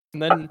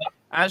And then,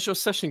 as your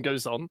session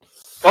goes on...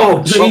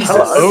 Oh, Jesus!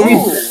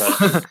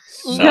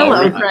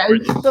 Hello,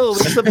 Craig. No,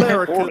 it's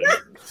American.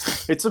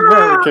 It's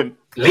American.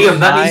 Liam,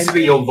 that needs to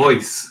be your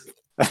voice.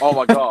 Oh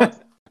my god.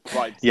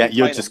 Right. Yeah,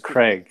 you're explain just it.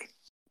 Craig.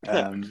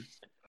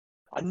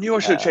 I knew I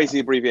should have changed the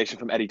abbreviation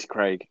from Eddie to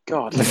Craig.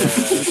 God.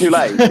 Too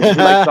late. Too late to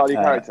start a new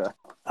character.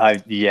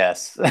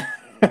 Yes.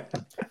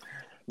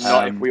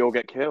 Not if we all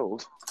get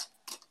killed.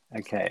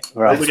 Okay,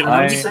 right. We're going to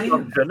have a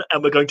dungeon,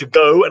 and we're going to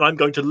go, and I'm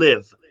going to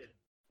live.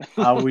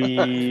 Are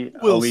we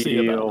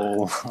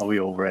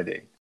all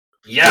ready?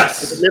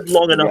 Yes! Live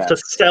long enough to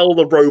sell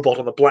the robot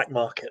on the black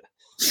market.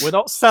 We're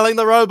not selling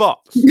the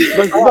robot.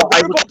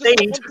 I would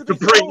need to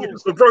bring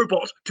the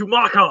robot to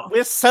Markar.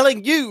 We're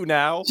selling you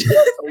now.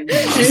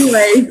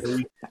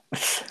 Anyway.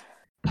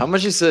 How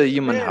much is a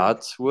human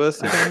heart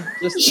worth?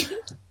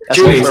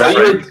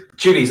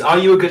 Julius, are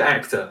you a good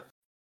actor?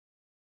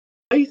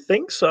 I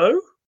think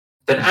so.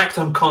 Then act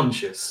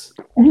unconscious.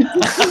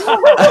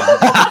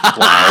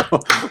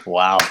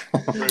 Wow.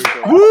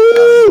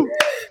 Woo!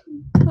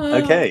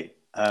 Okay.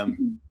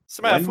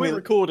 Samantha, if we're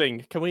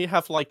recording, can we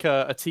have like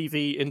a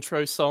TV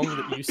intro song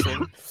that you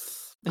sing,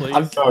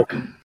 please?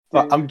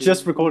 I'm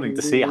just recording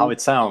to see how it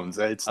sounds.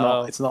 It's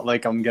not. It's not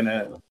like I'm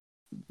gonna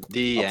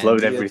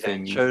upload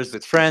everything. Shows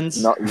with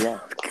friends. Not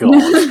yet. God.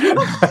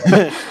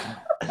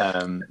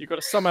 You've got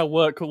to somehow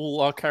work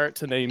all our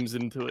character names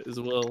into it as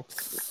well.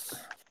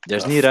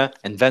 There's Nita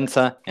and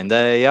Venta, and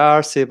they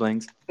are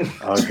siblings.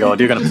 Oh God,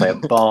 you're gonna play a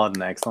bard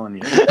next, aren't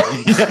you?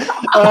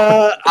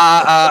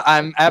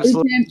 I'm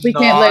absolutely. We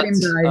can't let him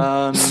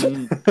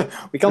die.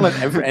 We can't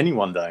let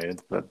anyone die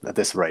at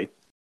this rate.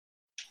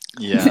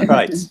 Yeah.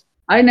 Right.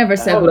 I never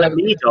said let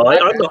me die.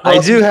 I'm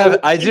the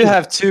I do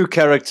have two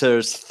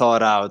characters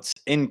thought out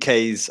in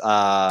case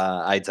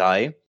I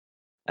die,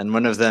 and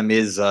one of them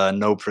is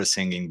an opera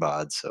singing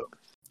bard. So.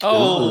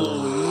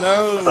 Oh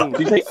no! Did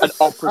you say an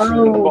opera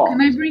singing bard?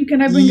 Can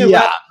I bring a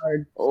rap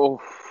card?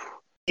 Oh,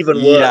 even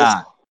worse.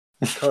 Yeah.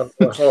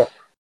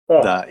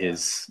 That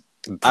is.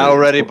 I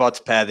already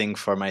bought padding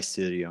for my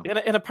studio.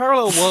 In a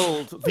parallel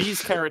world,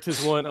 these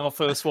characters weren't our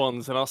first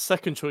ones, and our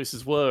second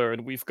choices were,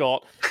 and we've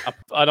got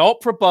an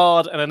opera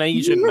bard and an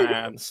Asian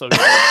man. So,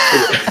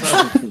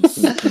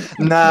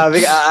 No,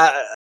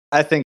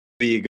 I think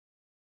we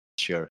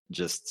sure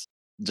just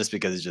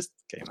because it just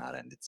came out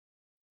and it's.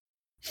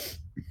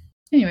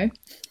 Anyway.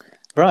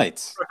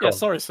 Right. Yeah,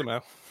 sorry,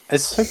 Samel.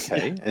 It's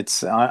okay.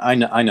 It's I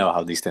know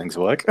how these things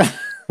work. I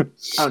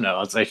don't know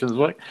how sessions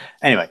work.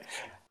 Anyway,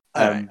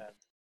 when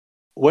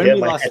we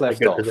last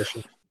left off,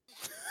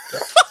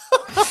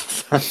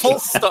 full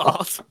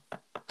start.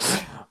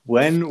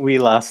 When we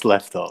last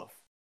left off,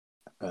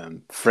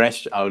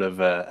 fresh out of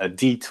a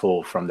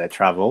detour from their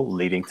travel,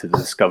 leading to the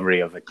discovery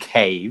of a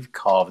cave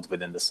carved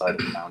within the side of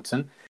the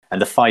mountain, and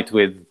the fight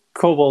with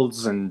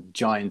kobolds and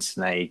giant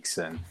snakes,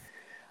 and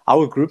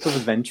our group of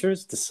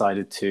adventurers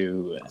decided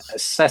to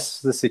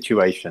assess the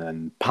situation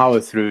and power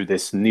through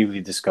this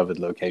newly discovered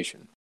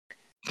location.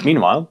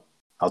 Meanwhile,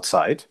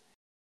 outside,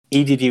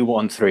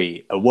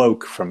 EDD-13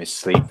 awoke from his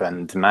sleep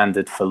and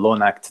demanded for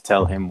Lonak to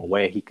tell him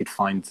where he could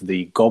find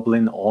the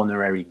goblin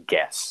honorary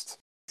guest.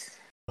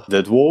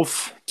 The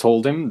dwarf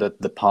told him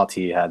that the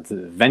party had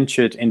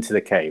ventured into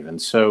the cave,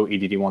 and so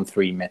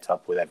EDD-13 met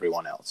up with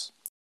everyone else.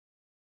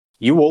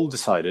 You all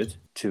decided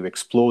to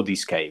explore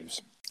these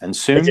caves, and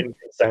soon...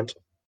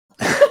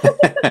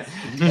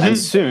 and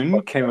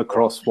soon came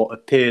across what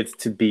appeared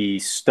to be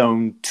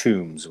stone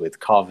tombs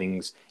with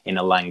carvings in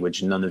a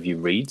language none of you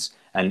reads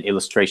and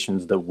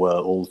illustrations that were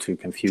all too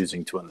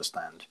confusing to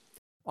understand.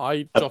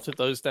 I jotted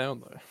those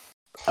down, though.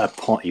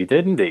 You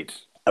did indeed.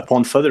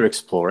 Upon further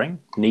exploring,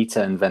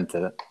 Nita and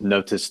Venta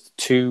noticed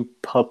two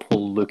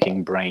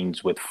purple-looking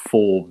brains with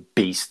 4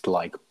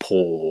 beast-like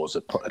paws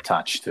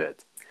attached to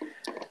it.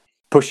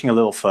 Pushing a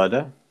little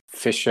further,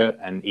 Fisher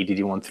and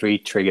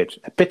EDD-13 triggered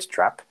a pit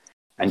trap,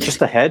 and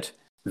just ahead,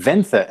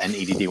 Ventha and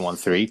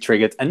EDD-13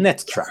 triggered a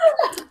net trap.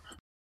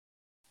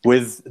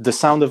 With the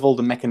sound of all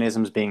the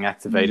mechanisms being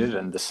activated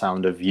and the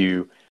sound of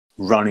you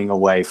running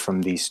away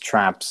from these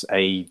traps,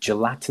 a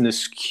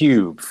gelatinous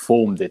cube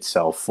formed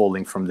itself,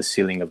 falling from the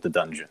ceiling of the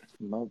dungeon.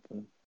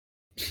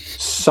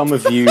 Some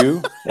of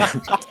you...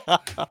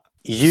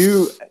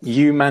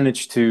 you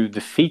managed to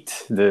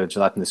defeat the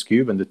gelatinous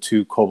cube and the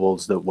 2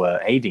 kobolds that were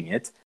aiding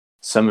it.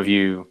 Some of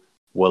you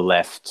were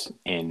left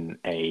in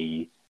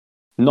a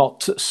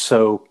not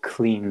so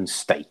clean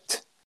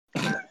state.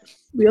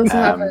 We also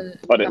have a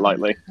put it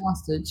lightly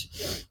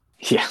hostage.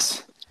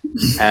 Yes.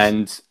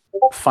 And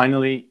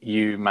finally,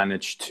 you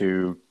managed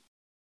to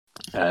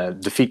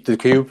defeat the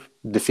cube,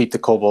 defeat the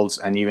kobolds,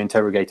 and you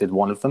interrogated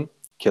one of them,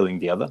 killing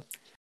the other.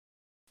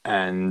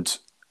 And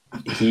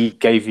he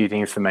gave you the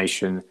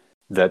information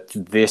that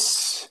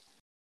this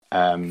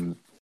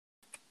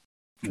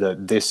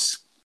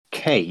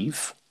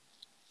cave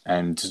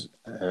and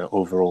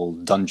overall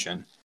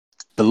dungeon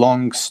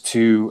belongs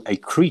to a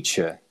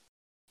creature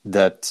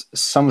that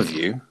some of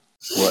you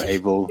were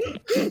able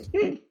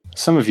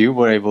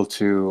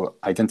to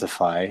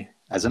identify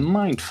as a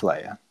mind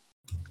flayer.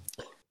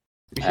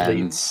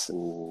 And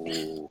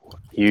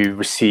you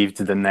received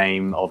the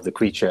name of the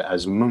creature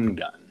as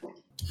Moongun.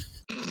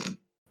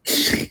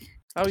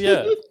 Oh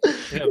yeah,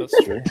 yeah,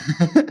 that's true.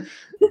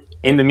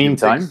 In the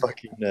meantime,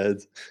 Fucking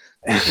nerd.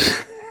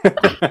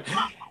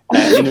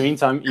 in the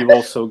meantime, you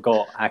also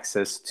got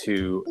access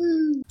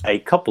to a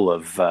couple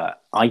of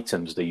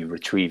items that you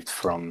retrieved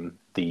from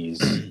these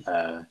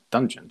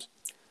dungeons.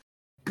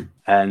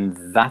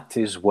 And that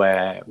is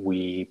where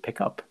we pick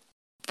up.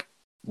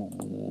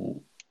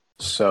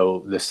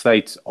 So the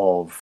state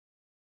of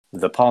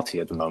the party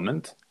at the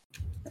moment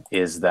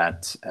is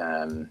that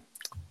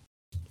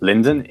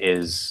Lyndon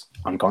is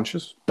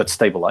unconscious but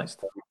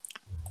stabilized.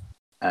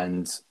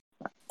 And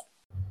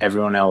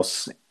everyone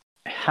else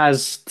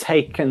has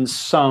taken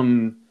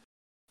some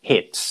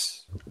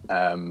hits,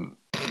 with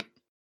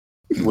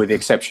the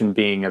exception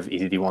being of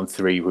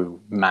EDD-13,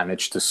 who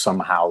managed to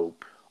somehow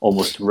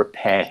almost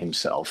repair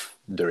himself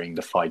during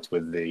the fight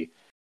with the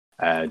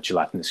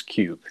gelatinous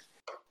cube.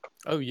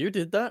 Oh, you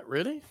did that,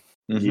 really?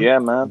 Yeah,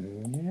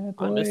 man. Yeah,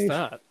 I missed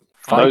that. Those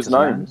Fighters,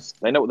 man. gnomes,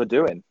 they know what they're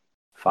doing.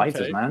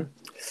 Fighters, Okay. man.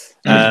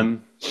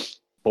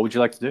 What would you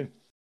like to do?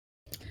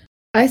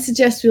 I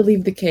suggest we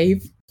leave the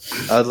cave.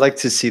 I'd like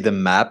to see the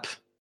map.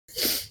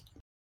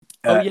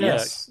 Oh, yeah.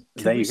 Yes,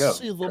 Can there we you go.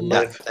 see the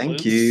Yeah, map,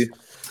 thank please? you.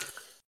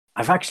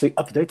 I've actually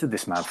updated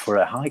this map for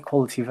a high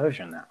quality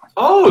version now.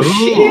 Oh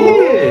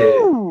shit!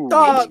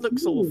 Oh, it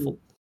looks awful.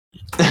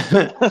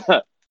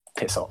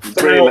 Piss off.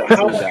 Really Now, lets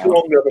how me much down.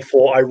 longer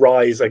before I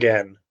rise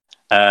again?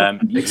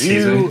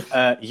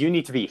 You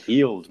need to be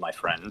healed, my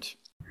friend.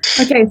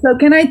 Okay, so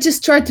can I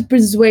just try to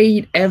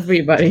persuade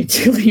everybody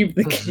to leave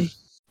the cave?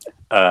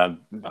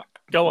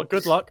 Go on,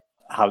 good luck.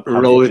 How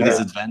Roll do with you do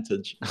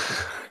disadvantage.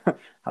 that?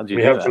 How do you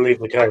We do have that? to leave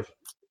the cave.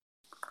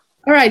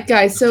 All right,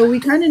 guys. So we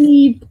kind of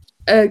need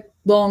a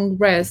long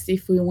rest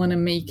if we want to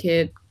make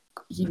it,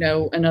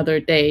 another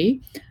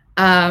day.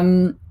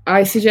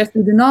 I suggest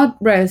we do not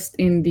rest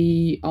in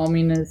the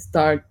ominous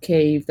dark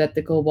cave that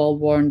the kobold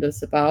warned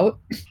us about.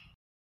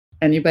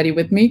 Anybody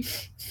with me?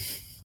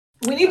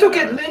 We need to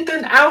get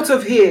Lyndon out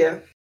of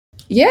here.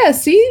 Yeah.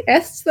 See,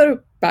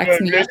 Esther backs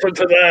me up. Listen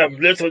to them.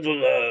 Listen to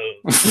them.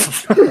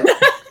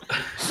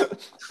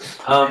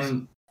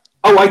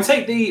 I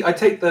take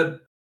the.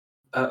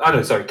 Oh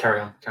no, sorry. Carry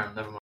on.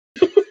 Never mind.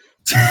 I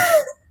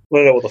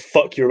don't know what the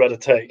fuck you're about to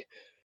take.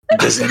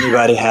 Does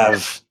anybody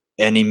have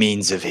any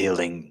means of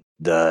healing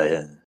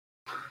the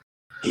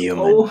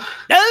human? Oh,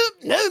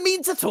 No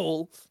means at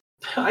all.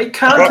 I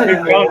can't Fucking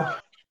anymore. can't.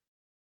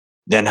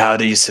 Then how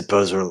do you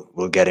suppose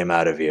we'll get him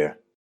out of here?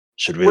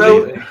 Should we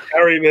Well, leave?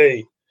 Carry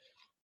me.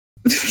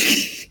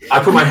 I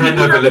put my hand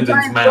over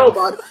Lyndon's mouth.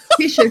 Robot.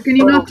 Fisher, can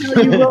you not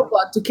tell your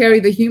robot to carry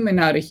the human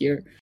out of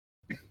here?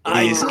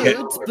 He's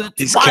ca- but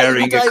he's why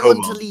carrying would a I want to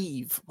kobold.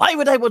 leave? Why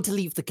would I want to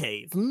leave the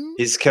cave? Hmm?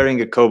 He's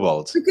carrying a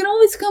kobold. We can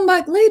always come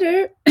back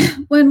later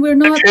when we're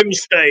not Let him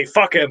stay.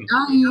 Fuck him.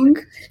 dying.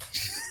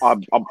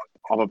 I'm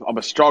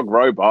a strong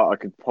robot. I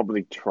could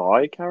probably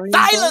try carrying.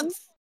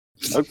 Silence!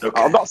 Okay.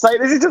 I'm not saying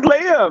this is just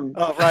Liam.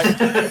 Oh, right.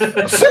 I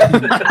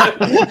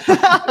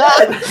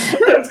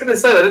was going to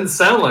say that didn't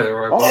sound like a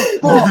robot.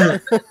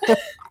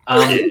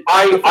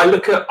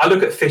 I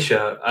look at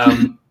Fisher.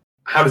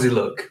 How does he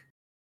look?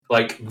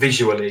 Like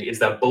visually, is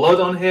there blood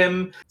on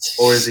him,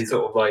 or is he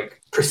sort of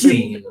like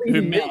pristine?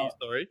 Who, me?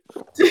 Sorry.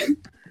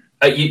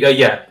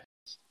 Yeah.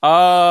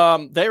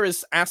 There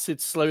is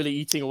acid slowly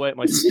eating away at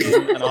my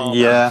skin and armor.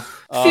 Yeah.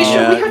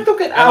 Fisher, we have to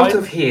get out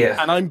of here.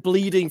 And I'm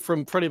bleeding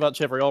from pretty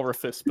much every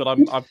orifice, but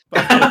I've got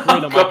a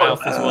grin on my mouth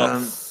as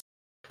well.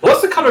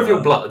 What's the color of your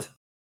blood?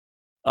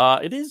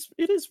 It is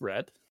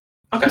red.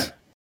 Okay.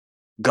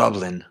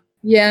 Goblin,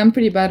 Yeah, I'm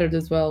pretty battered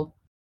as well.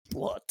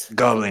 What?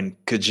 Goblin,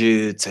 could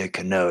you take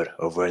a note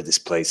of where this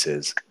place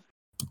is?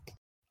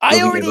 I We'll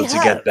be already able to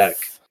have. get back.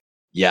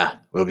 Yeah,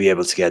 we'll be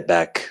able to get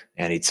back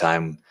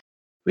anytime.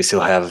 We still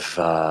have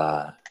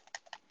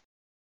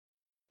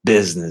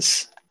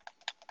business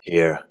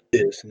here.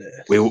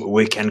 Business.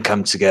 We can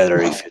come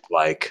together if you'd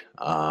like,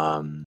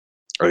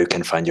 or you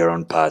can find your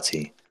own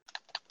party.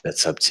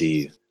 That's up to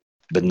you.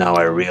 But now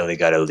I really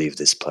gotta leave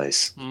this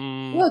place.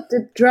 Mm, Look,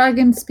 the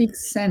dragon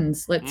speaks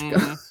sense. Let's go.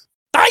 mm.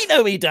 I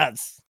know he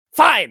does.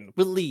 Fine,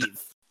 we'll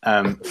leave.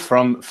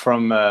 From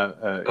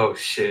Oh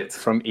shit.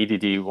 from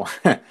EDD,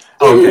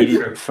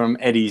 Okay. from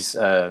Eddie's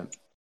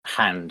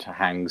hand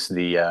hangs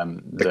the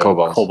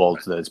kobold.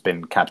 kobold that's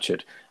been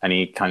captured, and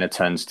he kind of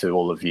turns to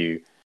all of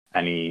you,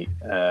 and he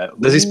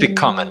Does he speak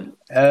common?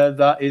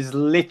 That is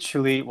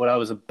literally what I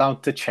was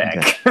about to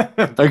check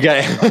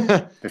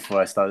Okay.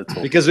 before I started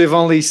talking. Because we've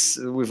only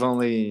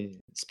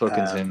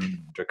spoken to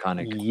him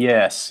Draconic.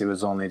 Yes, it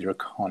was only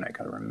Draconic.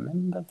 I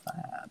remember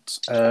that.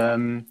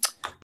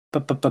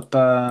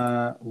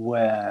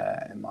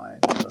 Where am I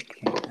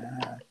looking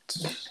at?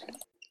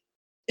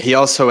 He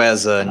also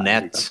has a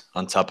net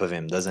on top of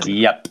him, doesn't he?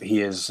 Yep,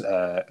 he is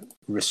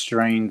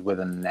restrained with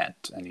a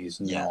net, and he's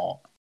Yeah. not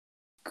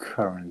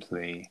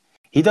currently.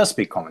 He does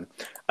speak common.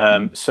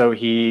 So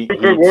he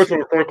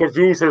I could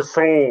use his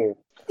soul.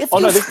 If Oh,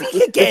 you no, this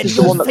speak again, is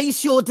the one you'll that's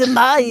face your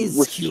demise,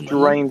 human.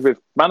 restrained with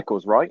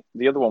manacles, right?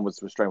 The other one was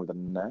restrained with a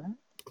net.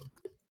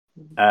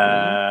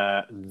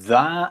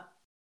 That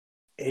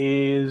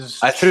is.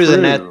 I threw the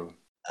net. true.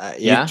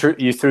 Yeah.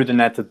 You threw the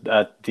net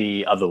at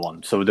the other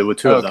one, so there were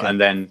two of them, Okay. and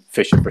then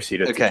Fisher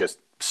proceeded to Okay. just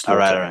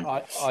slaughter him.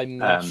 I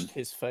mashed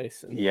his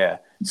face. And... Yeah.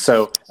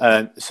 So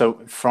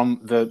from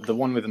the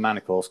one with the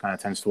manacles kind of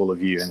turns to all of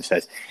you and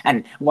says,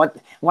 And what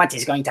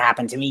is going to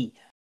happen to me?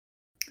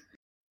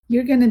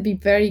 You're gonna be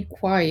very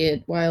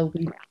quiet while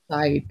we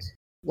decide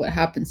what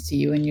happens to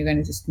you, and you're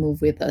gonna just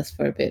move with us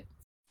for a bit.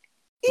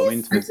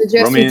 I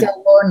suggest we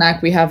tell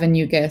Lornak we have a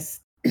new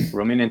guest.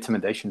 Roll me an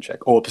intimidation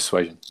check or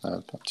persuasion.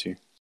 Up to you.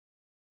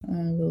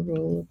 We'll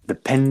roll.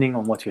 Depending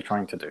on what you're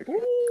trying to do.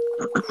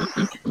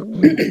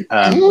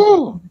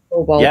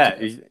 Yeah,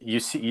 you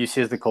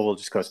see as the kobold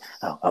just goes,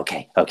 oh,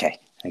 okay, and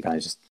kind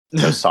of just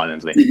goes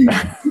silently.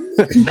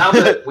 Now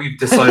that we've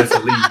decided to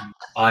leave,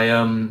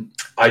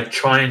 I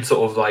try and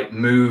sort of like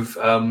move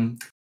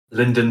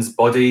Lyndon's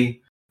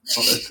body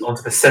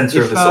onto the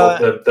center of the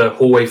sort of the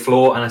hallway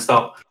floor, and I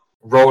start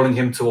rolling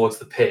him towards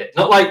the pit.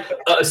 Not like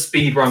at a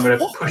speed where I'm going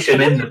to push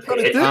him in the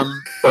pit,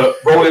 but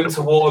roll him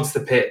towards the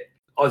pit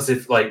as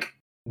if like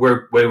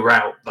we're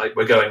out, like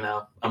we're going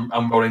now.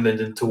 I'm rolling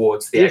Lyndon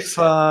towards the exit.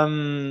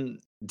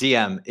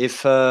 DM,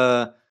 if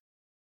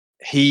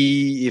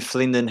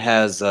Lyndon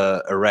has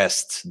a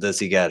rest, does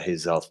he get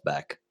his health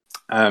back?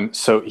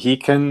 So he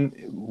can.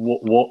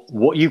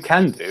 What you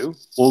can do,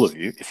 all of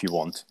you, if you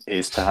want,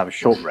 is to have a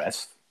short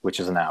rest, which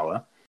is an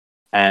hour,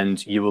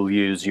 and you will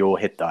use your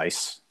hit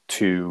dice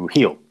to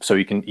heal. So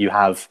you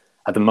have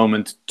at the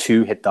moment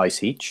 2 hit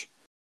dice each.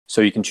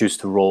 So you can choose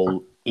to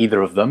roll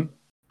either of them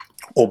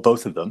or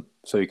both of them.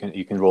 So you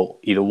can roll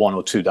either 1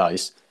 or 2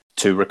 dice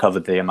to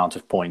recover the amount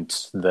of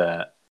points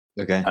that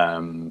that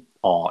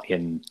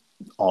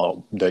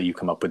you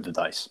come up with the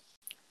dice.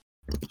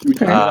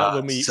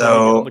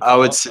 So I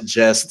would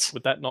suggest.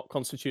 Would that not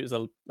constitute as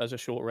a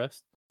short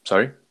rest?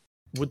 Sorry?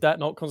 Would that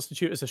not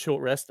constitute as a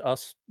short rest?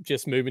 Us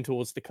just moving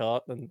towards the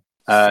cart and.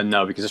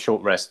 No, because a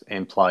short rest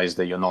implies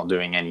that you're not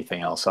doing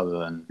anything else other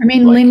than. I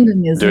mean, like,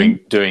 Lyndon is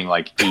doing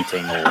like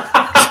eating or.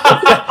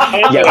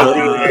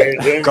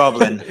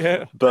 Goblin.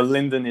 Yeah. But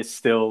Lyndon is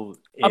still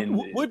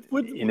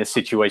in a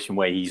situation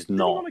where he's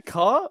not on a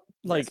cart.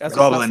 Like as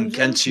Goblin, a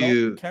can't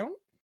you count?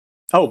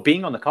 Oh,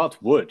 being on the cart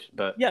would,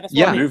 but yeah, that's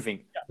what I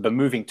mean.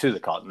 moving to the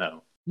cart,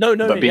 no. No.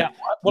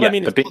 What I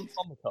mean is once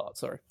on the cart.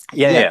 Sorry.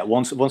 Yeah.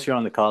 Once you're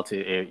on the cart,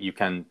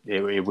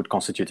 it would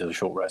constitute as a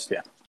short rest.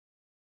 Yeah.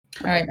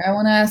 All right, I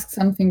want to ask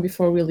something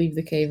before we leave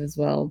the cave as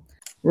well.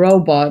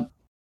 Robot,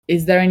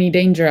 is there any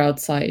danger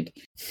outside?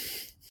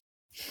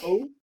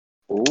 Ooh.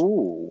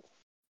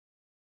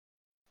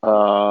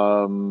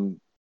 I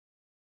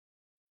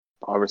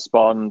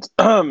respond.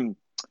 No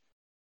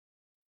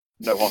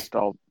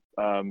hostile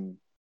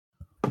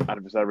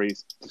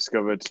adversaries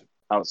discovered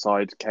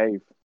outside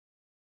cave.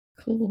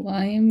 Cool.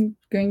 I am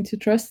going to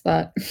trust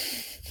that.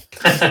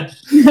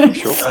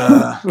 Sure.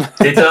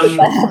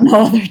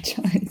 No other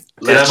choice.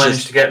 Did I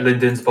manage to get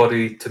Lyndon's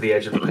body to the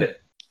edge of the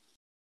pit?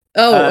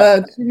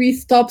 Oh, could we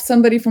stop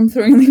somebody from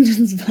throwing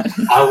Lyndon's body?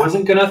 I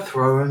wasn't gonna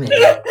throw him in.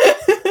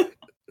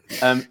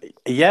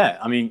 Yeah,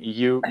 I mean,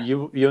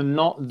 you're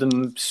not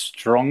the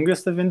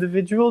strongest of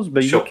individuals,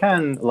 but Sure. you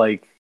can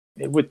like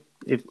it would.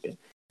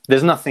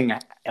 There's nothing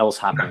else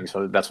happening,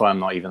 so that's why I'm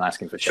not even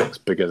asking for checks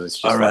because it's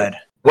just all right.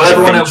 Well,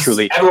 everyone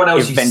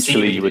else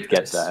eventually you would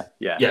get there.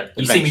 Yeah,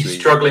 you see me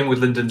struggling with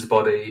Lyndon's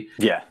body.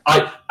 Yeah,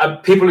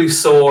 people who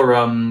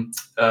saw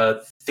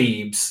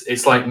Thebes,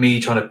 it's like me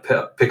trying to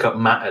pick up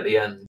Matt at the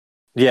end.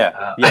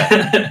 Yeah.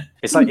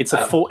 It's like it's a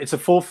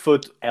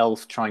 4-foot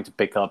elf trying to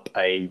pick up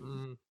a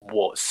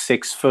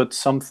 6-foot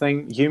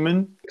something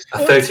human. A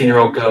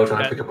 13-year-old girl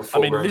trying to pick up a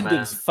 4-grown man.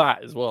 Lyndon's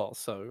fat as well,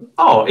 so.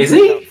 Oh, is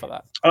he? For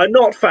that. I'm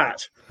not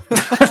fat.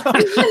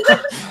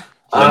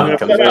 I'm not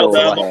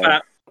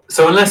fat.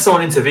 So unless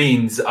someone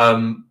intervenes,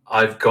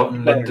 I've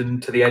gotten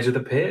Lyndon to the edge of the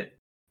pit.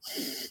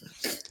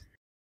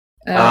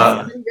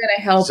 I'm gonna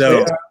help.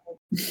 So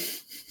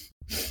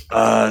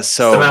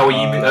now will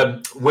you?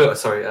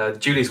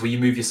 Julius, will you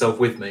move yourself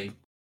with me?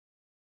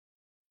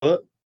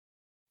 What?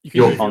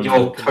 Your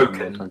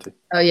token.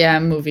 Oh yeah,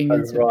 I'm moving.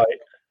 Right.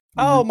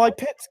 Oh, my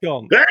pit's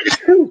gone.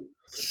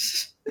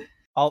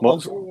 I'll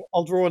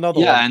draw another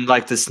one. Yeah, and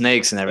like the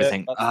snakes and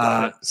everything.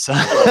 Okay, So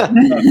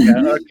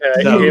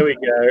here we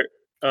go.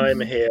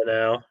 I'm here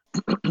now.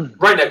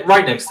 Right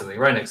next to me.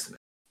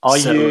 Are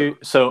you?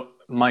 So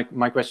my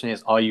question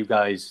is: are you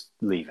guys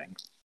leaving?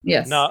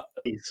 Yes. No.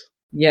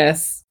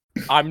 Yes.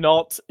 I'm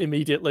not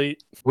immediately.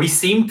 We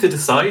seemed to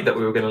decide that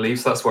we were going to leave,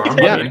 so that's where I'm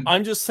Yeah, going.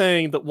 I'm just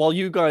saying that while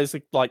you guys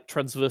are like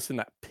traversing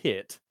that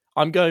pit,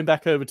 I'm going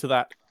back over to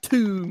that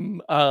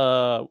tomb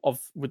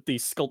with the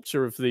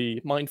sculpture of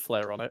the mind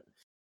flare on it,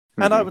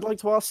 and I would like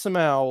to ask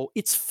Samal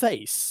its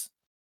face,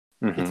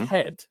 its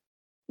head.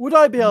 Would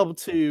I be able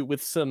to,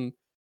 with some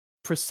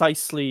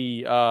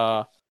precisely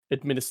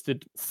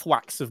administered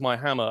thwacks of my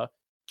hammer,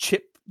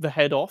 chip the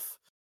head off?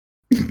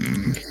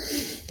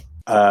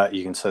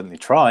 You can certainly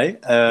try.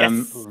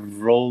 Yes.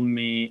 Roll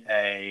me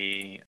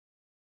a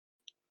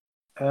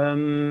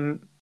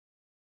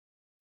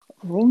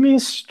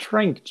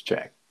strength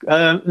check.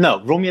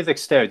 No, roll me a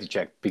dexterity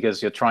check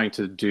because you're trying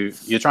to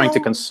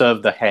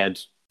conserve the head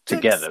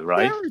together,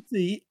 right?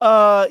 Dexterity?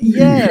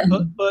 Yeah,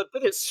 but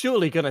it's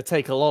surely going to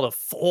take a lot of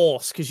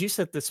force because you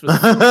said this was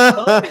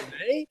fun,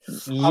 eh?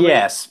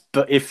 Yes,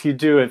 but if you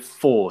do it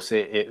force,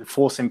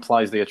 force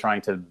implies that you're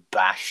trying to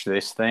bash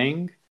this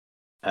thing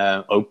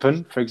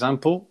open, for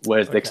example.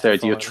 Whereas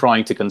dexterity, you're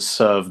trying to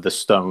conserve the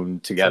stone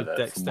together.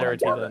 So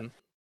dexterity then.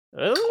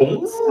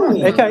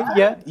 Okay,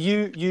 yeah.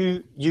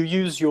 You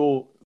use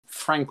your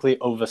frankly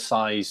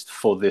oversized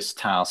for this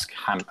task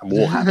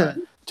warhammer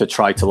to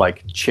try to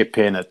like chip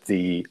in at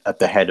the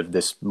head of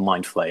this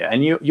mind flayer,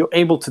 and you're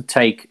able to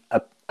take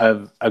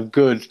a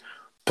good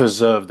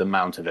preserved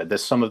amount of it.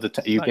 There's some of the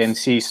you can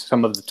see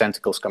some of the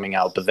tentacles coming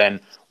out, but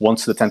then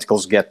once the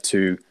tentacles get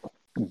to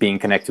being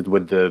connected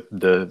with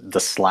the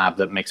slab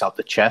that makes out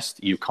the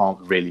chest, you can't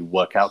really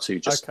work out, so you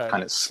just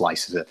kind of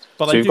slices it.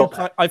 But so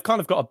I've kind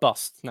of got a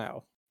bust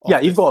now. Yeah,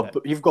 you've got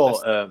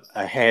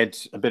a head,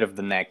 a bit of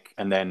the neck,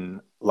 and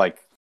then like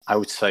I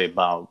would say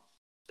about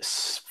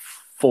 4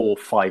 or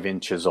 5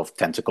 inches of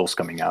tentacles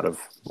coming out of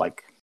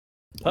like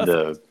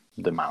the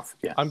mouth.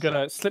 Yeah, I'm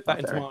gonna slip that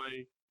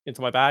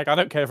into my bag. I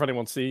don't care if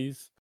anyone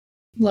sees.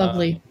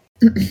 Lovely.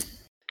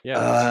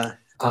 Yeah.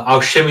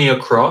 I'll shimmy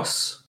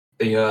across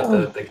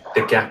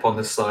the gap on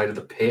the side of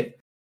the pit.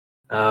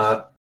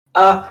 Ventha,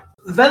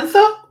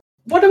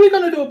 what are we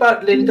gonna do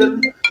about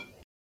Lyndon?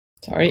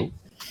 Sorry.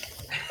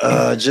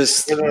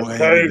 Just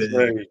wait a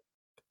bit.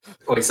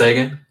 Wait, say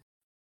again?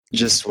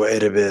 Just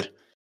wait a bit.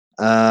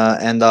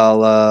 And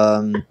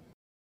I'll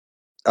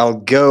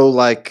go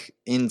like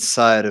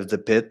inside of the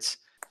pit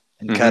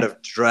and kind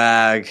of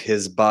drag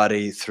his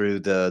body through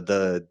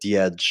the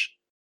edge.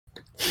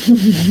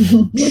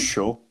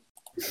 Sure.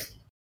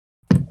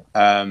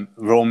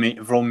 Roll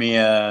me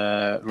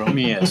a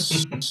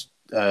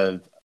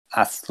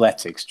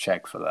athletics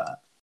check for that.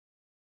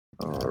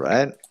 All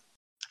right.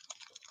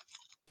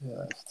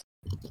 Yeah.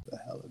 The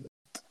hell of it.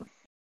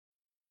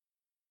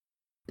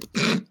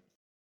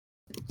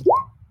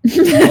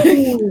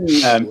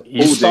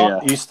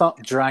 You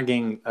start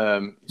dragging.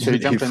 So you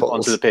jump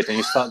onto the pit and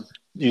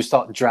you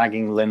start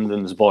dragging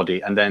Lyndon's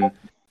body, and then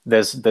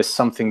there's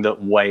something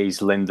that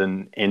weighs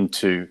Lyndon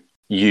into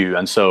you,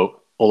 and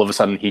so all of a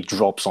sudden he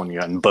drops on you,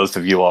 and both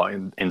of you are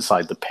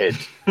inside the pit.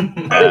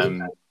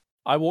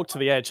 I walk to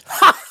the edge.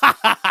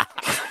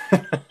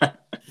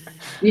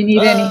 Do you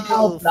need any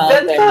help now?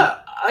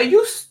 Ventha, are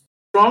you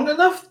strong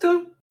enough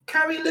to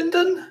carry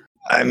Lyndon?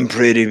 I'm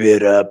pretty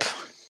beat up.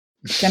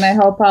 Can I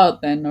help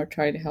out then, or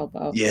try to help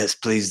out? Yes,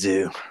 please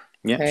do.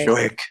 Yeah, Okay. sure.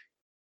 Quick.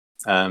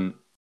 So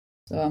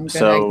I'm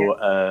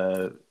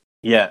gonna.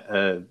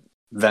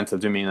 Ventha,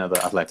 do me another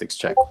athletics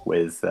check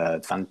with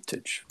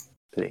advantage,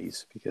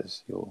 please,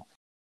 because you're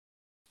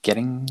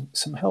getting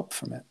some help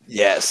from it.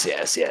 Yes.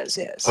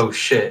 Oh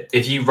shit!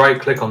 If you right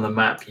click on the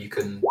map, you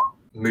can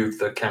move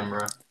the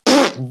camera.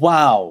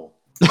 Wow.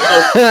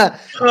 Fuck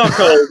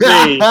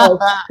me. Come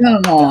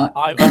on.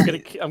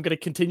 I'm gonna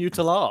continue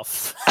to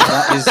laugh.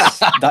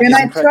 Can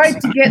I try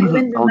to get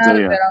Lyndon out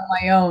of it on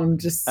my own?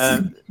 Just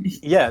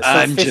yeah. So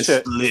I'm Fisher,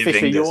 just living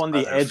Fisher, you're this on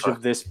the edge motherfucker.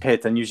 of this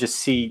pit, and you just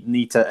see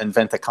Nita and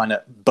Ventha kind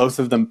of both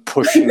of them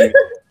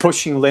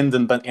pushing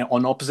Lyndon, but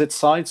on opposite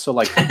sides. So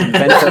like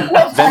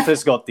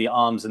Ventha's got the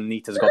arms and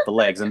Nita's got the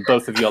legs, and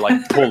both of you are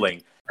like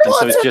pulling. And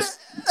so it's just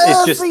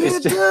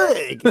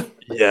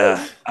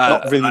Yeah.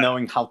 not really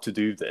knowing how to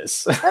do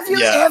this. Have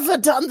you ever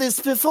done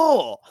this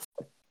before?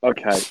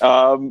 Okay.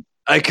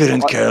 I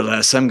couldn't care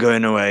less. I'm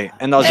going away,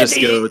 and I'll just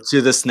go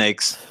to the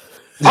snakes.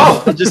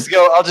 Oh, I'll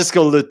just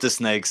go loot the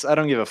snakes. I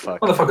don't give a fuck.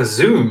 motherfucker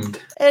zoomed.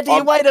 Eddie,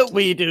 why don't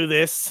we do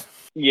this?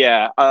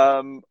 Yeah.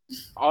 I'm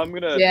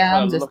gonna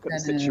I'm just look at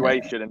the gonna-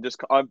 situation and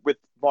just with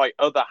my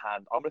other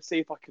hand, I'm gonna see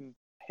if I can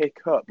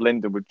pick up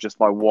Lyndon with just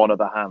my one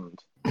other hand.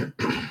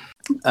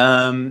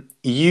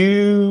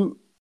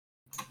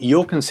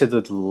 You're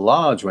considered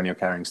large when you're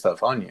carrying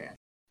stuff, aren't you?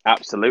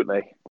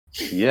 Absolutely.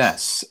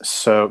 Yes.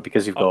 So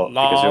because you've got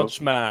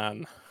Large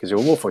man. because you're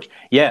a warforged.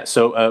 Yeah.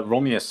 So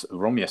roll me a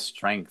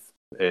strength.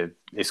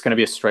 It's going to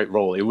be a straight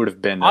roll. It would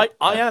have been I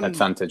am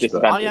advantage. But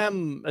disadvantage. I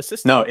am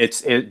assistant. no,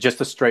 it's just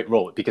a straight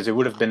roll because it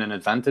would have been an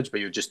advantage, but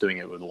you're just doing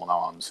it with one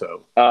arm.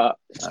 So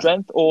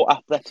Strength or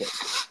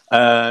athletics?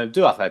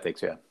 do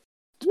athletics. Yeah,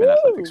 it's been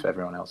athletics for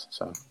everyone else.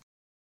 So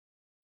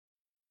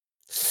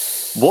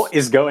what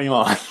is going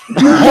on?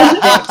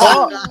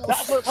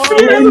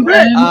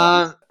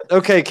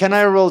 Okay, can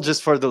I roll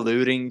just for the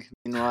looting?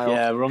 Meanwhile,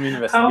 Yeah, roll me an How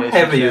investigation.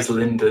 heavy check. is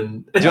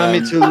Lyndon? do you want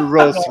me to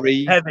roll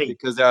 3 Heavy.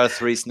 because there are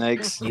 3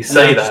 snakes? You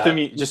say No,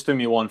 that. just do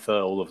me one for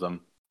all of them.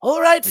 All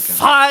right,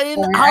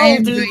 fine.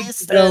 I'll do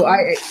this then. So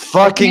I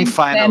Fucking can't stand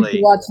finally.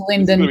 to watch This is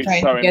Lyndon gonna be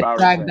trying so to get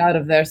dragged embarrassing. out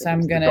of there, so I'm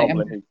It's the gonna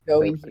goblin who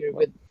go in thinks here it's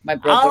with my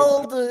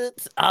brother.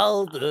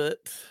 I'll do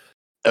it.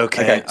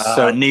 Okay, Okay, so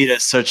so- I need to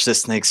search the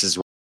snakes as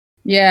well.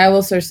 Yeah, I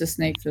will search the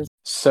snakes.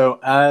 So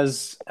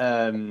as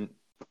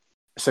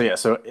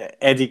So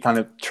Eddie kind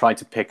of tried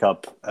to pick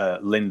up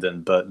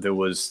Lyndon, but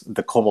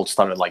the kobold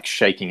started like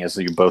shaking as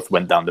you both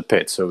went down the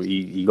pit, so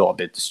he got a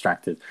bit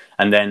distracted.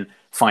 And then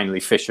finally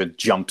Fisher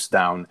jumps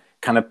down,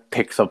 kind of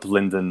picks up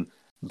Lyndon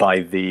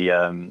by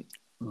the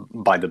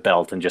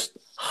belt and just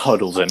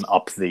huddles him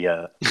up the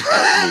up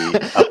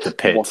the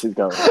pit. What is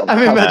going on?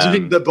 I'm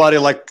imagining the body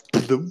like.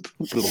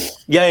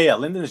 Yeah.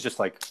 Lyndon is just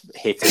like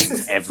hitting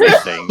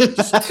everything.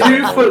 Just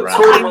 2 foot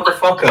tall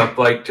motherfucker,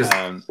 like just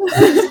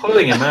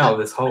pulling him out of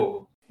this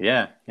hole.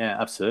 Yeah,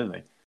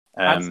 absolutely.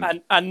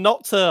 And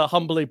not to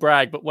humbly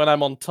brag, but when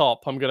I'm on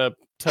top, I'm gonna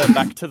turn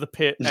back to the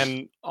pit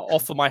and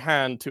offer my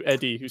hand to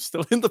Eddie, who's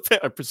still in the pit,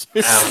 I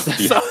presume.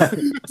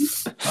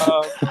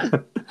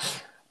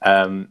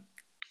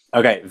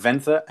 Okay,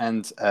 Ventha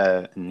and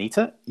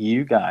Nita,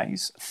 you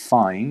guys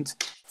find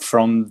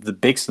from the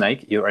big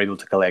snake you're able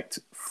to collect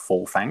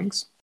 4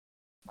 fangs.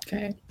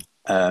 Okay.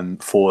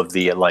 For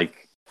the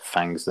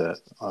fangs that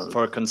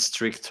For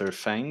constrictor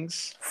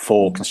fangs.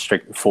 4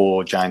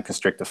 giant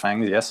constrictor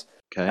fangs. Yes.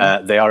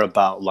 Okay. They are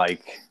about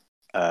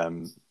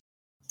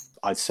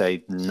I'd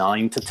say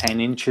 9 to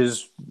 10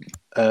 inches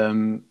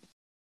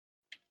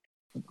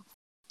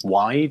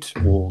wide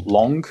or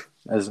long,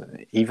 as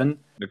even.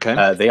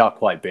 Okay. They are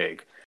quite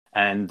big.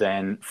 And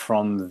then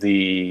from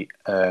the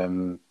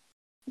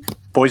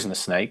poisonous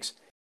snakes,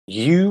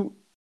 you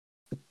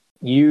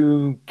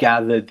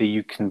gather that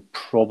you can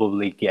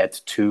probably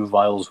get 2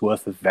 vials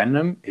worth of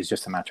venom. It's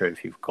just a matter of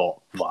if you've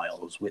got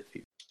vials with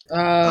you.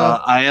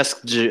 I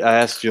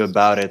asked you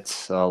about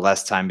it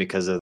last time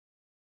because of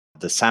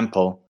the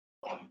sample.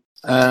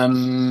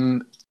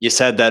 You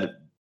said that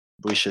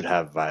we should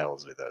have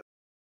vials with it.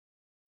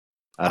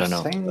 I don't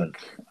know.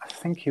 I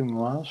think you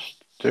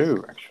must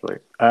do actually.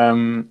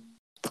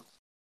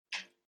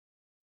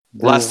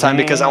 Last time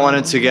because I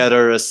wanted to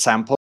gather a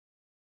sample.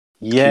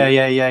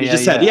 Yeah. You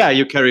just said,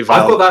 you carry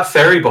vials. I've got that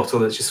fairy bottle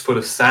that's just full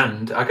of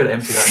sand. I could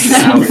empty that shit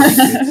out.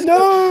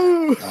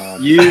 No!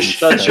 You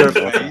shut your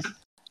face.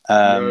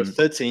 You're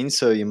 13,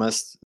 so you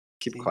must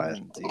keep quiet.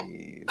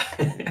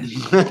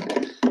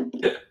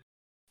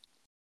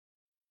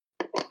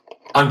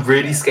 I'm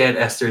really scared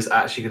Esther is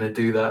actually going to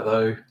do that,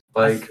 though.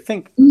 I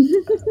think.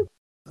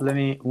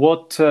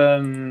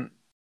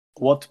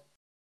 What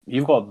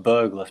you've got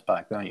burglars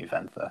back, don't you,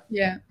 Ventha?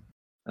 Yeah.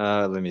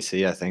 Let me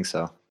see. I think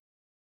so.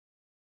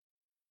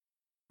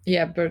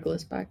 Yeah,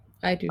 burglar's back.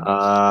 I do.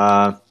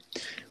 I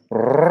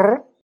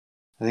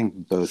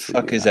think both.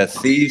 Fuck is that?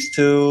 Thieves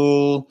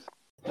tool.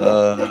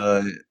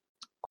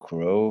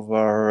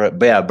 Crowbar.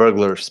 But yeah,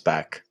 burglar's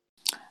back.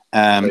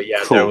 Cool.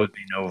 There would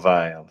be no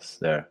vials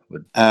there.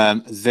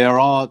 There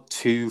are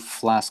 2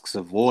 flasks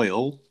of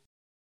oil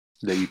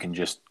that you can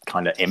just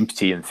kind of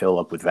empty and fill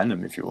up with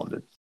venom if you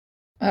wanted.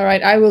 All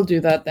right, I will do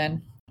that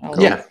then.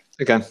 Yeah.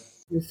 Okay.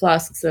 2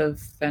 flasks of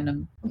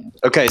venom. Yeah.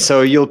 Okay,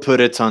 so you'll put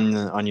it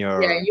on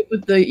your. Yeah, you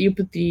put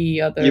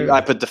the other.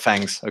 I put the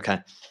fangs. Okay.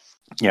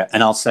 Yeah,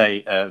 and I'll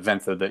say,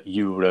 Ventha, that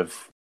you would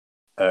have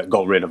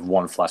got rid of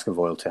 1 flask of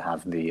oil to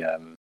have the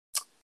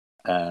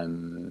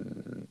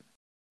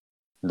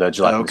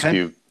gelatinous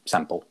spew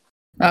sample.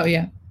 Oh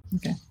yeah.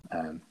 Okay.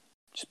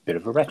 Just a bit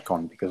of a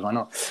retcon because why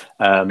not?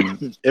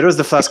 It was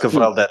the flask of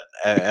oil that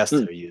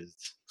Esther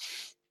used.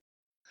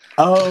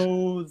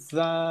 Oh,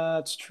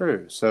 that's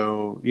true.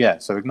 So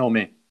ignore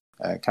me.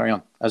 Carry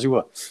on as you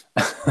were.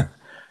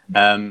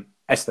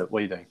 Esther, what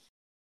are you doing?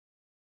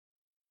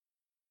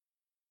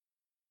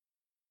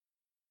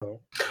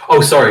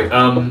 Oh, sorry.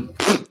 I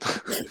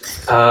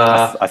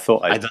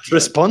thought I don't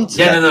respond to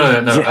yeah,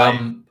 that. no.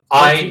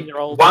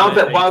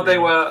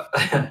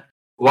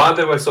 While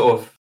they were sort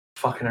of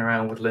fucking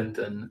around with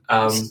Lyndon,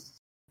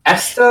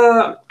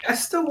 Esther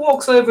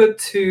walks over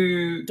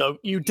to. Don't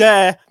you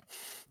dare!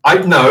 I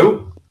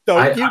know.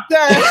 Don't you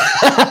dare!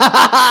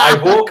 I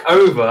walk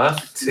over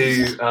to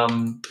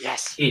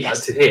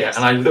here,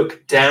 and I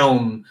look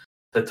down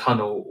the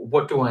tunnel.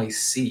 What do I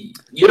see?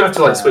 You don't have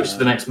to switch to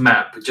the next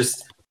map. But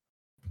just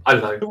I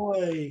don't know. What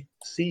do I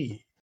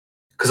see?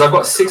 Because I've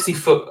got 60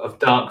 foot of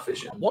dark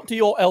vision. What do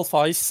your elf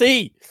eyes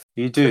see?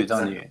 You do,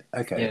 don't you?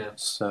 Okay. Yeah.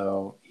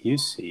 So you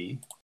see.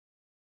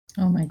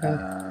 Oh my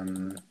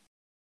god.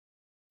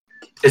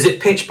 Is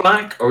it pitch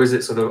black, or is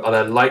it are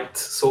there light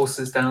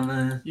sources down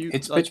there?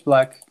 It's pitch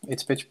black.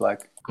 It's pitch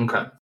black.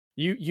 Okay.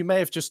 You may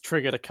have just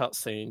triggered a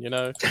cutscene, you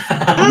know?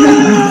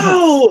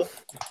 No!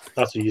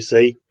 That's what you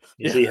see.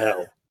 You see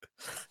hell.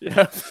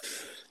 Yeah.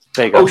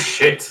 There you go. Oh,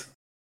 shit.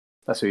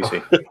 That's what you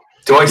see.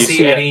 Do I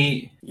see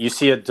any... You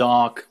see a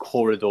dark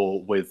corridor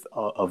with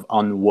of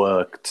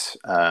unworked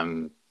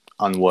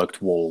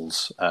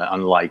walls,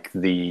 unlike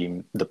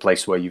the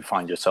place where you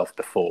find yourself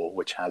before,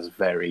 which has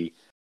very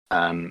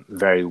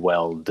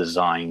well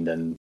designed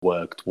and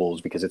worked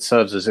walls because it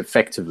serves as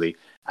effectively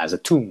as a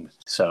tomb.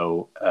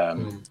 So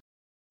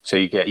so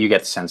you get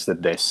the sense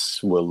that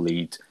this will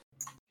lead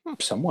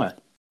somewhere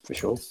for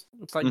sure.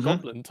 Looks like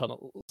goblin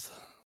tunnels.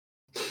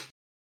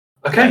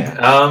 Okay.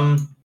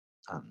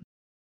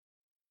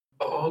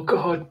 Oh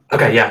god.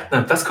 Okay, yeah.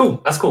 No, that's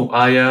cool. That's cool.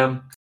 I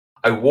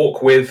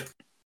walk with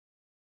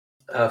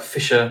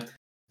Fisher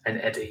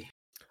an eddy.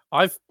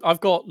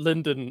 I've got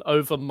Lyndon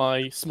over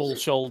my small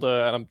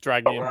shoulder, and I'm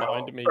dragging him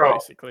behind me,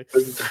 basically.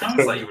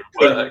 Sounds like you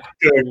would work.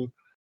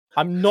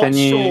 I'm not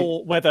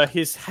sure whether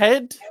his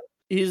head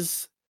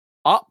is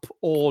up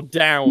or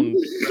down,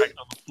 dragged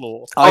on the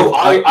floor.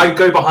 I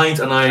go behind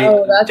and I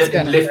that's gently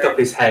gonna lift hurt. up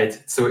his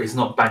head so it's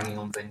not banging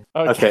on things.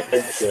 Okay,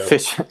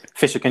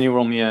 Fisher, can you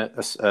roll me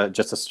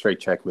just a straight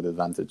check with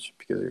advantage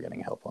because you're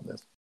getting help on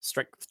this?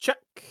 Strength check.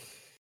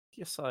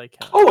 Yes, I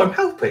can. Oh, I'm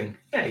helping.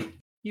 Yay.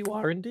 You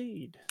are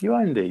indeed. You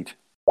are indeed.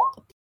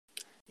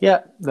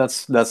 Yeah,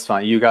 that's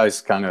fine. You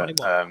guys kind of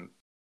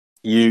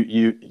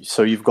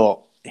so you've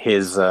got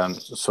his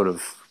sort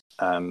of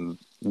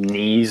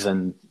knees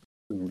and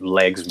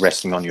legs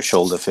resting on your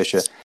shoulder,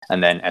 Fisher,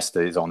 and then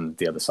Esther is on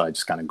the other side,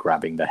 just kind of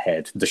grabbing the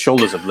head. The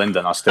shoulders of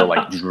Lyndon are still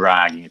like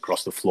dragging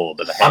across the floor,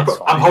 but the head's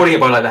fine. I'm holding it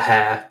by like the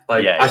hair.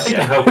 Like I think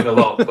I'm helping a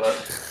lot,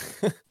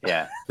 but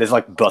yeah, there's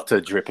like butter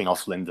dripping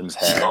off Lyndon's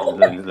hair,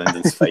 and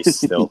Lyndon's face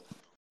still.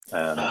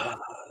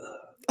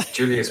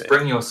 Julius,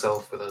 bring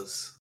yourself with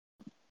us.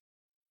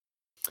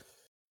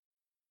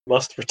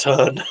 Must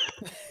return.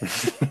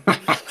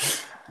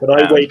 When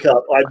I wake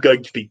up, I'm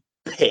going to be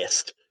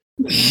pissed.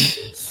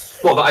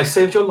 What, that I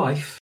saved your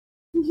life?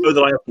 Or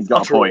that I have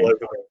butter all over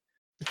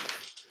me.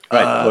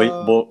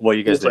 Right, what are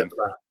you guys doing?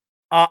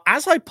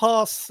 As I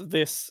pass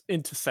this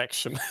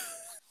intersection,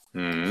 I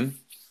am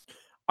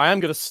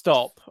going to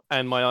stop,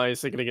 and my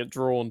eyes are going to get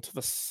drawn to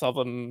the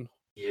southern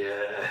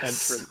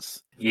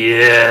entrance.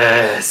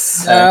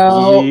 Yes.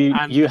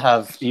 You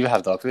have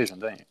dark vision,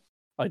 don't you?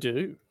 I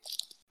do.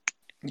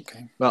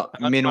 Okay. Well,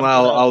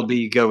 meanwhile, I'll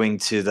be going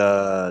to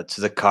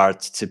the cart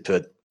to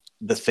put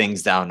the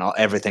things down,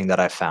 everything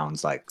that I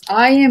found, like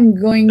I am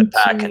going the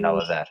pack to and all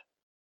of that.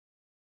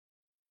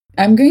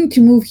 I'm going to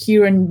move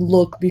here and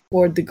look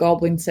before the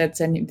goblin sets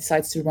and he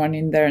decides to run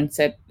in there and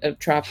set a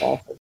trap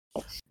off.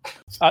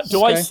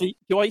 Do I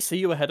see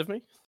you ahead of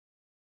me?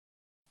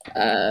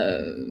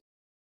 I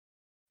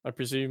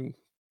presume.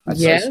 I'd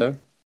say so.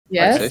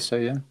 Yes. I'd say so,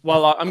 yeah.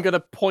 Well, I'm going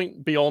to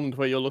point beyond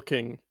where you're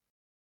looking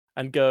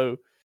and go,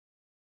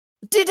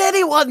 did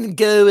anyone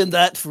go in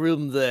that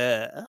room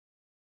there?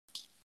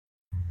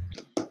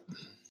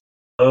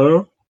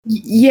 Oh?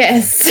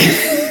 Yes.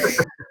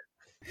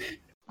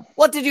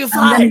 What did you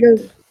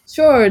find?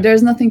 Sure,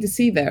 there's nothing to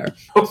see there.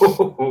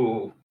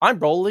 I'm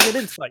rolling an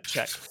insight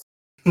check.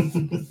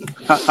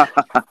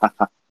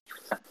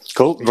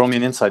 Cool. Roll me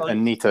an insight.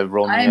 Anita,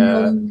 roll me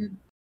a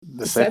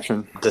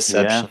deception.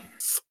 Deception.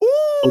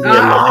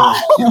 Yeah.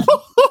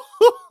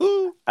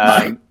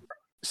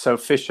 So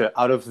Fisher,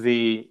 out of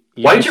the...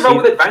 Why did you roll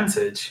with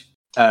advantage?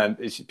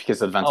 It's because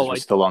the advantage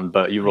was still on,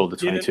 but you rolled the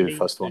 22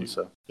 first one,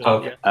 so...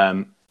 Okay.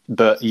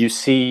 But you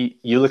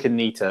look at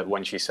Nita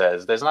when she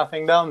says, there's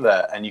nothing down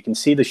there, and you can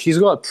see that she's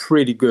got a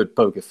pretty good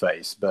poker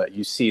face, but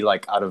you see,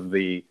 like, out of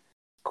the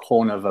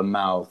corner of her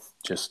mouth,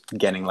 just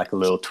getting, like, a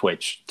little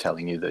twitch,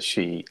 telling you that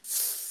she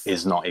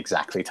is not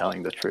exactly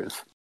telling the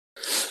truth.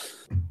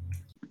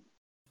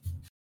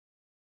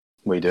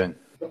 What are you doing?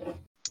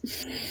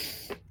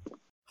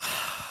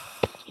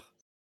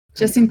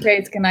 Just in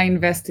case, can I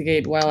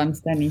investigate while I'm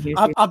standing here?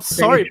 I'm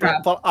sorry,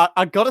 but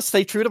I gotta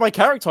stay true to my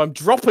character. I'm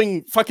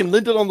dropping fucking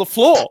Lyndon on the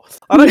floor.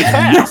 I don't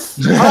care.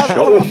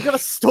 I'm gonna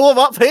storm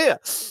up here.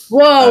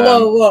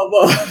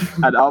 Whoa.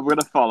 And I'm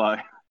gonna follow.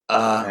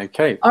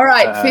 Okay. All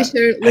right,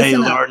 Fisher, listen Hey,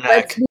 up.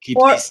 Lornak, keep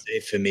these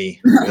safe for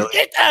me.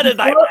 Get out of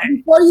my way!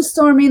 Before you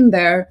storm in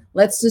there,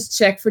 let's just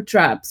check for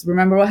traps.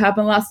 Remember what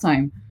happened last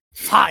time?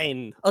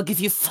 Fine, I'll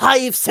give you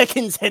 5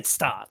 seconds head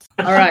start.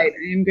 All right,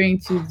 I am going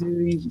to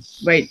do...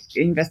 Wait,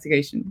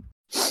 investigation.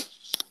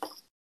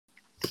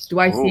 Do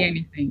I see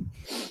anything?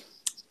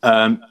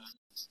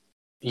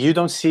 You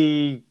don't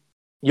see...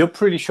 You're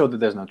pretty sure that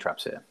there's no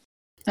traps here.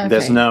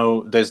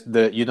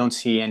 Okay. You don't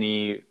see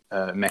any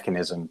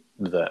mechanism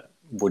that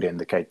would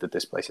indicate that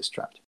this place is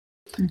trapped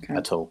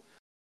at all.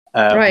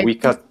 Right.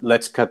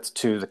 Let's cut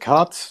to the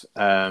cart.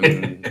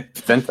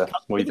 Venta,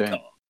 what are you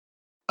doing?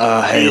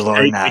 Hey,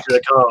 Lornak. To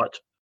the cart.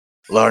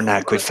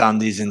 Lornak, we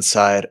found these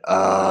inside.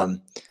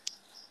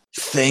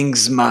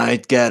 Things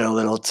might get a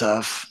little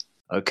tough.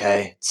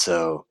 Okay,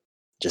 so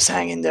just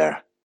hang in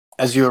there.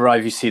 As you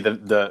arrive, you see the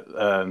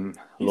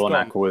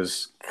Lornak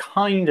was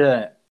kind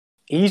of...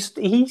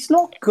 He's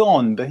not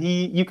gone, but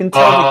you can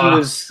tell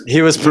that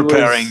he was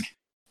preparing.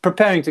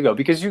 Preparing to go,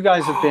 because you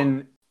guys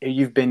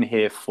you've been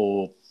here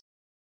for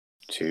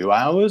 2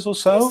 hours or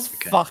so.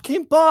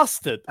 Fucking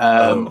bastard.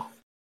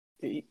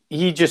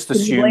 He just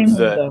assumed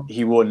that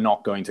he were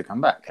not going to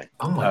come back.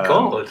 Oh my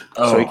god!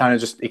 So he kind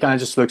of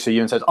just looks at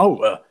you and says,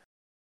 "Oh,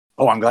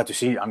 I'm glad to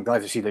see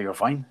that you're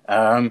fine.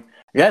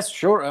 Yes,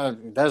 sure.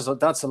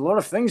 That's a lot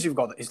of things you've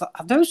got.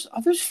 Are those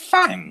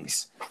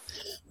fangs?"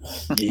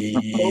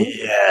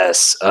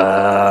 Yes.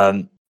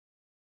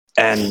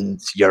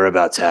 And you're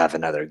about to have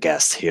another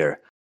guest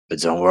here, but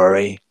don't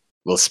worry,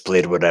 we'll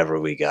split whatever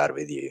we got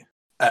with you.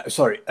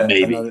 Sorry,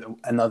 maybe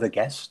another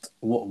guest.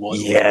 What?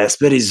 Yes,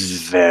 but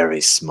he's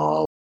very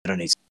small. I don't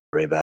need to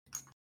worry about it.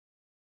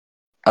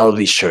 I'll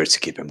be sure to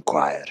keep him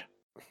quiet.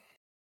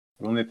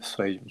 Roll me a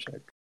persuasion check.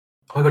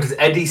 Oh my god, does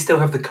Eddie still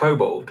have the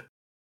kobold?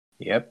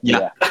 Yep.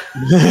 Yeah.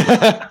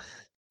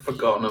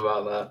 Forgotten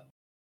about that.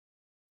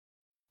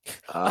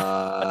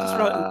 That's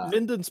right.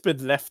 Lyndon's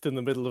been left in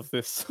the middle of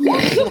this.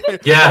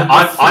 Yeah,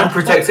 I'm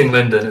protecting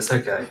Lyndon. It's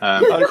okay.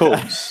 Cool.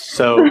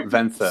 So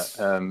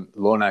Ventha,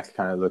 Lornak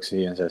kind of looks at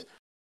you and says,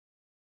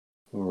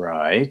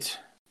 "Right,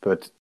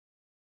 but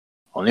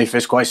only if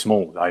it's quite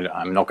small.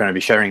 I'm not going to be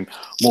sharing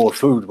more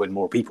food with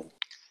more people."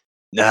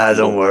 Nah,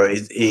 don't worry.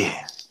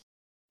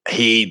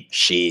 He,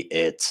 she,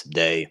 it,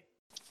 they.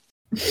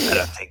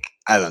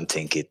 I don't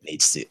think it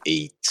needs to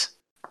eat.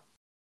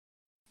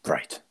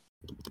 Right.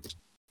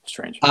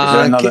 Strange.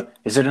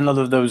 Is it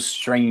another of those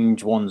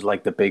strange ones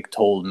like the big,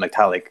 tall,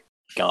 metallic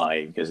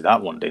guy? Because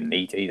that one didn't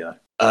eat either.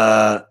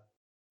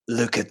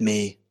 Look at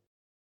me.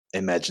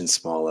 Imagine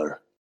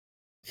smaller.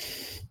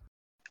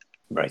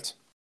 Right.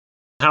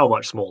 How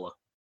much smaller?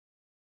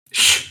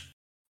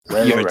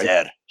 Well, You're right.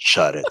 dead.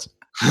 Shut it.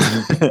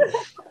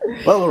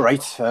 Well, all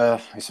right.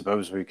 I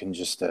suppose we can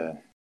just...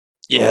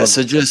 Yeah,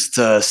 so just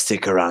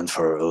stick around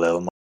for a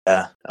little more.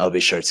 Yeah, I'll be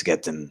sure to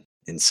get them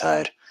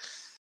inside.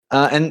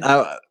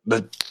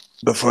 But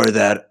before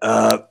that,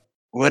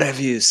 what have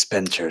you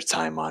spent your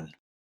time on?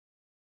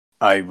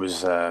 I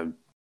was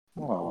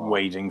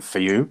waiting for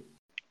you,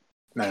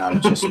 and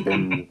I've just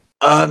been...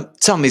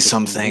 Tell me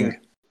something.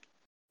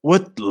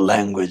 What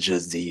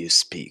languages do you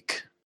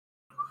speak?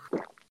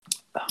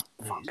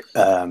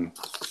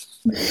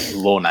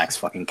 Lornak's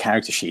fucking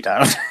character sheet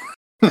out.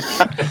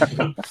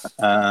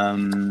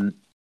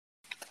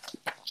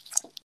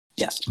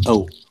 Yeah.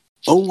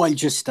 I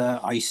just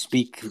I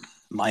speak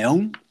my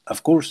own.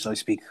 Of course, I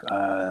speak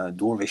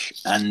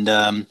Dwarvish, and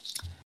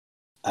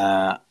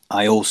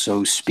I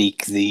also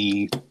speak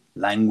the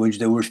language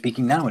that we're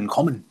speaking now in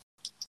common.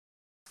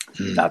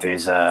 That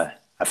is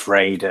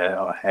afraid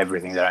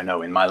everything that I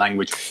know in my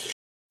language.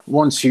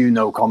 Once you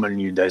know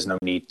common, there's no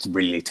need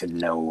really to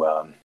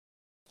know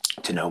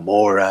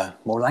more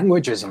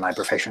languages in my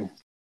profession.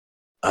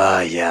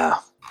 Yeah,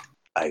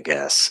 I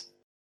guess.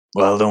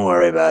 Well, don't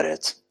worry about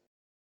it.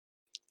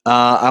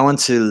 I want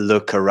to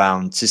look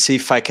around to see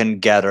if I can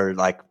gather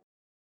like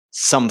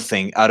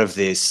something out of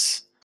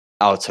this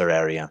outer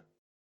area.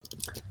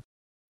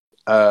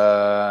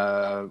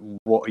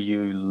 What are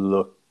you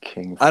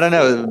looking for? I don't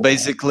know.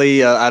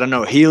 Basically, I don't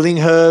know. Healing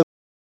herb.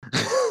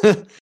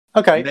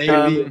 Okay.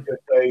 Maybe.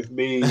 Save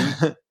me.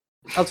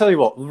 I'll tell you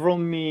what. Roll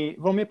me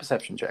a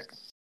perception check.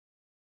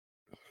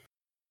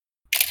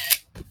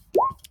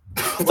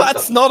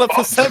 That's not a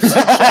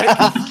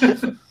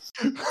perception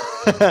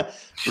check.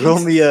 Roll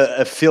me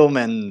a film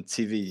and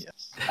TV.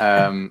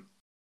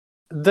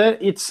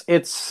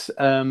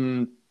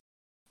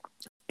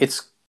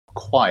 It's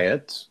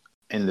quiet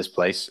in this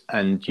place,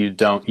 and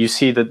you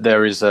see that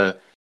there is the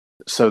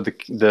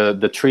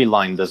tree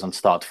line doesn't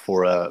start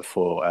for a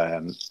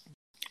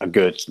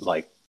good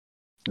like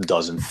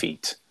dozen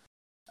feet.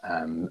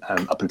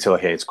 Up until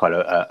here, it's quite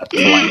a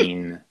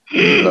plain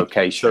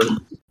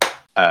location,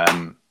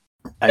 and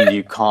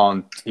you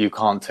can't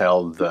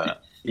tell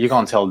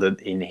that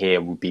in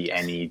here would be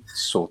any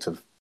sort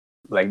of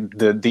like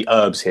the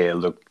herbs here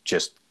look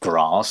just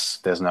grass.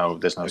 There's no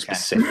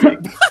specific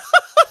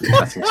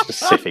nothing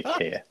specific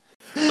here.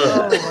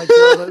 Oh my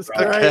god, that's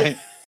great.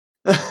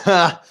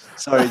 Okay.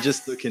 Sorry,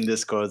 just look in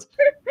Discord.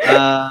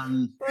 How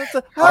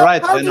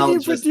Alright, did then I'll you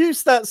just...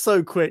 produce that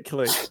so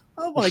quickly?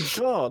 Oh my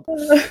god.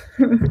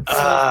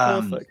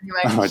 Perfect.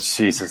 Oh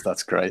Jesus,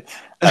 that's great.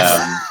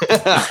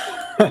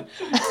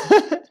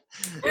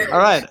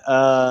 Alright.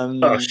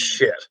 Oh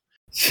shit.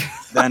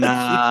 Then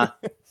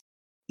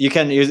you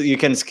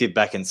can skip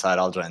back inside.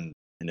 I'll join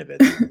in a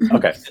bit.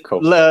 Okay,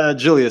 cool.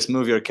 Julius,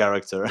 move your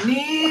character.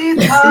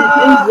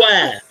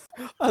 Where?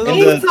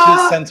 In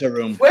the center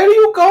room. Where are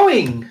you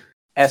going?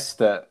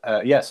 Esther,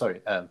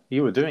 sorry,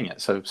 you were doing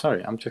it, so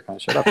sorry, I'm just going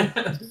to shut up.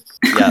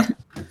 Yeah.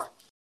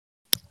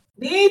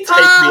 Nita! Take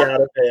me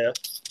out of here.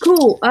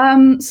 Cool.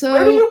 So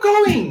Where are you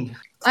going?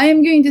 I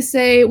am going to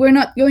say we're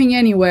not going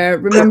anywhere.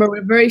 Remember,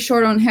 we're very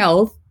short on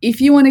health. If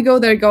you want to go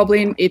there,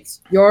 Goblin,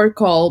 it's your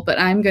call, but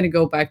I'm going to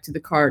go back to the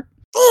cart.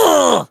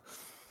 Ugh!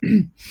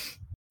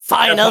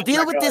 Fine, Yeah, I'll fuck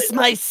deal that with guy. this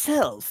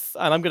myself.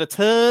 And I'm going to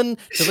turn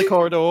to the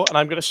corridor and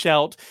I'm going to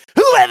shout,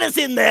 Whoever's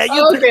in there,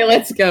 you Okay,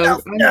 let's go.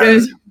 I'm No.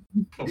 gonna-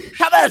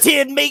 come out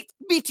here and meet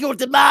your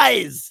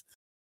demise.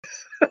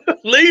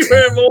 Leave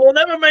him or we'll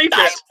never make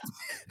it.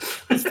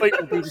 his fate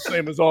will be the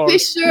same as ours.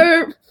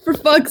 Fisher, for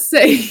fuck's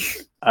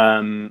sake.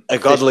 A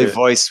godly Fisher,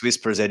 voice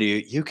whispers at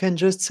you, you can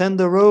just send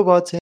the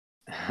robot in.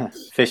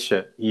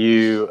 Fisher,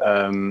 you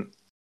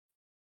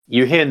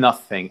hear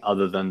nothing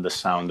other than the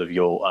sound of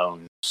your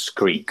own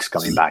squeaks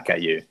coming back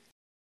at you.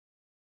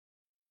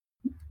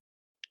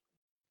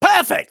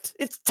 Perfect.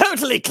 It's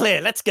totally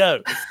clear. Let's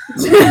go.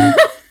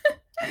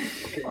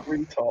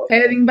 Retard.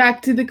 Heading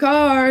back to the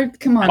cart.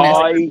 Come on,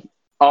 Esther.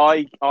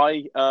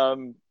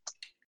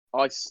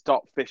 I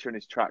stopped Fisher in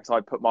his tracks.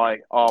 I put my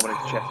arm on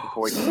his chest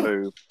before he could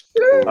move.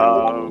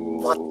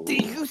 What do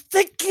you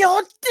think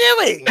you're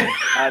doing?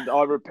 And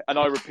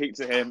I repeat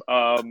to him,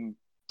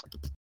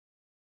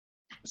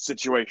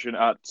 situation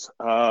at.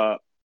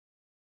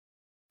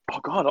 Oh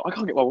God, I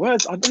can't get my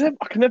words. I can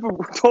never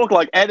talk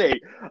like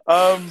Eddie.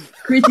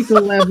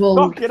 Critical level.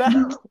 Fuck it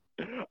out.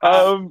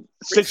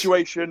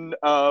 Situation.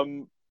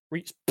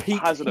 Reach peak.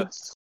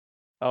 Hazardous.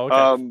 Oh,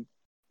 okay.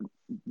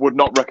 Would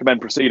not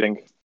recommend proceeding.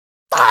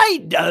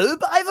 I know,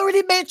 but I've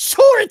already made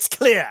sure it's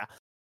clear.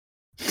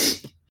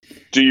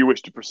 Do you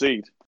wish to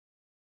proceed?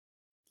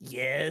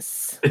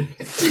 Yes.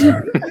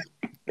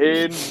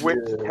 In which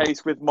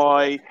case, with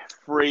my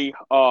free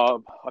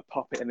arm, I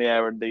pop it in the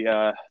air and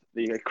the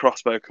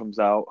crossbow comes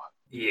out.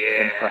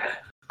 Yeah.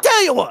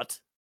 Tell you what,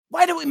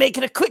 why don't we make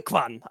it a quick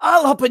one?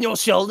 I'll hop on your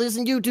shoulders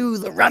and you do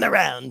the run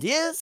around,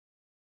 yes?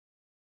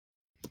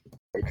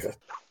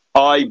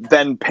 I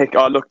then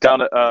I look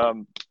down at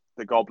the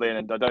goblin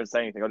and I don't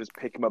say anything. I just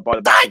pick him up by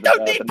the back of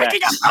the neck.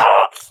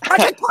 I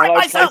can and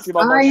I place him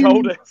on my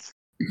shoulders.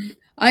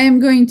 I am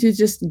going to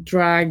just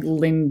drag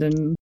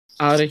Lyndon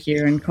out of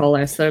here and call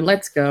Esther.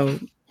 Let's go.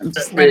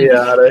 Get me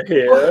out of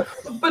here.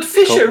 But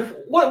Fisher,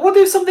 what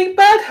if something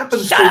bad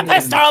happens Shut to up, him?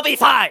 Esther, I'll be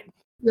fine.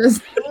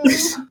 Just,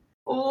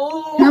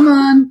 Oh.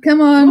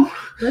 come on.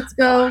 Let's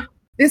go.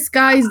 This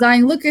guy is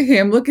dying. Look at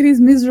him. Look at his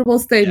miserable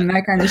state. And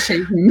I kind of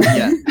shake him.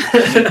 Yeah.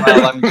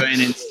 Well, I'm going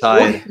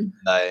inside. And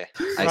I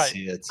Right.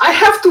 see it. I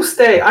have to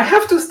stay. I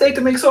have to stay to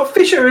make sure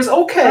Fisher is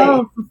okay.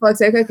 Oh, for fuck's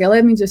sake. Okay,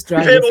 let me just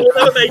drag Okay, this. we'll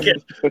never make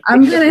it.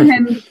 I'm going to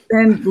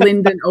hand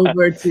Lyndon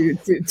over to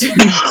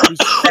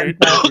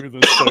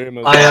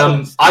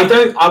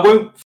I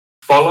won't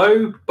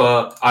follow,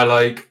 but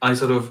I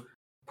sort of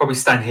probably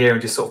stand here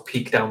and just sort of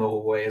peek down the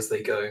hallway as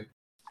they go.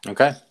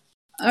 Okay.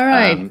 All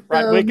right.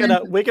 Right, so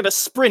we're gonna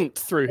sprint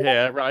through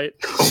here, right?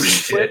 Oh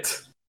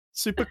shit!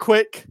 Super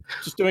quick,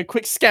 just doing a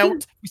quick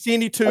scout. We see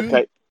any two?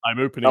 Okay. I'm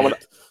opening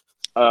it.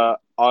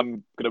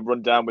 I'm gonna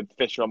run down with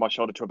Fisher on my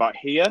shoulder to about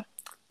here.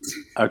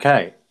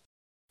 Okay.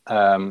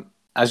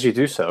 As you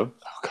do so,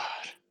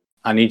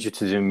 I need you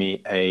to do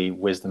me a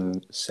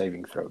wisdom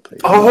saving throw,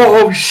 please.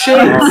 Oh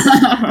shit!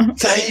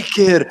 Take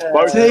it.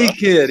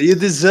 You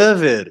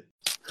deserve it.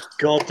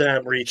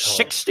 Goddamn retard.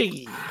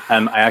 60.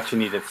 I actually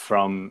need it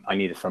from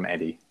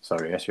Eddie.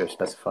 Sorry, as you have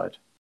specified.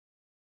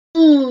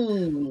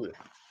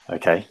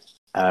 Okay.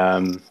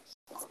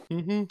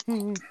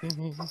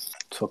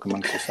 Talk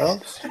amongst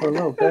yourselves for a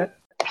little bit.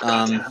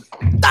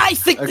 I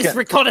think this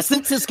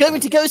reconnaissance is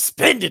going to go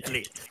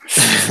splendidly.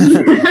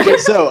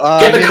 So,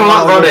 Get the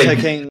cart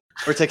running.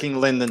 We're taking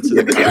Lyndon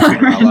to the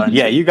car now, aren't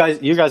Yeah, you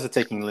guys are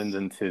taking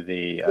Lyndon to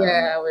the.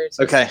 yeah, we're just,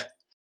 Okay.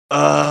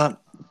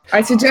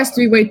 I suggest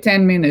we wait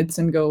 10 minutes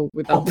and go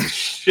without. Oh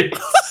shit!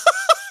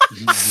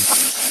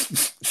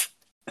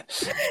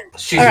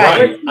 She's All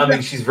right. right. I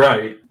mean, she's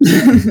right.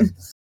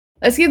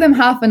 Let's give them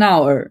half an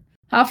hour.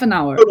 Half an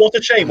hour. Oh, what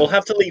a shame. We'll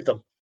have to leave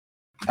them.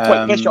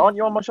 Wait, Fisher, aren't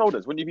you on my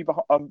shoulders? Wouldn't you be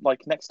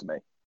like next to me?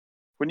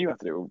 Wouldn't you have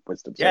to do a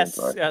wisdom saving Yes,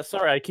 throw? yeah.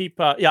 Sorry, I keep.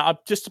 I'm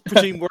just to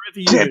presume wherever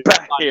you Get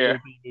back will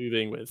here. be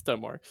moving with.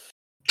 Don't worry.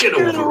 Get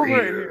over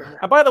here.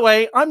 And by the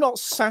way, I'm not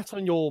sat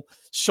on your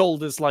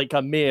shoulders like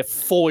a mere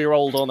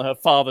 4-year-old on her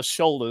father's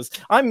shoulders.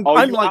 I'm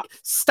like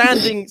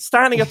standing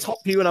atop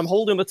you, and I'm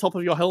holding the top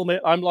of your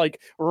helmet. I'm like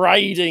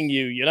riding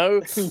you, you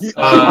know.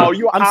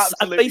 You're I'm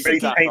absolutely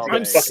basically I'm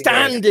I'm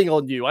standing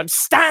on you. I'm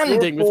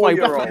standing with my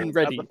weapon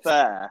ready.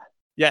 Fair.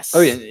 Yes.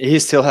 Oh yeah, he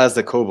still has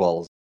the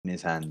kobold in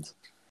his hand.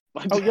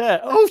 Oh yeah.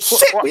 Oh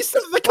shit! We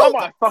still have the Come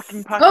kobold. on,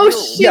 fucking pack Oh, mule.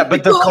 shit. Yeah,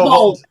 but the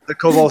kobold!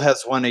 kobold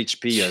has 1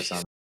 HP or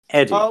something.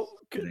 Eddie. Oh,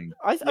 Kidding.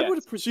 I Yes. would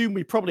have presumed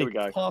we probably Here we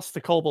go. passed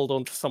the kobold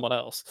on to someone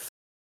else.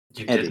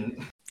 You Eddie.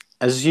 didn't.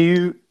 As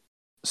you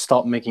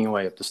start making your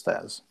way up the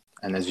stairs,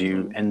 and as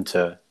you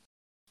enter,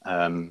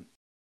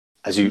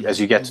 as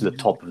you get to the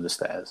top of the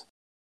stairs,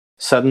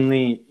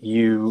 suddenly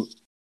your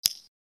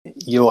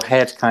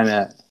head kind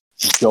of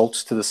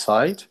jolts to the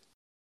side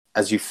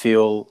as you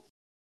feel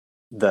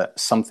that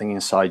something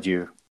inside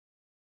you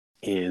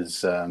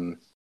is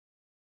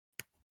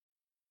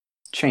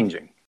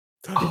changing.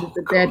 Is it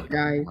the dead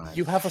guy?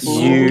 You have a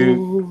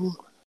You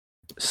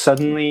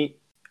suddenly,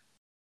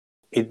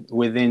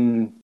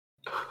 within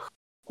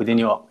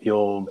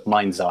your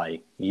mind's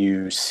eye,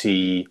 you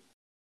see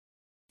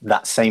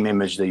that same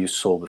image that you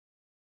saw before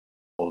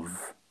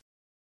of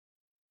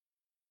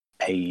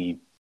a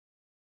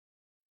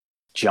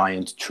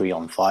giant tree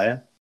on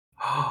fire,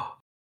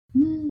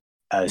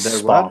 a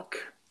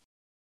spark,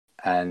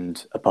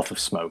 and a puff of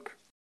smoke.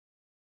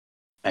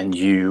 And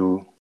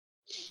you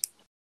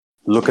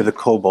look at the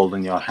kobold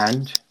in your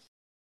hand,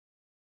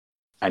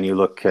 and you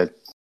look at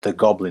the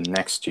goblin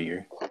next to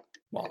you.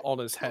 Well, on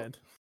his head.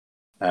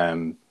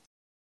 You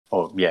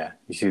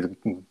see the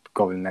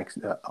goblin next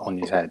on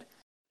his head,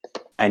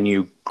 and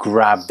you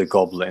grab the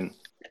goblin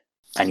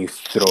and you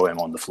throw him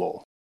on the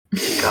floor.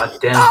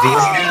 Goddamn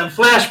Vietnam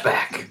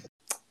flashback.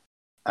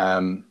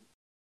 And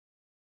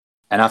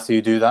after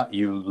you do that,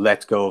 you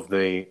let go of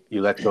the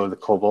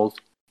kobold.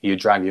 You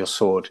drag your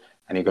sword,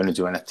 and you're going to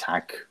do an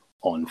attack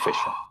on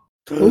Fisher.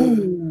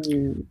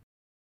 Ooh.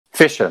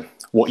 Fisher,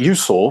 what you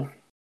saw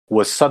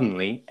was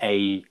suddenly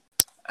Eddie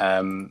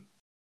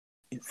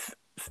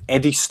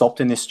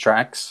stopped in his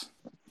tracks,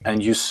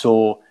 and you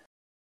saw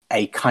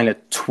a kind of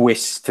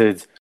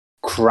twisted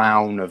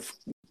crown of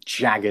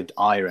jagged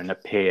iron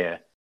appear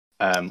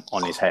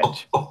on his head.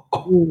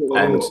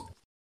 And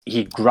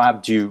he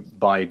grabbed you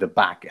by the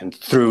back and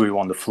threw you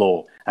on the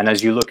floor. And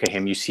as you look at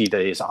him, you see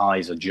that his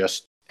eyes are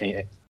just...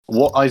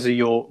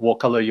 What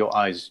color are your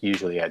eyes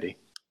usually, Eddie?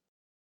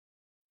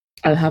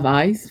 I'll have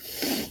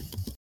eyes.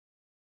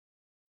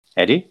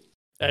 Eddie?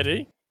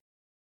 Eddie?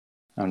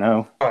 Oh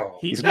no.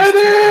 He's too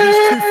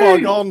far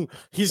gone.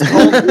 He's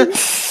gone.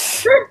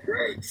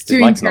 His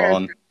mic's not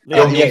on.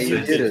 You're yeah, muted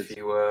you did if it.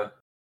 you were.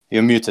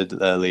 You're muted,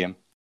 Liam.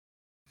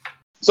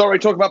 Sorry,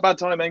 talk about bad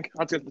timing.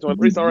 I had to go to the toilet.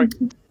 Really sorry.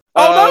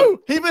 Oh no!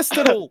 He missed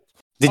it all.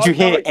 Did you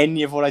hear sorry.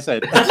 any of what I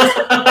said?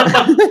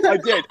 I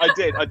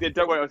did.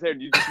 Don't worry, I was hearing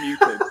you just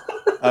muted.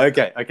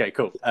 Okay,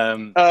 cool.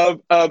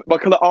 My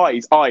colour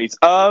eyes.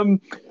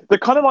 They're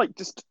kind of like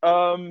just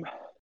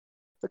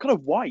they're kind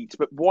of white,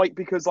 but white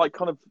because like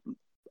kind of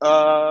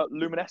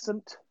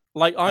luminescent.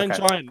 Like Iron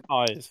Okay. Giant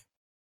eyes.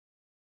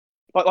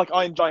 Like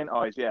Iron Giant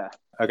eyes, yeah.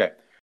 Okay.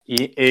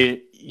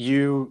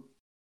 You,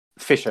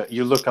 Fisher,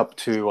 you look up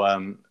to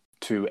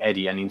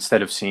Eddie, and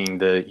instead of seeing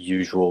the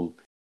usual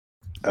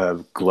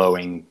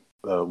glowing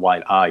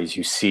white eyes,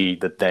 you see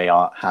that they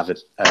have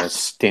a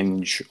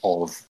stinge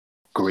of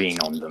green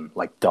on them,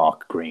 like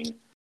dark green.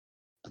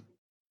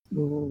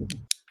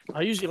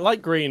 I usually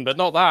like green, but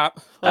not that.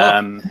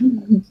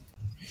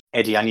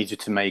 Eddie, I need you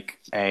to make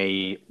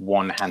a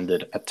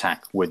one-handed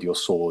attack with your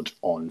sword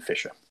on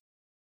Fisher.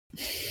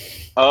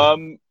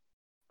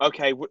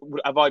 Okay.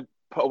 Have I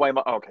put away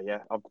my? Oh, okay, yeah.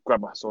 I've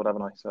grabbed my sword,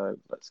 haven't I? So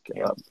let's get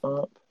that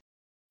up.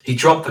 He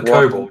dropped the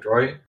kobold,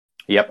 right?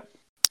 Yep.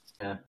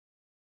 Yeah.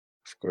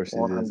 Of course, it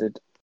is. One-handed.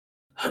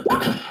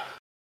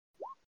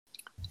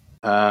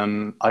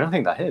 I don't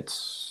think that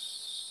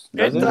hits. It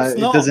Does it? does It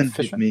not. doesn't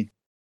Fisher. fit me.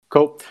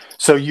 Cool.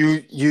 So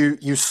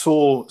you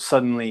saw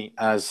suddenly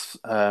as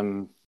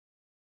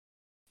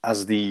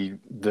the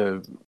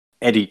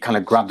Eddie kind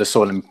of grabbed the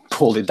sword and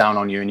pulled it down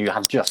on you, and you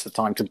have just the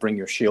time to bring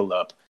your shield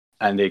up,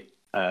 and it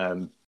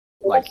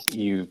like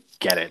you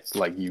get it,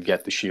 like you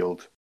get the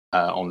shield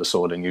on the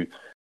sword, and you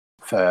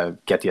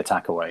get the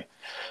attack away.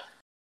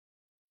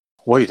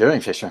 What are you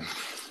doing, Fisher?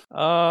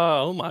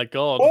 Oh my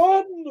god.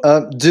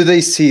 Do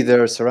they see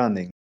their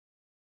surrounding?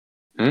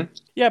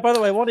 Yeah, by the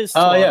way, what is...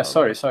 Oh yeah,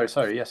 sorry.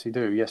 Yes, you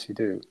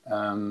do.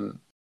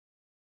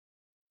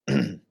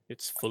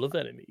 It's full of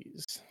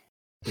enemies.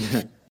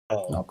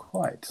 Not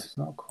quite.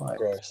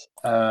 Gross.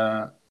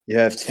 You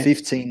have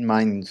 15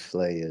 mind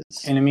flayers.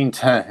 In the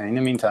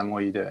meantime,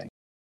 what are you doing?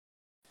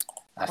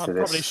 I'd After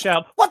probably this,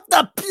 shout, What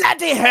the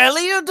bloody hell are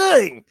you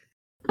doing?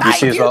 you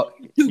see as well.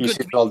 too You good see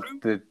to as be well true.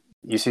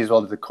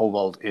 that the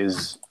kobold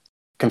is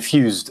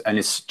confused and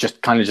it's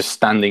just kind of just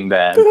standing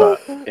there, but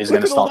is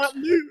going to start.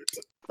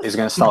 Is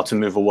going to start to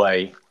move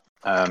away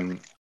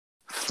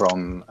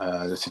from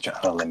the situation.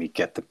 Oh, let me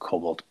get the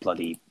kobold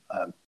bloody.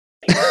 I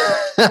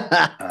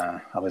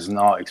was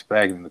not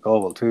expecting the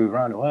kobold to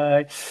run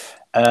away.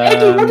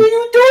 Eddie, what are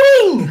you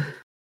doing?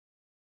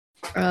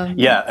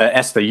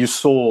 Esther, you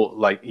saw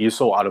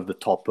out of the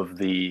top of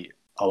the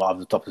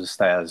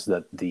stairs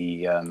that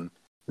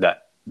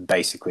that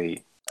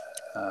basically.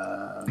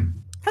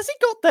 has he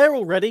got there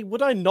already?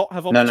 Would I not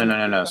have...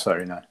 No.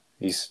 Sorry, no.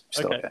 He's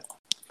still there.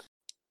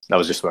 That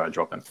was just where I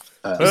dropped him.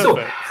 He's still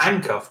Perfect.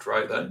 handcuffed,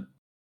 right then?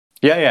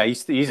 Yeah.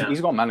 He's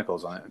got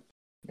manacles on it.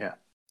 Yeah.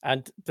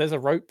 And there's a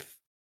rope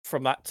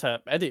from that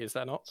to Eddie, is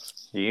there not?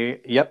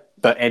 Yep.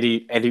 But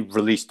Eddie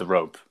released the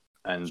rope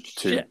and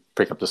to Shit.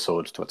 pick up the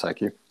sword to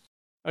attack you.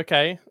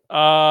 Okay.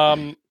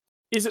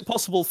 Is it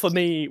possible for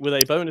me, with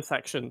a bonus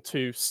action,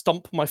 to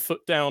stomp my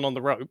foot down on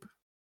the rope?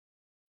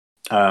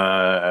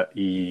 Yeah.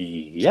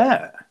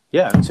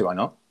 I don't see why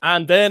not.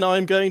 And then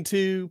I'm going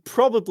to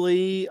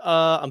probably,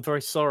 I'm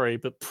very sorry,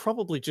 but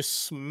probably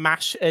just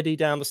smash Eddie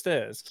down the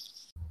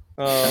stairs.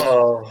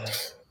 Oh.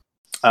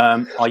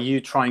 Are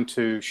you trying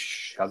to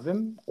shove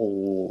him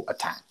or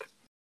attack?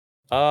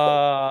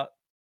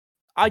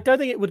 I don't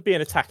think it would be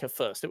an attack at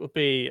first. It would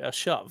be a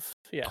shove.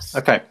 Yes.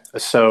 Okay.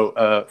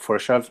 So for a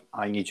shove,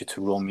 I need you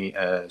to roll me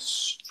a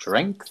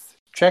strength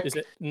check. Is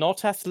it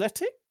not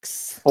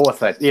athletics? Or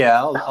athletics?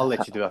 Yeah, I'll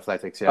let you do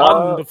athletics. Yeah.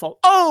 Wonderful.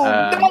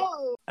 Oh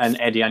no! And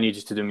Eddie, I need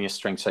you to do me a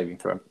strength saving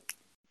throw,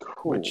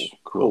 which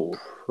will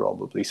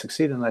probably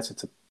succeed unless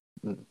it's a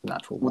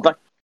natural one.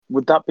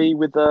 Would that be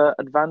with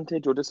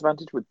advantage or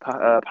disadvantage with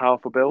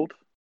powerful build?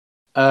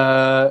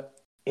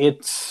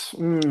 It's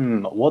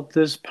what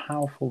does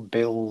powerful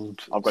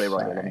build? I've got it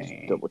right here. Let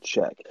me double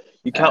check.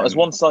 You count as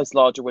one size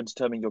larger when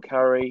determining your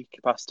carry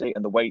capacity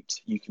and the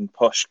weight you can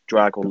push,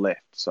 drag, or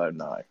lift. So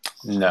no.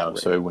 No,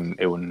 so it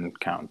wouldn't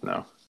count.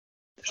 No.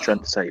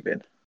 Strength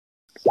saving.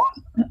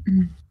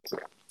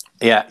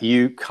 Yeah,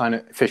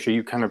 Fisher.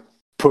 You kind of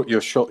put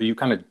your you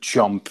kind of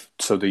jump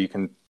so that you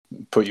can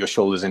put your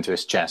shoulders into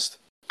his chest.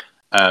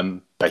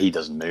 But he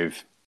doesn't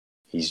move.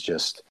 He's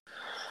just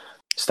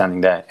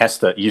standing there.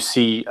 Esther, you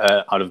see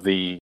out of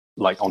the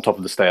on top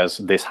of the stairs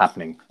this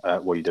happening.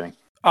 What are you doing?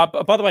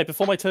 By the way,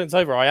 before my turn's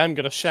over, I am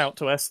going to shout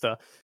to Esther.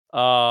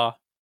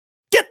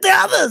 Get the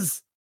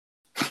others!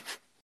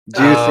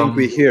 Do you think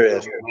we hear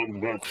it?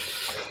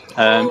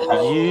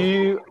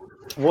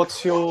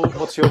 What's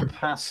your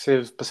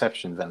passive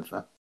perception,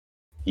 Ventha?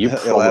 You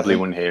 11. probably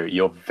wouldn't hear it.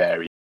 You're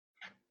very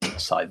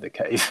inside the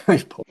cave.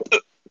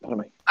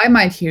 I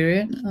might hear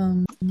it.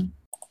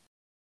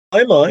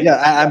 I might.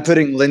 Yeah, I'm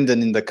putting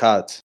Lyndon in the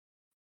cart.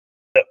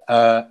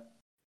 Yeah,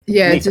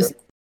 Nico, just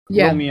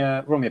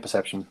yeah. roll me a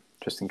perception,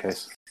 just in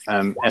case.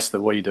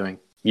 Esther, what are you doing?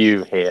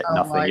 You hear Oh,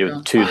 nothing. I You're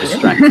don't. too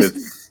distracted.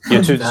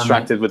 You're too Damn it.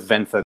 distracted with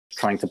Ventha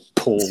trying to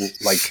pull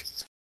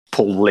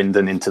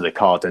Lyndon into the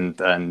cart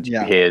and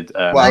Yeah. hear.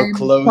 While I'm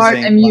closing, part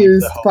like,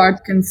 amused, the hole.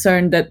 part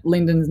concerned that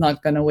Lyndon's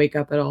not gonna wake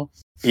up at all.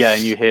 Yeah,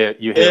 and you hear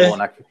Yeah.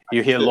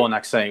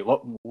 Lornak saying,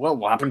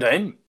 "What happened to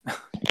him?"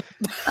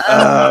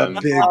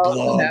 Big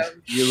blob. no.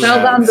 You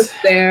Fell down the left.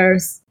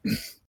 stairs.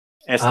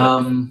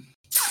 Esther,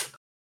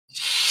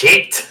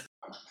 Shit.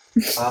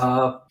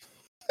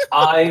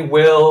 I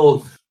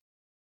will.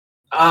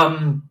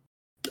 I'll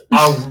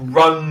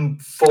run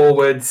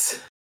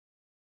forwards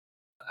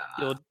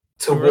You're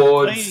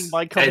towards replaying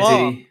my command.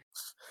 Eddie.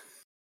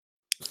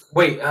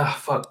 Wait.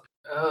 Fuck.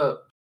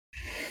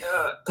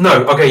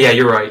 No. Okay. Yeah,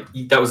 you're right.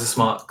 That was a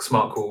smart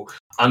call.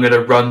 I'm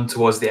gonna run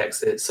towards the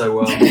exit.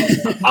 So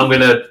I'm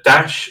gonna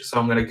dash. So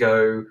I'm gonna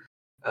go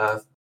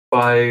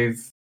 5,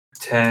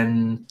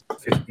 10,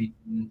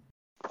 15,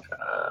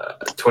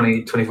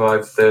 20,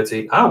 25,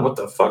 30. Oh, what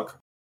the fuck?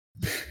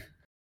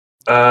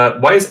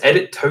 Why is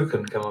edit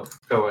token come up?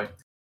 Go away.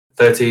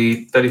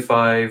 30,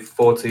 35,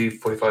 40,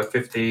 45,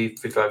 50,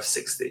 55,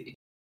 60.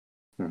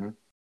 Mhm.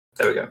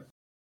 There we go.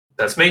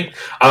 That's me.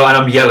 Oh, and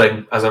I'm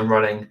yelling as I'm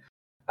running.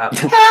 Help!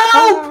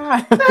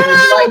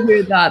 I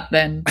hear that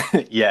then.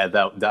 yeah,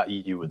 that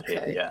you would hear.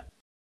 Okay. Yeah.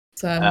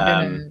 So I'm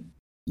gonna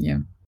yeah.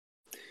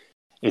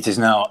 It is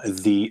now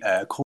the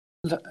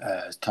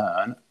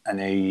turn, and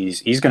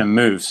he's going to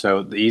move.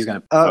 So he's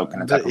going to provoke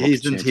an attack but of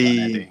opportunity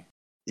on Eddie.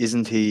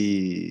 Isn't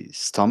he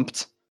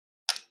stumped?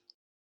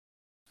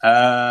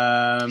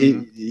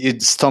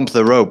 You'd stomp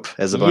the rope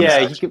as a bonus.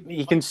 Yeah, action.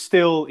 he can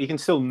still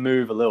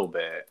move a little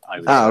bit. I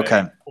would say.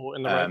 Okay. Or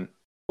in the room. Um,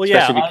 Well,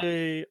 yeah,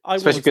 especially I will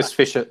especially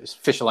because attack.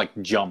 Fisher like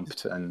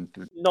jumped and.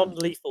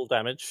 Non-lethal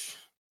damage.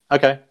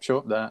 Okay,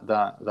 sure.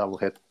 That will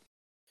hit.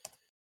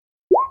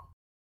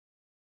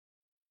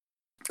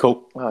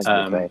 Cool. Oh,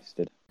 you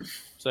bastard.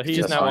 So he is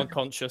Just now fine.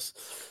 unconscious.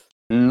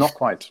 Not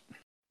quite.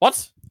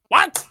 What?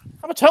 What?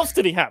 How much health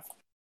did he have?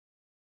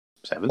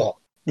 7.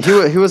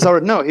 He was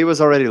already he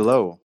was already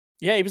low.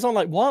 Yeah, he was on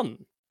like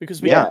 1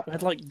 because we Yeah.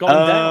 had like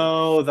gone down.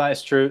 Oh, that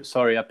is true.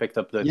 Sorry, I picked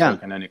up the Yeah.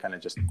 token and you kind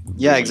of just.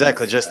 Yeah,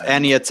 exactly. Just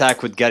any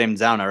attack would get him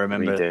down. I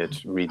remember.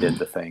 redid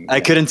the thing. I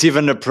yeah. couldn't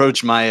even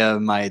approach my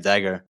my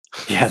dagger.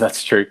 Yeah,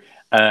 that's true.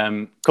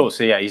 Cool.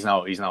 So yeah, he's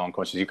now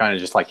unconscious. You kind of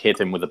just like hit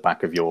him with the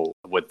back of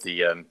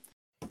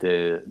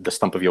the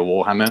stump of your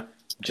warhammer.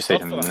 Just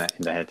hit him in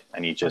the head,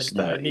 and he just.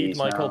 I need he's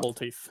my now- cobble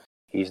teeth.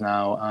 He's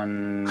now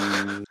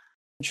unconscious.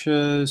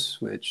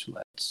 Which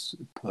let's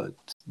put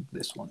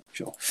this one.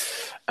 Sure.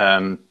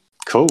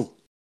 Cool.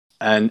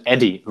 And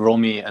Eddie, roll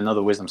me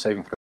another wisdom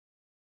saving throw.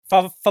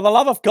 For the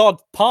love of God,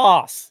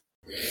 pass.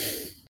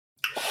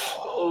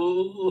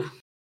 Oh.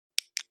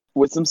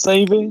 Wisdom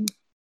saving.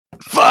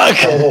 Fuck!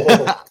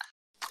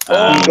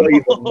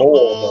 Even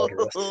more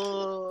murderous.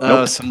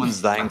 Oh,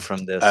 someone's dying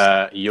from this.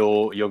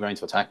 You're going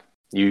to attack.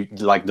 You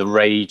like the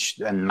rage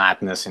and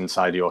madness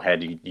inside your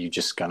head. You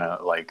just gonna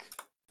like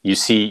you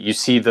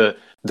see the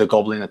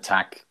goblin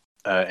attack,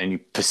 and you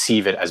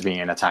perceive it as being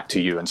an attack to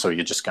you, and so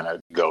you're just gonna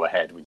go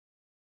ahead with.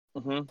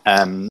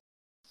 Mm-hmm.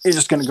 You're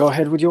just gonna go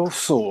ahead with your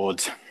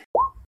sword.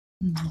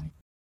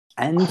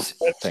 And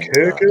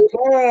Fisher,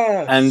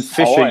 and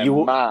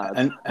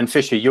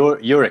Fisher,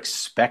 you're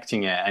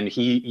expecting it, and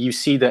you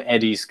see that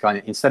Eddie's kind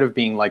of instead of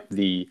being like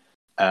the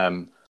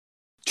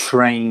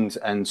trained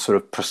and sort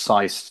of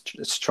precise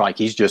strike,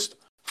 he's just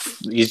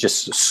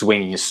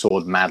swinging his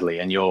sword madly,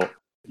 and you're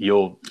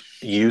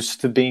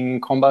used to being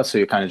in combat, so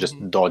you kind of just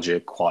dodge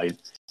it quite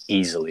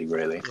easily,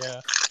 really.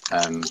 Yeah.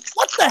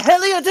 What the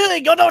hell are you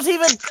doing? You're not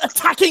even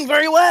attacking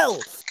very well.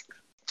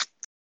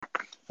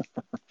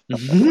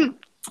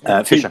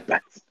 Fisher.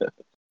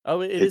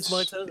 Oh, it is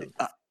my turn.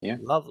 Yeah.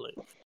 Lovely.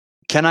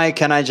 Can I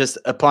just,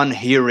 upon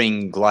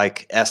hearing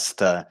like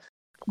Esther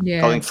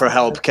calling for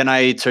help, can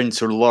I turn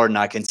to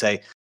Lornak and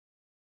say,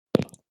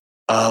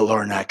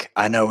 Lornak,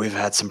 I know we've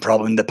had some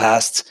problem in the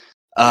past.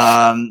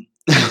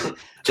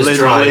 Just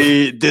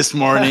literally this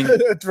morning.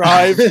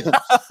 Drive.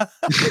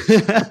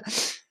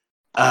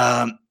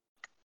 I'm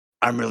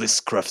really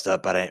scruffed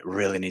up, but I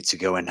really need to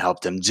go and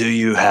help them. Do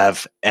you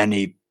have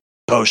any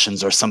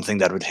potions or something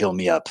that would heal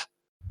me up?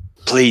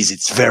 Please,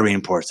 it's very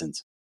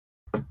important.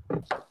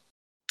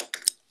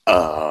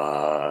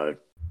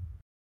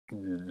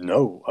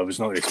 No, I was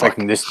not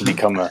expecting this to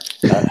become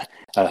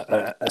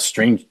a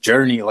strange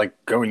journey like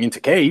going into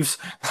caves.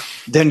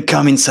 Then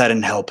come inside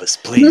and help us,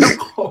 please.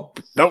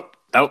 No,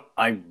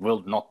 I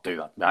will not do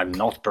that. I'm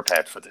not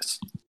prepared for this.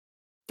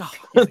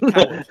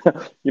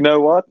 You know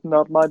what?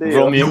 Not my deal.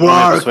 Roll me a You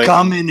are persuasion.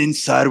 coming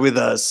inside with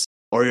us,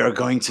 or you're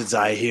going to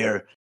die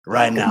here.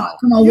 right now.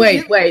 Come on,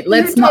 wait.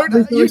 Let's not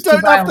resort You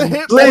don't to have to violence.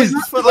 hit Please,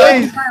 buttons for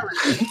please. that.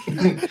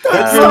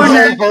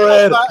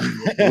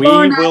 We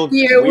will.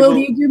 Dear, we will will-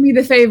 you do me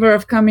the favor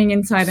of coming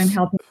inside and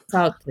helping us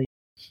out, please?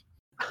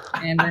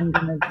 And I'm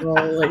gonna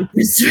roll a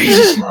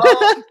persuasion.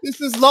 Oh, this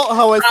is not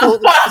how I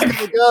thought this was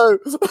going to go.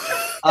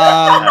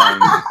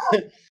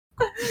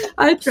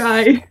 I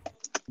try.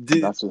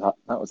 That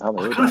was how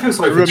they I were. kind of feel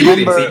sorry for Remember-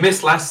 Julian. 'Cause he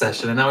missed last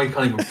session and now he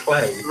can't even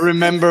play.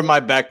 Remember my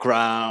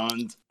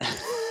background.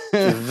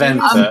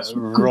 Venta,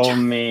 roll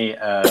me.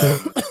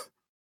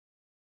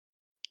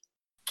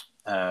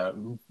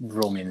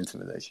 Roll me an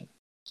intimidation.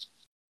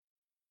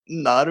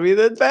 Not with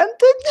advantage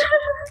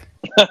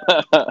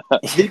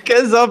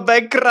because of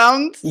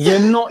background. You're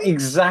not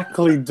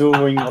exactly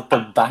doing what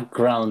the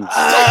background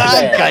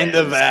I says. kind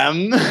of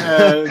am.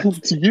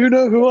 Do you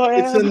know who I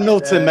am? It's an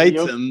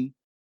ultimatum.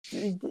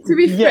 To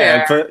be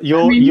Yeah, fair, but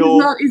you're I mean,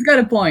 you're he's got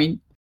a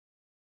point.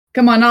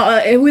 Come on,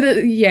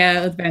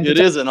 advantage. It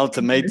is an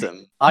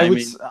ultimatum. I would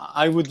mean,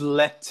 I would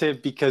let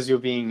it because you're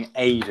being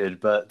aided,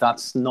 but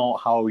that's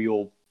not how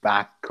your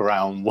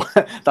background works.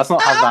 That's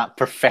not how that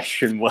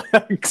profession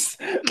works.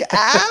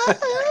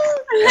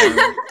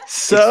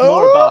 It's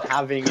more about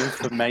having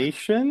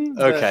information.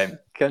 that Okay.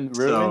 can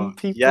ruin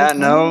people. Yeah,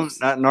 no,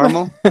 not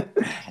normal.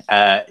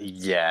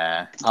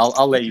 Yeah,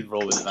 I'll let you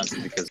roll with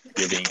advantage because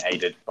you're being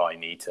aided by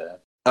Nita.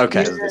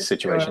 Okay. Because this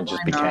situation sure,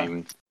 just why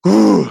not?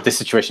 became. This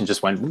situation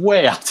just went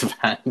way out of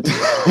hand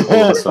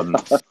all of a sudden.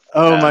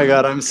 Oh my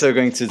god, I'm so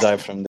going to die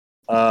from this.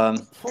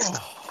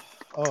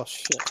 Oh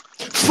shit!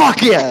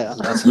 Fuck yeah!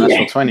 That's a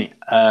natural 20.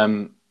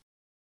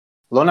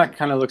 Lorna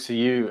kind of looks at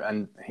you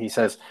and he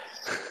says,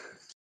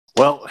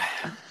 well,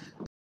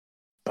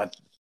 but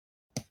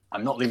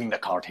I'm not leaving the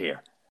cart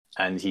here.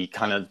 And he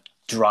kind of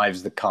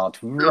drives the cart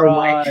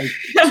right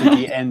to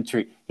the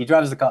entry. He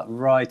drives the cart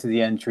right to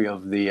the entry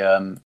of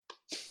the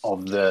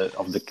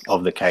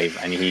cave,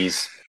 and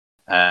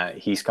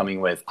he's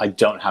coming with. I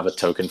don't have a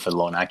token for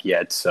Lornak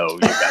yet, so you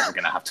guys are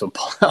gonna have to.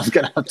 I'm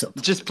gonna have to.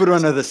 Just put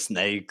one of the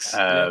snakes.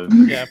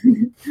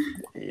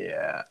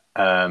 Yeah.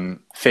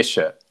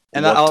 Fisher.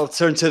 And what- I'll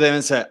turn to them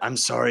and say, I'm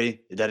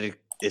sorry that it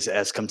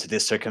has come to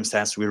this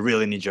circumstance. We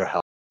really need your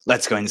help.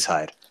 Let's go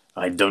inside.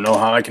 I don't know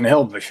how I can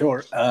help, but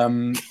sure.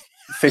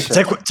 Fisher,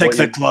 Take what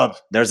the you- club.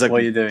 There's a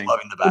What are you doing? club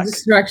in the The back.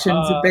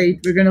 distractions, a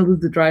bait. We're gonna lose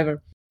the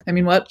driver. I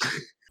mean, what?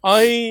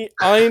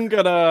 I'm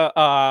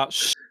gonna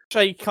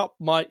shake up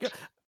my.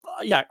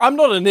 Yeah, I'm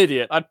not an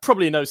idiot. I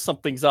probably know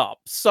something's up.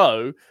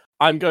 So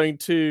I'm going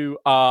to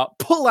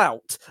pull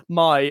out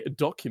my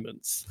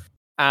documents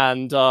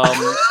and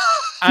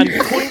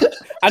point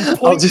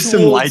I'll do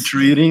some towards- light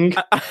reading.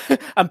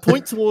 and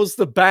point towards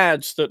the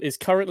badge that is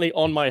currently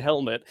on my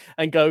helmet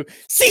and go,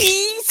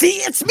 See,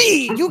 it's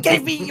me. You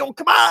gave me your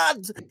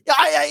command.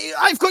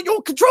 I've got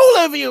your control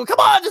over you. Come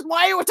on,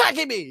 why are you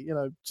attacking me? you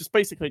know, just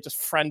basically just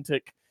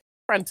frantic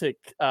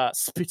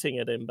spitting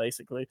at him,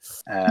 basically.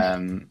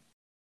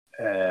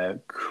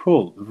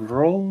 Cool.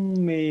 Roll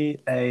me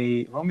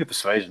a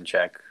persuasion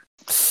check.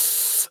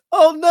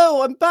 Oh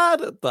no, I'm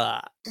bad at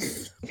that.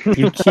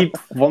 You keep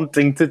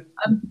wanting to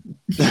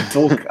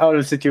talk out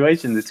of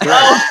situation. It's great.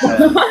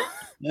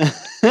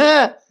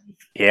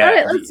 Yeah. All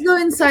right, let's go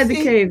inside the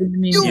cave. In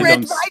the You meantime.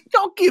 read don't- my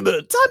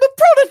document. I'm a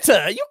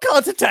predator. You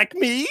can't attack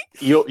me.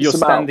 You're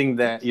Somehow. standing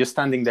there. You're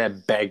standing there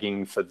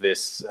begging for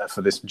this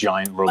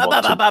giant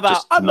robot. to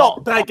just I'm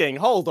not begging.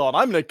 Hold on,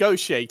 I'm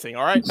negotiating.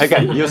 All right.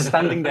 Okay, you're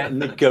standing there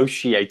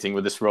negotiating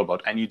with this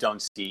robot, and you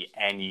don't see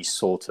any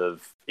sort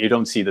of. You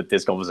don't see that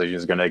this conversation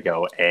is going to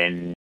go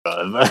any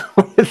further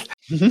with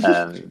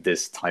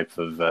this type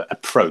of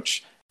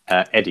approach.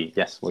 Eddie,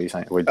 yes, what are you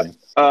saying? What are you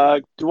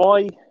doing? Do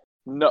I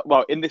know?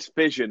 Well, in this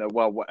vision of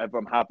whatever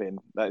I'm having,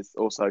 that is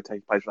also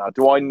taking place now.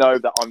 Do I know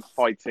that I'm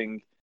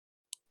fighting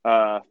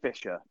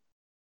Fisher?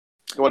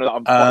 Do I know that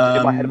I'm fighting,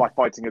 in my head? Am I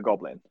fighting a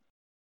goblin?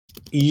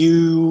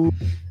 You.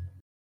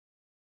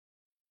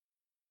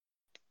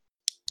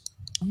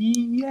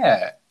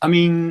 Yeah, I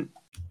mean,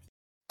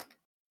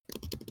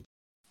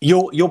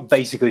 you're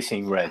basically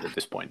seeing red at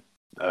this point.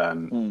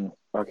 Okay.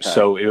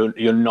 So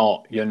you're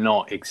not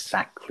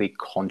exactly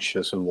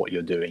conscious of what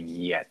you're doing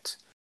yet.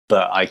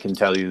 But I can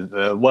tell you,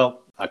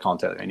 well, I can't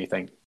tell you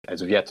anything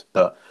as of yet.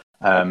 But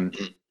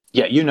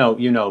yeah, you know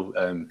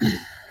that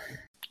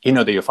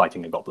you're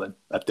fighting a goblin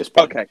at this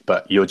point. Okay.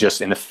 But you're just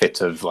in a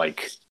fit of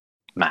like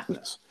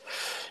madness,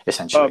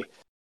 essentially.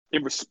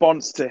 In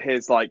response to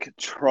his like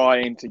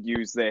trying to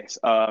use this,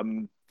 I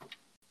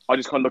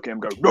just kind of look at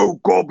him and go, "No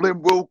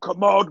goblin will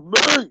command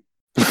me."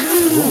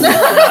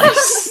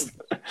 Nice.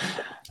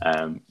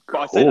 But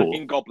I say that Cool.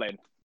 in goblin.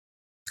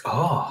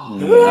 Oh.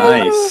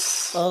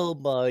 Nice. Oh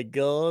my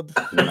god.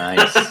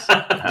 Nice.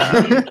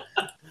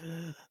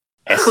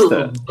 Esther,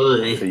 Oh,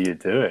 boy. what are you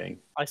doing?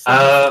 I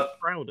sound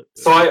proud at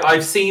this. So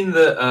I've seen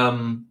that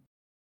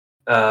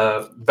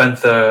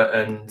Bentha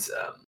and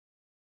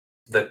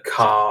the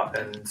car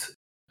and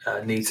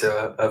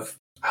Nita have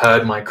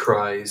heard my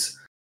cries,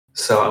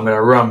 so I'm going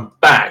to run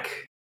back.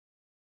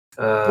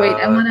 Wait,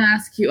 I want to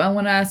ask you. I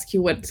want to ask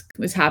you what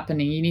was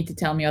happening. You need to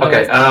tell me.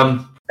 Okay.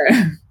 Otherwise,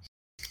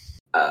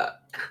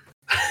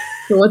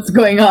 So what's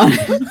going on? I'm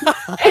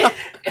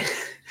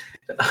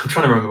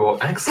trying to remember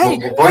what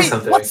accent, what voice I'm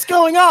doing. What's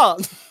going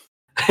on?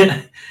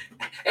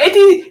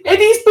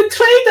 Eddie's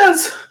betrayed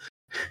us.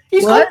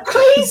 He's gone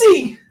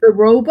crazy. The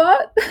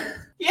robot?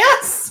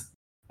 Yes.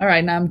 All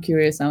right, now I'm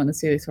curious. I want to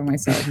see this for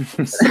myself.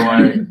 So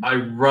I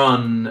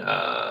run.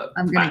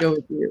 I'm gonna go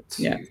with you.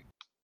 Yeah.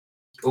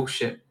 Oh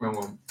shit! Wrong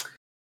one.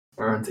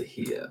 I run to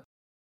here.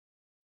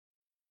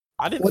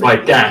 I didn't. I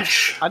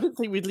dash. I didn't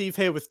think we'd leave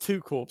here with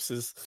 2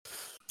 corpses.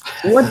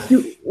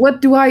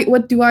 What do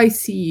I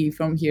see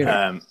from here?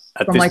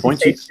 At From, this like, point,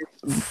 the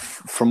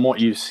from what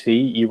you see,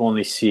 you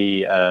only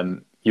see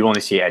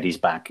Eddie's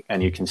back,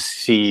 and you can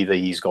see that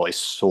he's got his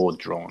sword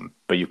drawn,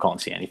 but you can't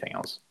see anything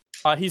else.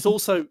 He's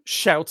also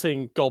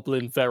shouting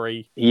Goblin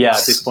very. Yeah,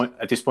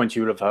 at this point,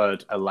 you would have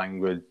heard a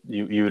language.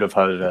 You would have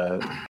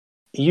heard.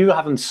 You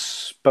haven't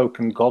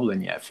spoken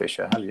Goblin yet,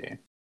 Fisher, have you?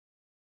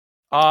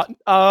 I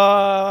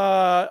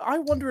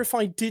wonder if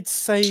I did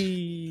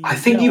say. I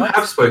think you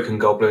have spoken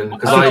Goblin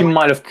because I think you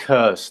might have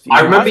cursed. I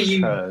remember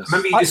you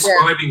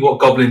describing what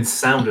goblins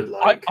sounded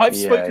like. I've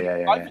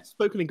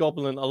spoken in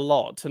Goblin a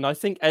lot, and I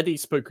think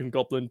Eddie's spoken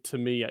Goblin to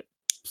me. Also,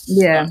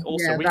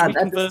 we at the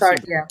converse start,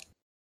 in-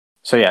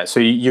 yeah. So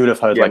you would have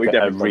heard Yeah, like we a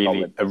definitely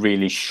spoke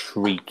really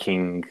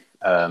shrieking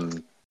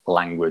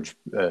language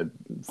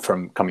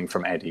coming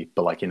from Eddie,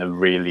 but like in a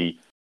really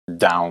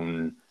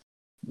downwards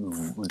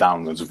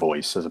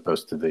voice as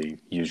opposed to the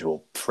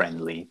usual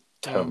friendly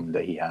tone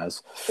that he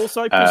has.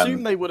 Also, I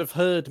presume they would have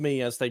heard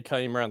me as they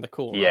came around the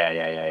corner.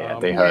 Yeah.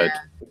 They heard.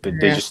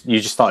 You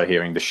just started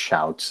hearing the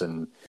shouts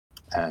and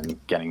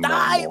getting more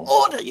I and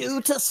more. order you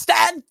to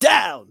stand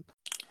down.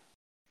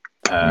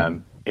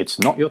 It's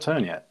not your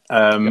turn yet.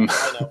 I know.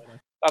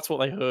 That's what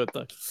they heard,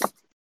 though.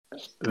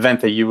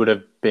 Venta, you would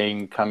have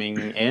been coming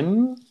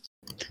in.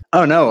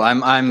 Oh no,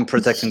 I'm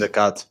protecting the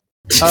cat.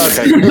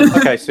 Oh,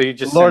 okay. So you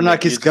just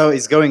Lornak is going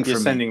You're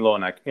for sending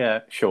Lornak. Yeah,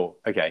 sure.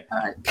 Okay.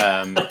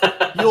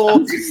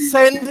 You're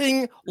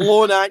sending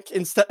Lornak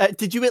instead.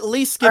 Did you at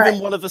least give him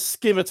one of the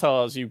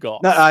scimitars you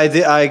got? No, I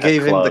did. I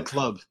gave him the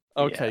club.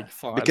 club Okay,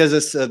 fine. because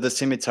it's the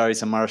scimitar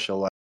is a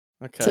martial weapon.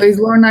 Okay. So is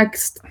Lornak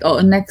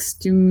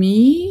next to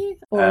me?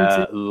 Or is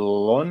it...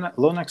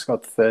 Lornak's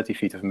got 30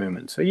 feet of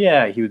movement, so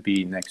yeah, he would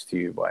be next to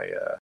you by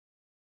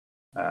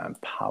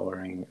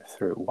powering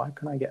through. Why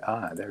can I get?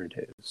 There it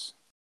is.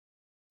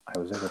 I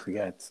was able to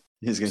get.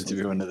 He's going to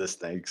be one of the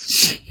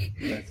snakes.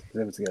 I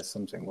was able to get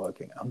something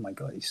working. Oh my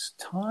god, he's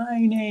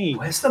tiny.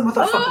 Where's the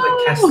motherfucker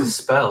that cast the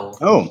spell?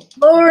 Oh,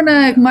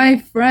 Lornak, my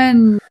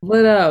friend,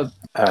 lit up.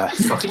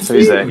 So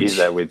he's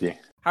there with you.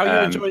 How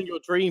are you enjoying your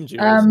dream,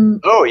 Jules?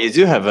 Oh, you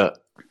do have a.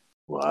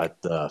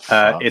 What the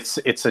fuck?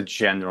 It's a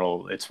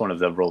general. It's one of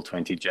the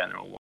Roll20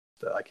 general ones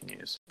that I can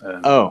use.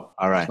 All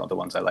right. It's not the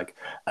ones I like.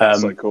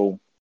 So cool.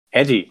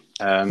 Eddie,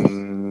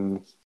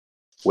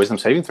 wisdom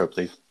saving throw,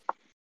 please.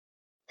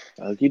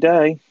 Lucky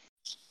day.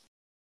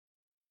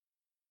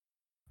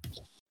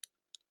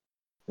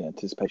 The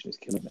anticipation is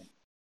killing me.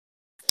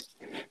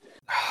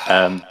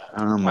 Oh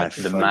my!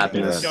 The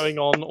madness going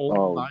on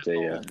all night.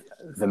 Dear.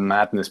 The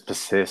madness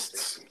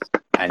persists,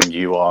 and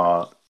you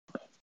are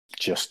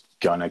just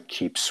gonna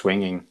keep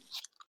swinging.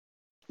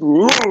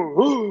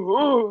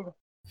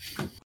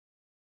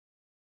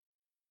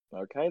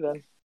 Okay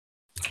then.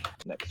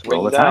 Next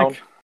Roll swing down.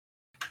 attack.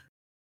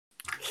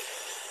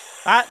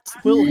 That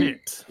will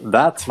hit.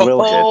 That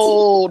will hit.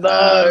 Oh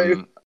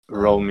no!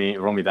 Roll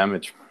me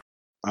damage.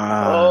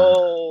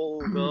 Oh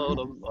god,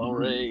 I'm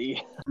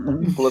sorry.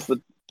 plus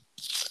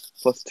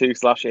 2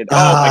 slashing.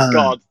 Oh my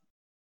god.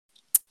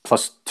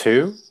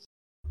 +2.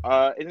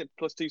 Isn't it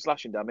 +2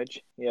 slashing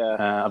damage?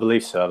 Yeah. I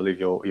believe so. I believe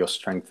your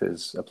strength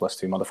is a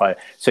 +2 modifier.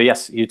 So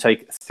yes, you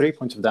take 3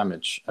 points of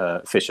damage,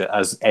 Fisher,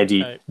 as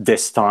Eddie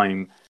this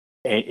time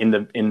in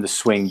the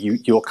swing.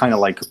 You're kind of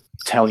like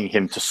telling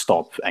him to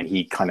stop, and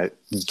he kind of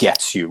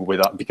gets you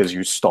because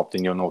you stopped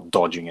and you're not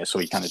dodging it. So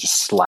he kind of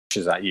just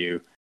slashes at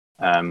you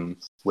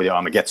with your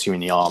armor, gets you in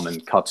the arm,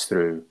 and cuts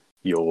through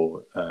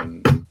your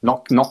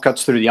not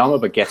cuts through the armor,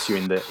 but gets you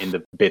in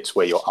the bits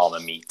where your armor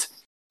meet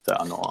that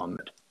are not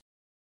armored.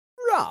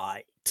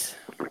 Right.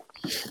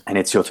 And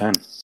it's your turn.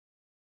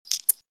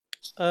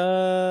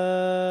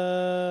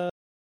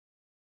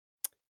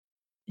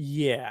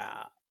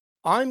 Yeah.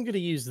 I'm going to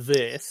use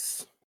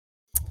this.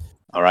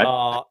 All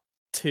right.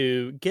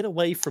 To get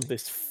away from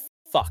this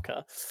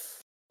fucker.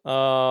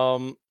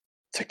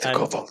 Take the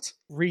cobalt.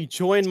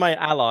 Rejoin my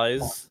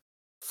allies.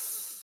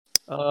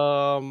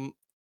 And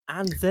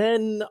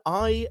then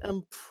I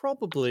am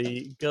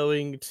probably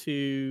going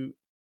to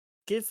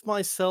give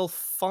myself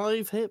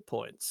 5 hit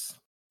points.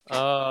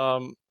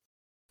 Good.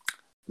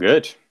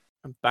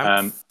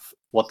 And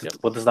what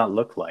does that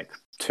look like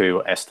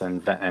to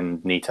Eston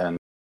and Nita and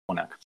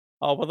Lornak?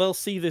 Oh, well, they'll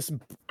see this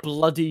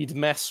bloodied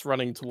mess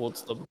running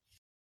towards them.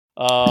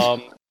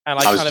 And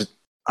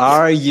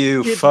Are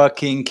you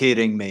fucking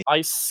kidding me?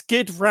 I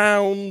skid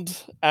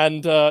round,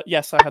 and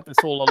yes, I had this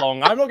all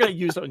along. I'm not going to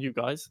use it on you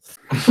guys.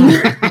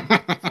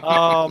 And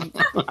I'm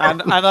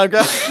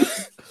going.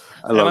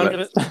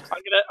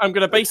 I'm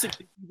going to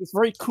basically do this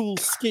very cool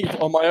skid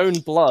on my own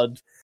blood,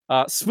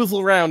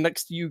 swivel around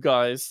next to you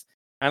guys,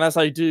 and as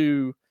I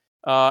do,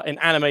 in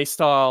anime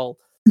style,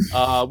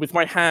 with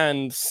my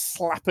hand,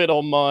 slap it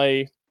on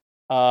my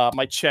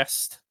my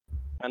chest,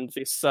 and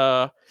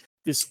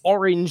this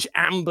orange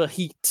amber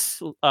heat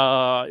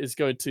is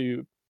going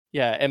to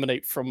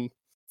emanate from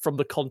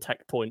the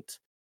contact point,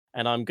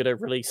 and I'm gonna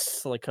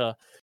release like a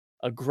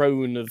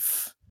groan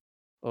of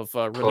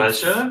relief.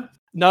 Pleasure?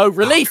 No,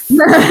 relief.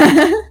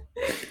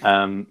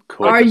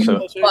 Cool. Are you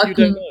So,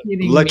 fucking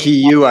kidding Lucky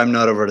me? you, I'm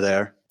not over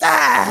there.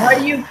 Are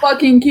you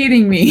fucking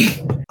kidding me?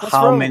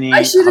 how wrong? many?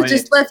 I should how have many-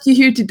 just left you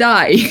here to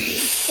die.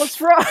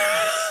 What's wrong?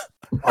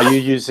 Are you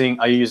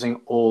using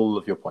all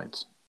of your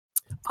points?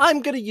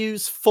 I'm gonna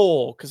use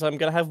 4 because I'm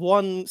gonna have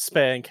 1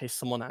 spare in case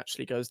someone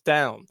actually goes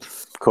down.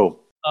 Cool.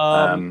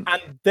 And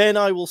then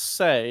I will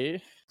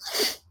say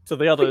to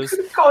the others,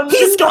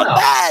 He's gone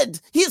mad.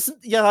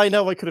 yeah, I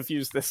know I could have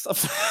used this,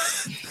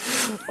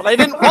 but I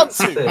didn't want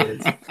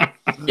to.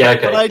 Yeah,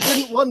 But I okay.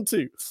 didn't want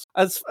to.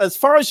 As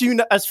far as you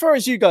know, as far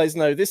as you guys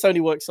know, this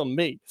only works on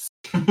me.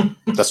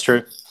 That's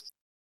true.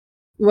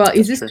 Well,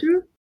 is this True.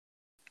 true?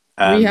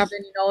 Do Um, we have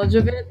any knowledge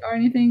of it or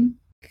anything?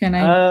 Can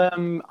I?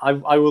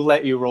 I will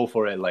let you roll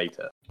for it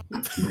later.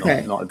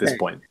 Okay, Not at this fair.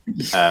 point.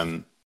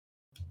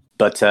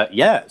 But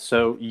yeah,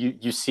 so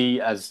you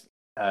see as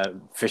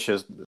Fisher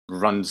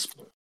runs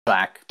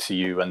back to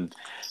you and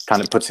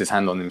kind of puts his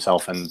hand on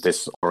himself, and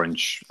this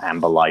orange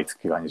amber light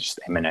kind of just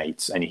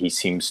emanates, and he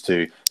seems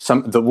to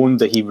the wound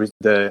that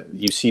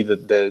you see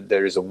that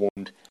there is a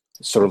wound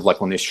sort of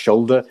like on his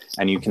shoulder,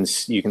 and you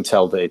can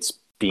tell that it's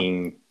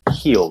being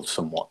healed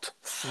somewhat.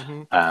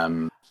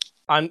 I'm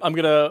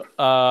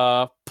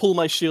gonna pull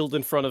my shield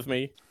in front of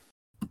me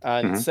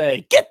and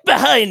say, "Get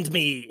behind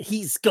me!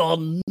 He's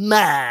gone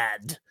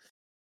mad."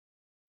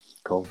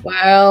 Cool.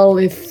 Well,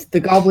 if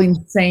the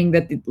goblin's saying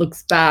that it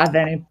looks bad,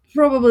 then it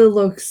probably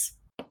looks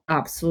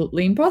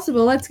absolutely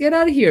impossible. Let's get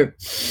out of here.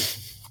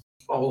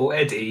 Oh,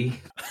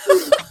 Eddie.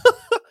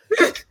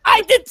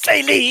 I did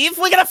say leave.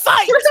 We're gonna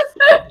fight.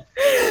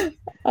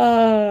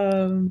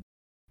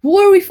 Who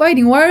are we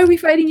fighting? Why are we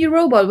fighting your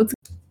robot? What's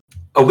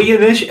Are we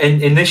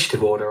in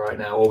initiative order right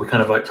now, or are we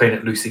kind of like playing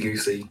it loosey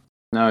goosey?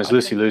 No, it's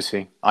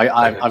Lucy.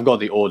 I've got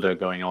the order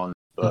going on,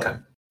 but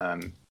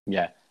Okay.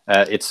 yeah,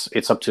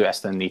 it's up to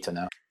Esther and Nita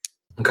now.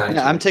 Okay.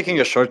 Yeah, I'm taking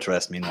a short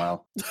rest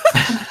meanwhile.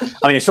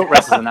 I mean, a short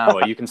rest is an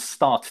hour. You can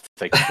start to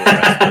take a short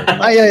rest.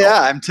 but Yeah,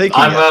 I'm taking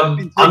it. I've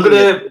been I'm taking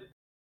it.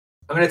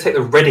 gonna take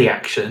the ready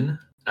action,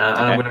 and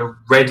I'm Okay. gonna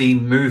ready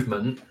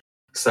movement.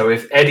 So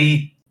if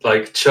Eddie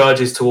like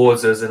charges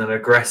towards us in an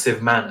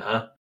aggressive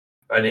manner,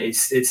 and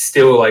it's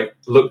still like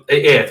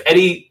if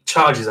Eddie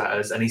charges at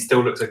us and he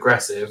still looks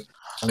aggressive,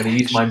 I'm gonna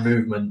use my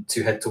movement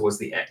to head towards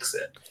the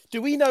exit.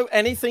 Do we know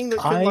anything that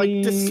can like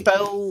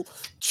dispel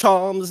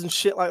charms and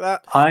shit like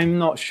that? I'm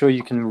not sure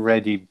you can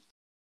ready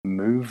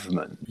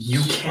movement.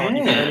 You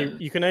can.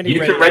 You can only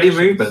ready actions.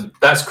 movement.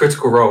 That's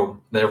critical role.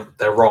 They're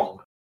wrong.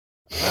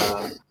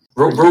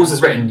 Rules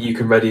is written. You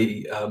can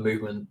ready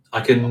movement. I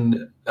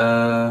can.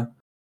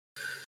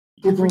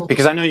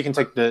 Because I know you can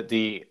take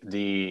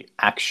the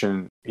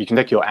action. You can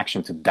take your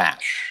action to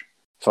dash.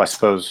 So I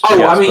suppose. Oh,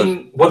 yeah, I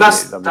mean, well,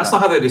 that's that'd be not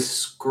nice. how they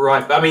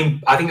describe. I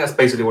mean, I think that's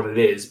basically what it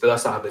is, but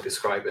that's not how they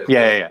describe it.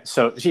 Yeah.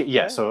 So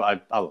So I'll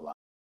allow.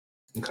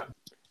 Okay.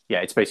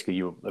 Yeah, it's basically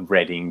you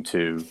readying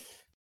to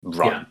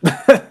run.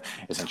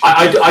 Essentially.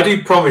 I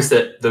do promise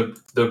that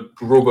the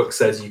rulebook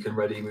says you can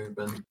ready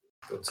movement.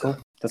 But, Cool.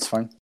 That's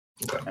fine.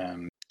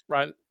 Okay.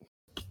 Right.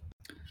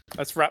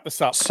 Let's wrap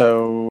this up.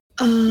 So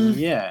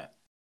yeah,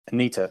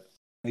 Anita,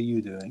 what are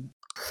you doing?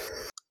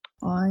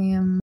 I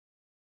am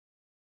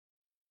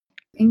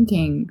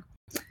thinking,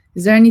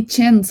 is there any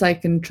chance I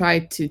can try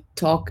to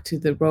talk to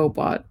the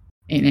robot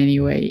in any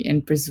way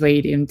and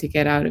persuade him to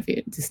get out of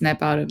it, to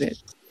snap out of it?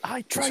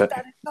 I tried So- that.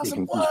 It You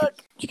doesn't can, work.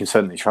 you can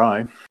certainly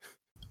try.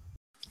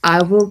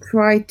 I will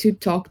try to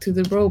talk to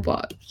the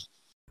robot.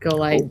 Go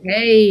like,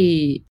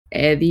 hey,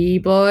 Eddie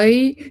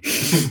boy.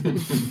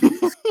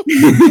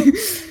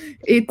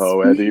 It's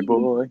Eddie me,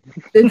 boy.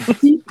 the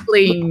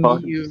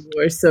tiefling you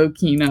were so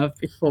keen of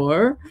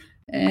before.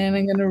 And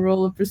I'm gonna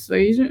roll a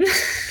persuasion.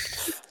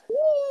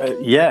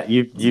 Yeah,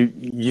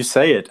 you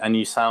say it, and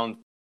you sound.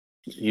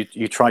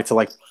 You try to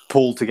like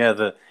pull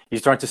together. You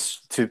try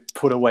to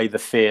put away the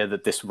fear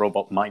that this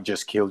robot might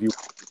just kill you,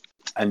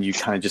 and you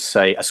kind of just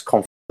say as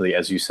confidently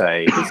as you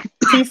say, "It's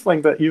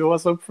tiefling that you are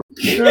so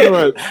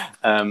proud."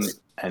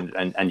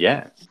 And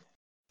yeah,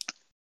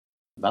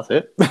 that's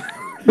it.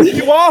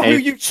 You are who Hey.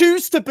 you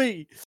choose to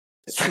be.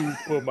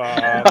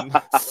 Superman.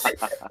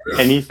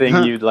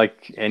 Anything you'd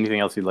like? Anything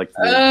else you'd like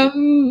to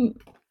do?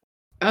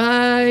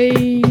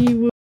 I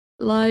would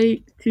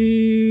like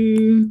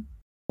to.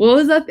 What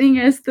was that thing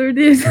Esther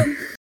did?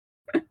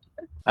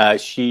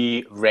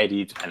 She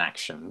readied an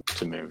action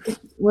to move.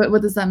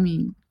 What does that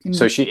mean? Can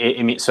So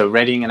you- so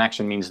readying an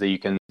action means that you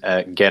can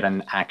get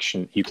an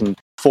action. You can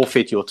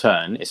forfeit your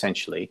turn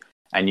essentially,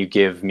 and you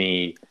give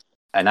me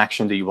an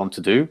action that you want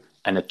to do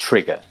and a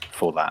trigger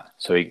for that.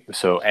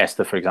 So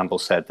Esther, for example,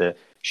 said that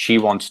she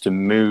wants to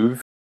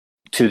move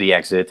to the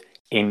exit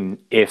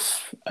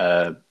if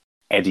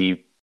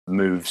Eddie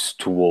moves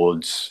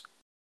towards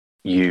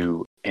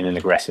you in an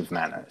aggressive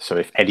manner. So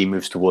if Eddie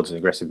moves towards an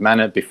aggressive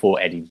manner, before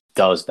Eddie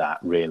does that,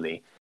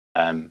 really,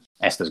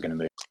 Esther's going to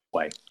move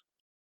away.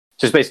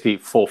 So it's basically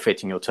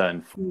forfeiting your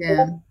turn for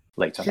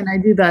later. Can I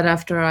do that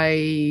after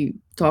I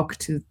talk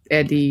to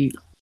Eddie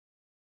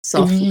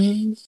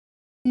softly?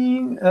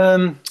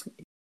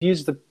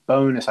 Use the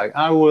bonus.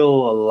 I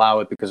will allow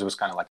it because it was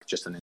kind of like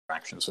just an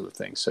interaction sort of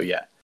thing. So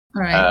yeah.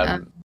 All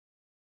right.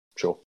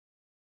 Sure.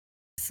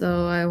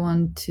 So I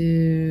want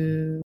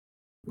to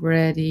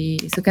ready.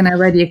 So can I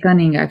ready a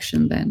cunning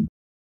action then?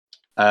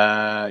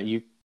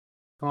 You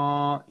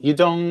can't. You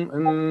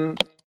don't.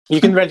 You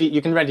can ready.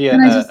 You can ready a.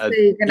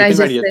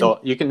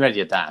 You can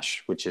ready a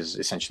dash, which is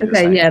essentially the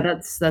same. Yeah,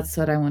 that's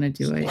what I want to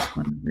do. I just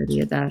want to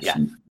ready a dash. Yeah.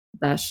 And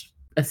dash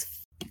as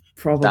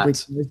probably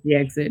towards the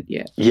exit.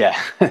 Yeah.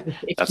 Yeah.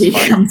 If he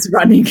comes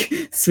running,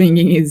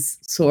 swinging his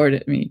sword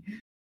at me.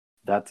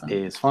 That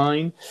is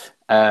fine.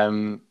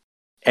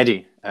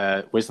 Eddie,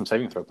 wisdom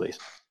saving throw, please.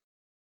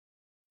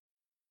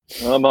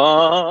 Come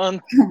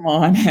on,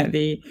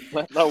 Eddie.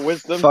 Let that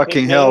wisdom.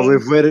 Fucking hell,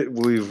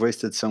 we've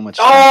wasted so much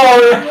time.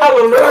 Oh,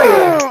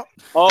 hallelujah!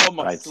 Oh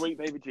my sweet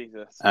baby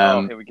Jesus!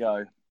 Here we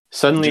go.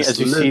 Suddenly, Just as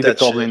you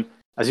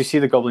see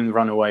the goblin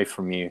run away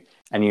from you,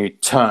 and you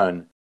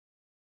turn,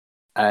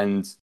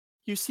 and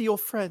you see your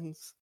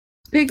friends.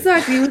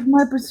 Exactly, with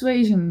my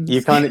persuasion.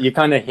 You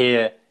kind of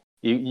hear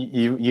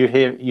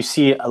you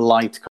see a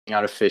light coming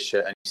out of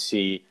Fisher, and you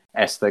see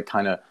Esther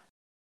kind of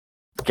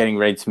getting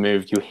ready to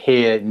move. You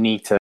hear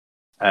Nita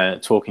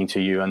talking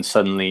to you, and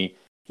suddenly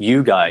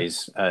you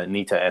guys,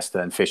 Nita, Esther,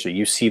 and Fisher,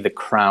 you see the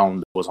crown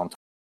that was on top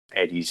of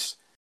Eddie's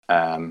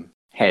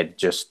head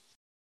just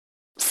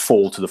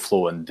fall to the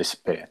floor and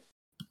disappear.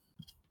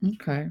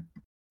 Okay.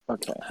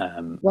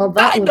 Well,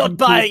 I'm not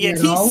buying it.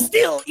 He's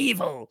still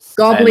evil.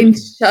 Goblin,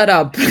 shut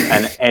up.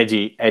 And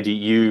Eddie,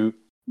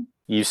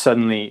 you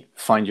suddenly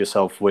find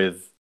yourself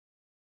with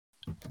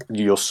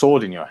your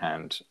sword in your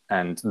hand,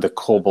 and the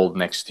kobold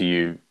next to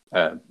you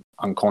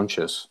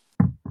unconscious.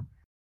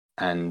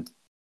 And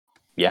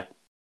yeah.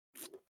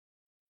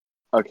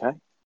 Okay.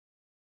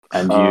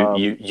 And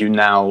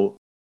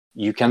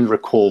you can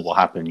recall what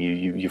happened.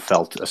 You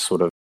felt a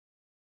sort of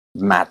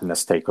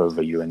madness take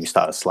over you, and you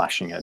started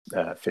slashing at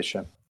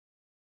Fisher.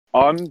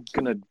 I'm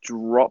gonna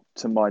drop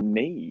to my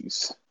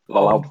knees, a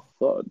loud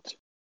thud,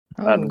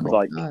 and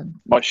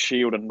my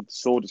shield and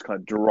sword just kind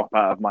of drop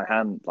out of my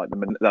hand, like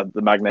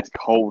the magnetic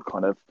hold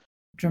kind of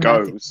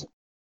goes.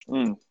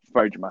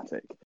 Very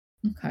dramatic.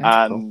 Okay.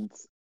 And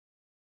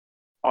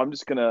I'm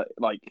just gonna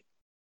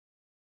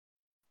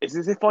it's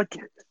as if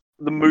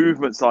the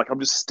movement's I'm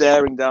just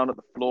staring down at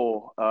the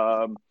floor,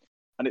 and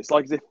it's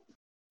as if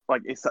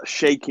it's that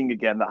shaking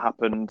again that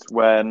happened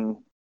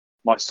when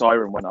my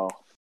siren went off.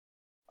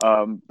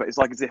 But it's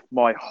as if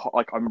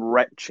I'm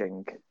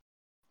retching,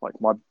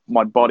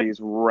 my body is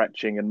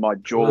retching and my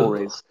jaw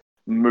is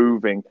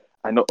moving,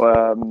 and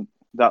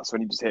that's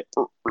when you just hit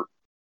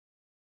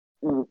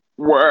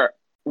where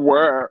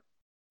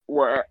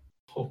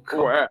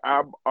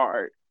am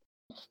I?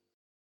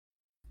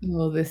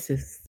 Oh, this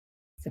is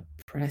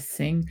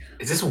depressing.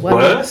 Is this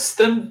worse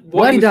than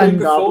what you done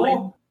before?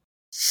 Goblin?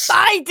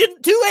 I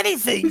didn't do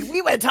anything.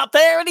 We went up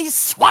there and he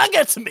swung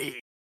at me.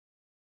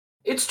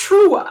 It's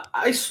true.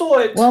 I saw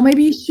it. Well,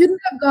 maybe you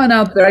shouldn't have gone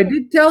up there. I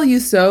did tell you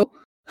so.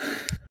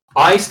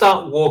 I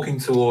start walking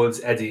towards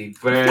Eddie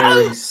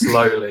very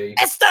slowly.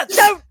 Esther,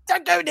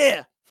 don't go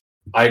near.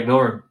 I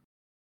ignore him.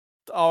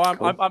 Oh,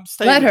 I'm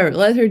staying.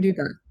 Let her do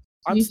that.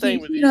 I'm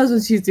staying with you. She knows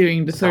what she's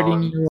doing. The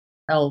 13-year-old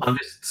elf. I'm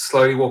just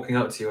slowly walking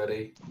up to you,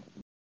 Eddie.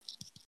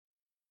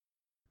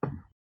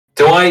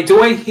 Do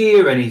I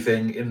hear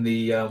anything in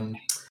the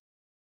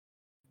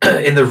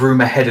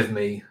room ahead of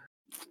me?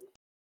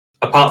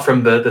 Apart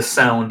from the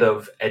sound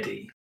of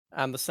Eddie.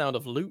 And the sound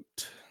of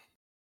loot.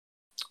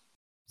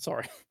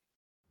 Sorry.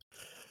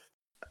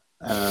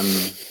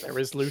 There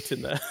is loot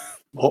in there.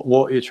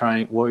 What are you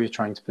trying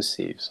to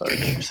perceive? Sorry.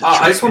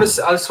 I just want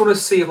to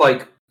see if I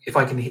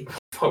can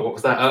what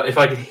was that? If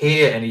I can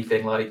hear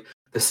anything like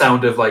the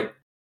sound of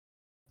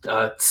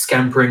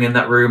scampering in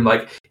that room.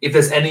 If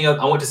there's any,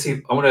 I want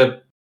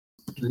to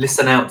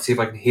listen out to see if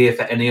I can hear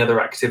for any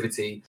other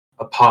activity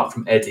apart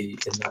from Eddie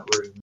in that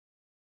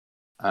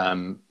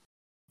room.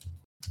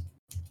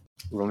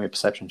 Roll me a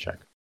perception check.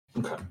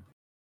 Okay.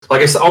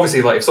 It's obviously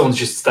if someone's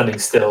just standing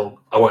still,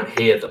 I won't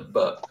hear them.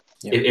 But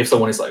if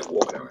someone is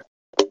walking around,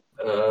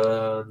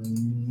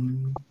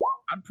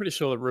 I'm pretty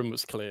sure the room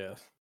was clear.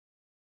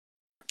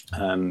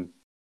 You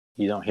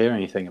don't hear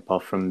anything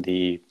apart from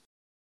the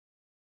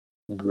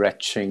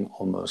retching,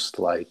 almost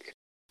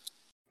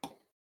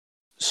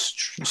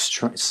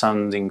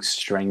sounding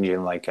strangely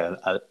like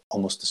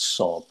almost a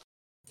sob.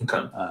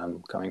 Okay.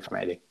 Coming from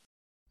Eddie.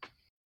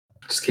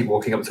 Just keep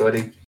walking up to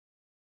Eddie.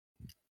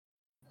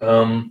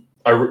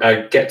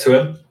 I get to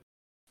him.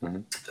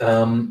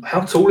 Mm-hmm.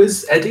 How tall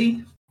is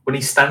Eddie when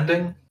he's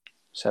standing?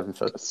 7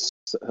 foot.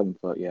 7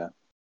 foot, yeah.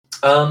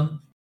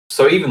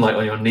 So even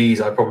on your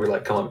knees, I'd probably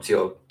come up to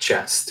your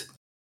chest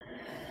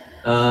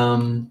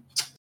I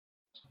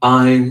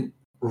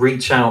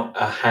reach out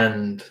a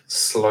hand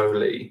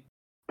slowly,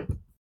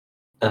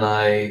 and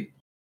I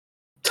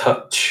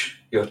touch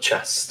your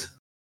chest.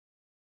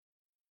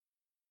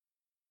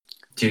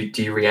 Do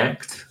you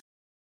react?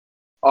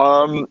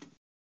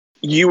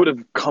 You would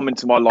have come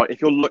into my light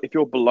if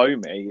you're below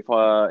me.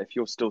 If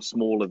you're still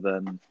smaller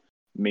than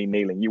me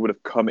kneeling, you would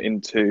have come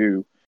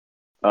into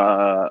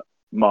my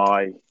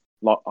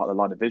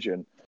line of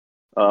vision.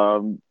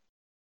 And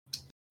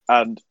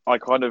I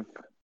kind of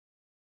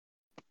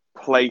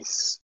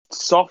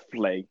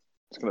softly,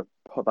 just going to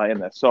put that in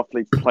there,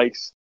 softly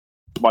place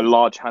my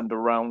large hand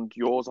around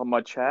yours on my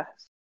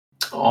chest.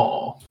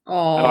 Oh.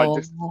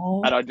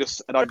 And I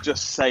just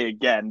say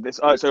again this.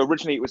 So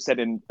originally it was said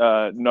in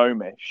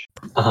Gnomish.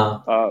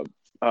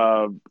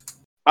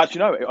 Actually,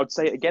 no, I'd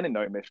say it again in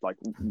Gnomish, like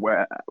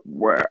where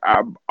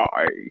am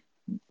I?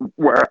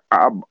 Where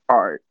am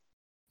I?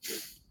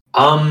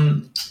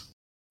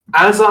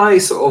 As I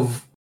sort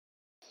of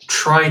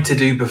tried to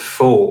do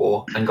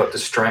before and got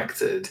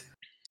distracted,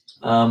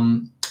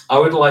 I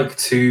would like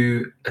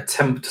to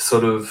attempt to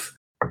sort of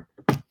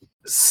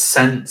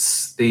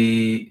sense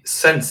if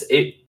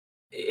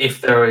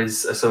there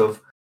is a sort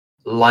of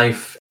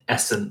life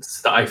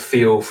essence that I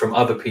feel from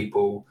other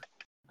people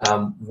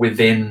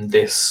within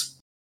this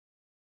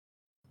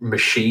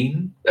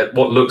machine,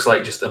 what looks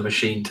like just a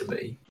machine to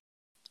me.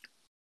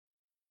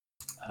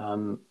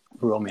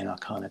 Roll me an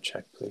Arcana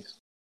check, please.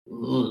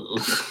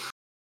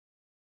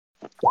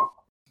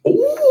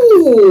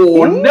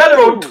 Ooh,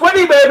 natural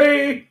 20,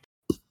 baby!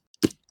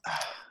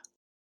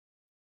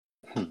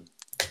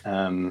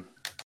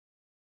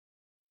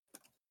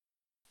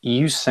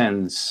 You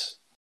sense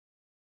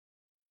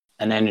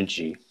an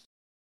energy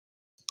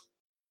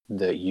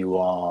that you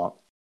are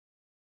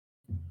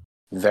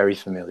very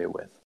familiar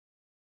with.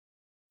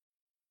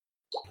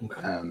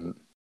 Okay.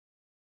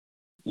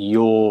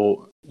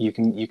 You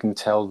can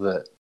tell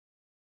that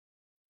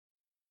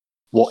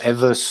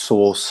whatever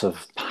source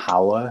of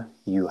power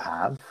you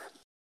have,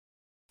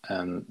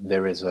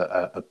 there is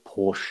a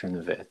portion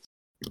of it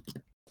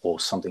or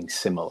something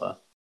similar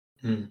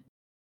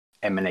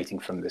emanating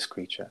from this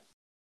creature.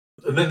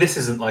 This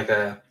isn't like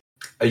a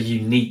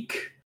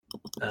unique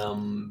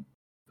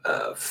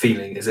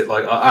feeling, is it?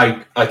 Like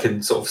I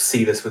can sort of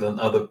see this within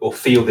other, or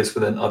feel this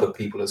within other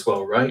people as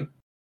well, right?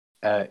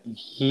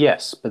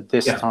 Yes, but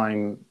this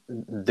time,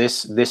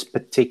 this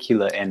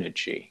particular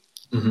energy,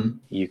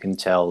 you can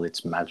tell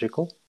it's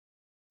magical.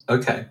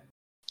 Okay.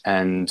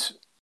 And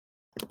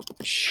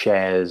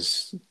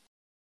shares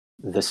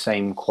the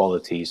same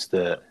qualities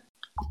that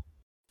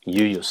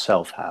you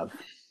yourself have.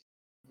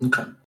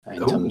 Okay.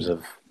 In terms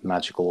of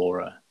magical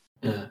aura.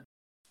 Yeah.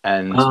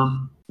 And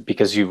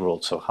because you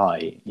rolled so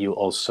high, you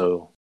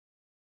also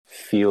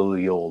feel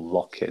your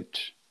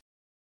locket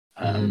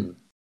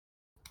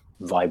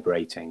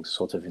vibrating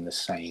sort of in the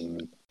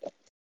same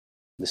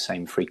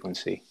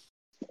frequency.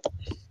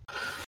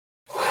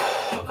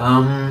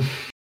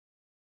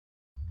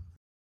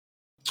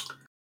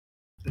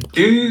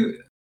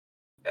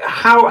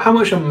 How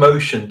much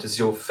emotion does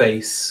your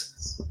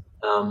face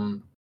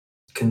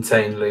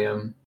contain,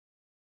 Liam?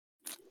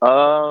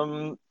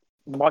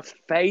 My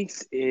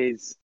face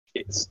it's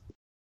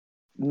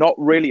not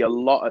really a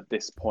lot at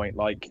this point.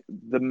 Like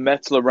the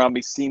metal around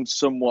me seems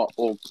somewhat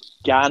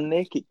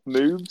organic. It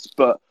moves,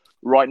 but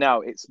right now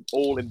it's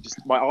all in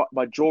just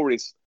my jaw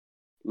is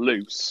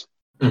loose,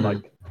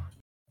 like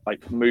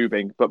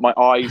moving, but my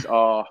eyes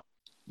are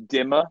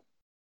dimmer.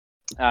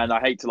 And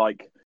I hate to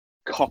like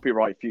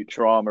copyright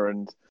Futurama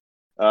and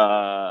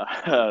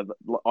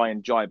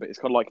Iron Giant, but it's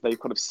kind of like they've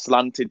kind of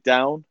slanted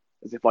down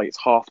as if like it's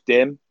half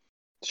dim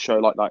to show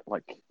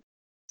like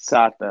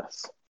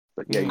sadness.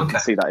 But yeah, you can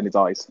see that in his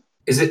eyes.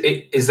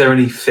 Is there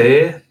any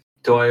fear?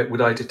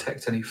 Would I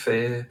detect any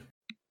fear?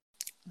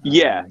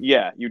 Yeah,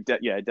 you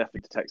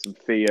definitely detect some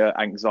fear,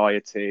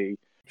 anxiety,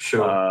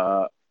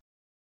 sure,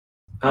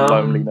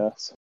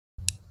 loneliness.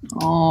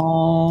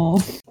 Oh.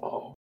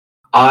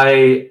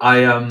 I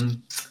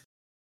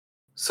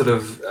sort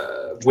of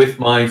with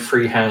my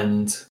free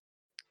hand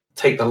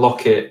take the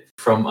locket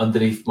from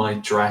underneath my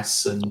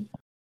dress and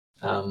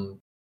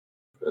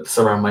it's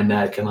around my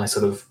neck, and I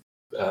sort of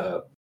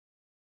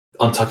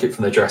untuck it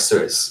from the dress so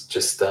it's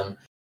just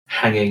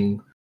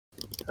hanging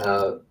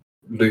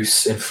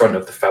loose in front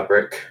of the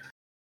fabric,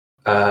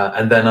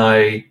 and then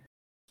I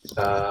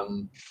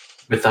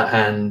with that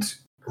hand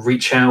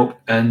reach out,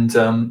 and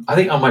I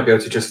think I might be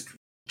able to just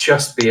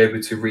be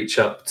able to reach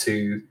up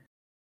to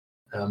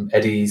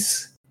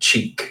Eddie's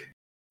cheek,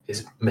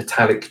 his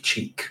metallic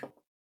cheek.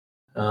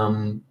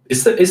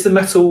 Is the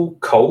metal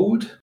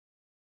cold?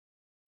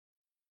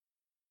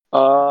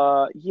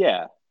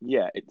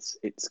 Yeah,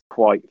 it's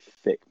quite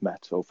thick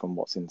metal from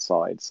what's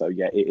inside, so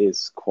yeah, it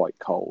is quite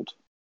cold.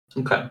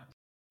 Okay.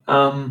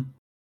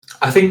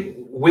 I think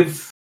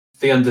with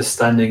the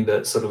understanding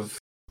that sort of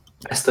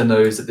Esther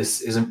knows that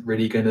this isn't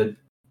really going to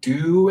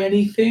do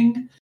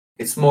anything,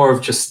 it's more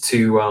of just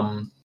to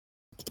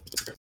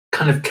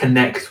kind of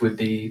connect with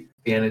the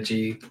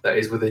energy that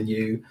is within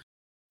you.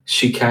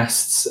 she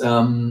casts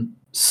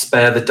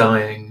Spare the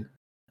Dying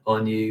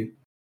on you.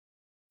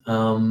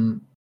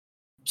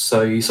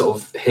 So you sort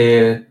of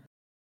hear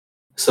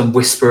some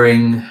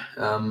whispering,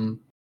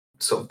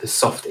 sort of this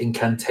soft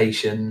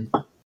incantation.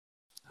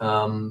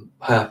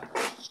 Her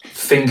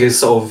fingers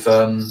sort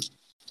of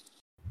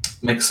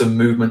make some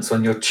movements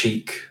on your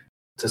cheek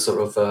to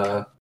sort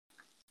of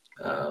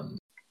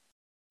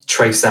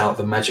trace out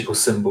the magical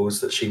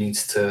symbols that she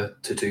needs to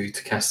do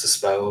to cast a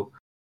spell.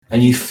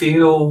 And you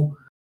feel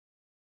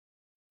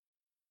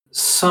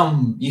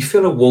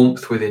a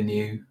warmth within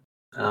you,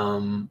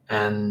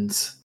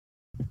 and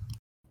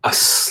a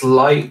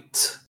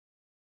slight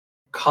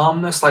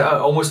calmness, like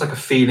almost like a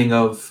feeling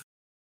of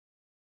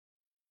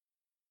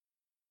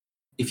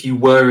if you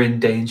were in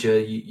danger,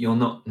 you're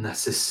not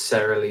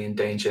necessarily in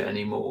danger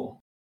anymore.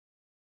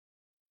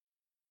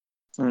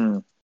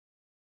 Oh,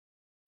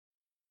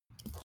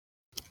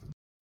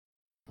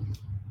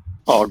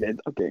 I'm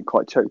getting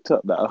quite choked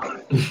up now.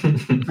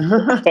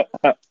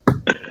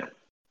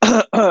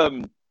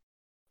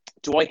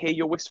 Do I hear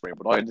your whispering?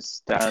 Would I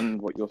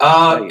understand what you're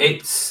saying?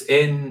 It's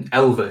in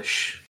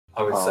Elvish,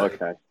 I would say.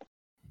 Okay.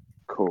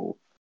 Cool.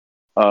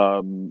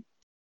 I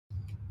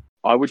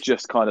would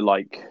just kind of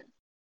like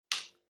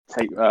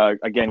take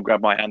again,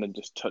 grab my hand and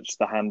just touch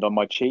the hand on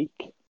my cheek,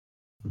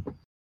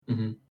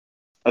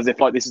 as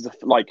if like this is as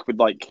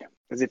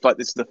if like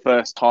this is the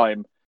first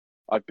time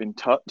I've been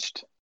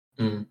touched.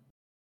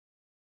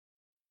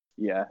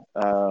 Yeah.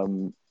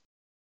 I'm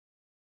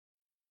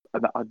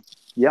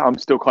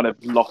still kind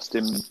of lost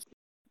in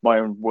my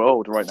own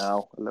world right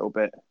now a little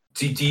bit.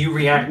 Do you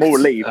react? More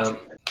relieved.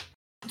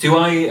 Do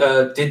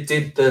I?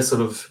 Did the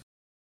sort of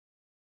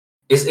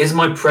is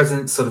my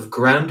presence sort of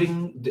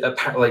grounding?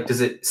 Like,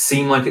 does it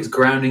seem like it's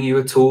grounding you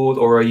at all,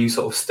 or are you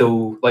sort of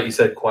still, like you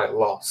said, quite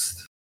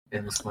lost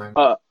in this moment?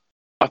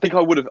 I think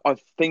I would have. I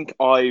think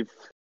I've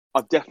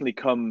definitely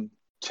come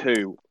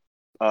to.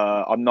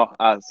 I'm not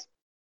as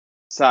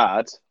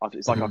sad.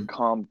 It's like I've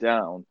calmed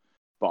down,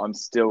 but I'm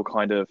still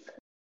kind of.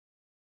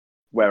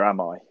 Where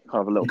am I?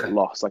 Kind of a little bit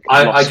lost, like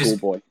a lost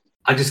schoolboy.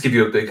 I just give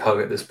you a big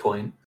hug at this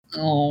point.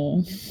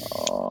 Oh.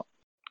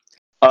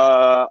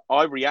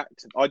 I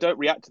react. I don't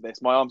react to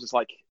this. My arms just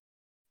like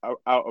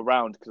out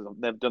around because I've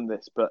never done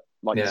this, but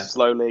like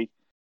slowly,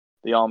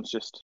 the arms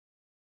just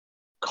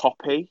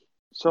copy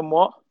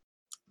somewhat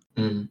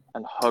and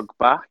hug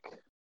back.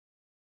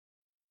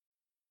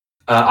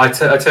 I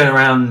turn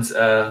around.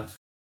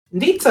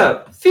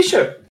 Nita,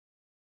 Fisher,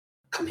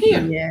 come here.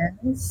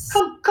 Yes.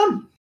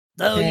 Come.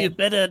 No, you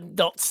better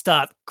not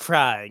start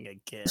crying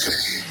again.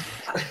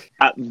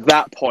 At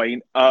that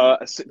point, do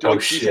you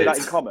say that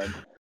in common?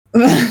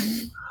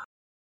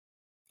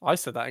 I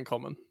said that in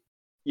common.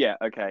 Yeah,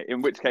 okay.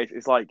 In which case,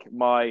 it's like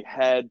my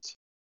head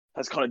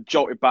has kind of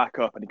jolted back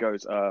up and it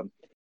goes,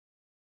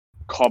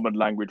 common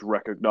language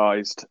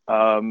recognized.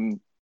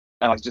 And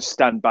I just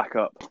stand back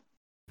up.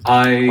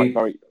 I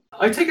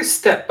take a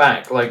step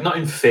back, like not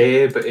in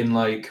fear, but in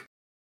like,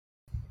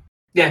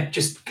 I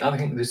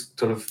think this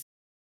sort of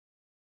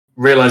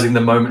realizing the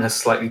moment has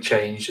slightly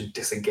changed and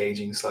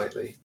disengaging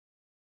slightly.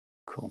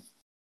 Cool.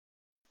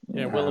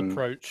 Yeah, we'll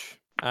approach,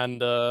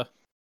 and I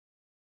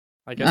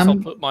guess I'll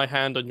put my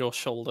hand on your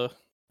shoulder,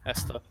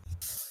 Esther.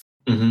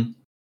 You'll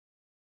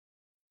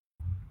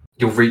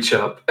reach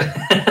up.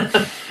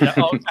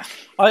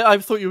 I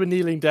thought you were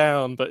kneeling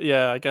down, but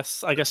yeah, I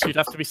guess you'd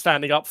have to be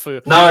standing up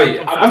for.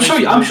 No, I'm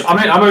sure.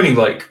 I'm only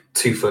like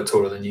 2 foot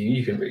taller than you.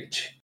 You can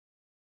reach.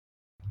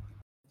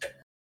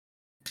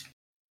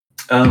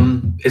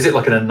 Is it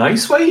like in a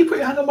nice way you put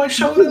your hand on my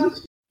shoulder?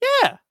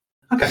 Yeah.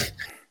 Okay.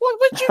 What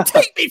would you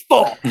take me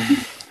for?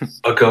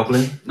 A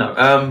goblin?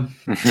 No.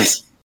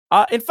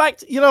 In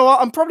fact, you know what?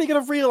 I'm probably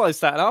going to realize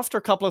that. And after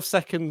a couple of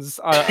seconds,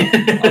 of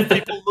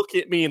people look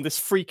at me in this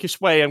freakish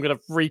way, I'm going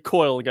to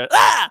recoil and go,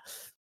 ah!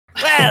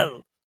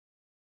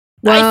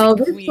 Well,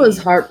 this was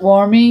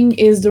heartwarming.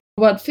 Is the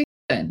robot fixed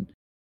then?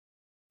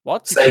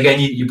 What? Say again,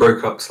 you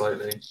broke up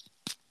slightly.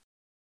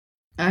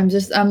 I'm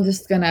just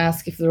gonna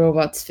ask if the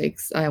robot's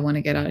fixed. I want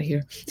to get out of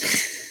here.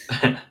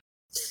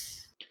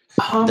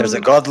 There's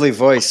a godly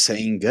voice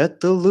saying,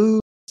 "Get the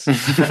loot."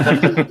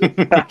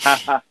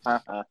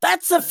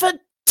 That's a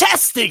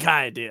fantastic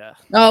idea.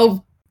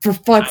 Oh, for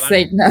fuck's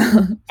sake, no.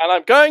 And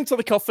I'm going to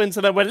the coffins,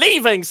 and then we're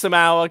leaving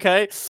somehow.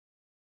 Okay.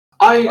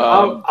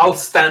 I'll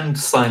stand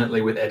silently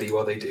with Eddie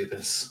while they do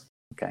this.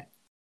 Okay.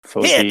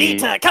 Here,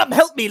 Nita, come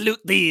help me loot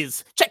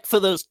these. Check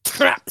for those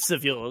traps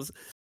of yours.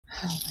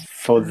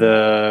 For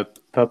the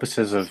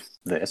purposes of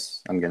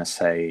this, I'm going to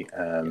say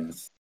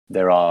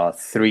there are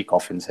 3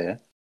 coffins here.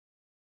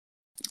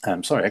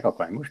 Sorry, I got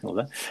quite emotional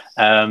there.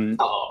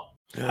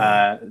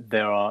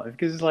 There are,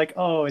 because it's like,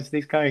 it's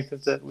these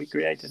characters that we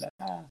created.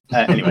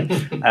 Anyway,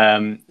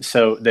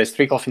 so there's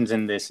 3 coffins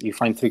in this. You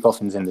find 3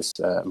 coffins in this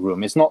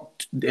room. It's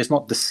not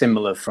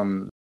dissimilar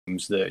from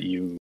rooms that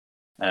you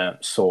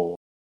saw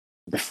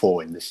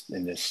before in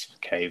this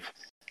cave.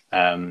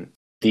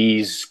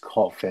 These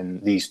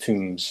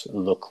tombs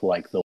look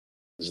like the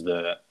ones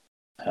that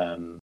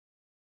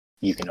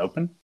you can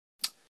open.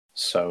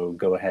 So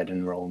go ahead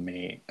and roll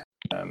me,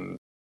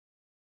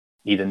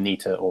 either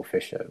Nita or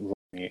Fisher, roll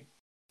me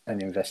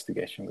an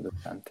investigation with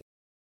advantage.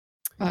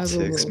 I will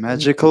 6 roll.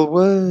 magical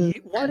words.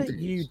 Why don't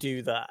you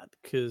do that?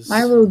 Because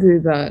I will do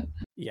that.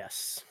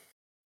 yes.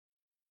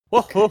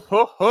 Ho ho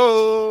ho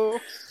ho!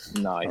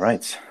 Nice. All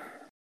right.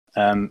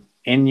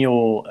 In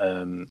your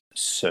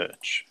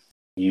search,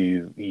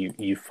 you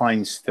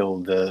find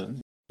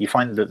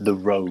the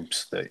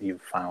robes that you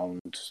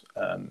found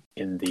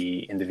in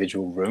the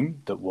individual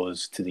room that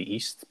was to the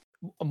east.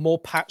 More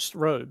patched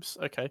robes.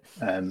 Okay.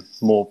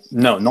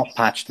 Not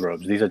patched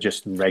robes. These are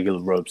just regular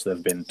robes that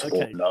have been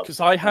torn up. Because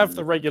I have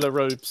the regular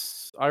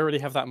robes. I already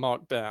have that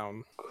marked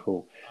down.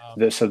 Cool.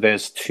 So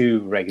there's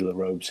 2 regular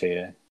robes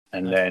here,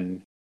 and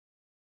then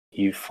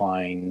you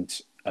find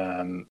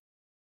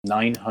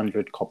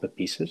 900 copper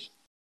pieces.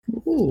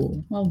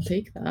 Ooh, I'll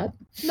take that.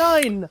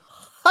 900.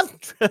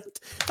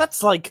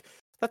 That's like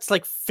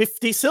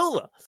 50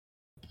 silver.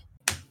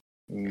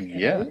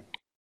 Yeah.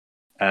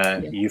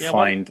 You Yeah,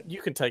 find well,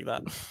 you can take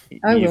that.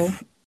 I will.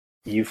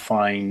 You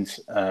find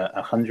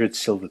 100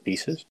 silver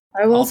pieces.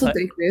 I will I'll also take-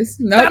 take this.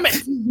 No. Damn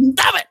it!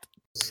 Damn it!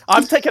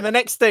 I'm taking the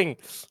next thing.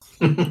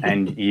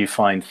 And you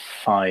find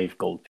 5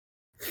 gold.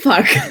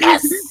 Fuck.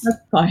 Yes! That's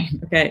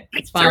fine. Okay,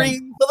 it's fine.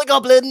 Victory for the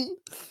goblin.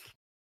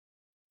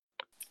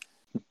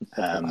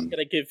 I'm Um,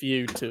 gonna give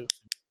you 2.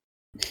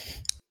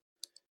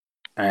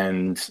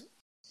 and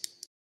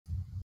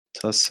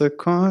Toss a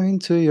coin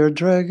to your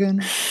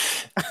dragon.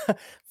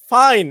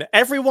 Fine.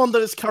 Everyone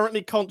that is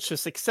currently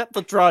conscious, except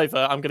the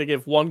driver, I'm gonna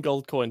give 1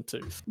 gold coin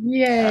to.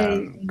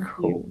 Yay.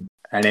 cool.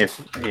 And is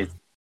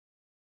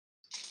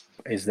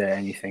there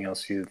anything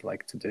else you'd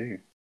like to do?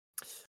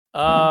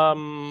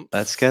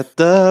 Let's get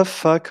the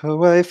fuck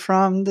away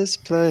from this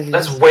place.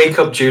 Let's wake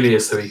up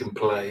Julius so he can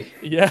play.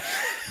 Yeah.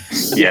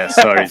 Yeah,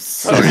 sorry,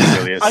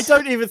 Julius. I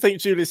don't even think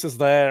Julius is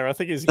there. I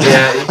think he's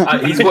Yeah,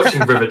 he's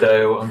watching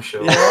Riverdale, I'm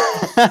sure.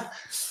 Yeah.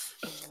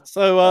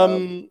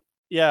 So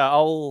yeah,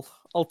 I'll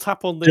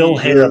tap on the. Still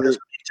here, I'm just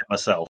eating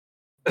myself.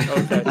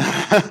 Okay.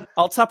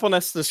 I'll tap on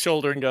Esther's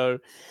shoulder and go,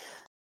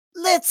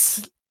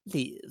 let's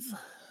leave.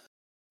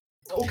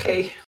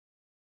 Okay.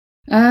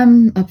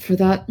 Up for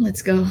that.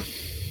 Let's go.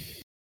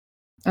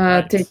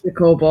 Right. Take the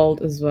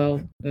kobold as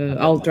well.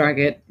 I'll drag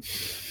it.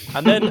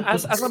 And then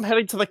as I'm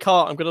heading to the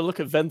car, I'm going to look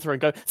at Venther and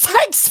go,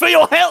 thanks for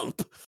your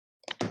help!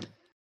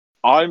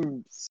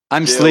 I'm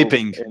I'm still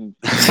sleeping. in-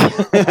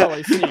 Oh,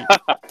 I see.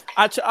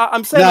 Actually,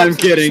 I'm saying No, that I'm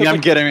to- kidding. to I'm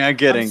the- kidding. I'm I'm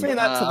kidding. saying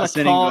that to the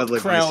Sending cart godly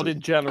crowd voices.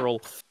 in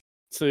general.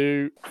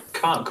 To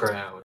Can't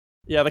crowd.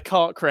 yeah, the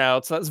cart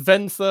crowd. So that's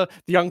Venther,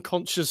 the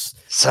unconscious.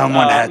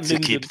 Someone had to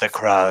Lyndon. keep the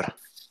crowd.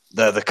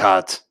 The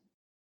cart.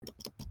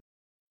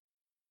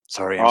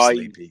 Sorry, I'm I-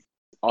 sleepy.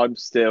 I'm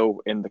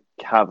still in the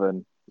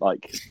cavern,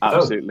 like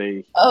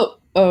absolutely Oh,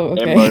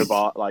 okay.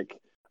 immobile,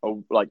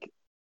 like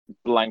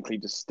blankly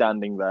just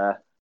standing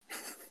there,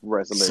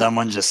 resolute.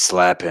 Someone just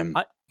slap him.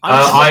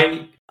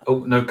 Oh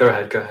no, go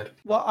ahead.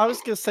 Well, I was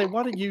going to say,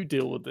 why don't you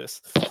deal with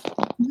this?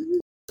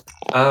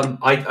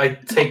 I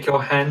take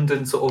your hand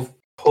and sort of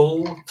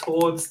pull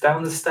towards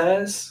down the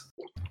stairs.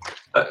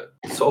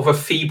 Sort of a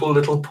feeble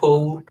little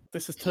pull.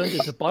 This has turned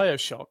into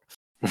Bioshock.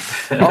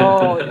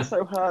 Oh, it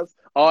so has.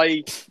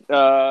 I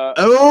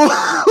Oh!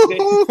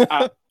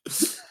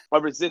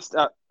 resist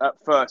at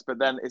first, but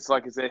then it's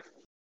like as if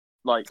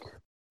like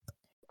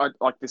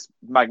this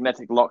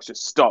magnetic lock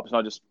just stops, and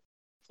I just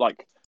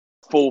like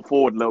fall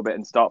forward a little bit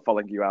and start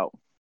following you out.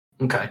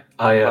 Okay,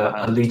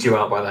 I lead you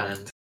out by the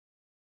hand.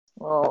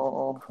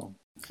 Oh,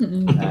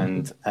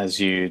 And as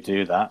you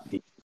do that,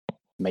 you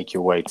make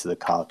your way to the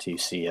cart. You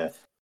see a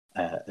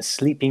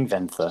sleeping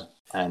Venther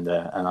and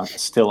a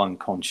still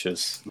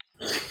unconscious.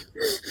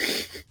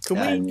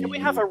 Can we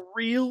have a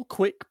real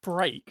quick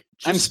break?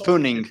 I'm just so I can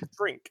spooning. get a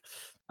drink.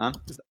 Huh?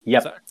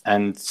 Yep. that-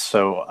 And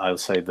so I'll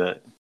say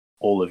that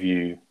all of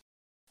you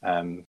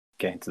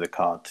get into the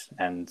cart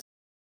and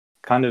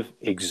kind of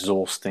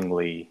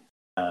exhaustingly,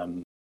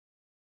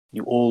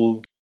 you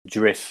all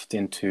drift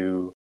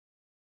into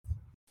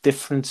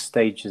different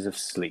stages of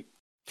sleep.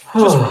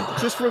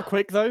 Just real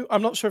quick though,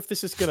 I'm not sure if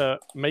this is gonna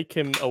make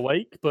him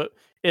awake, but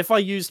if I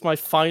used my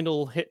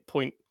final hit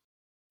point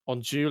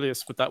on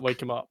Julius, would that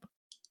wake him up?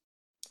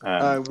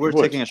 We're it would.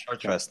 taking a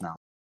short rest now.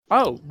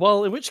 Oh,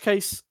 well, in which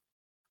case,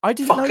 I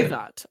didn't Fuck know it.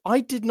 that.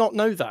 I did not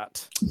know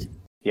that.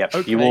 Yep.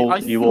 Okay,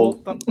 You all.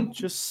 that would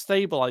just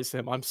stabilize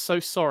him. I'm so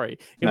sorry.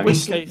 In No, which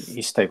he's, case,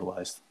 he's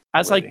stabilized.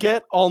 as already. I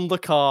get on the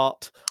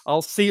cart,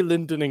 I'll see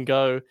Lyndon and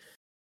go,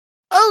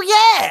 "Oh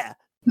yeah!"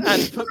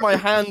 and put my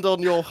hand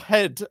on your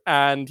head,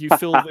 and you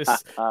feel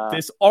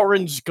this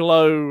orange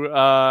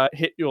glow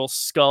hit your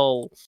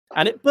skull,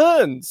 and it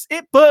burns.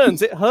 It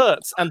burns. It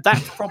hurts, and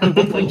that's probably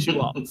what wakes you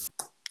up. it's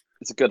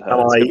a good hurt.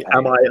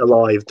 Am I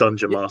alive,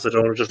 Dungeon Master? I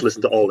don't want to just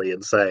listen to Ollie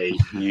and say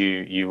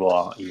You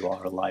are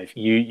alive.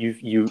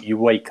 You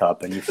wake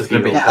up and you There's feel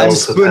gonna be I'm hell to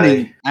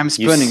spooning. pay. I'm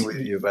spooning with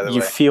you, by the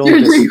you way. feel You're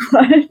this. doing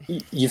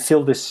what? You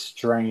feel this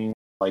strange,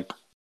 like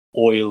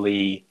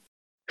oily,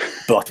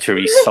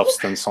 buttery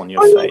substance on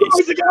your I'm face.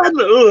 alive again!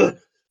 Ugh.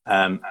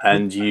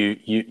 And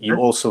you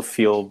also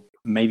feel,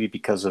 maybe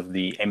because of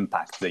the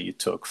impact that you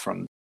took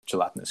from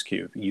gelatinous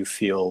cube, you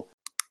feel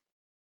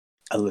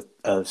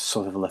a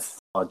sort of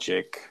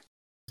lethargic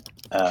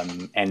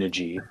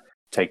energy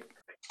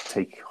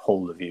take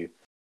hold of you,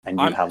 and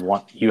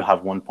you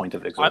have 1 point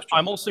of exhaustion.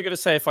 I'm also going to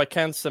say, if I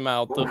can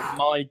somehow, that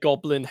my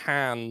goblin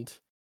hand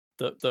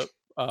that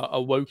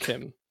awoke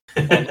him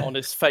on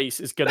his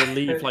face is going to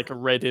leave like a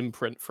red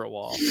imprint for a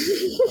while.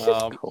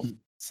 Cool.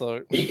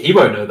 So he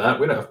won't know that.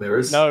 We don't have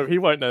mirrors. No, he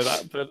won't know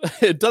that,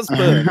 but it does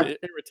burn. It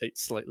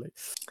irritates slightly.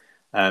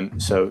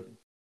 So,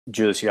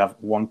 Julius, you have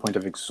 1 point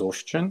of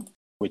exhaustion,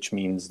 which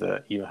means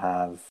that you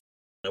have.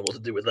 I know what to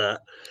do with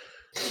that.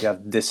 You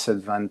have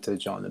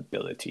disadvantage on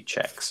ability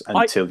checks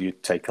until you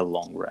take a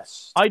long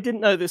rest. I didn't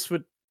know this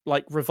would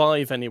like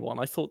revive anyone.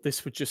 I thought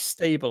this would just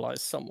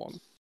stabilize someone.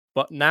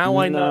 But now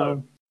I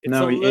know. It's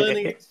a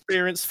learning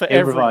experience for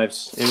everyone.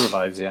 It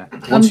revives, yeah.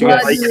 I'm glad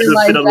I could you have been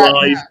like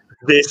alive that.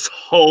 this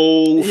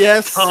whole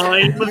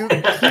time. You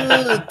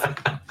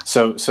could.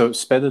 So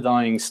spare the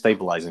dying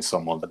stabilizing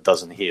someone that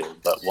doesn't heal,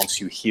 but once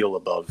you heal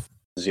above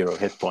 0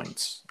 hit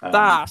points.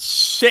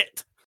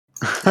 Shit.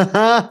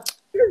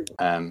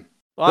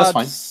 That's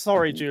fine.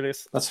 Sorry,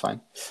 Julius. That's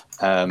fine.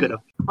 I'm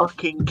gonna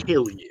fucking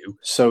kill you.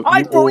 So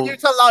I brought you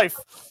to life,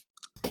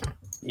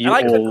 and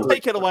I couldn't all,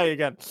 take it away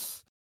again.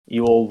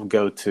 you all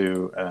go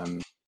to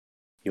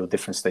your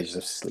different stages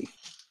of sleep.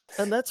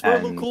 And that's where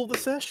we'll call the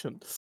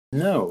session.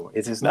 No,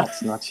 it is not.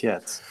 Not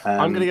yet.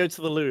 I'm going to go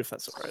to the loo if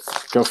that's all right.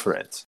 Go for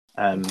it.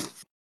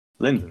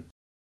 Lyndon.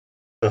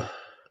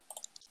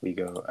 we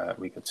go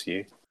to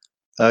you.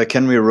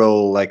 Can we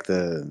roll like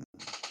the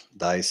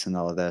dice and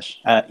all of that?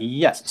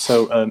 Yes.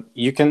 So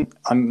you can.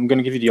 I'm going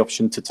to give you the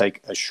option to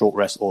take a short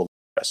rest or long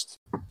rest.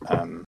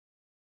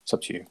 It's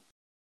up to you.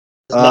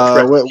 As much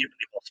rest well- as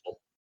humanly possible.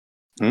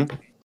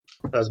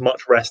 As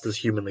much rest as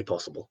humanly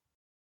possible.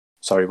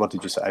 Sorry, what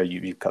did you say? Oh,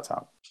 you cut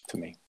out to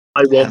me.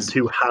 I want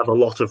to have a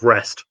lot of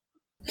rest.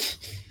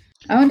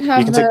 I want to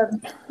have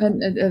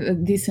can a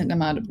decent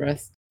amount of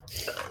rest.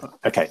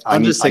 Okay, I'll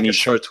just take a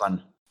short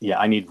one. Yeah,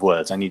 I need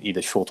words. I need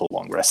either short or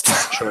long rest.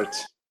 Short.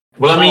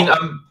 Well, I mean,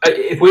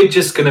 if we're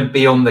just going to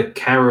be on the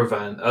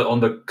caravan, on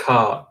the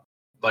cart,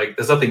 like,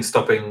 there's nothing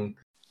stopping.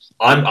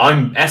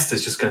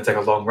 Esther's just going to take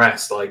a long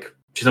rest. Like,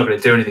 she's not going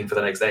to do anything for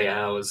the next 8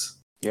 hours.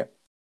 Yeah,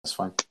 that's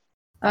fine.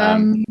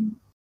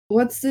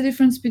 What's the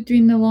difference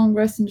between the long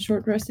rest and the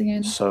short rest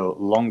again? So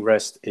long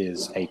rest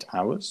is 8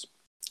 hours,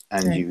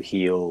 and Okay. you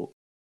heal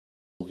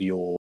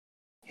your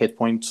hit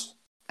points,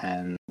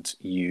 and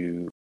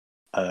you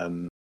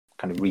kind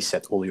of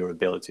reset all your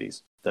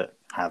abilities that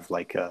have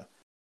like a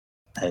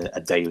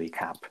daily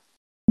cap.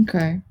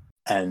 Okay.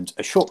 And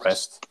a short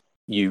rest,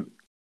 you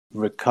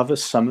recover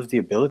some of the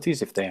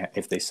abilities if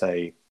they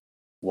say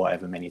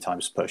whatever many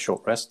times per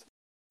short rest,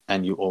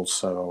 and you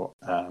also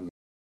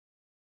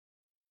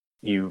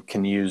you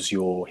can use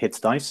your hit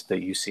dice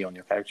that you see on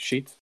your character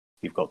sheet.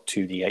 You've got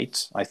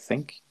 2d8, I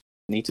think,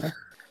 Nita.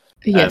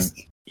 Yes.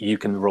 You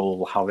can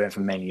roll however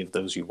many of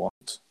those you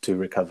want to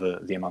recover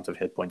the amount of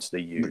hit points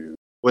that you.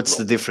 What's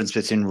the difference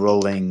between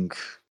rolling?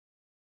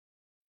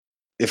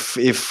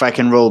 If I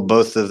can roll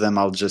both of them,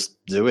 I'll just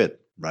do it.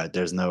 Right?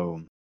 There's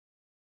no.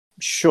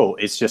 Sure,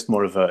 it's just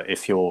more of a,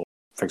 if you're,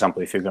 for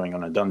example, if you're going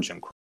on a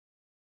dungeon crawl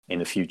in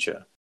the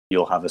future,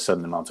 you'll have a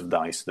certain amount of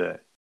dice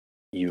that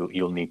you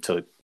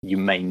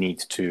may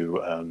need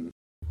to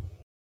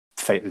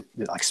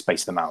like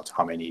space them out,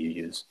 how many you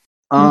use.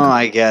 Oh,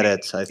 I get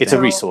it. It's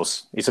a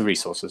resource. It's a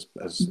resource as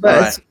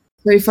But so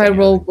if I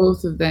roll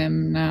both of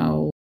them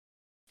now,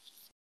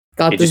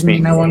 that doesn't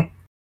mean I want.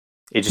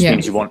 It just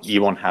means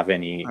you won't have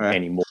any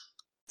more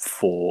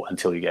for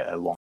until you get a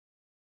long.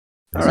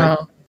 All right.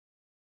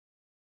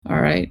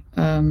 All right.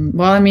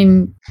 Well, I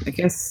mean, I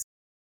guess.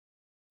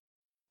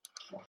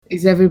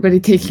 Is everybody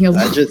taking a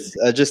look?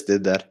 I just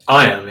did that.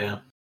 I am, yeah.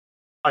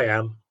 I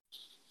am.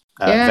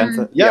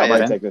 Venta, I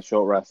might take a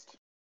short rest.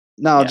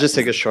 No, I'll just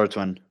take a short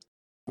one.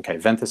 Okay,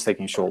 Venta's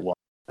taking a short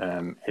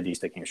one. Eddie's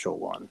taking a short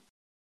one.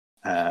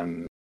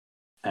 And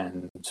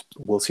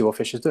we'll see what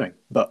Fish is doing.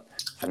 But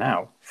for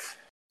now,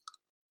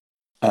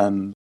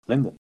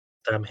 Lyndon.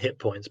 Damn hit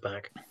points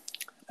back.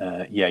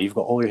 Yeah, you've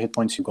got all your hit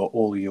points. You've got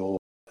all your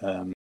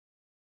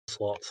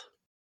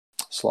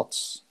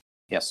slots.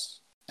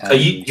 Yes. So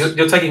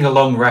you're taking a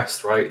long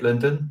rest, right,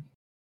 Lyndon?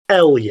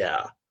 Hell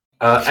yeah.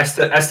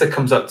 Esther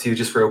comes up to you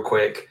just real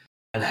quick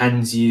and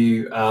hands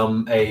you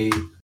a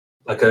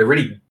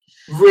really,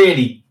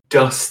 really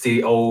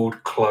dusty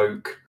old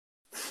cloak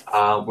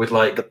with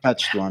like the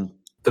patched one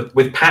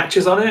with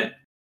patches on it.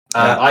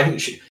 I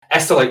think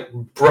Esther like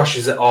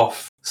brushes it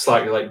off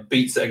slightly, like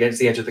beats it against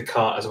the edge of the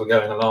cart as we're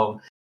going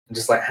along, and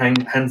just like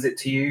hands it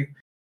to you.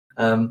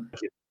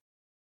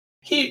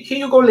 Here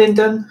you go,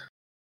 Lyndon.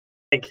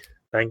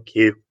 Thank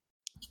you.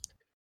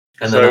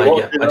 And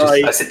then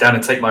I sit down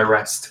and take my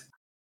rest.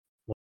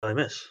 What did I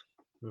miss?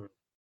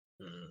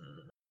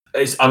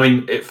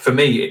 For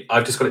me,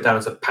 I've just got it down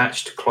as a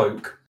patched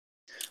cloak.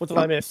 What did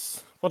I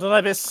miss? What did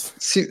I miss?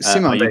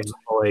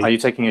 Are you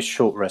taking a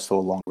short rest or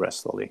a long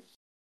rest, Ollie?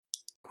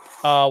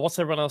 What's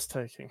everyone else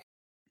taking?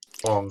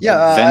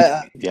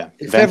 Yeah,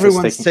 if Vent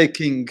is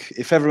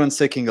if everyone's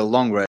taking a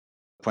long rest,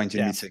 point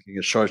in me taking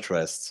a short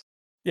rest.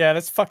 Yeah,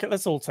 let's fuck it.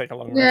 Let's all take a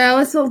long rest. Yeah,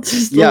 let's all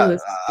just do Yeah,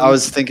 this. I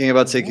was thinking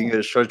about taking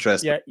a short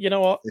rest. Yeah, you know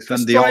what? If This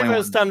I'm the only driver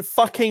has one. done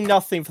fucking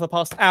nothing for the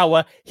past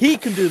hour. He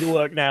can do the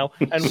work now,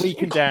 and we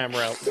can damn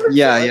out.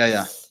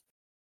 Yeah.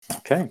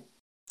 Okay.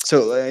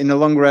 So in a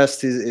long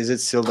rest, is it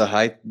still the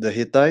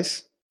hit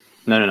dice?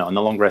 No. In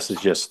the long rest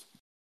is just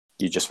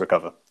you just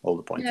recover all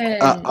the points.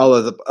 All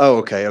of the. Oh,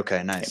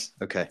 okay, nice.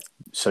 Okay.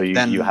 So you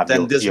Then have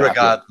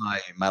disregard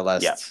my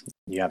last. Yeah,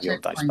 you have your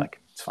dice back.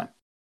 It's fine.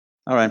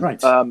 All right.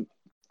 Right.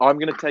 I'm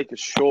going to take a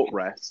short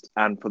rest,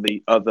 and for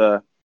the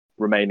other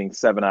remaining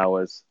 7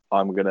 hours,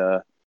 I'm going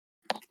to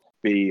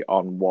be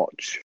on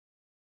watch.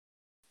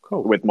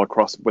 Cool. With the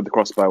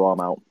crossbow arm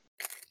out.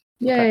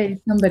 Yay!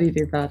 Somebody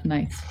did that.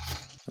 Nice.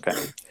 Okay.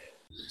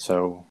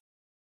 So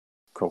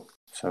cool.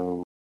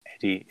 So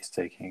Eddie is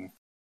taking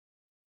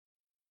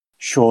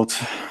short,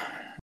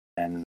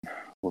 and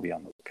we'll be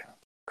on the lookout.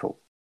 Cool.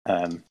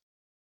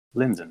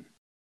 Lyndon,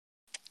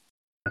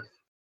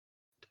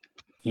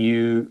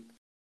 you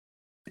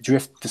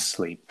drift to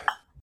sleep,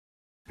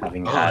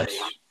 having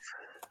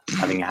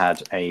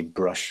had a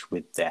brush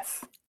with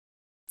death.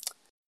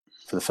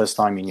 For the first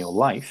time in your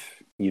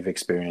life, you've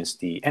experienced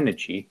the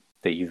energy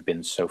that you've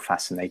been so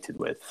fascinated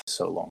with for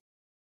so long.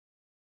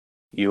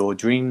 Your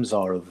dreams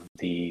are of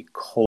the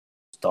cold,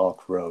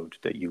 dark road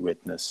that you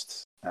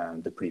witnessed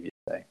the previous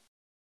day.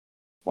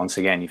 Once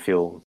again, you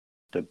feel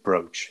the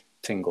brooch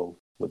tingle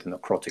with the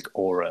necrotic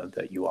aura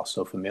that you are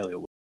so familiar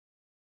with.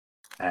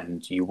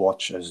 And you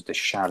watch as the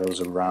shadows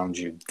around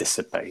you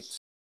dissipate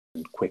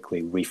and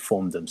quickly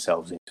reform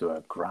themselves into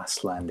a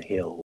grassland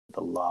hill with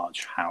a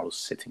large house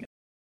sitting in it.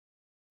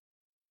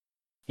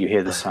 You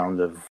hear the sound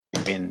of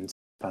wind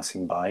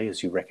passing by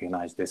as you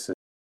recognize this as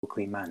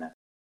Oakley Manor.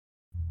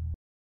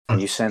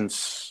 And you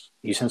sense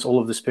all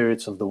of the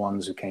spirits of the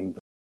ones who came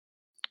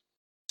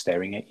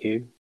staring at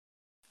you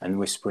and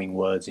whispering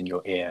words in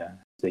your ear.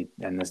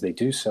 And as they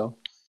do so,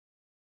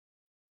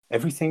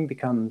 everything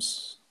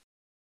becomes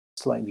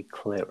slightly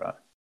clearer.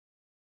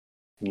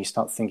 And you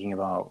start thinking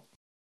about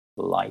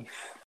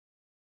life,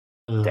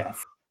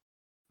 death,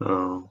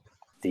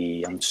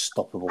 the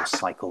unstoppable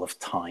cycle of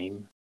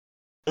time.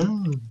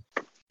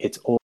 It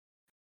all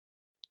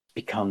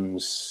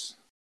becomes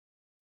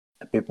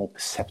a bit more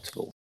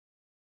perceptible.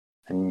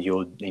 And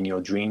in your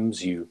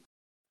dreams, you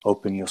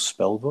open your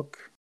spell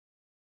book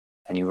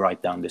and you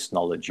write down this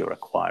knowledge you're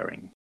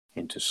acquiring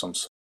into some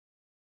sort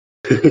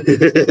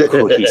of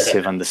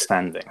cohesive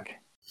understanding.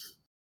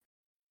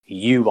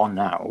 You are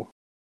now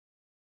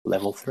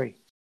level 3.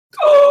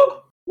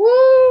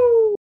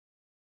 Woo!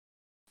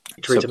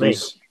 Three to me.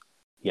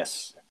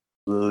 Yes.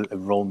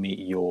 Roll me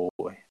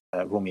a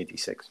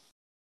d6.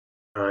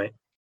 All right.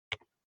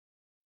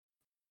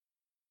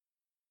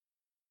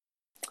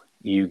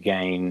 You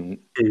gain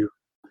 2.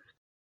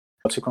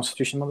 What's your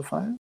constitution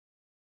modifier?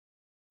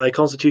 My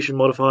constitution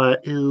modifier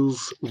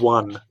is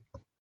 1.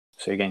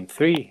 So you gain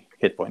 3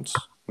 hit points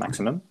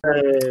maximum.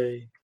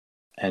 Hey.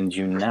 And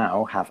you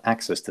now have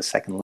access to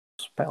second level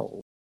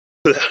spell.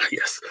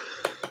 Yes.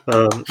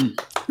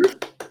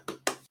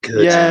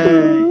 Good.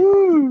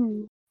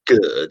 Yay!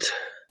 Good.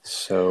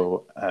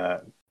 So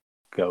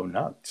go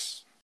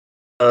nuts.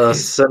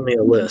 Send me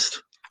a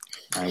list.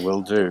 I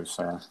will do,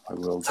 so I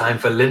will. Time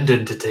for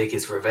Lyndon to take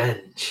his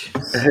revenge.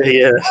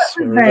 Yes.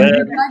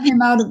 Revenge. Drag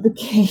him out of the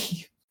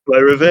cave. My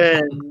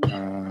revenge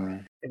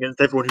against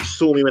everyone who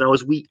saw me when I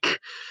was weak.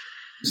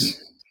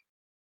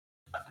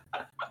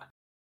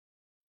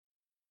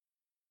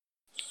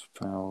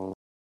 Spell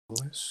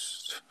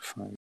list.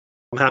 Fine.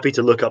 I'm happy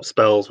to look up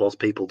spells whilst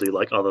people do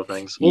like other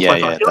things. Also, Yeah, I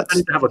feel like I that's-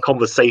 need to have a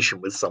conversation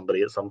with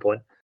somebody at some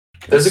point.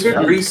 There's a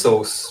good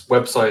resource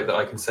website that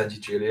I can send you,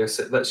 Julius.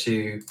 It lets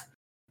you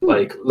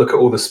like look at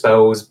all the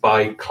spells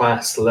by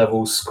class,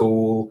 level,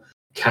 school,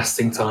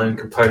 casting time,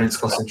 components,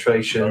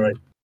 concentration. All right.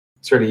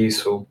 It's really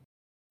useful.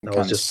 I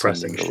was just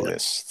pressing the shit.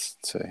 list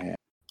to here.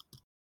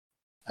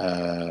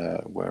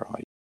 Where are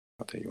you?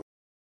 What are you?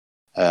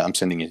 I'm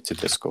sending it to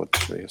Discord,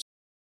 Julius.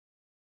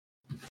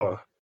 Oh.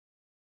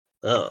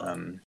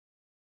 And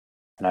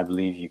I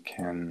believe you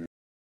can.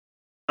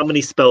 How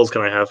many spells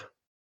can I have?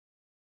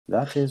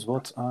 That is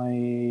what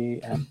I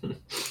am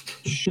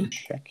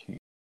checking.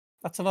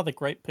 That's another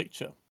great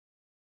picture.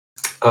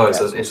 Oh,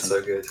 Yeah, it's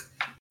so good.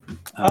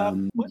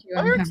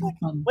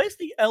 Where's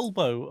the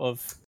elbow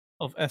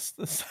of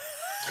Estes?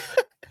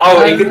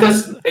 Oh,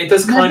 it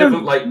does kind of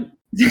look like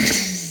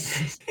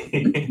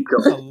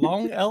a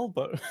long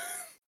elbow.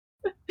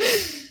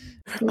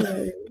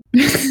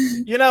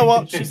 You know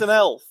what? She's an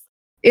elf.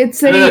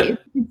 It's the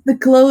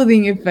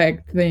clothing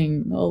effect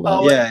thing. Hold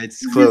on. Yeah, it's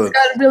She's close.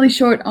 got a really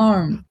short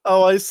arm.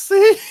 Oh, I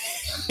see.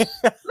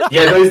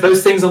 yeah,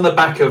 those things on the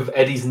back of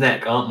Eddie's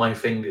neck aren't my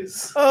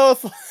fingers. Oh,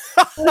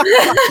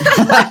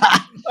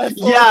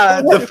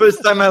 Yeah, the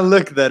first time I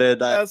looked at it,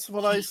 that's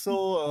what I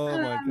saw. Oh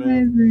my god.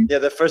 Amazing. yeah,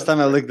 the first time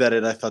I looked at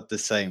it, I thought the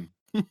same.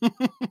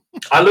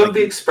 I love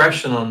the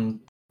expression on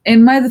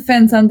In my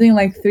defense, I'm doing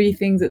like 3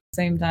 things at the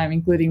same time,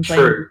 including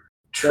playing.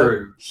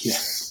 True. Yeah.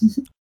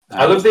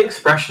 I love the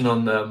expression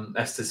on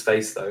Esther's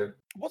face, though.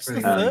 What's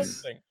Really the third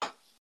nice. thing?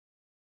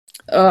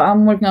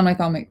 I'm working on my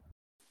comic.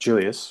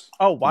 Julius.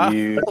 Oh wow!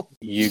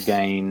 You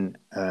gain.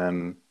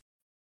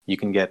 You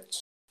can get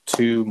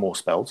 2 more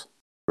spells,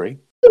 3,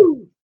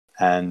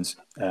 and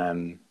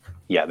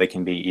they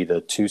can be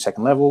either 2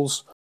 second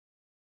levels,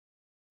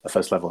 a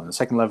first level and a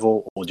second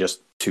level, or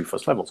just 2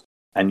 first levels.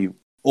 And you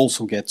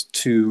also get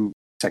 2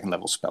 second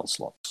level spell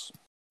slots.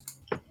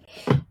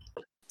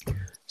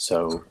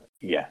 So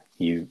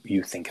you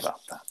think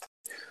about that.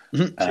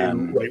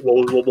 Wait,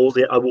 what was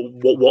it?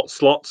 What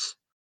slots?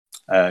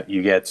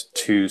 You get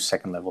 2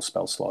 second level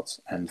spell slots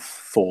and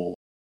 4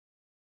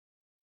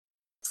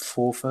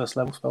 first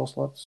level spell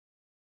slots,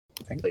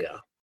 I think. Yeah.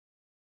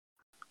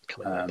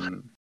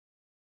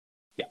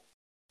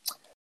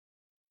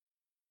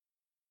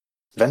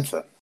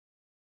 Venther.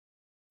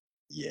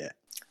 Yeah.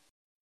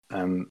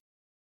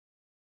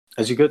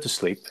 As you go to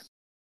sleep,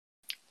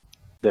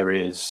 there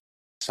is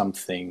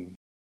something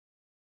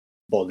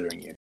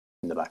bothering you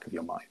in the back of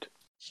your mind.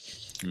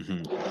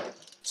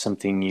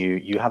 Something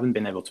you haven't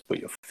been able to put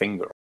your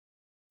finger on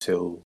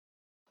until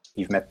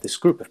you've met this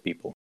group of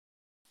people.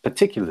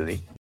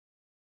 Particularly,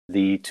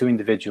 the 2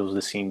 individuals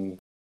that seem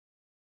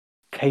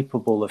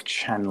capable of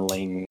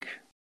channeling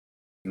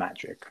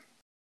magic.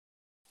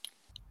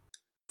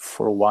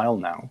 For a while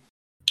now,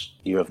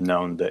 you have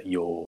known that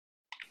your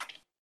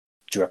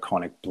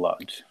draconic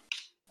blood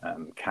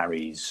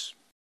carries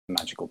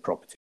magical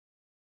property,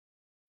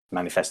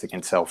 manifesting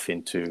itself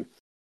into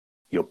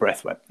your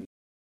breath weapon.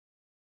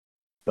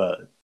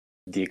 But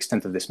the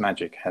extent of this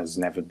magic has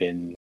never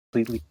been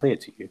completely clear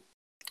to you.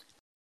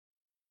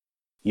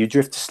 You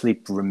drift to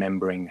sleep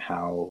remembering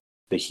how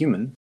the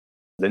human,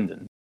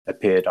 Lyndon,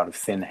 appeared out of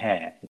thin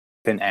air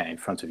in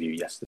front of you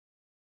yesterday,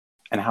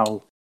 and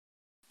how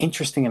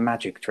interesting a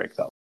magic trick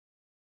that was.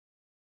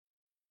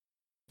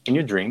 In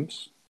your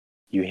dreams,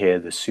 you hear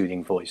the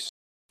soothing voice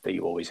that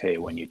you always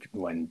hear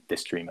when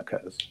this dream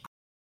occurs.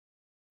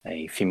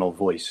 A female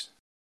voice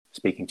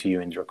speaking to you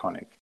in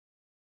Draconic,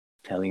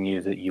 telling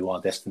you that you are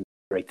destined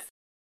for great things.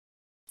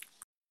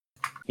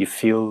 You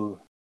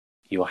feel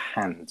your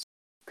hands,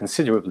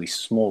 considerably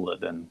smaller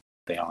than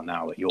they are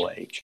now at your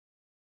age,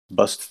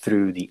 bust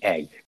through the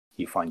egg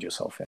you find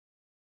yourself in.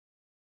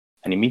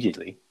 And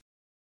immediately,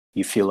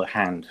 you feel a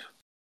hand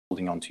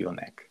holding onto your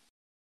neck.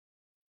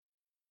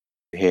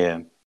 You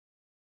hear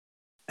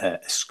a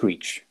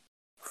screech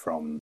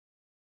from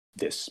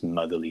this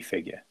motherly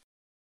figure.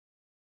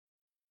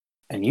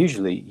 And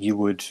usually you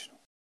would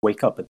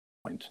wake up at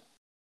that point.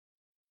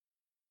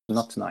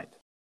 Not tonight.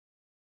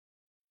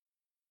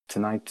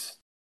 Tonight,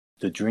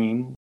 the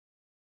dream,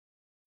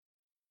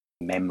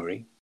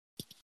 memory,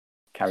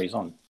 carries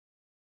on.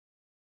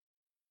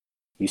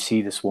 You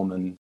see this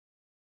woman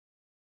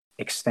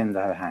extend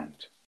her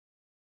hand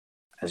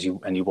as you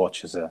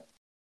watch as a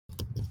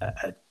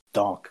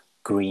dark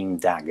green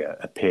dagger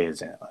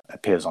appears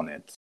on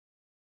it,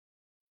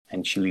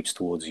 and she leaps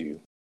towards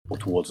you, or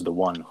towards the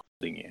one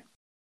holding you.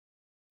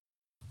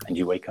 And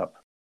you wake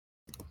up.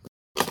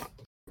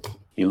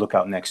 You look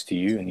out next to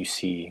you and you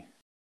see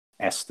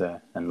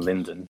Esther and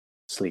Lyndon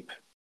sleep in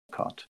the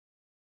cot.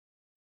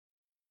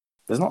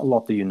 There's not a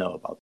lot that you know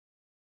about them.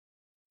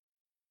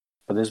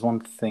 But there's one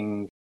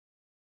thing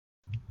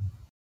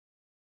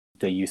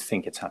that you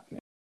think it's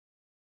happening.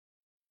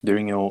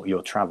 During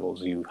your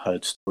travels, you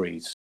heard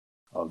stories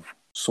of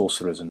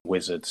sorcerers and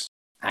wizards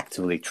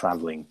actively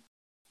traveling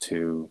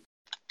to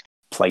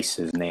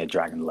places near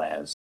dragon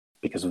lairs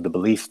because of the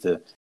belief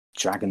that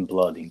dragon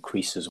blood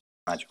increases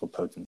magical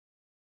potency.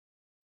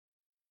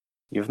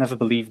 You've never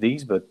believed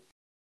these, but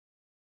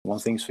one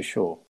thing's for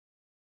sure.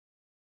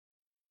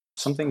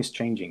 Something is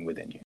changing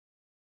within you.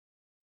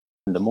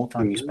 And the more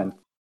time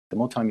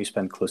you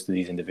spend close to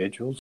these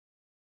individuals,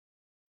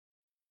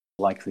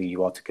 likely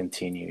you are to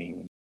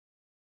continuing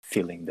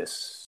feeling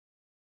this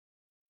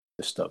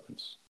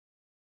disturbance.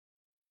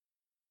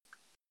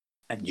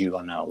 And you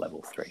are now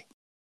level 3.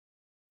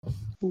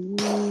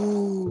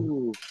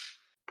 Ooh.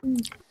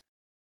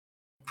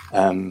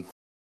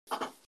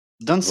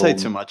 Don't say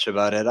too much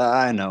about it.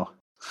 I know.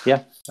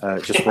 Yeah,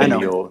 just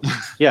roll your.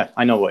 Yeah,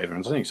 I know what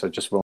everyone's doing, so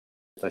just roll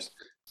dice.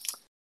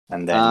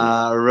 And then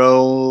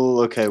roll.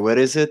 Okay, what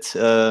is it?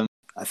 I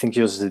think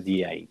yours is a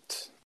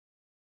D8.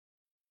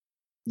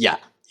 Yeah,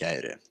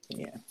 it is.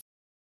 Yeah.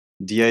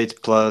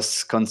 D8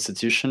 plus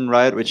Constitution,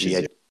 right? Which is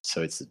 0.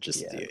 So it's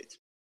just D8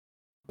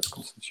 plus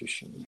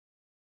Constitution.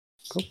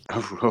 Cool.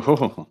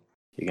 Oh.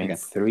 You gain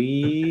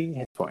 3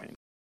 hit points.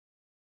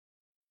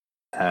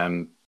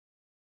 And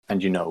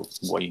you know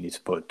what you need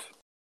to put.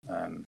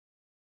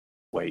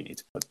 Where you need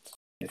to put.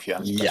 If you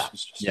have any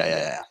questions.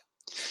 Yeah.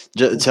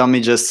 Tell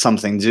me just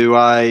something. Do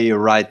I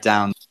write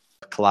down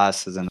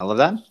classes and all of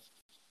that?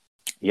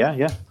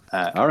 Yeah.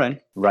 All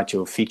right. Write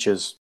your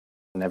features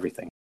and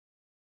everything.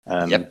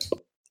 Yep.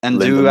 And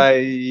Lyndon. do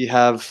I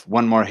have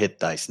one more hit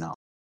dice now?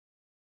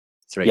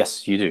 3.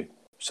 Yes, you do.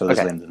 So there's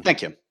okay. Lyndon.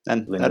 Thank you.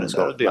 And Lyndon's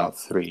got that'll be all. about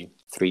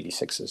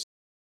 3d6s.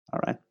 All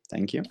right,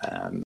 thank you.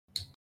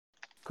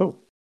 Cool.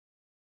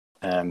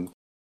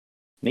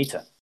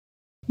 Nita,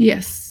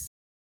 Yes.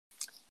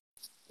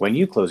 when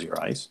you close your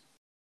eyes,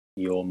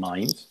 your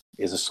mind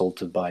is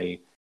assaulted by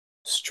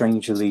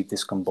strangely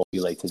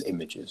discombobulated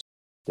images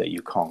that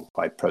you can't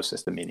quite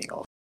process the meaning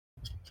of.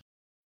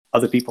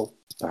 Other people,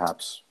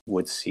 perhaps,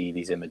 would see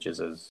these images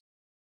as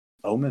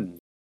omens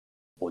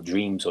or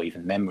dreams or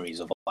even memories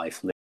of a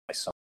life lived by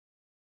someone.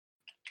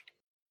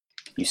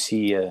 You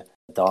see a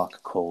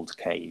dark, cold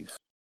cave.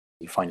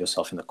 You find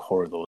yourself in a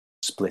corridor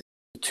split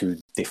into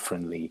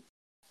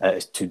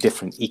two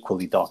different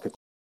equally dark.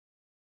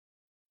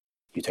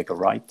 You take a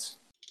right,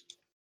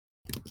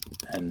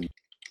 and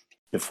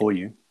before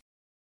you,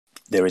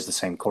 there is the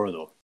same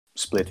corridor,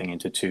 splitting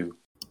into two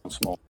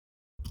once more.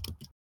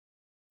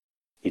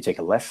 You take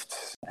a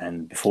left,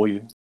 and before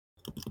you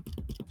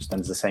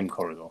stands the same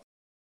corridor.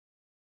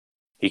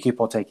 You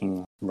keep on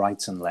taking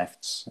rights and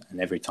lefts,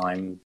 and every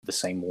time the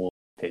same wall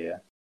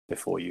appear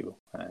before you,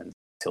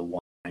 until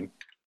one time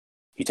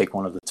you take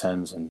one of the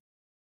turns, and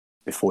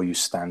before you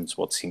stands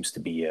what seems to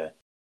be a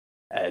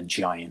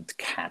giant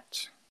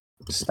cat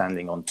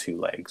standing on two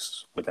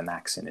legs with an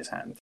axe in his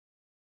hand.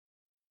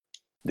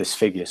 This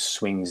figure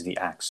swings the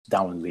axe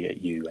downwardly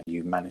at you, and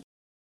you manage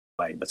to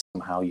play, but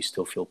somehow you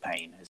still feel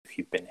pain as if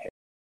you've been hit.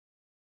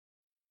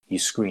 You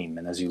scream,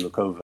 and as you look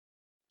over,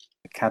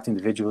 the cat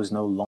individual is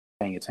no longer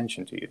paying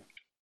attention to you.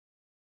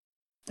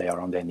 They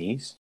are on their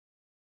knees,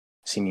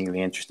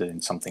 seemingly interested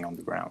in something on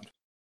the ground.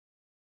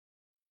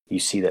 You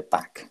see their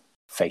back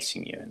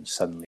facing you, and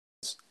suddenly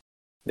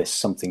there's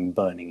something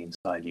burning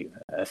inside you,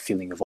 a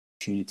feeling of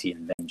opportunity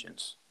and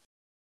vengeance.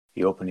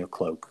 You open your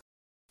cloak,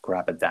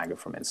 grab a dagger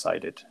from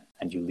inside it,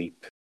 and you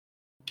leap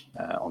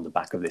on the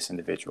back of this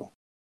individual.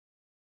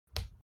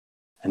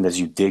 And as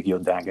you dig your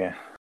dagger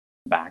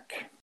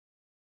back,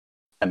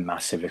 a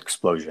massive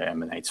explosion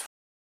emanates from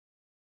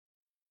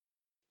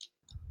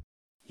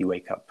you.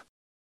 Wake up,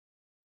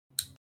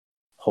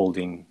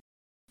 holding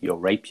your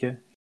rapier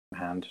in your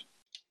hand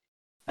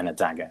and a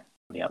dagger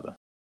in the other.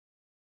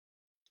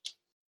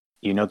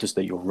 You notice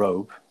that your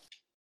robe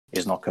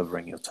is not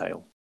covering your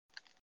tail.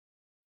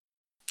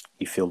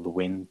 You feel the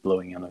wind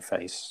blowing on your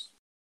face,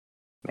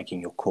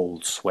 making your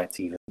cold sweat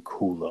even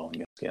cooler on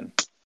your skin.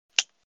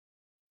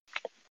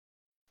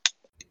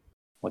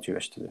 What do you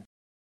wish to do?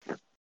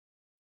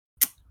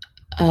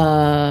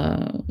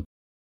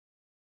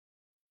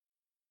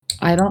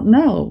 I don't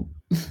know.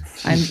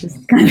 I'm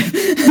just kind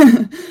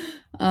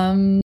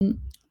of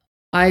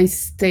I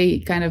stay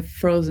kind of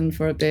frozen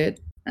for a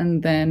bit,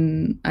 and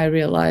then I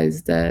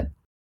realize that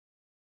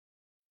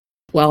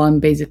I'm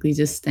basically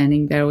just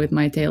standing there with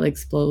my tail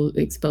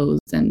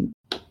exposed and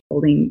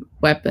holding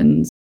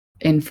weapons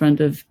in front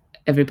of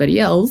everybody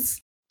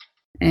else,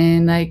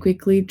 and I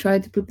quickly try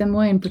to put them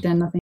away and pretend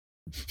nothing.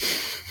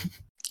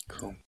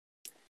 Cool.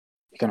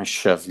 You kind of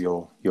shove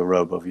your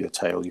robe over your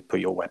tail, you put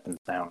your weapons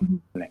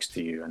down next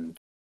to you, and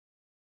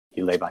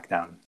you lay back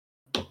down.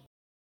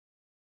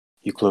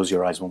 You close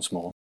your eyes once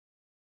more,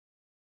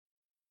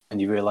 and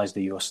you realize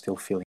that you are still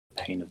feeling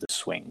the pain of the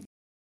swing.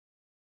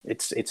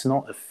 It's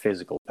not a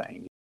physical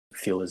pain. You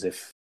feel as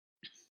if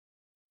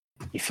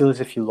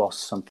you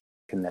lost something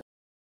connected.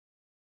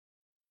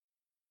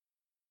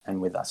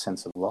 And with that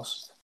sense of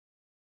loss,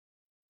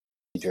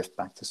 you drift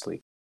back to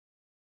sleep.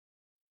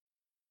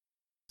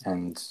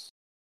 And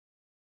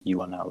you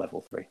are now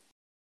level 3.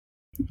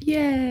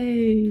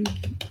 Yay!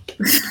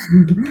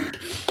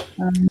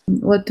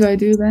 What do I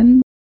do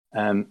then?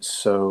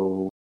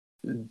 So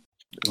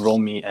roll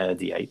me a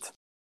d8.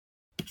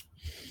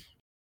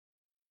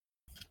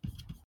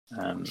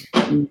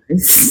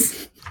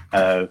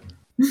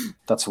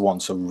 That's a 1,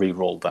 so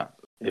re-roll that.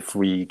 If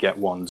we get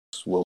ones,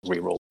 we'll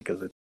re-roll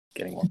because it's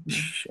getting one.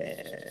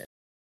 Shit.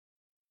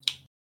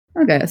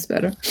 Okay, that's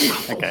better.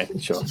 Okay,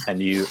 sure. And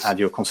you add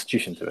your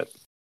constitution to it.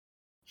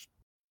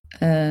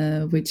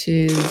 Which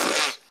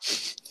is...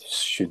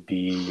 Should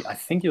be... I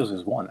think yours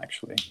is 1,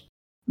 actually.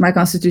 My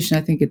constitution,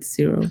 I think it's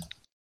 0.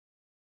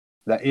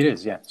 That it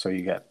is, yeah. So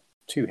you get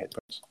 2 hit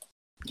points.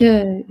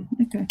 Yay,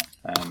 okay.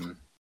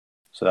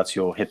 So that's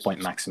your hit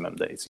point maximum,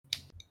 Daisy.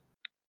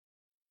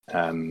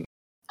 And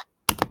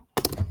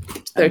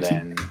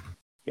 13.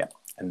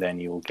 then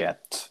you'll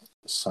get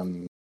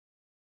some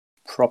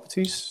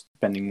properties,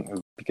 depending,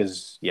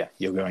 because,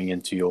 you're going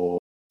into your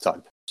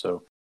type.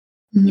 So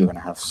you're going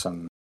to have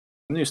some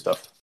new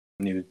stuff,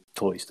 new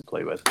toys to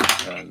play with.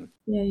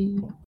 Yay.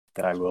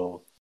 That I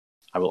will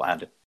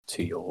add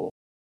to your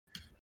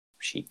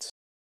sheets.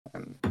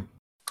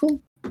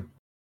 Cool.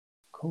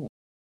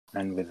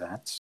 And with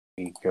that,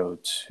 we go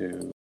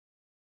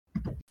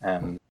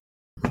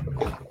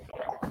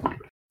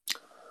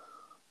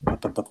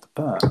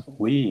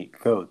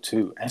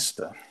to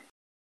Esther.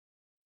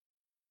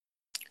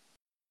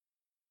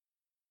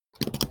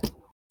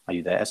 Are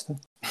you there, Esther?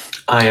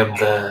 I am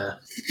there.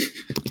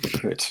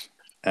 Good.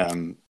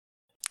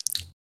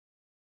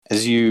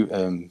 As you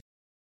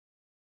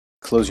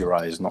close your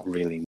eyes, not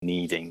really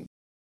needing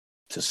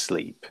to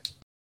sleep,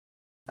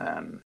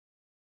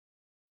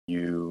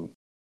 you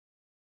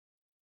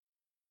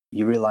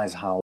you realize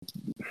how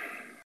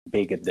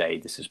big a day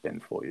this has been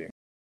for you.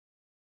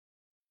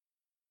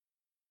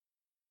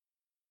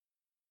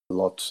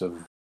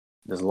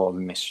 There's a lot of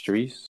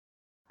mysteries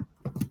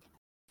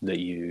that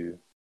you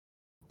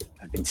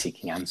have been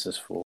seeking answers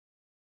for,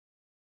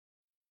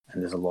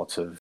 and there's a lot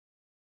of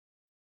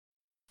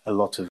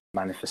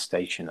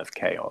manifestation of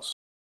chaos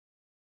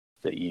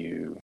that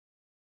you've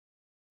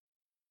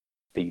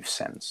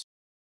sensed,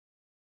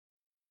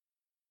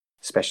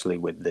 especially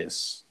with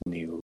this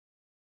new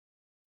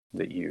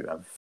that you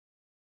have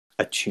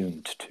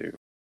attuned to.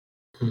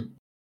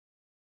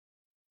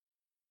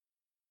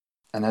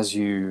 And as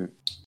you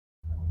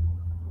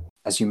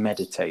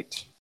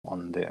meditate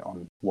on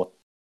what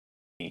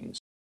it means,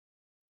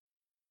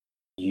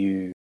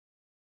 you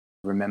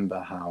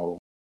remember how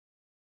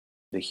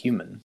the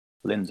human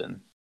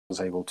Lyndon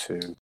was able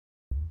to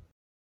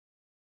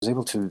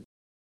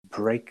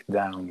break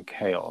down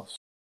chaos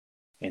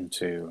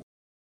into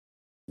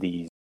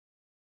these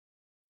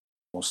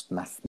most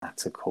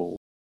mathematical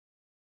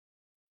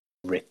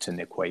written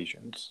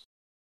equations.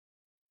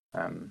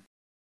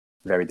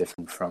 Very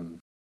different from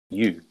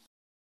you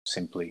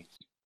simply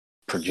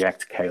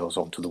project chaos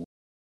onto the world,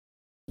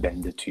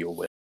 bend it to your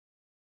will.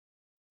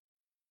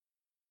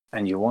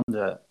 And you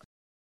wonder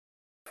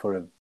for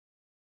a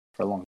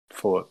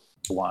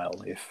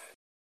while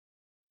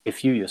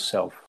if you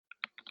yourself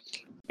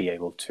be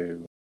able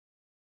to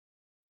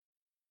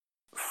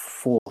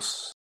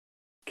force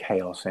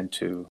chaos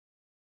into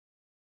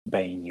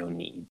obeying your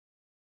need,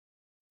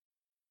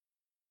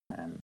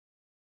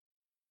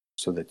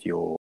 so that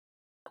your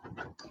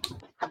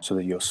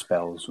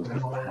spells would be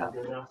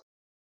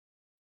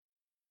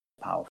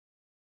powerful,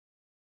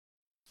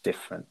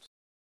 different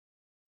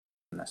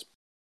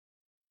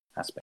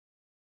aspect.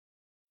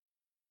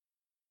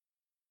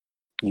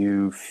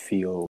 You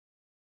feel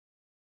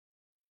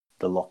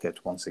the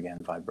locket once again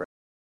vibrate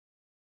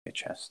in your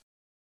chest.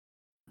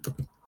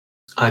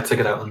 I take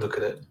it out and look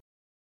at it.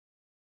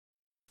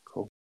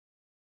 Cool.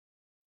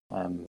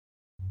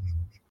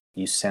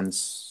 You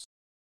sense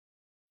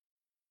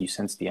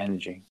the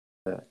energy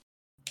that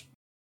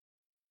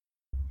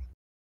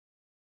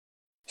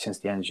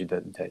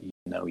you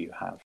know you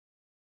have.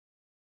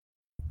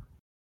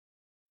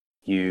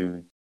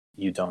 You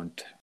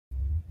don't.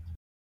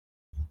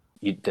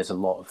 There's a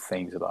lot of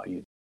things about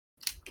you.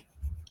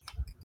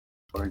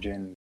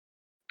 Origin,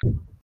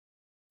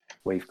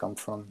 where you've come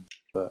from,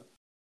 but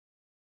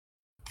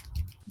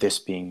this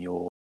being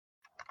your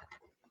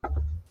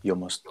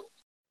most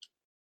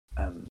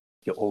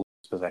your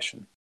oldest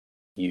possession,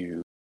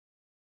 you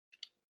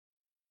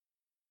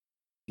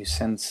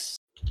sense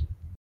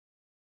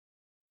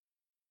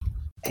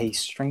a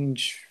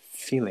strange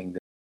feeling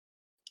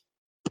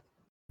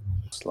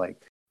that's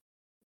like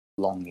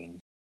longing.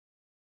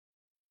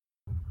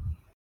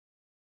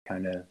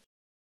 Kind of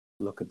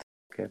look at the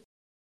pocket,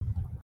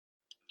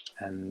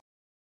 and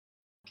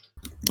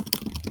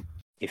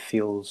it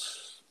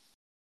feels,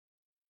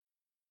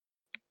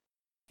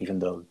 even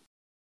though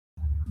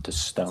the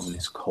stone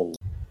is cold,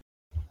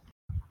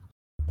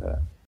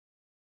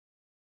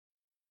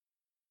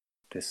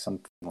 there's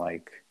something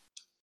like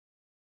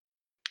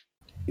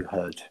you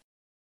heard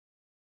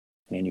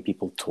many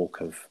people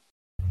talk of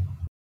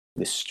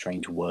this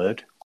strange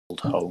word called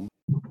home,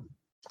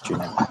 which you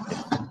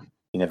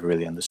never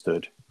really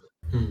understood.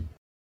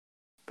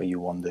 But you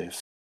wonder if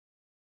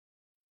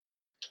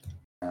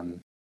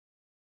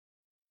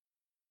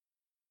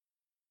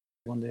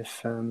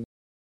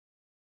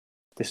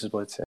this is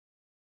what it says.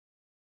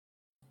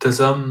 Does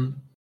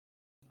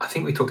I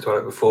think we talked about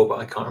it before, but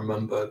I can't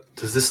remember.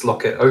 Does this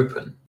locket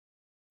open?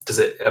 Does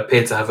it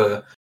appear to have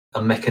a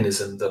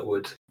mechanism that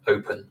would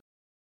open?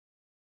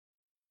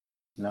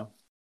 No.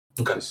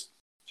 Okay.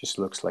 Just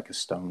looks like a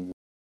stone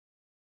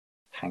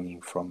hanging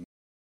from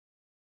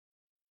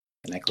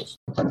a necklace.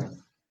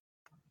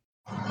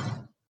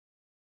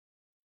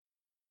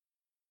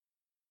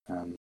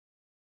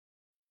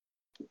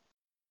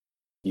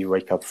 You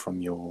wake up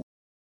from your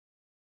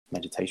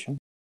meditation,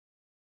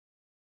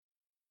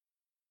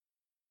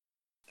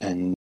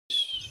 and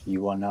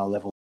you are now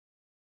level.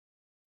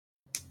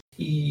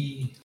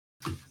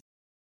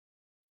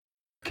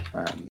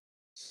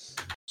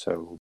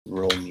 So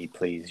roll me,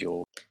 please,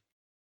 your.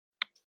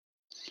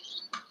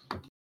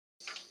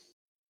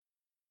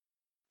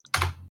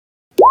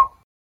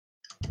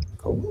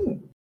 Cool.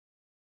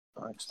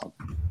 It's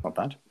not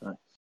bad. Nice.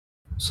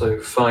 So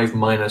 5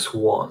 minus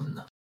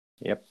 1.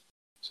 Yep.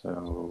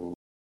 So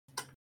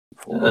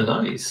 4.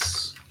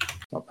 Nice.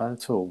 Not bad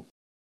at all.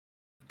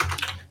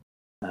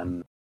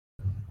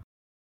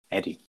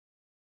 Eddie.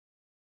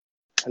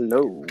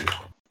 Hello.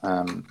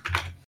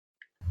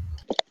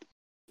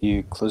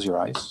 You close your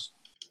eyes.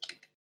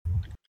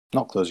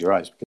 Not close your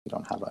eyes because you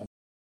don't have eyes,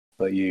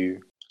 but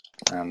you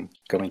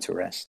go into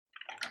rest.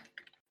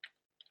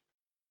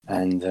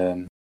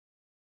 And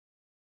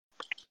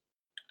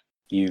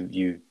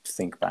you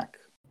think back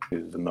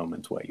to the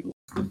moment where you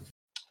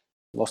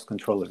lost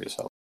control of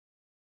yourself.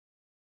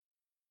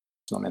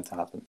 It's not meant to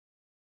happen.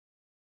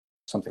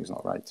 Something's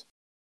not right.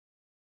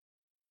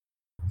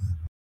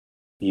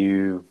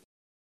 You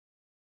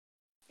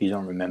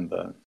don't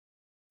remember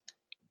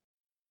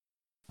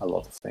a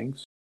lot of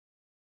things.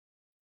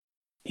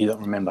 You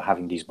don't remember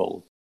having these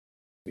bolts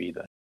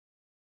either.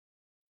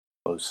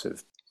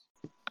 Explosive.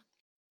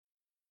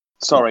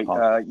 Sorry,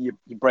 you're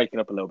breaking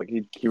up a little bit.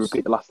 Can you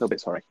repeat the last little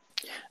bit? Sorry.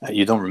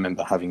 You don't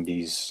remember having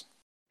these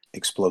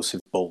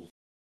explosive bolts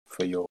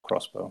for your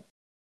crossbow.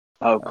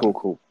 Oh,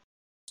 cool.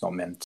 It's not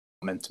meant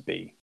to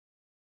be.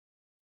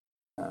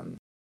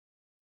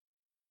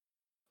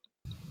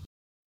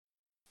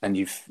 And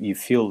you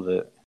feel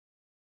that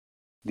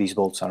these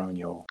bolts are on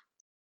your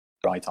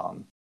right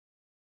arm,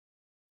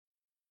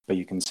 but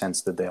you can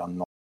sense that they are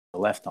not on the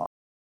left arm.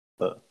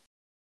 But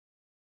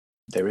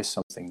there is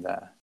something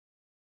there.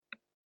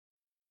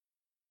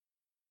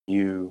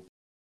 You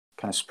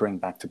kind of spring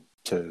back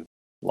to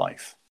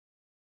life,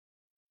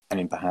 and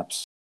in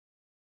perhaps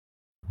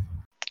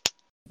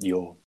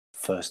your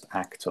first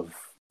act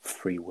of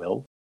free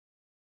will,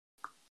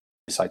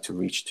 decide to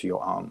reach to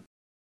your arm.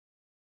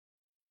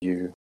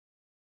 You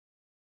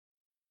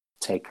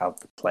take out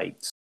the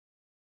plates,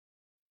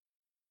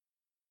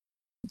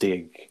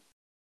 dig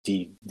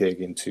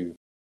into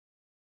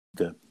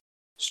the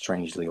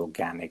strangely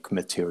organic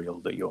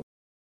material that you're,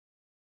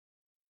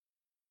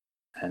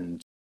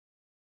 and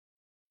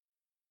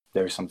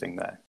there is something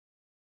there.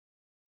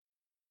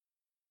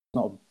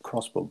 Not a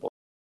crossbow bolt,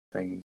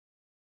 thing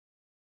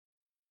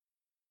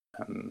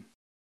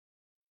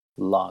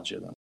larger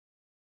than.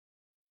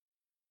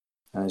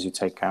 And as you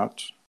take it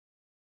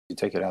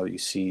out, you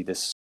see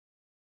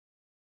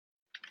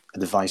a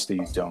device that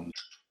you don't.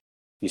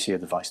 You see a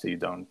device that you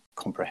don't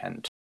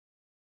comprehend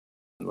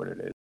what it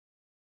is.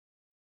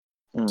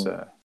 It's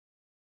a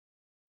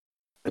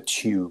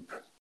tube.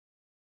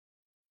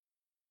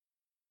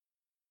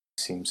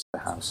 It seems to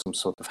have some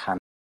sort of hand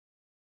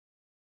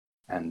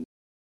and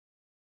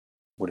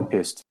what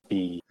appears to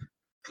be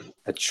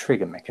a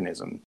trigger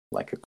mechanism,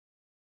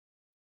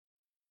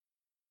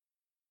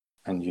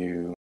 and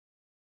you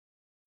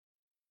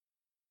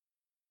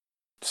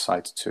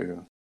decide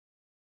to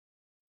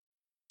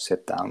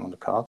sit down on the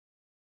cart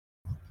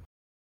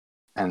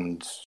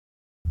and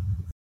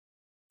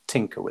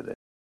tinker with it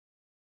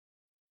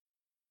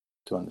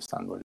to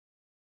understand what it is.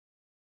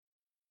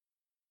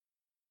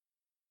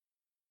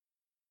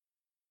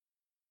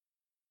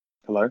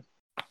 Hello?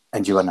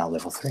 And you are now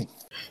level 3.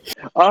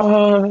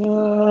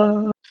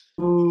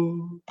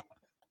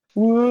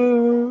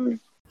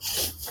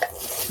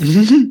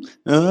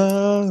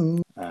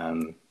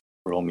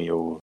 Roll me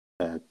your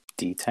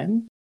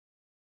D10.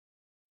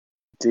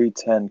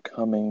 D10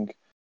 coming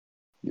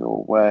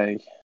your way.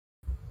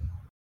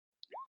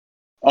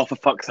 Oh, for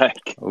fuck's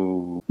sake.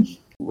 Oh.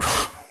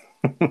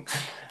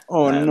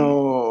 Oh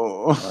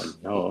no. Oh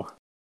no.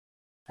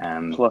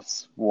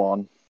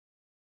 +1.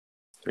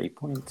 3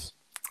 points.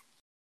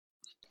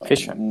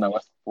 Fisher. No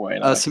way.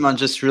 Simon,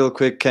 just real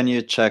quick, can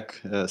you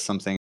check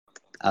something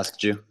I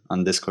asked you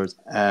on Discord?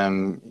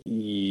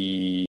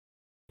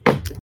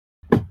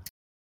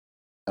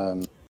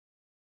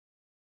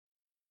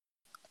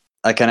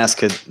 I can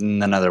ask it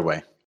in another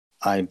way.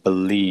 I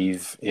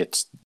believe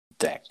it's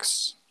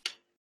Dex.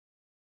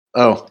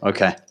 Oh,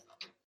 okay.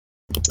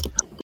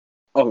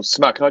 Oh,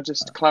 Smack, can I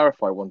just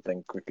clarify one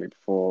thing quickly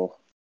before...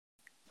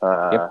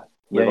 Yep.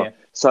 Yeah.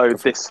 So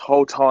this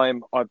whole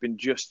time I've been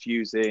just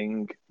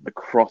using the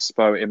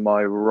crossbow in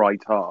my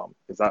right arm.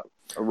 Is that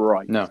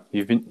right? No,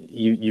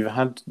 you've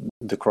had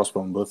the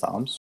crossbow on both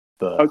arms,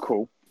 but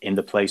cool. In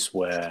the place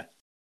where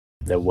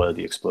there were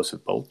the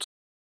explosive bolts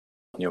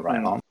on your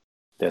right arm,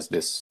 there's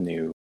this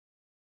new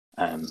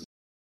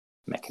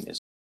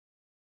mechanism.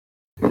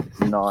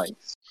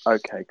 Nice.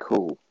 Okay,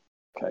 cool.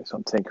 Okay, so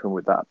I'm tinkering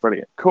with that.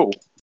 Brilliant. Cool.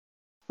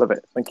 Love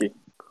it. Thank you.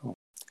 Cool.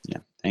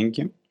 Yeah, thank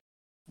you.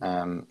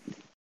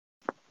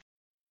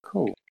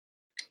 Cool.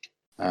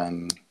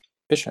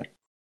 Fisher.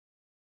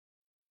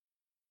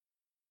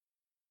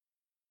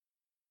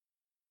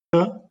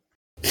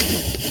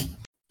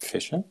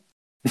 Fisher?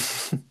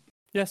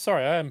 Yeah,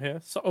 sorry, I am here.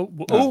 So,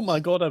 oh my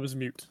god, I was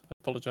mute. I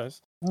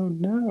apologize. Oh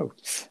no.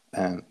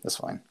 That's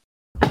fine.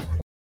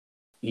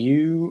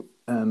 You,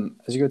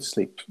 as you go to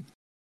sleep,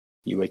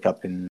 you wake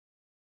up in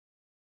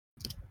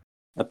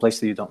a place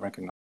that you don't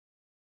recognize.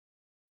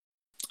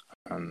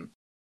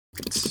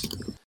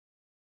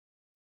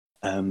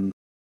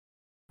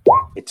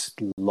 It's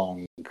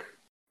long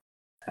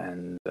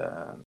and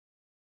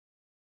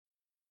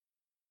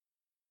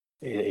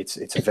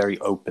it's a very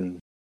open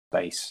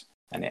space,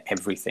 and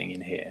everything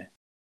in here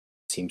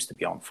seems to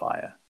be on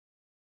fire.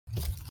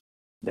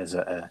 There's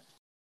a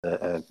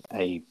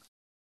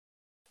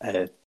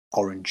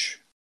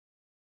orange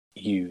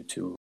hue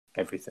to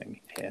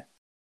everything in here,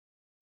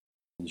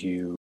 and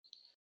you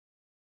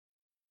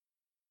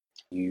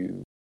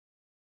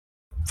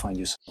find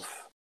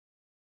yourself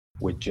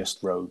with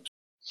just robes,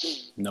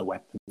 no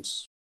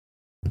weapons,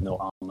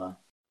 no armor,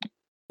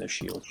 no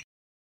shield.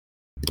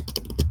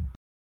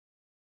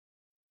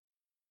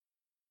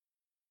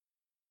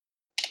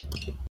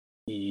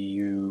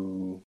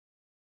 You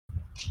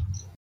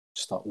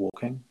start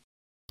walking.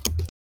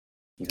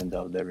 even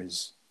though there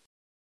is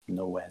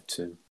nowhere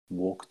to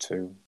walk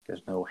to.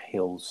 There's no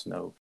hills,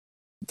 no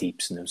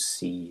deeps, no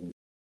sea.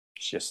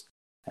 It's just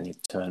an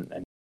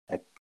eternal, a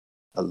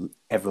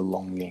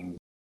ever-longing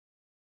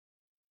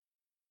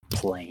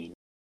plain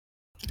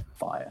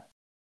fire.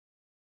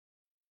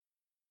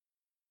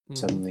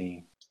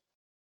 Suddenly,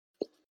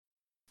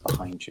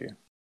 behind you,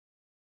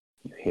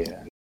 you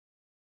hear a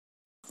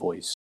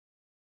voice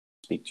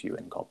speak to you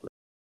in Goblin.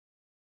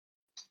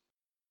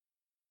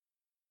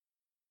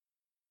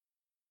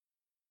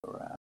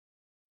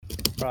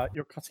 Right,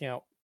 you're cutting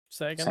out.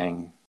 Say again.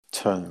 Saying,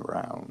 "Turn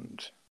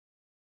around."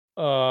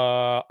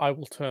 I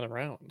will turn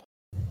around.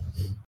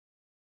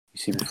 You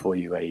see before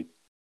you a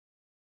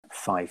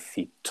 5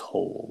 feet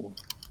tall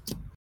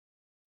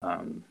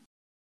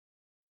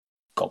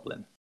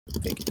goblin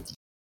figure.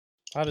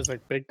 That is a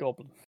big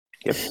goblin.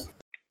 Yep.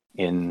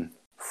 In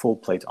full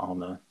plate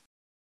armor,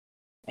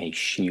 a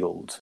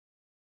shield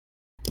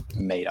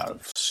made out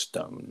of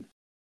stone.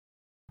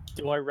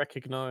 Do I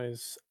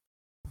recognize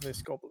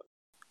this goblin?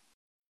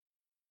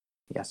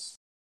 Yes.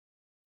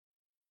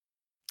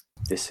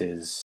 This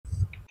is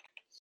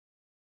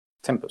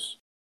Tempus.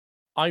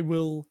 I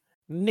will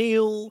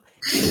kneel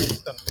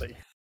instantly.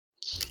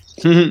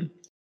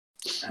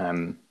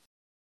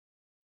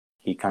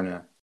 He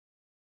kind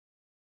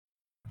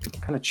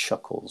of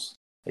chuckles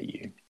at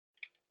you,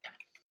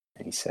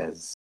 and he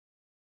says,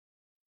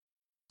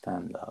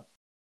 "Stand up."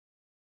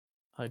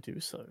 I do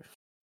so.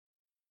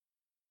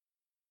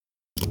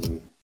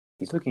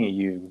 He's looking at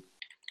you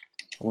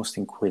almost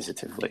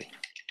inquisitively.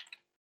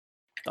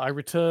 I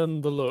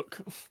return the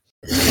look.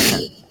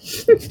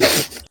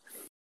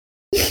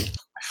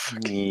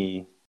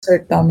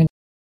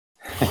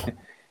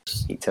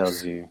 He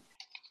tells you,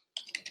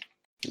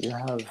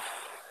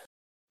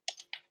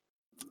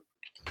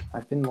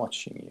 I've been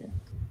watching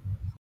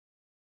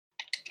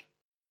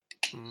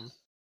you.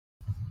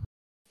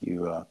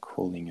 You are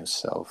calling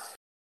yourself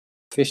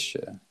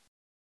Fisher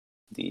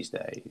these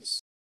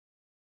days.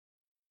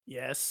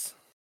 Yes.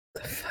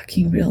 The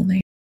fucking real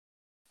name.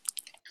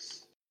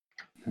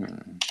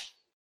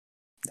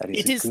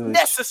 It is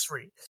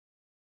necessary.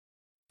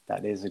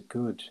 That is a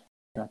good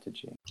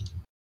strategy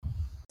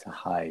to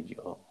hide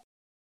your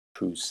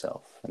true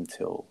self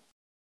until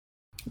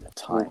the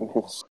time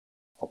is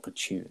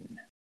opportune.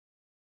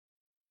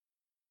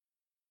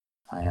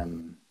 I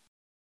am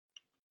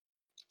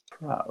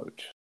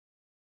proud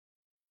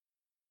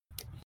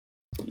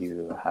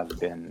you have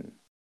been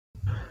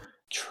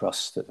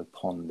trusted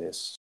upon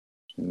this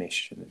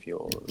mission of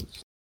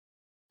yours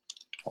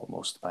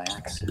almost by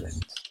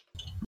accident.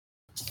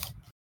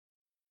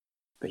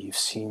 But you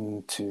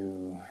seem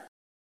to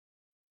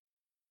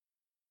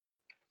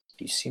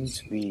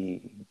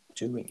be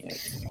doing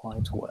it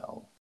quite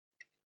well.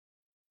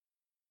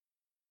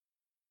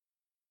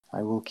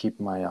 I will keep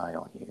my eye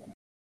on you.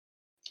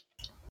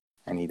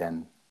 And he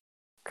then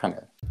kind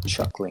of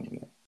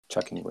chucklingly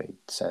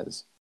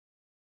says,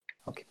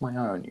 I'll keep my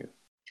eye on you,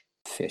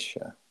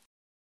 Fisher.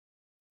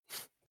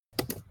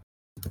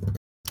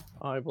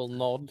 I will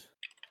nod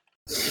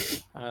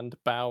and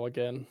bow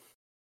again.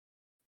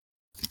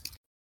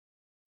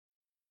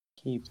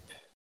 Keep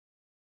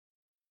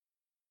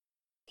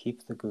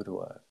the good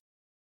work.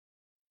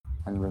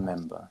 And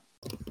remember,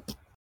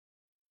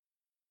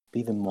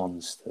 be the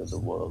monster the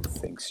world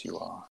thinks you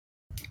are.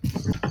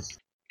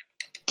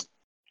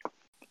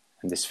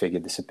 And this figure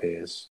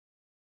disappears,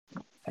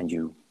 and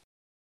you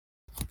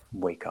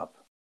wake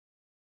up.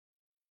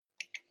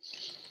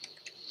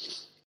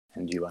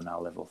 And you are now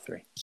level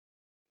 3.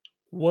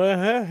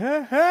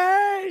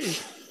 Way!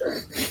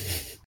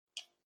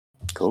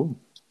 Cool.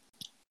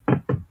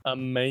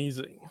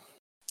 Amazing.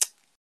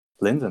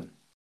 Lyndon.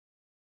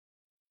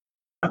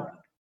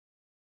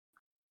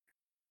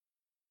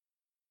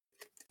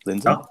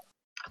 Lyndon?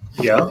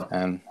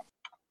 Yeah.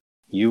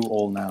 You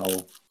all now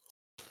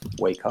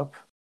wake up.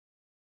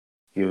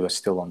 You are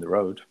still on the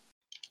road.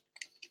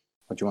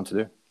 What do you want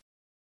to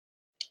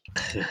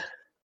do?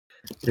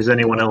 Is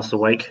anyone else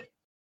awake?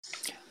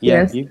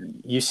 Yeah,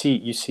 Yes.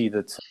 you see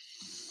that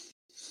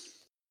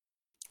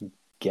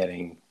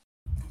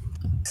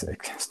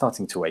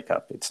starting to wake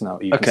up. It's now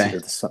you can see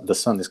that the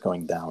sun is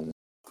going down,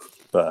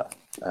 but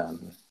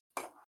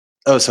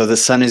oh, so the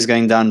sun is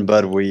going down,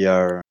 but we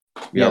are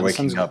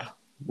waking up.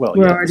 Well,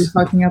 We're already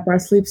fucking up our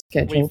sleep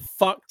schedule. We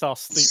fucked our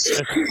sleep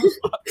schedule.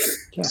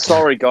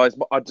 Sorry, guys,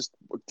 but I just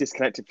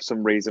disconnected for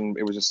some reason.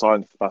 It was just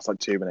silent for the past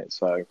 2 minutes.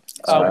 So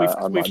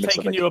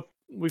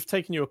we've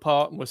taken you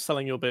apart and we're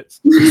selling your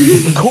bits.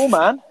 Cool,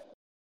 man.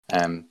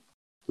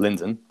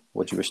 Lyndon,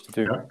 what do you wish to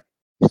do?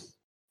 Yeah.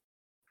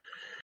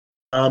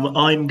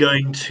 I'm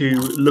going to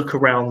look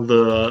around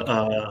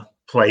the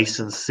place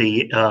and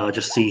see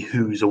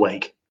who's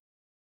awake.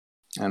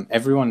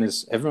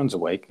 Everyone's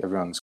awake.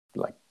 Everyone's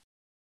like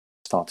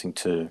starting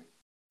to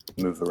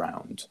move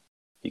around.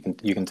 You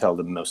can tell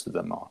that most of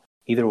them are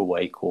either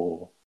awake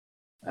or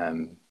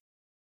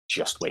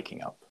just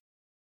waking up.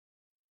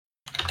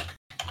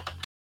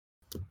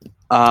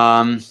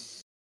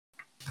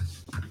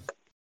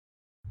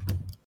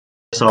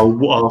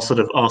 So I'll sort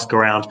of ask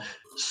around.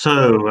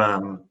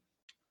 So,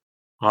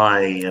 I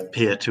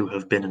appear to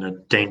have been in a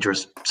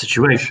dangerous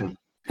situation.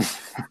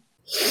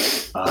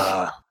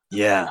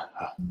 Yeah.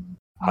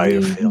 How you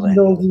We feeling?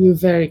 handled you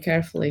very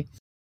carefully.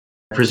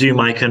 I presume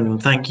I can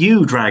thank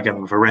you,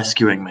 Dragon, for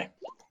rescuing me.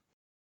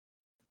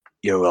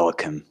 You're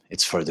welcome.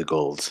 It's for the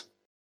gold.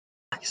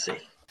 I see.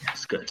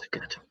 Yes, good.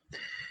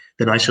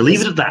 Then I shall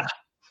leave it at that.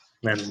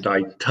 And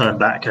I turn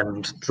back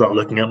and start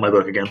looking at my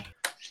book again.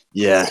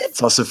 Yeah,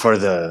 it's also for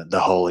the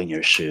hole in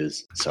your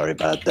shoes. Sorry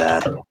about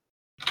that.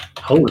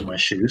 Hole in my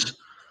shoes?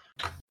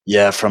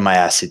 Yeah, from my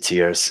acid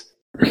tears.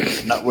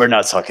 No, we're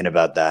not talking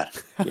about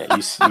that. Yeah,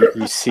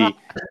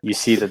 you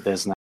see that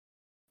there's now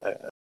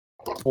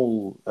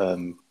whole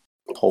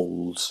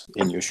holes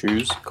in your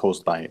shoes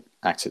caused by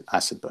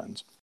acid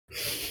burns.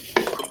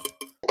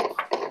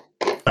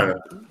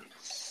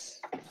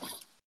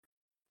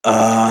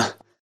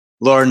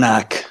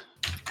 Lornak,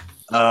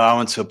 I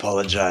want to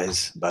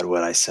apologize about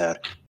what I said.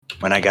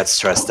 When I get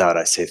stressed out,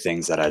 I say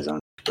things that I don't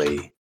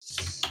really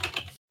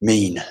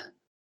mean.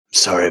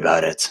 Sorry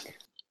about it.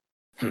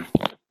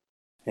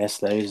 Yes,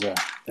 that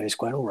is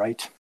quite all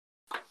right.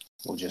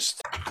 We'll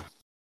just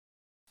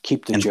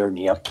keep the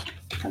journey up,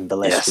 and the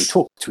less we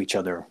talk to each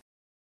other,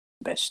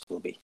 the best will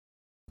be.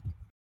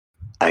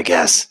 I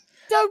guess.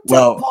 Don't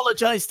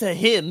apologize to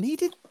him. He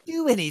didn't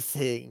do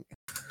anything.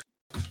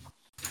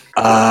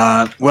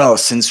 Well,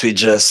 since we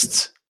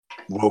just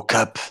woke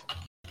up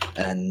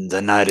and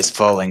the night is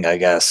falling, I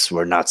guess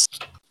we're not.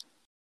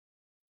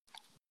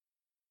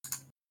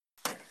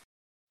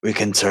 We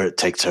can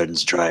take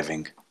turns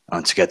driving. I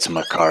want to get to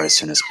my car as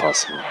soon as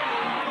possible.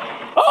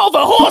 Oh,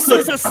 the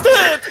horses are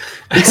stirred!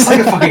 It's like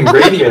a fucking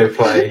radio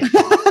play.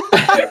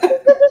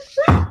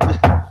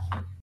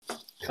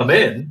 Come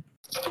in.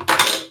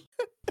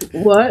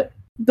 What?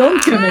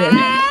 Don't come in.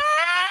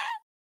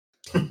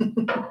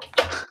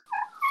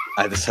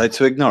 I decide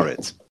to ignore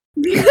it.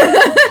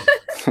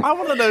 I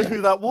want to know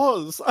who that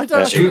was. I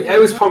don't. It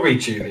was probably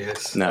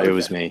Julius. No, it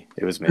was me.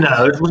 It was me.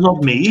 No, it was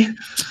not me.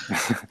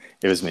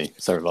 It was me.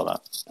 Sorry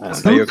about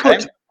that. Who Are you okay?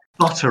 put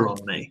butter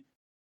on me?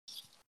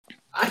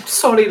 I'm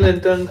sorry,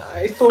 Lyndon.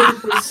 I thought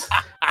it was.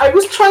 I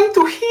was trying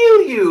to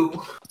heal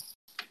you.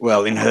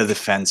 Well, in her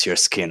defense, your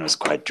skin was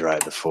quite dry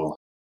before.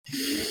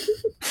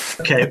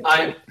 Okay.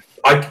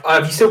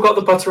 Have you still got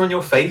the butter on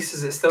your face?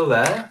 Is it still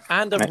there?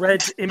 And a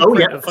red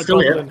imprint of a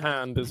golden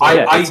hand as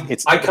well.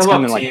 It's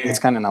kind of like it's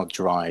kind of now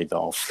dried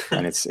off,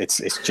 and it's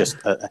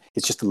just a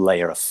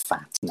layer of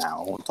fat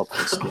now on top of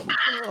the skin.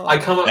 I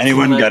come up.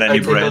 Anyone to got I any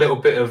take bread? a little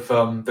bit of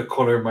the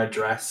collar of my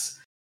dress,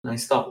 and I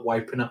start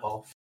wiping it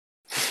off.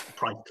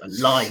 Right,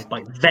 alive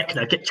by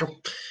Vecna. Get your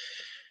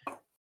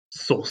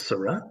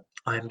sorcerer.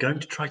 I am going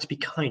to try to be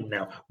kind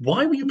now.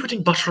 Why were you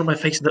putting butter on my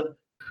face?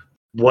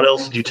 What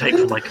else did you take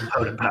from my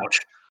component pouch?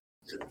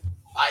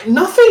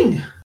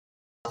 Nothing.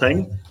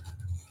 Nothing.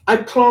 I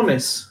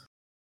promise.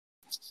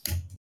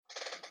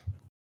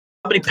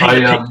 Somebody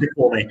paint a picture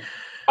for me.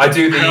 I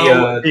do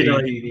How did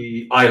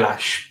the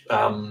eyelash.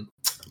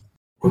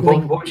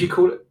 What would you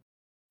call it?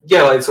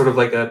 Yeah, like sort of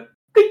like a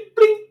blink,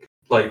 blink,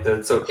 like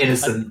the sort of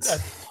innocent. Jesus.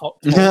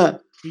 Is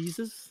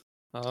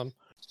No.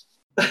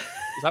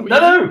 that what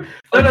No.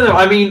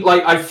 I mean,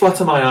 like I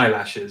flutter my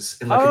eyelashes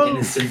in like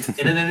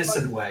an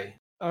innocent way.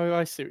 Oh,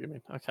 I see what you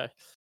mean. Okay.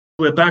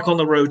 We're back on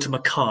the road to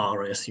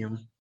Makar, I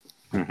assume.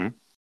 Mm-hmm.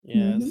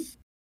 Yes.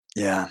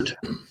 Yeah.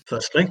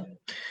 Firstly.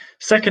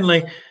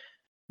 Secondly,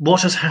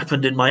 what has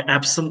happened in my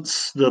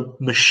absence? The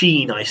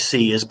machine I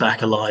see is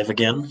back alive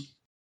again.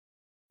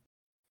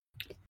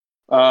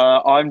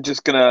 I'm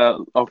just gonna.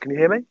 Oh, can you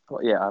hear me?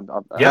 Yeah.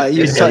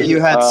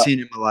 You had seen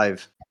him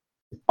alive.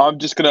 I'm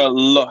just gonna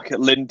look at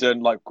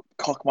Lyndon, like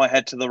cock my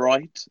head to the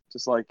right,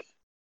 just like.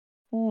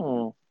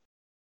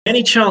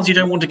 Any chance you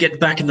don't want to get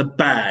back in the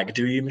bag,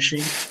 do you,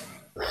 machine?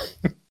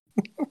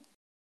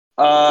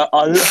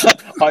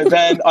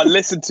 I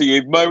listen to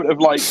you, moment of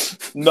like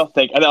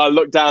nothing, and then I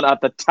look down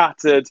at the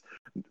tattered,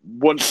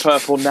 once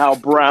purple, now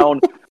brown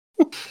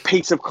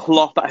piece of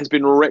cloth that has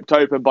been ripped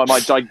open by my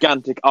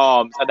gigantic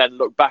arms, and then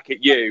look back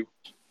at you,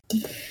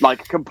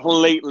 like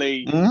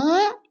completely.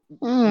 I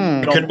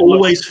can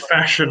always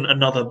fashion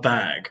another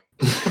bag.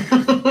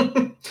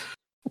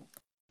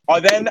 I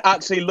then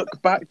actually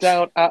look back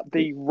down at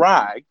the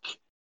rag,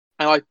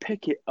 and I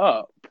pick it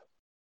up,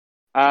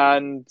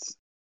 and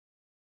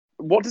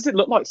what does it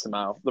look like,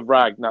 Samal? The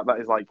rag now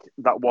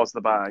that was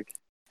the bag.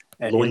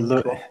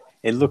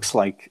 It looks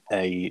like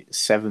a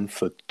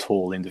 7-foot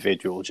tall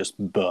individual just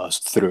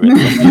burst through it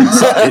from the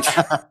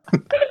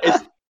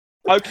inside.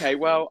 Okay,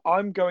 well,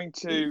 I'm going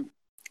to.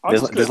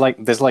 There's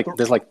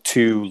like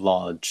two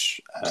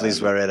large.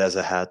 Please wear it as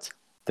a hat.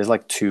 There's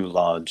like two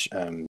large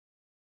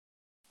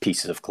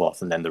pieces of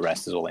cloth, and then the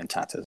rest is all in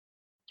tatters.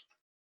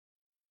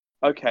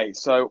 Okay,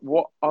 so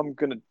what I'm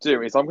gonna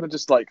do is I'm gonna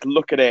just like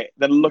look at it,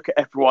 then look at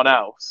everyone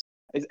else.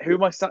 Who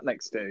am I sat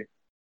next to?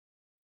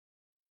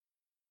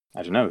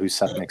 I don't know who's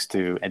sat next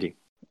to Eddie.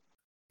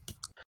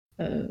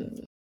 No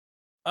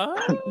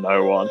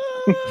one.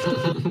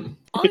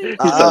 He's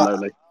so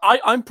lonely.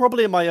 I'm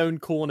probably in my own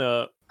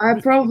corner, I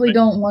probably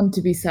don't want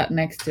to be sat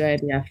next to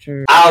Eddie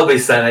after. I'll be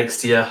sat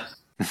next to you.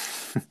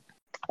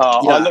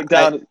 I look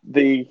down at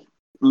the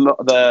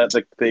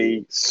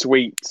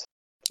sweet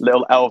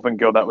little elven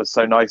girl that was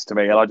so nice to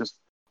me, and I just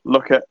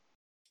look at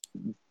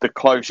the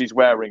clothes she's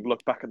wearing,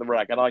 look back at the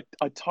rag, and I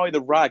tie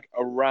the rag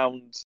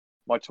around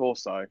my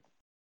torso.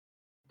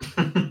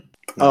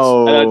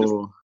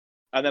 Oh.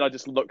 And then I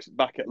just look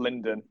back at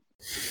Lyndon.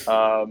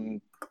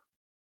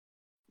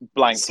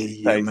 Blank.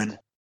 See,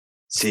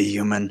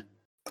 human.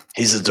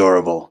 He's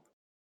adorable.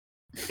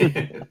 Of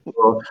Yeah,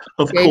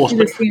 course, you should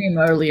but have seen him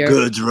earlier.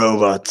 Good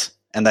robot.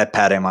 And I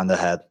pat him on the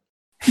head.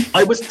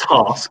 I was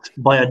tasked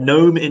by a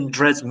gnome in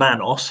Dres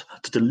Manos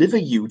to deliver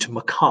you to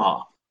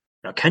Makar.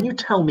 Now, can you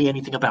tell me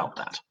anything about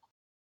that?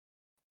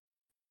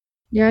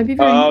 Yeah, I'd be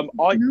very interested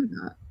I- to know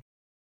that.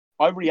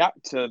 I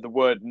react to the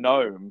word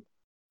gnome.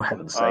 For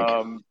heaven's sake.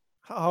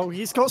 Oh,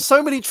 he's got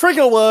so many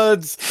trigger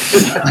words.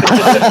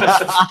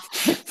 I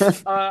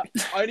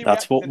only That's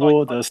react what in,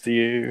 war does to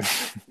you.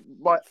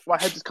 My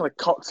head just kind of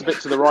cocks a bit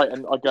to the right,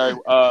 and I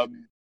go,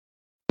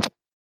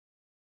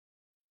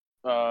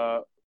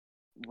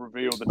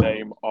 reveal the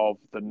name of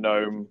the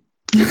gnome.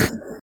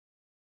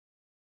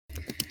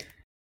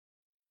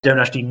 Don't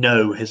actually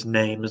know his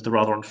name, is the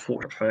rather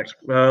unfortunate fact.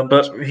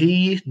 But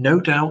he, no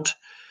doubt,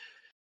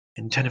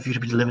 intended for you to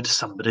be delivered to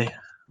somebody.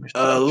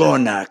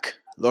 Lornak.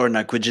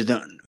 Lornak,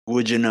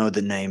 would you know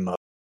the name of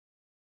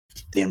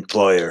the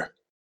employer?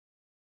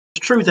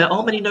 It's true, there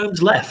aren't many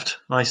gnomes left.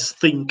 I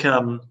think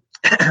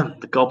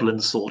the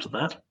goblins sorted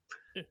that.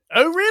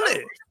 Oh,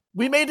 really?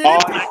 We made an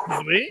impact,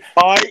 did we?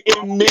 I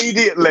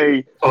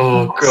immediately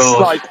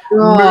God.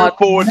 move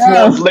forward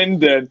towards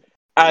Lyndon,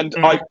 and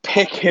I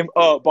pick him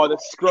up by the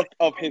scruff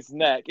of his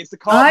neck. Is the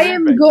cart I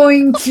moving? am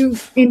going to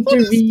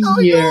intervene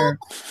here.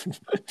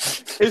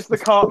 Is the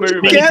cart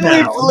moving? Can we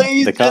now.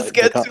 please The car- just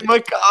get the car- to my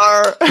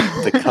car?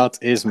 The cut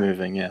is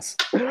moving, yes.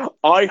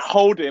 I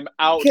hold him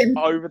out Can-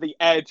 over the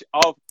edge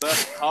of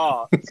the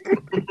cart.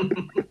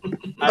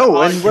 Oh,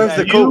 I and where's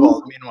the say-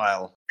 kobold,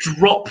 meanwhile?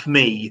 Drop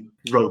me,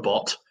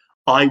 robot.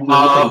 I will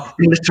Oh.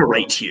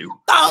 obliterate you.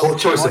 Poor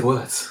choice of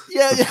words.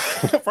 Yeah, yeah.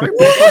 Very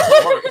poor choice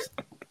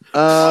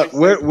of words.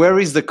 Where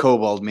is the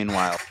kobold,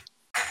 meanwhile?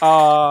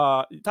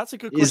 That's a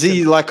good question. Is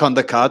he, like, on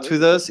the cart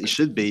with us? He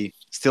should be.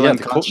 Still Yeah,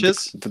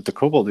 unconscious? the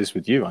kobold is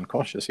with you,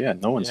 unconscious. Yeah,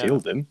 no one's Yeah.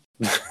 healed him.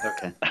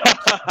 Okay.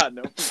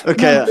 No.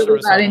 Okay. Not really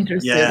that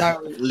interested, Yeah.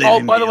 are we?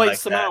 Oh, by the way, like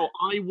Samal,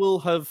 I will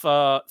have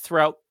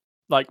throughout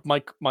like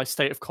my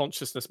state of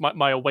consciousness,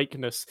 my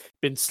awakeness,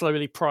 been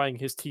slowly prying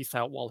his teeth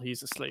out while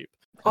he's asleep.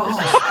 Oh,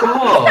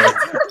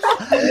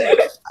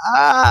 God.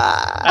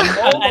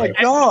 Oh my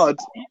god!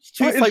 Each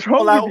What tooth I is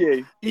pull wrong out, with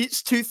you?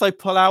 each tooth I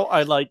pull out,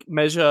 I like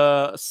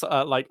measure,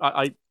 like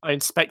I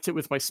inspect it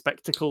with my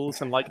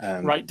spectacles and like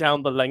write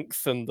down the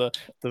length and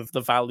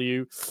the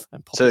value.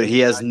 And pop So it in he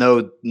the has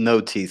bag.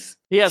 no teeth.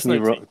 He has Can you,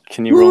 no ro- teeth.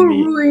 can you roll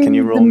me? Can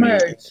you Who roll ruined the me?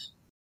 merch?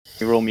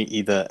 Can you roll me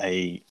either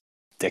a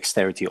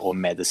dexterity or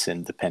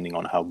medicine, depending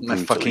on how. My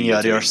brutally fucking you're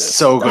god, you're doing this.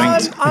 so going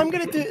to... I'm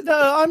gonna do.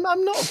 No, I'm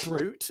not a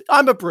brute.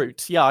 I'm a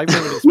brute. Yeah, I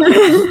ruined his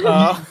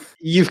merch.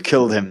 You've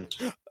killed him.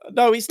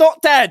 No, he's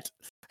not dead.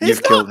 He's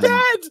You've not killed him.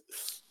 dead.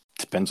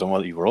 Depends on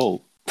what you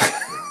roll.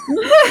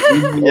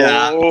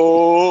 Yeah.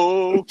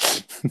 Oh,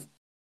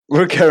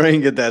 We're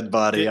carrying a dead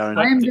body, aren't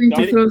I we? am going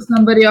to throw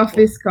somebody off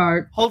this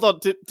cart. Hold on.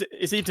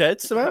 Is he dead,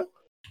 Samuel?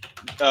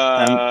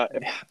 uh,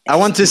 I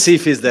want to see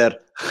if he's there.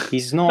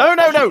 He's not.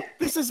 No.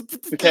 This is.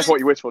 be careful what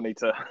you wish for,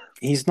 Nita.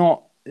 He's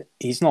not.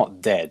 He's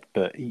not dead.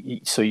 But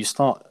so you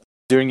start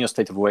during your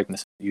state of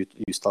awakeness. You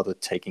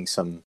started taking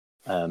some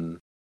of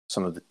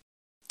the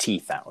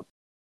teeth out,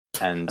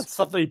 and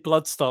Suddenly,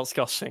 blood starts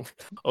gushing.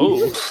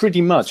 Oh,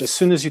 pretty much as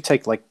soon as you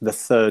take like the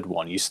third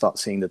one, you start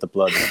seeing that the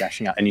blood is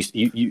gushing out, and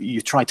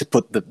you try to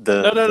put the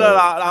no.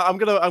 I'm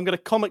gonna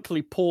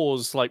comically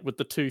pause, like with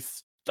the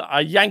tooth. I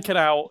yank it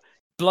out.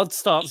 Blood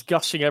starts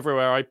gushing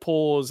everywhere. I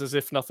pause as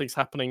if nothing's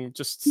happening,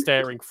 just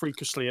staring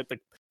freakishly at the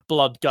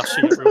blood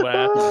gushing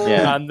everywhere.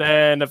 Yeah. And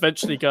then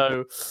eventually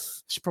go,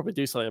 should probably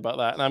do something about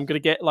that. And I'm going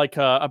to get like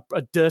a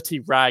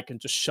dirty rag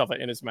and just shove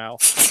it in his mouth.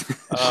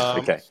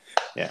 Okay,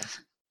 yeah,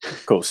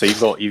 cool. So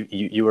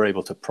you were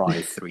able to pry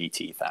 3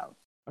 teeth out.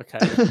 Okay.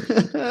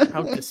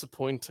 How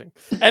disappointing.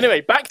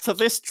 Anyway, back to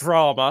this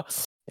drama.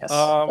 Yes.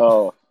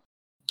 Oh,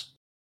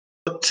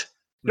 But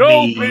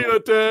Don't me be a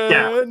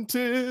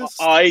dentist.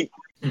 I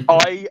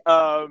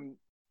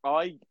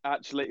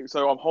actually.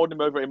 So I'm holding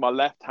him over in my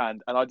left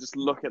hand, and I just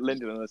look at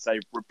Lyndon and I say,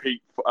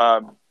 "Repeat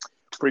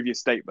previous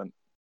statement."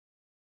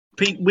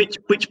 Pete, which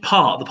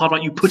part? The part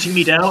about you putting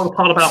me down, or the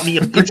part about me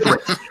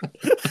obliterating?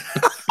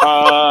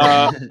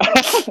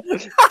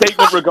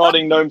 Statement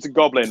regarding gnomes and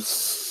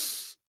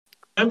goblins.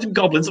 Gnomes and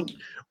goblins.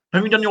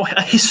 Have you done your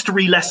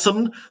history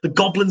lesson? The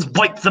goblins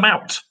wiped them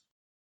out.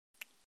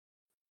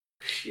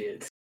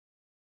 Shit.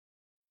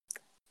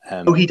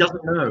 Oh, he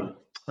doesn't know.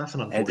 That's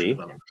an unfortunate Eddie?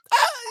 development.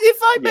 If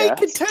I may Yes.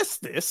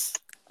 contest this,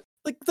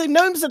 like the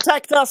gnomes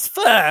attacked us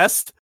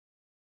first.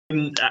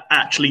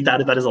 Actually,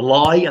 that is a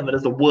lie, and that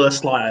is the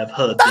worst lie I've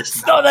heard.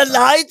 That's not a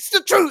lie, it's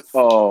the truth.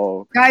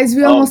 Oh, Guys,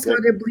 we Oh, almost good.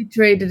 got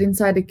obliterated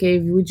inside the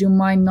cave. Would you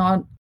mind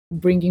not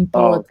bringing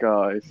oh,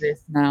 power guys. to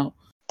this now?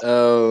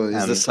 Oh,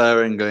 is the Um,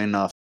 siren going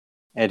off?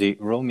 Eddie,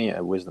 roll me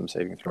a wisdom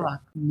saving throw.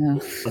 Fuck, no.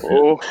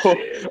 Oh, what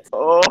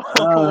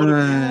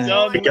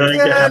have you done? We're going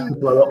to have to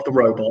blow up the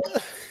robot.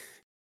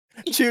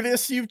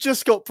 Julius, you've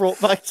just got brought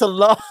back to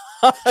life.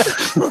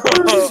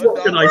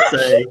 What can I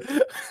say?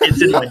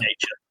 It's in my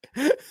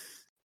nature.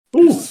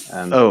 Ooh.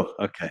 Oh,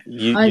 okay. I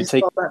You just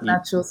take got that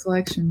natural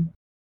selection.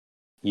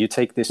 you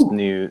take this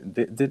new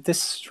this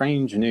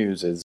strange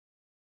news is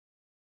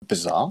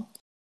bizarre,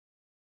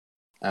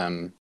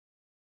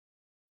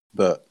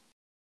 but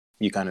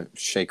you kind of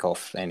shake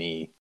off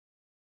any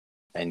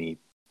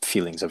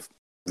feelings of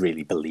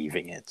really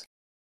believing it.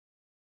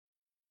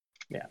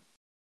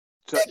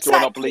 Do I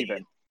not believe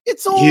it?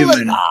 It's all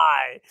Human. a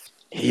lie.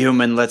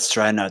 Human, let's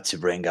try not to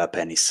bring up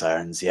any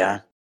sirens,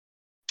 yeah?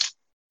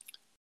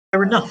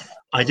 Fair enough.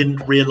 I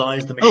didn't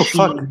realize the Oh, machine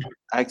fuck.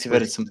 I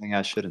activated something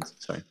I shouldn't.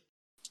 Sorry.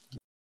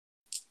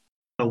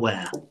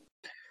 aware.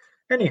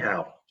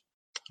 Anyhow,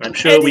 I'm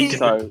sure we Eddie-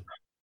 can. So,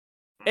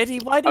 Eddie,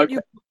 why don't Okay.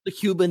 you put the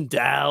human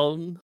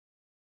down?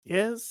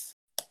 Yes?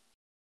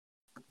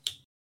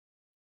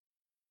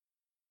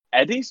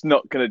 Eddie's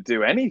not going to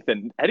do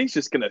anything. Eddie's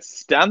just going to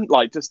stand,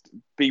 just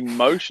be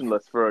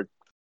motionless for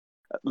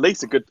at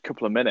least a good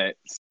couple of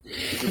minutes.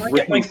 I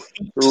get my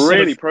feet sort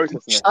Really of-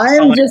 processing it. I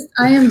am just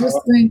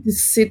going to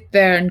sit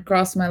there and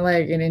cross my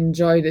leg and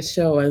enjoy the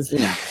show as we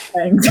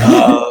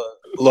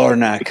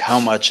Lornak, how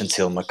much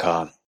until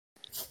Macan?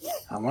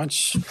 How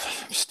much?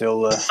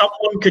 Still,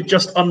 Someone could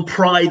just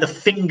unpry the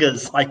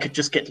fingers. I could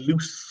just get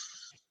loose.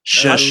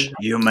 Shush,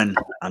 human.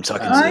 I'm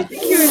talking I to you.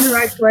 think you're in the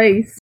right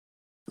place.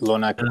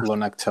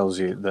 Lonak tells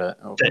you that,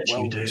 Bet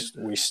you do.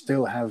 we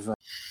still have,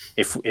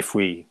 if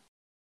we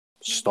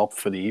stop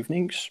for the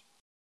evenings,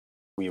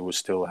 we will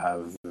still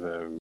have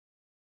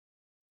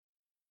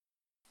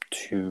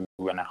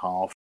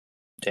 2.5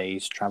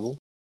 days travel.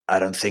 I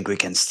don't think we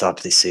can stop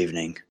this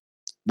evening.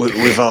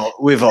 We've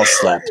all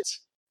slept.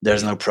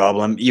 There's no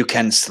problem. You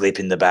can sleep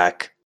in the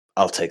back.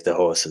 I'll take the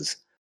horses.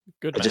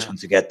 Good I man. just want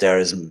to get there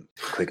as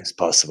quick as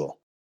possible.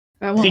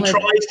 I If won't he let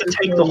tries to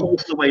take the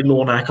horse away,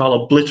 Lornak, I'll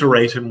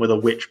obliterate him with a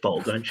witch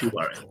bolt. Don't you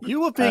worry.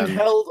 You were being Um,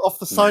 held off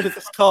the side of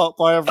this cart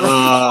by a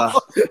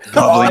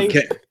Goblin,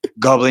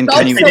 Goblin, Stop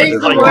can you saying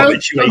like the word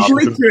habituation.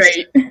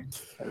 obliterate.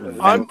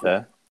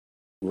 Venta,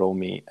 roll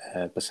me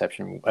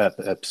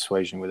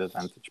persuasion with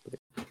advantage,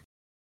 please.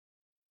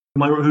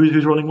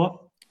 Who's rolling what?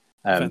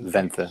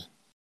 Venta,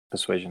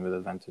 persuasion with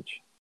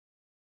advantage.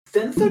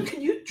 Ventha,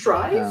 can you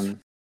drive?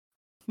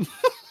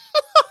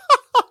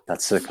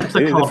 That's a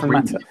completely can't different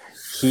read.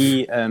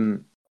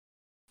 matter.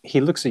 He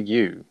looks at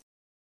you.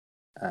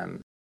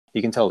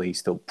 You can tell he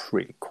still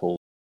pretty cold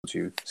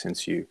you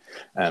since you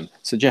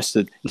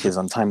suggested his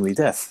untimely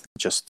death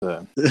just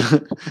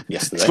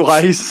yesterday.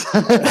 Twice.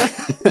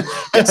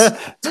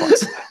 Yes,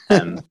 twice.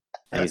 And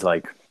he's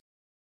like,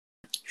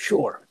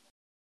 sure,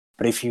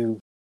 but if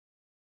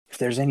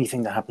there's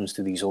anything that happens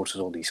to these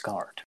horses or these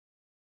cart,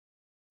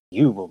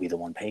 you will be the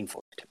one paying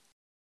for it.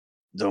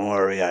 Don't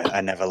worry, I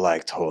never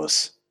liked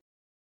horse.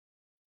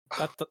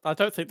 I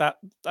don't think that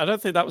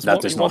was That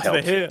what does we not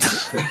wanted to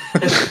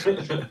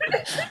help. hear.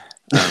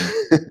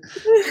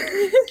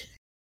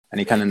 And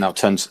he kind of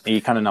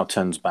now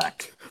turns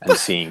back and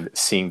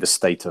seeing the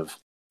state of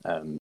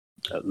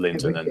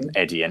Lyndon and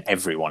Eddie and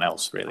everyone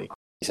else, really.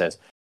 He says,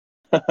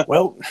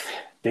 well,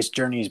 this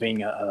journey is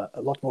being a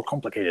lot more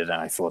complicated than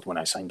I thought when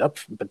I signed up,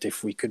 but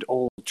if we could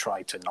all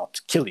try to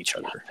not kill each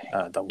other,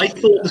 that would I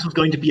be, thought this was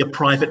going to be a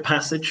private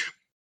passage.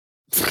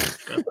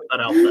 Gonna put that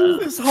out there.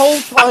 This whole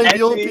time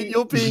Eddie-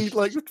 you're being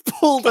like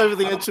pulled over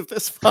the edge of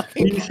this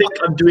fucking. You think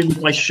I'm doing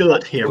with my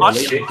shirt here, Ollie?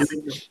 I'm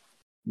doing this.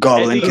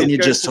 Goblin, Eddie can you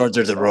goes just to-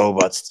 order the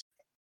robots?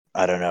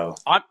 I don't know.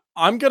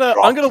 I'm gonna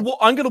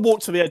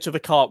walk to the edge of the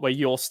cart where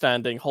you're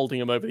standing,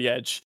 holding him over the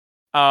edge.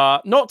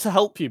 Not to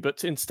help you,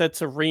 but instead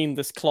to ream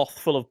this cloth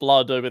full of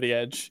blood over the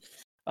edge,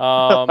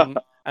 and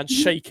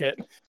shake it.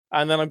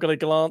 And then I'm gonna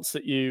glance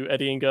at you,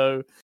 Eddie, and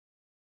go,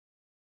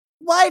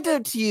 Why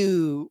don't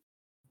you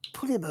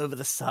put him over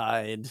the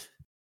side?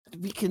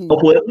 We can.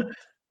 Goblin,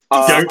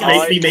 don't I-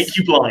 make me make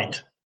you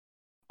blind.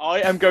 I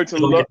am going to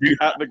Look look at you.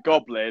 at the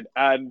goblin,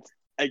 and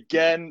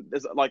again,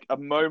 there's a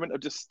moment of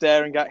just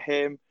staring at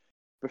him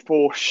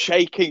before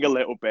shaking a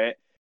little bit,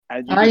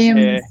 and you I just am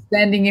hear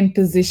standing in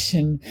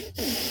position.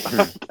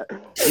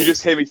 you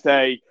just hear me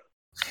say,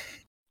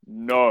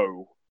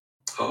 "No,"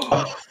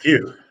 Oh,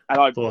 phew. and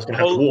I Thought I was gonna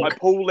have to walk.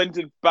 pull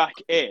Lyndon back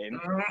in,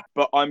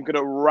 but I'm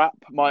gonna wrap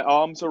my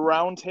arms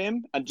around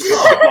him and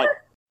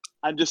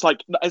just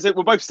as if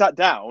we're both sat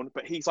down,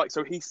 but he's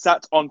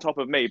sat on top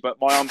of me, but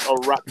my arms are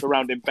wrapped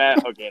around him, bear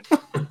hugging.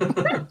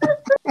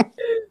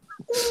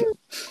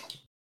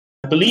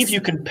 I believe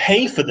you can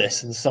pay for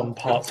this in some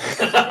parts.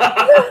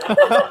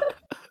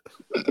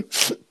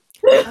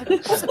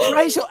 I'm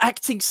surprised you're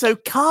acting so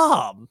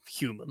calm,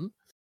 human.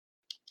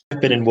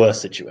 I've been in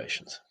worse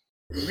situations.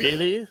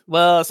 Really?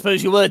 Well, I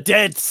suppose you were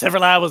dead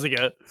several hours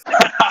ago.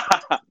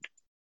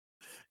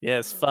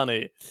 Yes,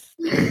 funny.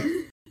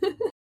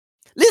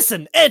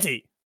 Listen,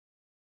 Eddie.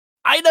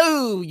 I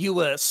know you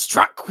were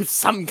struck with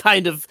some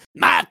kind of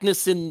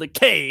madness in the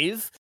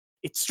cave.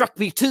 It struck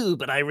me too,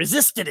 but I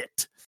resisted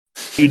it.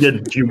 You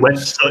didn't. You went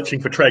searching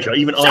for treasure.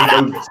 Even Shut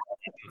I know up!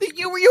 this.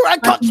 You were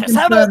unconscious.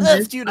 How on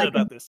earth do you know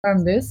about this?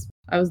 Confirm this.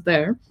 I was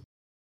there.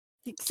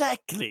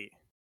 Exactly.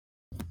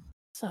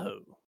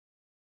 So.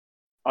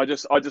 I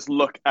just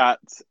look at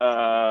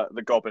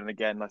the goblin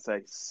again and I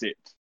say, sit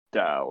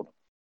down.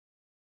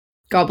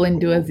 Goblin,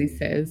 do as he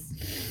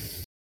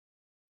says.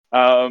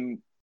 And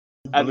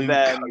Blue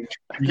then coat,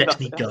 let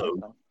me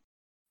go.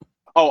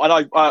 Oh,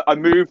 and I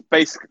move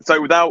basically,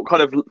 so without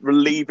kind of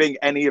relieving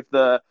any of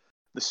the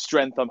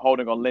strength I'm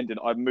holding on Lyndon,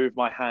 I move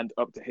my hand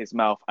up to his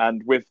mouth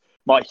and with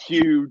my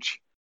huge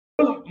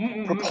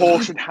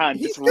proportioned hand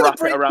just wrap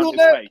it around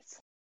his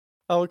face.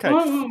 Oh, okay.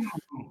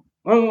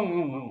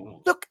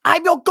 Look,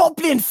 I'm your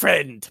goblin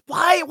friend.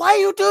 Why are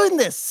you doing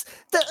this?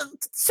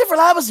 Several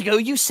hours ago,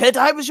 you said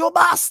I was your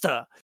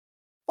master.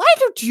 Why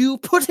don't you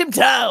put him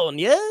down,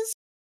 yes?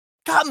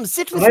 Come,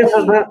 sit with me.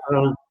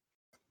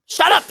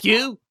 Shut up,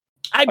 you.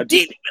 I'm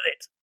dealing with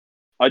it.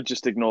 I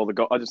just ignore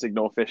I just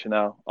ignore Fisher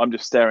now. I'm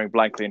just staring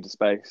blankly into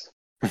space.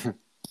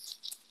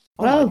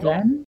 Well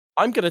then.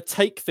 I'm going to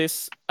take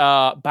this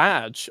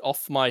badge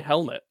off my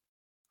helmet.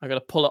 I'm going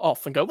to pull it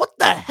off and go, what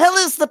the hell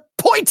is the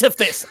point of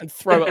this? And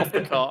throw it off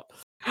the cart.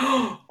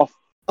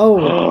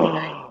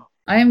 Oh.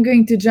 I am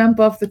going to jump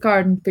off the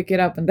cart and pick it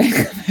up and then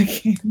come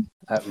back in.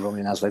 Roll me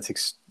an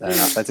athletics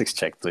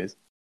check, please.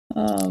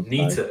 Oh,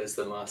 Nita is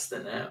the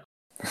master now.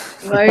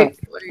 Wait,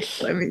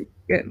 let me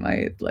get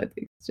my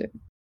athletics check.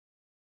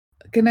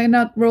 Can I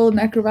not roll an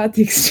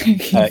acrobatics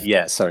check?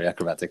 Yeah, sorry,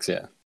 acrobatics,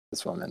 yeah.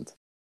 That's what I meant.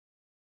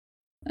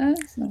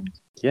 So.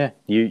 Yeah,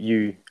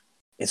 you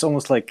it's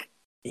almost like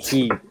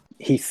he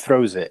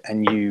throws it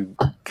and you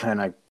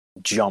kind of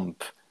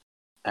jump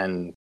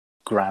and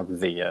grab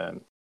the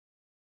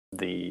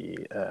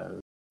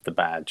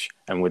badge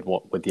and with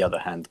the other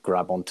hand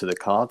grab onto the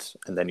cart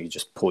and then you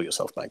just pull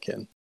yourself back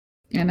in.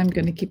 And I'm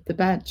going to keep the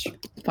badge.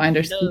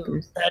 Finders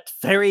keepers. That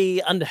very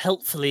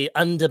unhelpfully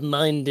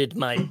undermined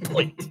my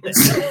point.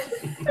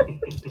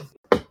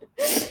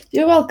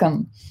 You're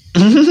welcome.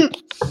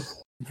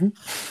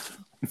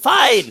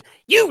 Fine,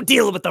 you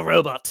deal with the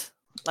robot.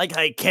 Like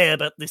I care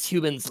about this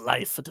human's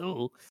life at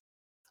all.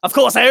 Of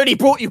course, I only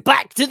brought you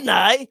back, didn't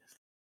I?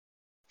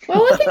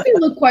 Well, I think we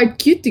look quite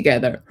cute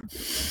together.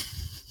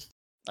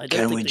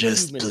 Can we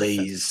just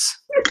please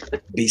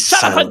be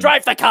Shut up and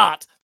drive the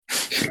cart!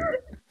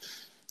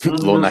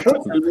 Does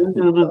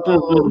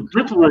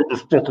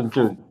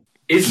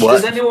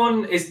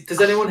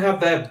anyone have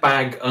their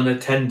bag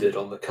unattended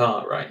on the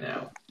cart right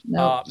now?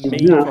 No.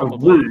 Me,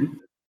 probably.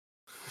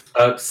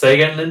 Say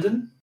again,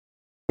 Lyndon?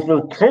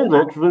 Oh,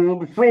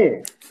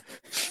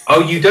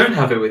 you don't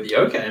have it with you?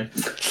 Okay.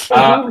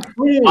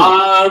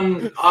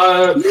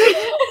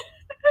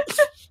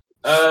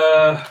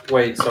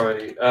 Wait,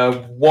 sorry.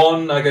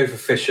 1, I go for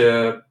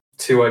Fisher.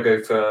 2, I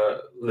go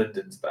for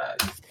Lyndon's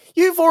bag.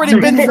 You've already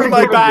been through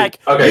my bag.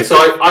 Okay, so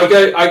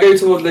I go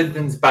toward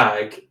Lyndon's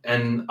bag,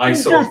 and I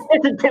sort of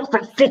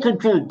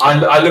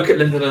I look at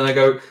Lyndon and I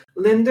go,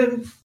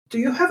 Lyndon, do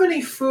you have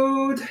any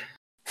food?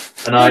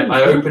 And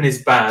I open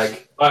his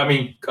bag. I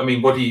mean, how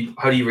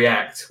do you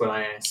react when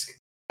I ask?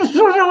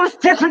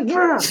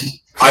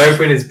 I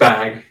open his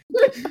bag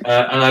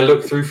and I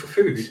look through for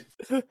food.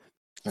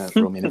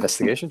 Roll me an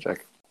investigation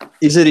check.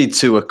 Is it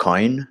to a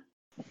coin?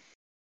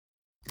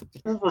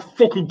 A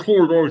fucking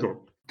poor item.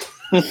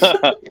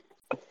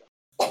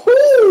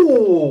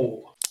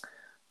 Oh!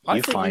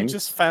 I thought you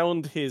just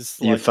found his.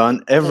 You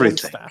found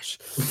everything. Stash.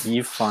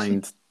 You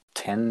find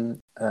 10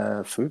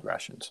 food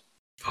rations.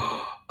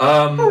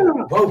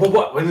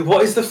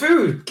 What is the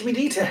food? Give me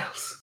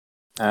details.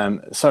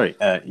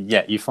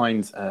 You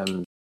find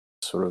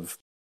sort of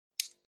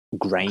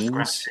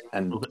grains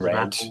and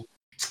bread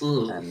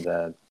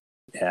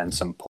and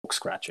some pork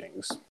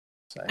scratchings.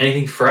 So,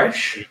 anything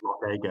fresh?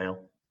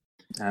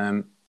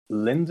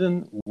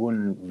 Lyndon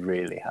wouldn't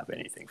really have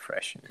anything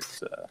fresh in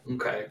it.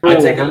 Okay. I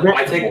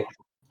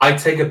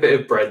take a bit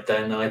of bread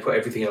then, and I put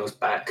everything else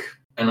back,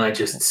 and I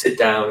just sit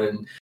down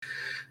and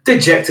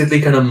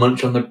dejectedly kind of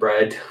munch on the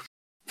bread.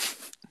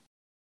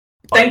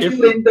 Thank you,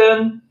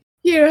 Lyndon.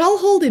 Here, I'll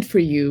hold it for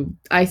you,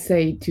 I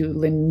say to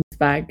Lyndon's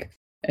bag.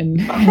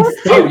 And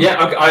oh,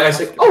 yeah, okay. I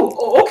say,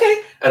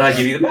 okay. And I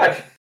give you the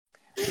bag.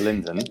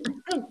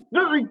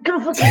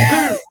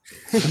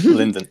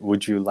 Lyndon,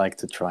 would you like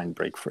to try and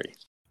break free?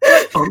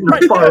 I'm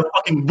going to fire a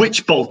fucking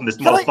witch bolt in this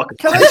motherfucker.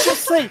 Can I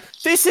just say,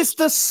 this is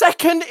the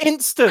second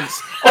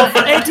instance of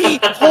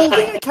Eddie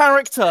holding a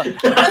character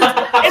and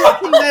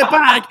emptying their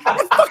bag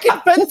and fucking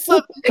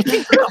Benza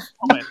nicking stuff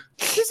from it.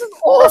 This is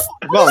awful.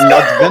 Well,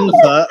 not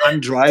Benza, I'm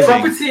driving.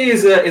 Property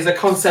is a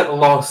concept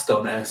lost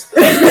on us.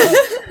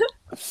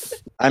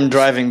 I'm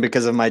driving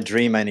because of my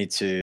dream. I need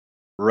to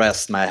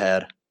rest my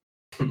head.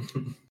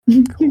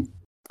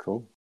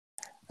 Cool.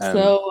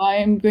 So I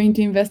am going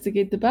to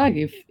investigate the bag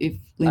if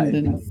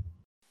Lyndon.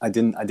 I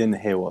didn't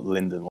hear what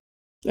Lyndon was.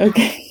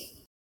 Okay.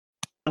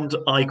 And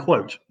I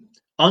quote,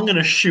 I'm going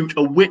to shoot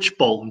a witch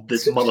bolt in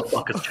this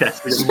motherfucker's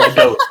chest with my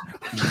go.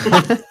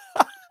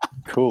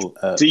 Cool.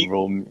 Do you-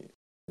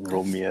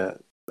 Roll me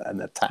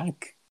an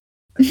attack.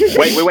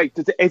 Wait.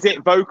 Is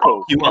it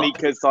vocal? You are.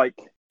 Because like,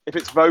 if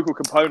it's vocal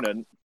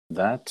component,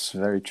 That's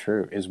very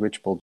true. Is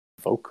Witchbolt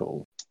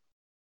vocal?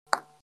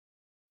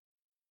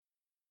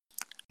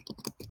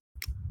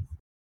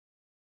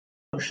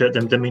 Oh shit,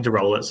 didn't mean to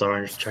roll it,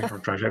 sorry. I'm just trying to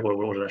check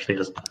what it actually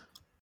is.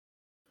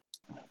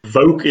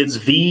 Voc is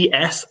V,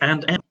 S,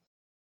 and M.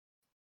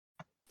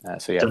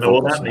 So yeah, Don't know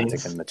what vocal, that somatic,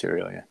 means. and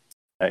material.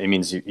 Yeah, it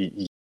means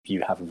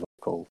you have a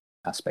vocal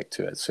aspect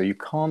to it. So you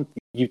can't.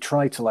 You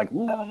try to like,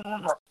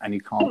 and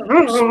you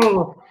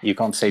can't. You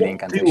can't say the What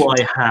incantation. do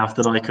I have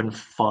that I can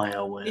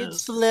fire with?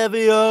 It's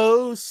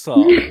Leviosa.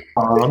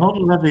 Not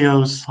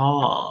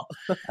Leviosa.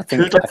 I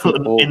think, Could I I put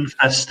think an all,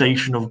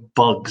 infestation of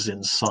bugs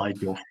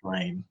inside your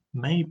frame?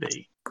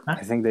 Maybe.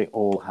 I think they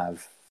all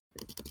have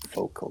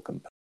vocal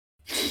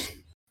components.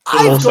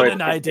 I've Also- got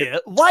an idea.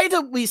 Why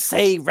don't we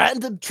say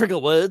random trigger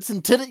words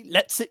until it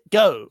lets it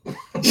go?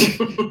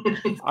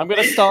 I'm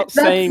gonna start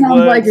That saying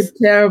sounds like a words.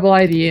 terrible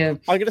idea.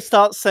 I'm gonna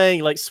start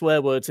saying like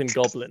swear words in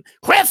Goblin.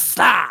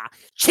 Questa,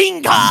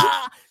 Chinga,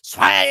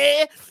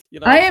 Sway. You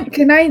know.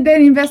 Can I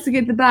then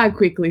investigate the bag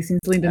quickly since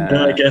Lyndon?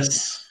 I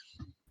guess.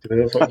 Do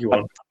whatever the fuck you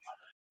want.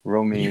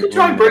 Roll me. You can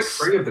try and roll me break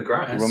free of the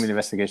grass. Roll me an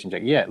investigation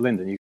check. Yeah,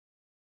 Lyndon. You.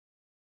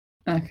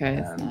 Okay,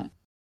 it's Um, not.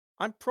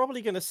 I'm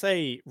probably gonna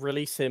say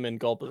release him in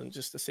Goblin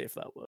just to see if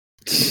that works.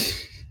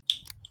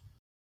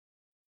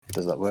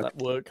 Does that Does work? that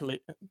work?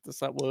 Does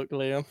that work,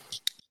 Liam?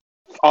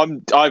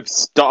 I've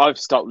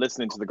stopped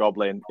listening to the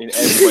goblin in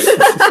every way, shape,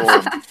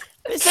 or form.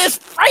 This is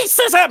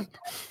racism.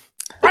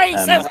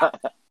 Racism.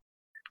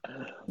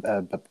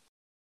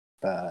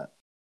 But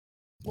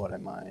what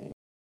am I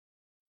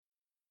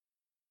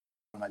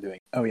doing?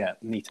 Oh yeah,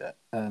 Nita.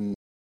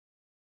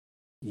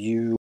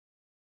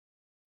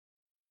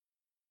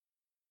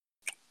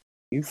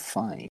 You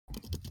find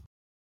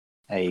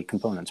a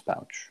components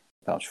pouch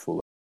full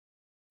of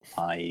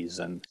eyes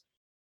and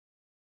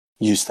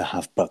used to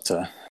have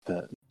butter,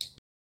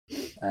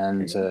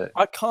 and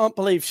I can't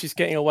believe she's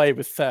getting away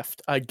with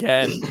theft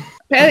again.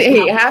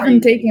 Hey, I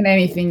haven't taken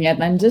anything yet.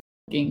 I'm just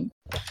looking.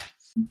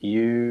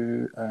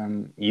 you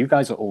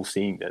guys are all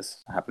seeing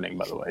this happening.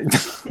 By the way,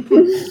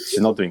 she's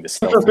not doing this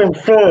stuff.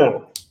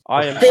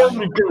 I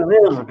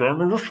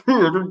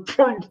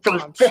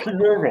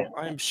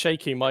am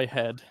shaking my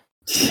head.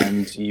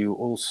 And you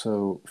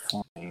also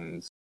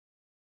find,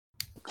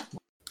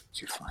 what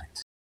did you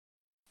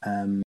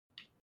find?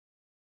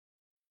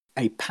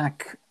 A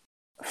pack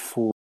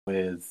full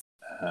with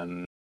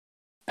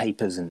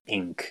papers and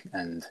ink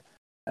and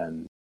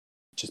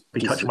just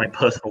Be touching my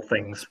personal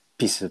things.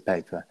 pieces of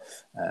paper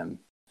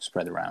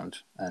spread around,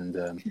 and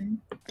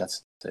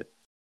that's it.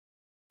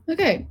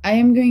 Okay, I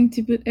am going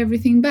to put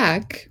everything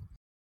back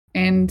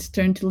and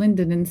turn to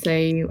Lyndon and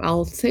say,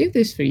 I'll save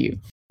this for you.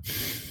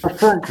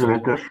 Thank you,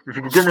 Lucas. If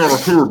you can get me out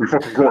of here, it'd be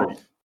fucking great.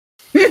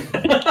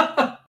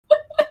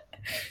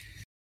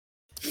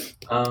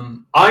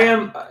 I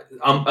am,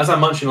 as I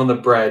mentioned on the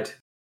bread,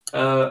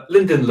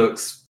 Lyndon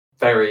looks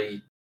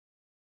very.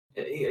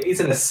 He's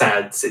in a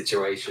sad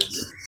situation.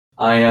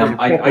 I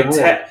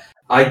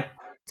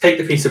take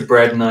the piece of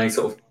bread and I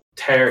sort of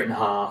tear it in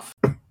half,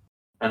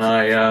 and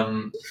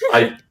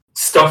I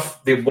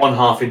stuff the one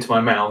half into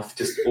my mouth,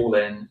 just all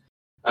in,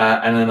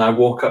 and then I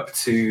walk up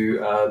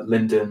to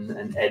Lyndon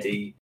and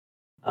Eddie,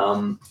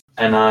 and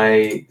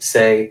I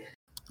say,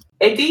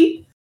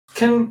 "Eddie,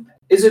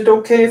 is it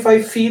okay if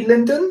I feed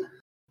Lyndon?"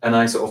 And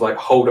I sort of like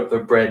hold up the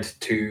bread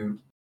to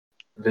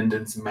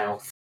Lyndon's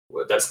mouth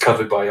that's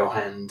covered by your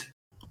hand.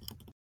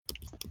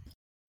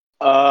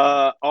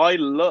 I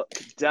look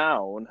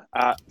down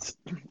at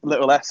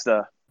little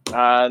Esther,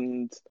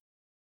 and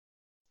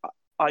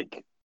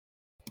like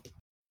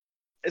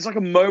it's like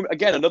a moment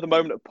again, another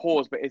moment of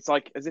pause, but it's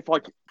like as if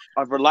like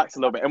I've relaxed a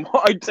little bit. And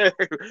what I do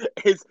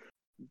is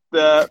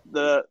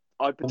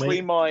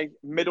between my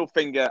middle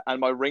finger and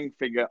my ring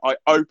finger, I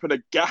open a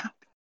gap.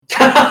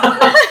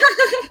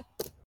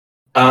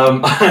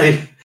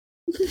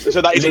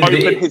 So that is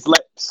open his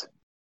lips.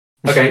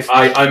 Okay,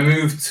 I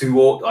move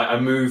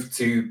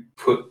to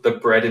put the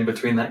bread in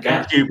between that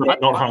gap. Thank you, but I'm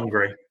not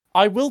hungry.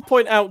 I will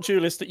point out,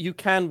 Julius, that you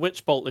can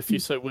witch bolt if you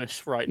so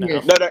wish right now.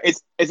 Yes. No,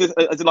 it's as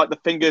in like the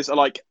fingers are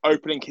like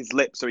opening his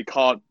lips so he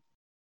can't.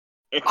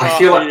 I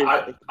feel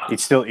like He'd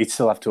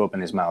still have to open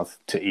his mouth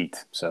to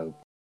eat. So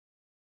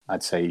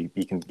I'd say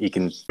he can.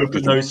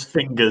 Open those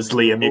fingers,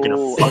 Liam. You're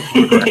Ooh. gonna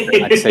fucking regret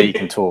it. I'd say he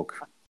can talk.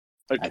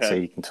 I'd say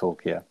Okay. he can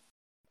talk. Yeah.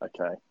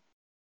 Okay.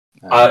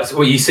 So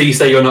what you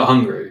say you're not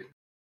hungry.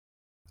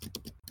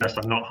 Yes,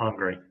 I'm not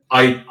hungry.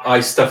 I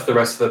stuff the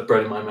rest of the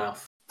bread in my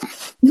mouth.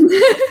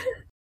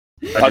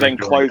 I then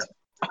close.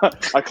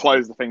 I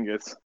close the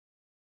fingers.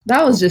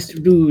 That was just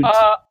rude.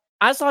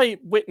 As I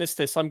witness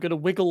this, I'm going to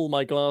wiggle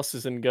my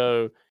glasses and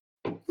go,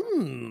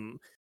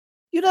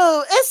 You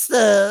know,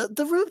 Esther,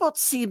 the robot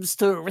seems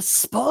to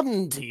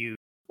respond to you.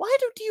 Why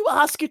don't you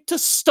ask it to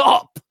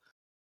stop?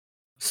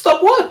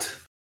 Stop what?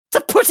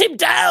 To put him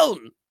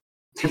down!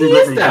 He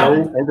is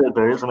down.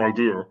 There's an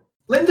idea.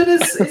 Lyndon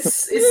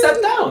is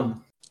sat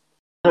down.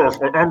 Yes,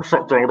 I am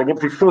shut down. I want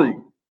to be free.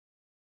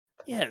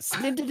 Yes,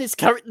 Lyndon is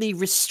currently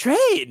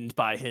restrained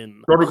by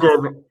him. Then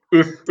again,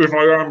 if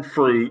I am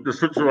free, the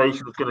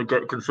situation is going to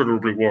get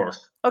considerably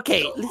worse.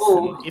 Okay,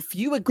 listen, if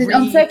you agree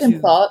On second to...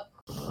 thought,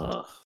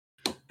 Ugh.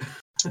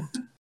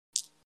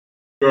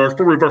 Yeah, it's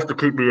probably best to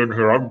keep me in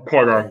here. I'm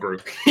quite angry.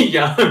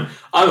 Yeah,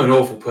 I'm an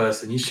awful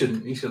person. You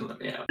shouldn't let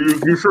me out.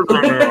 You should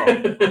let me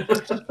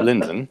out.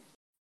 Lyndon,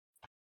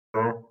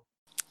 Yeah.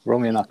 roll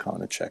me an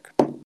Arcana check.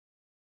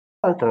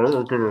 Okay,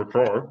 I'll give it a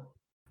try.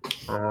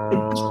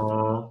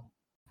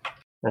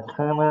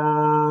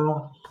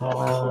 Arcana.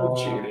 Oh,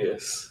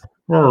 Julius.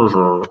 Where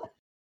was it?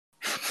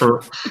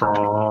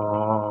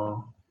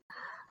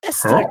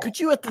 Esther, could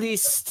you at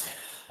least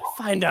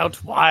find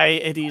out why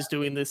Eddie's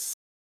doing this?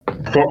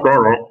 Fuck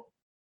that up.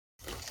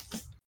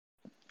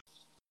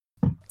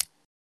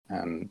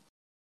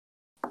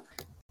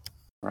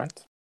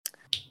 Right.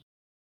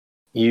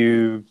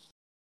 You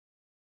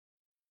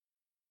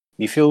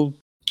feel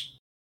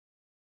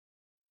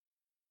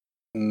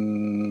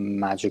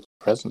magical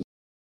presence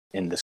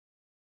in this.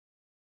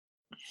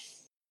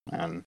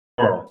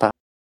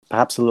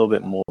 Perhaps a little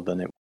bit more than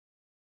it was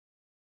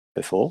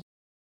before.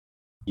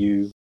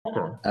 You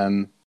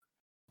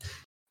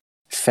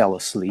fell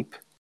asleep,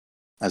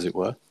 as it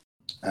were.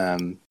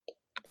 But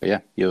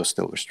yeah, you're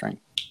still restrained.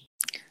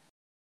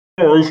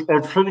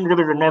 I'm feeling a bit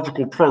of a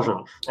magical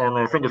presence, and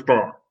I think it's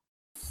bad.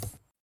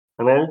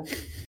 Hello?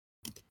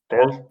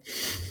 Guys?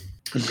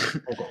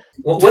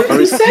 What did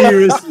you say?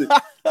 Seriously.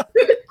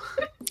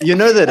 You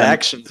know that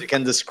actions, you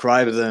can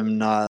describe them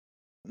not.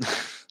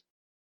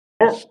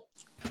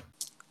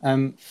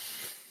 Venther,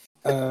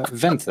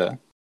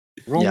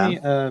 roll me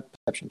a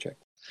perception check.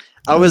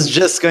 I was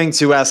just going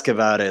to ask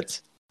about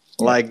it.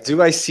 Like,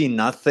 do I see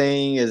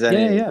nothing? Is that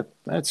Yeah,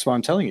 that's what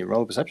I'm telling you.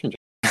 Roll a perception check.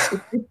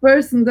 the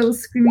person that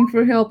was screaming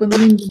for help in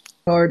Lyndon's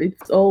yard,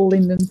 it's all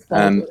Lyndon's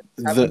fault.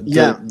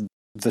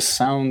 The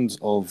sound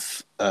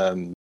of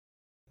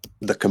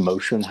the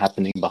commotion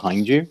happening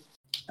behind you,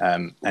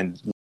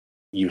 and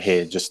you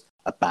hear just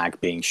a bag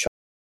being shuffled.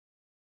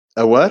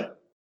 A what?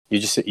 You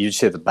just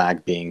hear the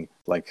bag being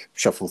like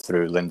shuffled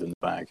through Lyndon's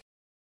bag.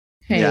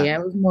 Hey, I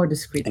was more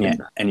discreet.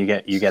 And you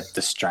get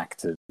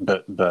distracted,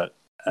 but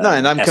no,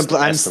 and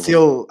I'm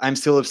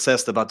still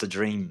obsessed about the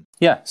dream.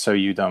 Yeah, so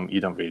you don't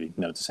really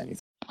notice anything.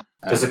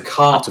 There's a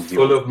cart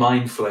full of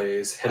mind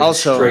flayers heading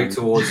straight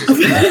towards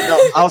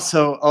us.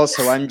 Also,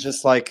 I'm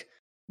just like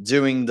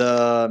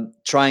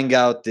trying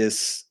out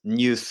this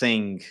new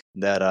thing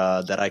that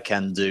I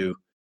can do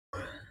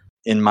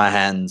in my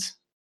hand.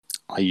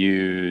 Are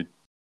you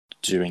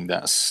doing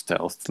that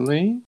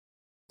stealthily?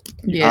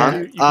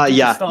 Yeah.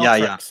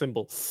 Yeah.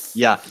 Symbol.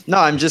 Yeah. No,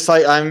 I'm just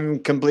like I'm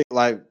complete.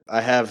 Like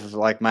I have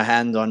like my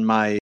hand on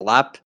my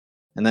lap,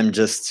 and I'm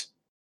just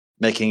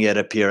making it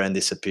appear and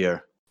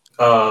disappear.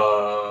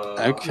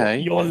 Okay.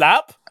 Your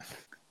lap?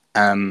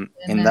 In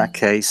that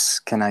case,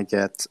 can I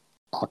get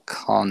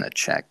Arcana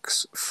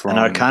checks from An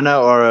Arcana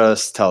or a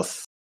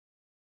stealth?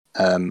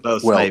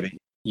 Both, well, maybe.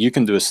 You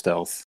can do a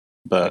stealth,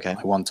 but Okay.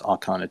 I want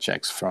Arcana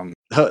checks from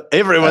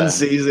Everyone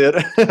sees it.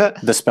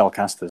 the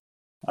spellcasters.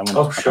 I want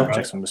Arcana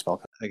checks from the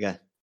spellcasters. Okay.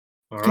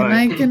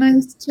 Can I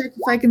check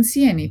if I can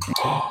see anything?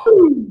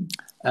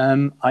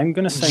 I'm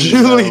gonna say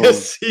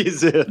Julius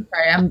sees it.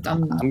 Sorry, I'm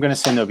I'm gonna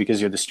say no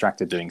because you're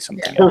distracted doing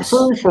something So else.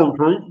 say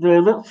something.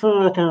 Let's see if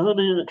I can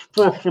really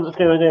express what's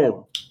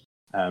going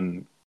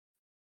on.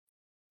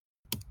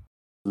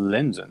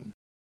 Lyndon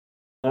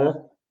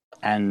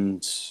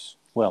and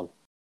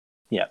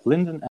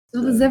Lyndon.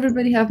 So does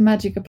everybody have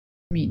magic apart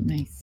from me?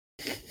 Nice.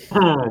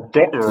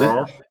 Get your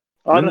ass.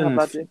 I don't have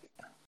magic.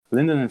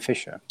 Lyndon and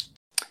Fisher,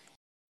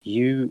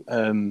 you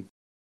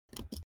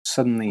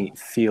suddenly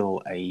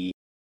feel a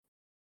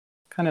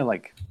kind of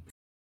like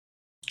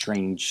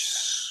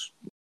strange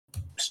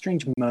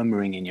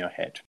murmuring in your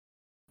head.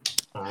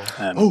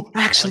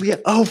 Actually,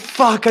 oh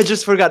fuck! I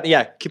just forgot.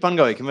 Yeah, keep on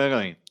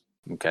going.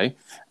 Okay.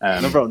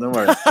 No problem. Don't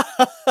worry.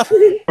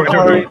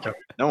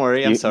 Don't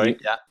worry. I'm sorry.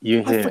 Yeah.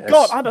 You hear I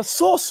forgot. I'm a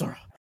sorcerer.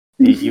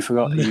 You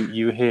forgot.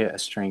 You hear a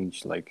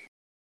strange like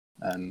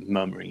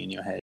murmuring in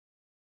your head,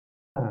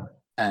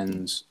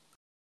 and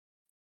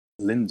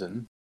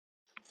Lyndon,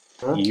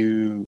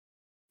 you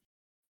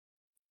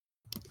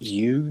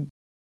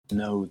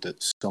know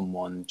that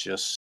someone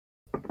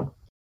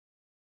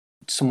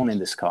in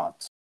this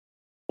cart,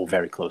 or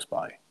very close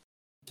by.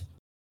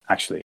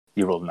 Actually,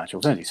 you rolled a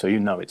natural 20, so you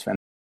know it's Ven.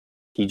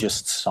 He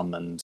just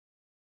summoned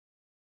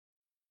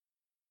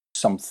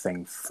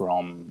something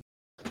from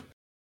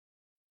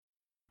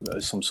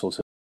some sort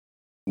of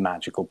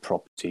magical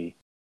property.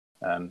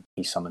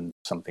 He summoned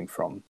something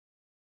from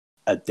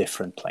a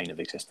different plane of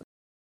existence.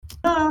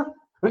 Okay.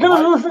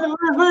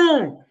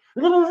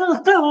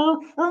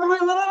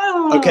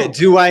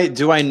 Do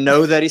I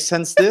know that he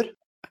sensed it?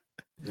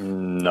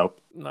 Nope.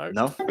 No.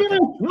 No.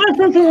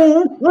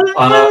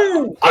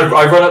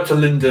 I run up to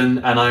Lyndon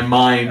and I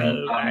mime.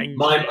 Oh,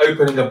 Mime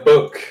opening a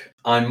book.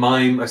 I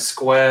mime a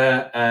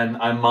square, and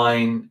I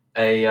mime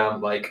a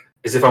like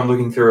as if I'm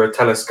looking through a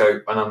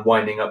telescope and I'm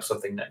winding up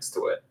something next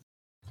to it.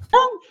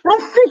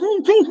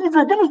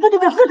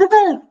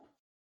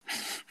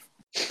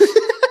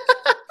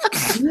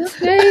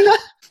 Okay.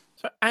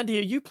 So, Andy,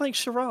 are you playing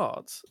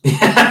charades?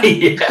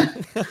 Yeah.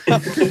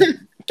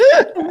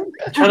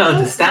 Trying to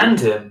understand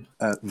him.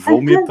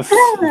 Roll me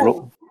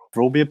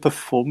a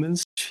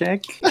performance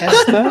check,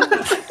 Esther.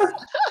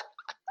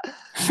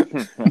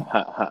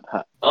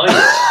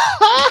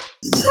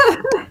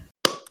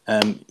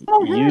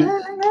 You.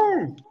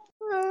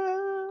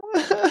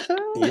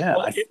 Yeah.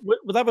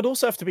 Well, that would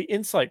also have to be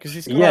insight because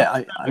he's.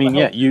 Yeah, I mean,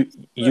 yeah.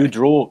 You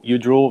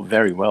draw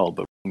very well,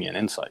 but roll me an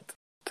insight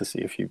to see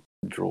if you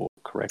draw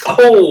correctly.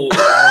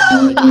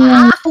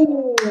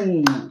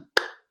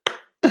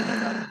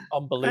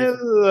 Unbelievable. I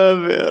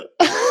love it.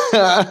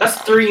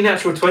 That's 3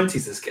 natural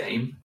 20s this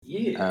game.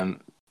 Yeah.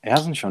 It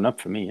hasn't shown up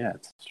for me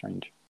yet.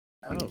 Strange.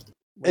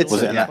 It's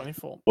was it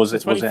 24. Was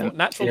it 24,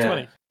 natural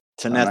 20.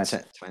 It's a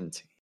net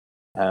 20.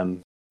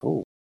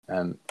 Cool.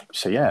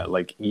 So yeah,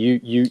 like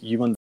you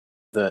wonder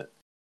that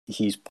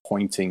he's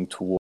pointing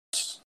towards,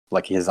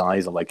 like his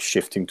eyes are like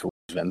shifting towards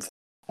Vent,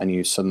 and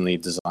you suddenly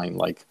design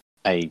like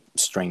a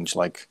strange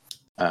like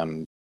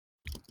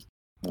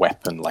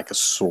weapon, like a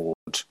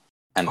sword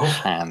and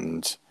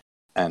hand,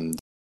 and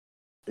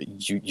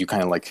you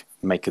kind of like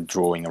make a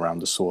drawing around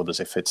the sword as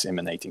if it's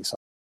emanating something.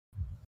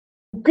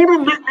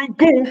 Gonna let me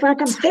go so I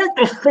can start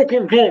this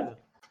freaking game.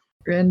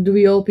 And do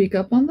we all pick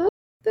up on that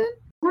then?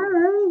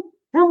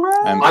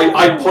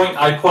 I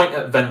point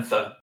at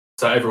Ventha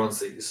so everyone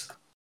sees.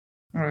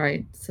 All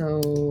right.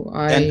 So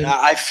And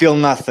I feel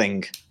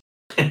nothing.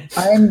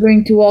 I am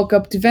going to walk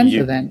up to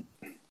Venta then.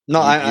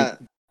 No,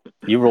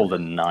 You rolled a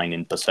 9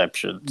 in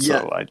perception,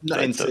 so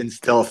in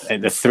stealth.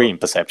 A 3 in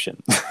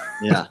perception.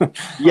 Yeah,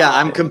 yeah.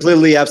 I'm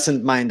completely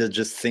absent-minded,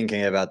 just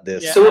thinking about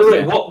this. Yeah. So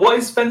wait, what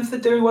is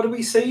Ventha doing? What do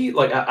we see?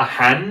 Like a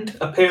hand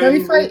So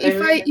appearing?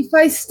 if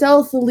I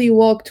stealthily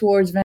walk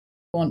towards Venta,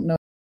 I won't know.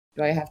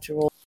 Do I have to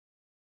roll?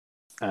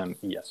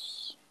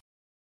 Yes.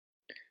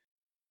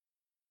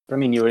 I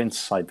mean, you're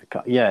inside the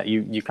car. Yeah,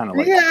 you kind of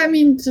like. Yeah, I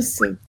mean, just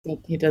so that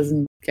he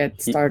doesn't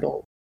get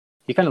startled.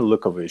 You kind of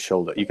look over his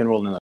shoulder. You can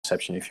roll in a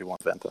perception if you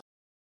want, Venta.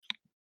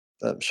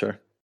 Sure.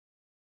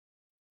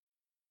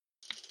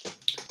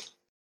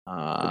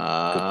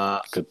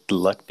 Good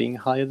luck being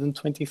higher than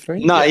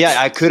 23. No,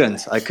 yeah, I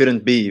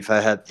couldn't be if I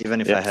had,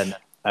 even if I had.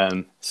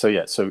 So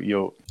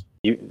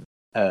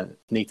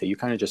Nita, you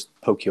kind of just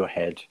poke your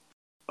head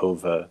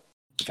over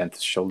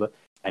Venta's shoulder,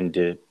 and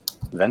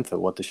Venta,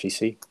 what does she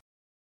see?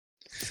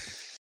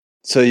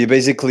 So you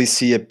basically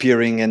see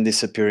appearing and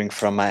disappearing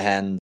from my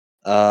hand.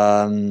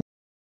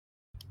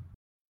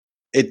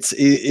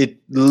 It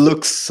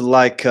looks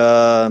like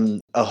a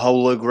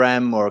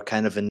hologram or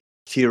kind of an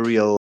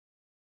ethereal.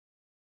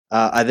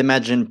 I'd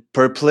imagine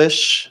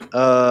purplish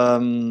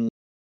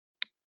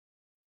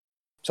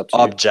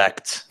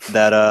object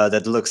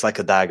that looks like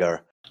a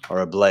dagger or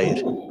a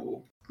blade.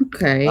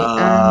 Okay.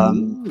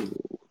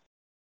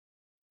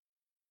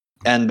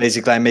 And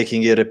basically, I'm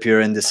making it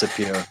appear and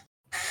disappear.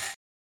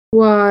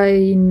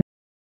 Why?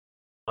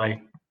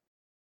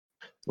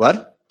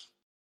 What?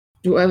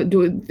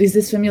 Is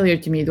this familiar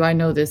to me? Do I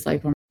know this?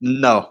 Like from?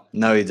 No,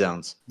 you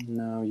don't.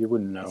 No, you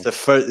wouldn't know.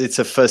 It's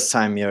the first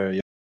time you're.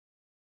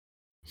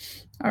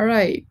 All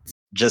right.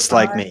 Just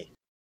like me.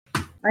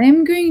 I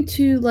am going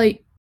to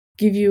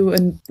give you a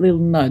little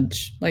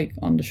nudge,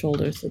 on the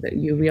shoulder, so that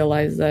you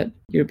realize that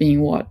you're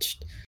being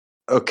watched.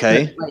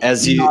 Okay.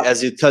 As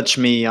you touch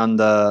me on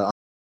the.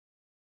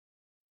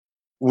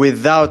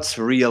 Without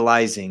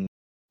realizing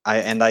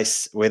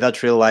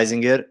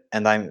it,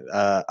 and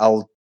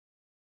I'll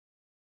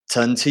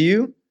turn to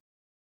you,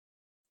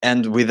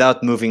 and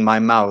without moving my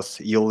mouth,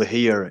 you'll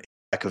hear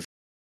back of.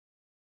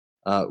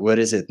 What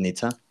is it,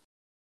 Nita?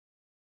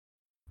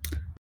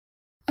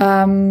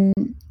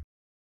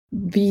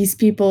 These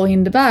people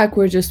in the back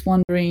were just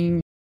wondering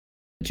if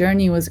the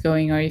journey was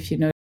going, or if you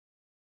know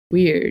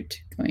weird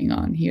going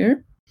on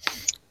here.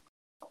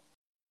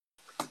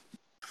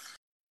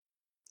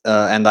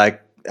 And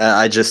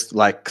I just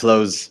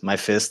close my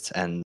fist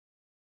and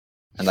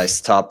I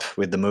stop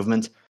with the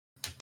movement.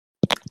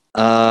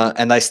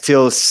 And I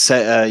still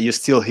say you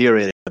still hear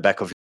it in the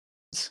back of your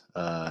hands,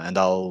 and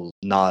I'll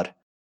not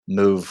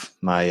move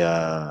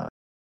my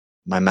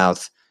my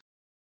mouth.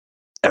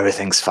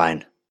 Everything's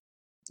fine.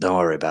 Don't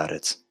worry about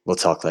it. We'll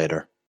talk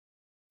later.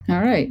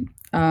 All right.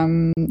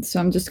 So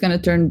I'm just gonna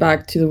turn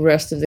back to the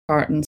rest of the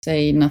cart and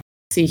say nothing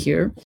to see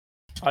here.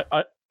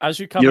 I as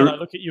you come in, I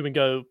look at you and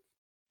go,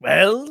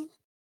 "Well,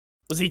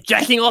 was he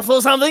jacking off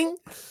or something?"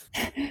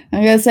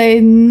 I'm gonna say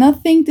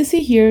nothing to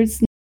see here.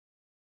 It's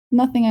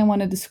nothing I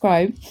want to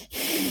describe.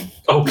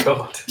 Oh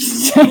God.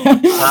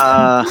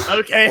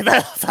 Okay,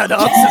 that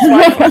answers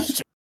my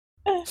question.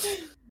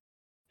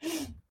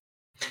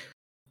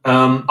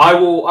 I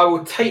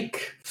will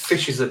take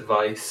Fish's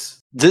advice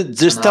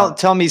Just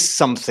tell me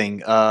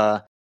something.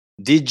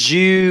 Did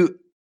you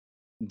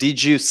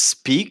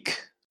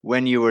speak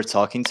when you were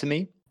talking to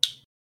me?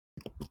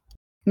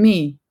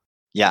 Me?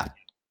 Yeah.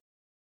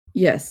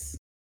 Yes.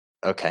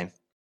 Okay.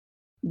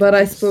 But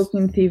I spoke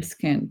in Thieves'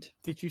 Cant.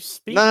 Did you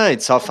speak? No,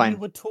 it's all while fine. You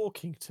were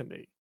talking to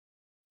me.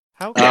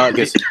 How?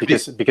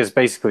 Because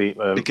basically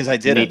because I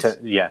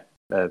didn't.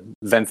 Nita,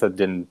 Ventha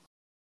didn't.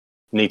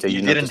 Nita,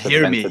 You noticed didn't that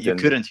hear Ventha me. You didn't-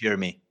 couldn't hear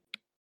me.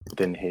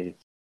 Didn't hear.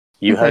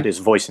 You heard his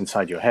voice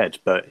inside your head,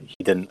 but he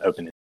didn't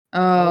open it.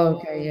 Oh,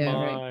 okay, yeah,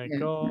 my right. Yeah,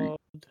 god. right.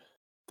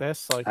 They're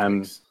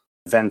psychics.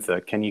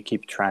 Ventha, can you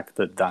keep track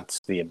that that's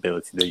the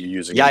ability that you're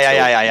using? Yeah.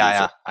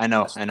 until I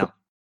know.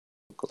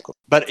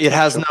 But it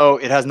has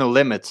no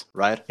limit,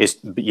 right?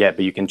 but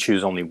you can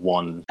choose only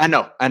one. I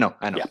know.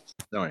 Yeah.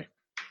 Don't worry.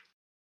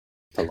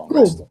 A long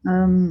rest.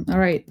 Cool. All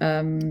right.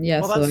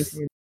 Yeah. Well,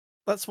 So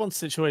that's one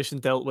situation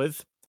dealt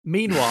with.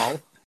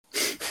 Meanwhile,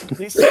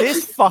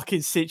 this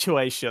fucking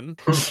situation.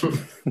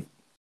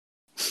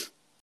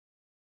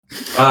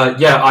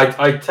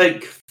 I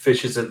take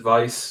Fisher's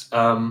advice.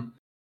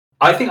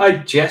 I think I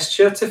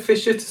gesture to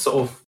Fisher to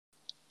sort of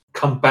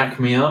come back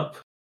me up.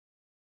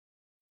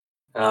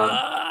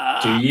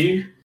 Do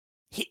you?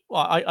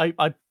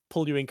 I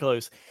pull you in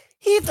close.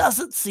 He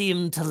doesn't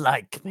seem to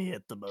like me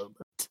at the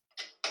moment.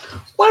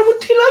 Why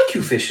wouldn't he like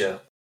you, Fisher?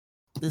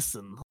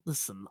 Listen.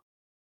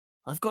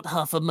 I've got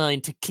half a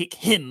mind to kick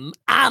him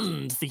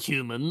and the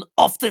human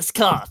off this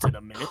cart in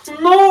a minute.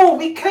 No,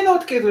 we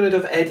cannot get rid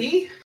of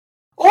Eddie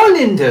or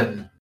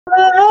Lyndon.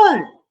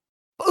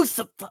 Both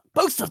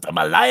of them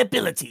are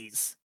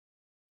liabilities.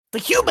 The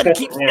human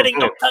keeps getting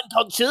knocked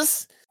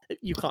unconscious.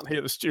 You can't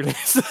hear this,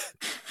 Julius.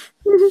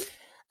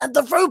 And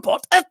the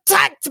robot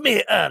attacked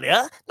me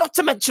earlier, not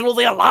to mention all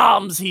the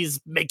alarms he's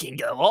making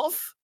go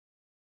off.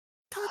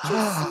 Can't you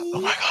see?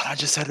 Oh my god! I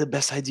just had the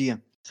best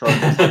idea. Sorry.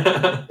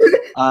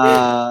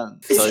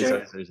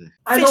 Sorry.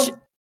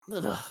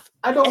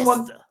 I don't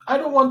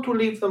want to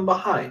leave them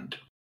behind.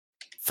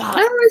 Fine.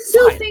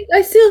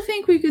 I still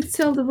think we could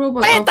sell the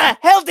robot. Where off. the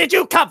hell did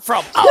you come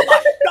from? Oh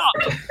my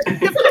god!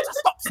 You've got to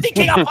stop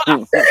sneaking up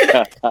on us!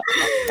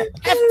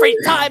 Every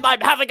time I'm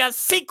having a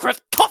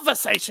secret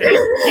conversation,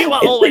 you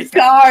are always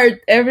there. Guard.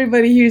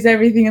 Everybody hears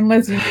everything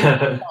unless you.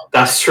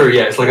 That's true.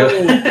 Yeah, it's like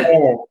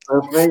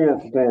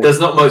there's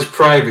not much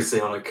privacy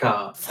on a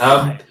car.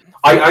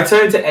 I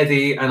turn to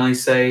Eddie and I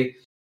say,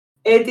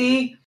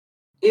 Eddie,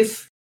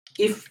 if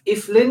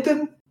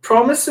Lyndon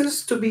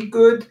promises to be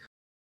good,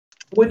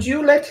 would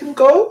you let him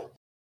go?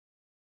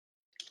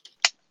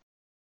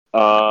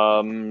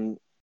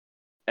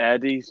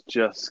 Eddie's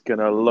just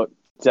gonna look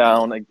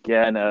down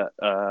again at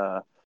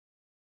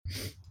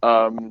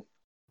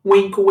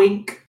wink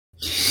wink.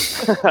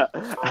 Why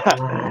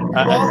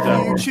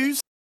do you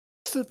choose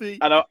to be?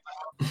 And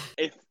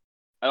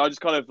I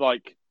just kind of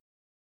like,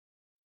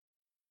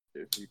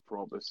 if he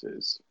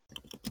promises.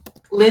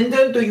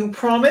 Lyndon, do you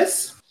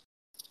promise?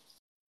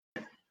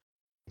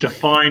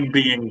 Define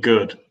being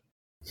good.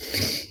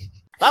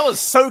 That was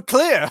so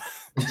clear.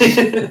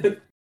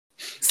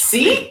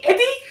 See,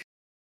 Eddie?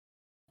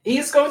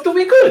 He's going to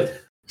be good.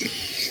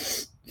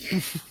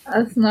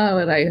 That's not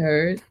what I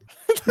heard.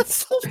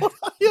 That's not what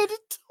I heard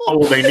at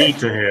all. Oh, they need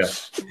to hear.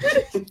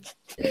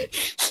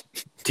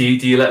 Do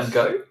you let him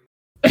go?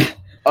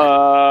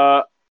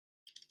 I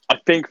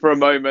think for a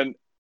moment,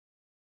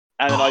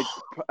 and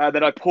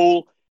then I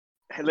pull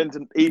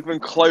Lyndon even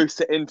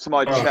closer into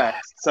my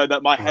chest, so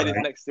that my head is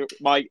next to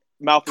my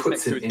mouth is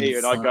next to his ear,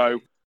 and I go.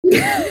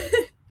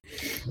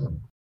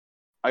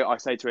 I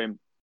say to him,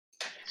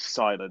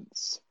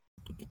 silence,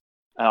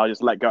 and I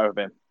just let go of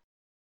him.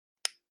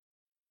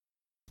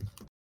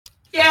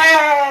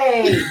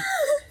 Yay!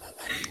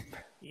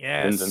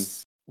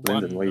 Yes.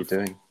 Lyndon, what are you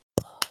doing?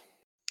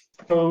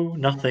 Oh,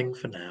 nothing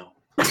for now.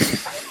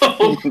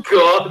 Oh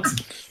God!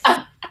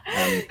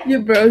 You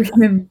broke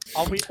him.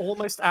 Are we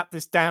almost at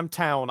this damn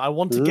town? I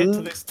want to get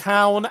to this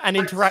town and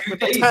interact with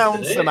the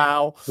town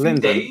somehow.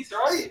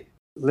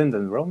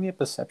 Lyndon, roll me a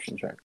perception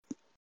check.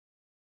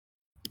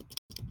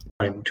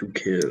 Time to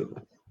kill.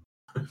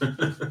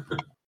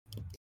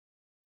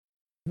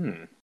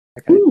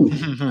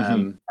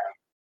 Okay.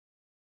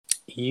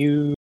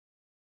 You,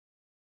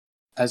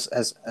 as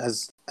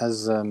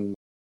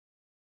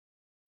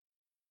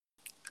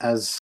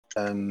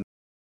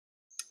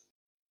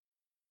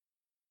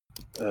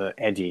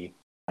Eddie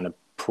kind of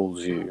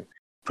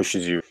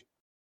pushes you.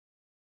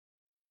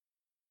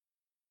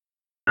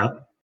 Yeah.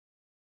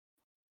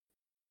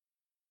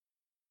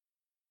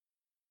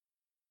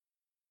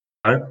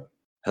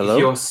 Hello? If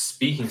you're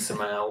speaking,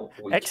 Samal,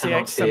 we XEX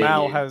cannot hear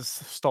Samal you. has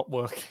stopped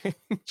working.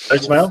 Hey,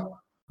 Samal?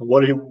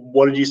 What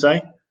did you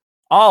say?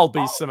 I'll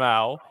be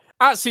Samal.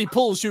 As he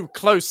pulls you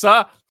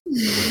closer.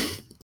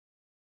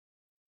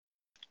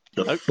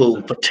 The full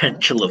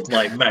potential of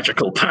my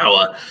magical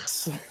power.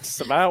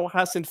 Samal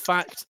has in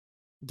fact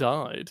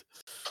died.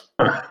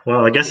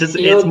 Well, I guess it's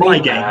my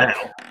game now.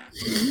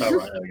 Oh,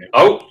 right, there we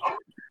go.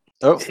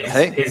 Oh,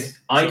 hey. His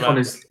icon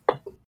is.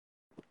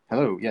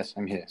 Hello, yes,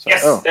 I'm here.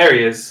 Yes, there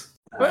he is.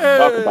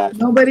 Welcome back.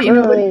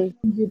 Nobody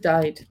you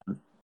died.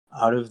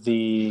 Out of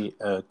the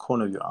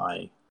corner of your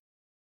eye,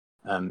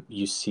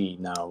 you see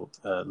now,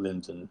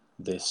 Lyndon,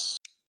 this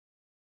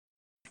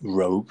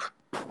robe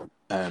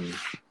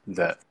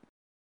that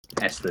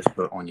Esther's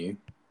put on you.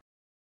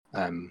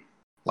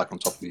 Like on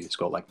top of you, it's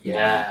got like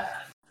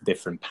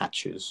different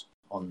patches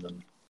on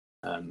them.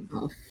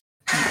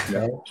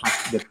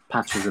 The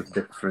patches of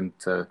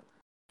different.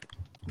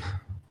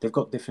 They've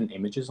got different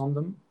images on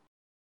them,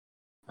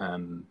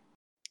 and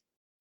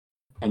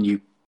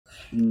you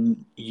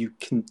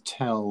can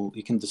tell,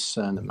 you can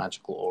discern a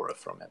magical aura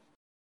from it.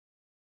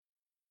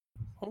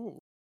 Oh.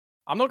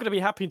 I'm not going to be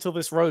happy until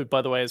this robe,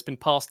 by the way, has been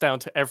passed down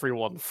to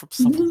everyone from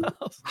someone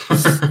else.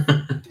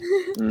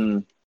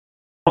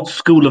 What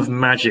school of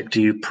magic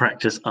do you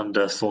practice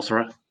under,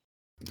 sorcerer?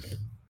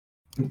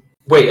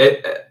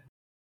 Wait,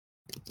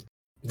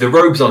 the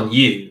robe's on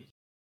you.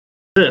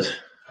 Good.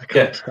 I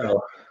can't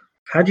tell.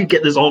 How do you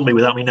get this on me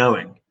without me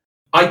knowing?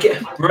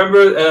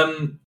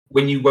 Remember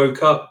when you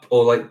woke up,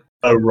 or like?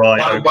 Oh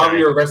right. While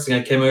we were resting,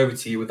 I came over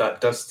to you with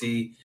that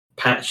dusty,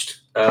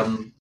 patched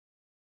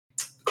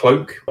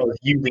cloak. I was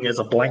using it as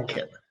a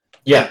blanket.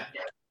 Yeah.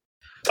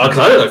 Because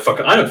I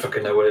don't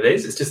fucking know what it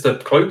is. It's just a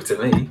cloak to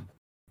me.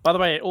 By the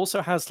way, it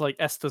also has like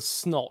Esther's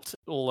snot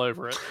all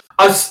over it.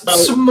 A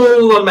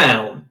small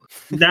amount.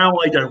 Now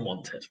I don't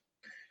want it.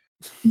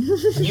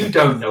 You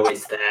don't know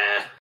it's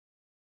there.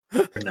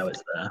 I know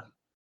it's there,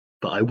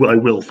 but I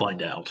will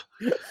find out.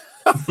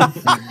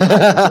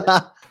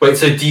 Wait,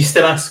 so do you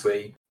still ask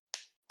me?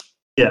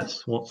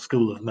 Yes. What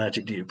school of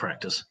magic do you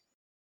practice?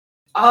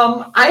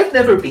 I've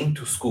never been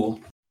to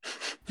school.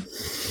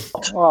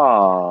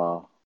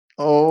 Ah.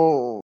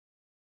 Oh.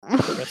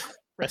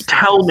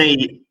 Tell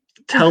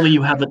me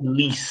you have at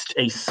least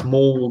a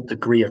small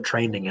degree of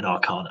training in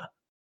Arcana.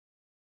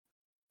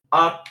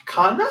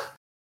 Arcana?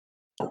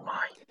 Oh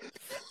my.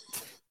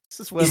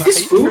 Is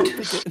this food?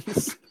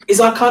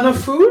 Is Arcana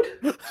food?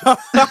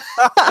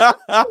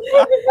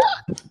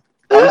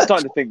 I'm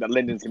starting to think that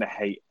Lyndon's going to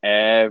hate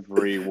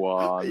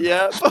everyone.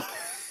 Yep.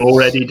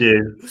 Already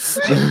do.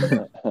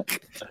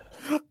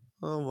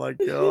 Oh my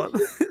god.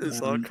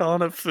 It's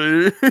Arcana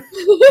food.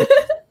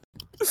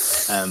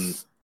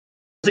 Was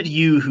it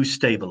you who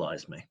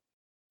stabilized me?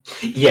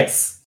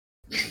 Yes.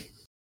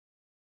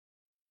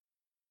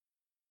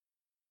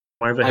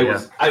 Over here.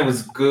 I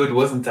was good,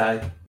 wasn't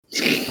I?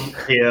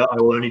 Here, I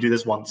will only do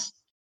this once.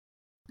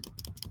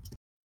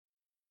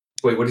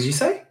 Wait, what did you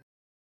say?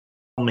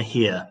 I'm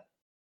here.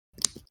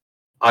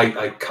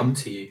 I come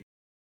to you.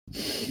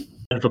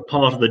 And for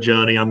part of the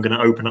journey, I'm going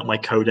to open up my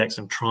codex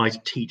and try to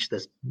teach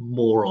this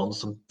moron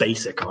some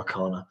basic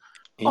Arcana.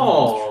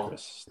 Oh,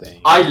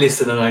 I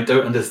listen and I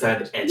don't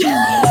understand anything.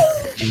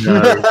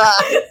 No.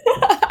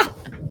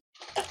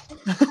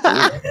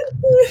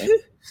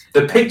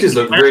 The pictures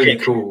look really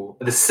cool.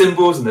 The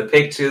symbols and the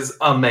pictures,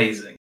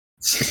 amazing.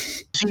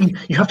 See,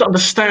 you have to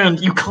understand,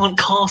 you can't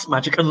cast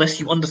magic unless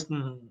you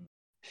understand.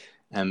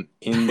 In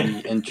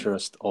the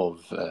interest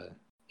of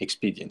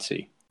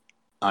expediency,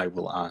 I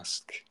will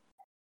ask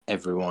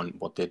everyone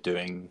what they're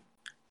doing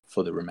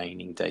for the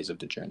remaining days of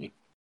the journey.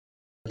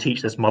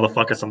 Teach this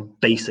motherfucker some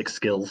basic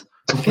skills.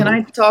 Can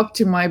I talk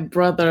to my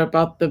brother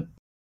about the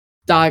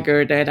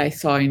dagger that I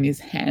saw in his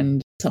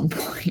hand at some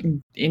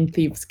point in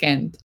Thieves'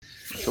 Cant?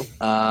 Sure.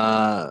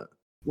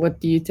 What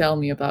do you tell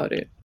me about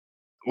it?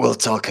 We'll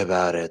talk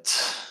about it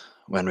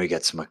when we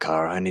get to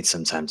Makar. I need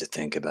some time to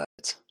think about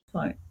it.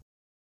 Fine.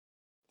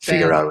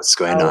 Figure Then out what's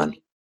going I'll on.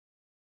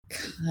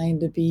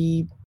 Kind of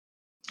be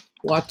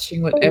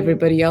watching what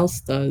everybody else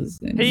does.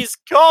 And... He's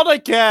gone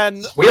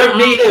again. We don't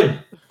need him.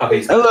 Oh,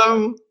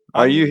 Hello.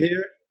 Are you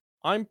here?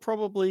 I'm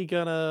probably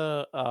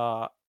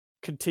gonna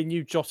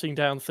continue jotting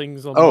down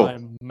things on Oh. my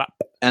map.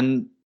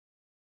 And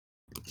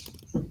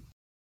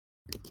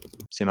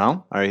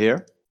Simão, are you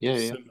here? Yeah.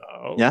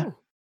 So- Yeah?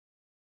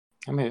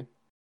 I'm here.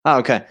 Oh,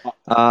 okay.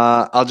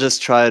 I'll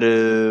just try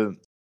to.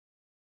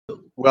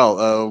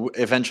 Well,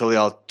 eventually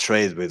I'll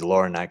trade with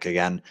Lornak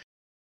again.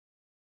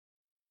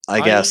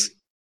 I guess.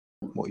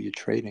 What are you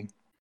trading?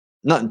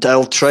 No,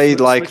 I'll trade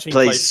like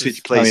Switching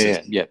switch places.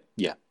 places. Yeah.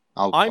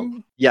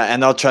 Yeah,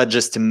 and I'll try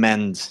just to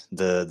mend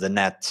the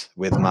net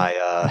with my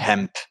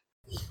hemp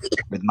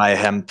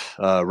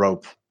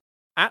rope.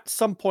 At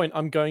some point,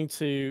 I'm going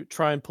to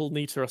try and pull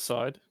Nita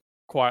aside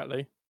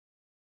quietly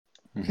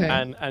Okay.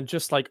 and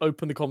just like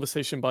open the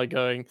conversation by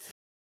going,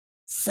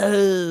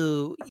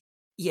 So,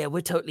 yeah,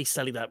 we're totally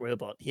selling that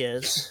robot,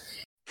 yes.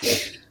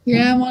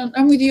 Yeah,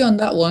 I'm with you on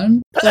that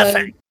one.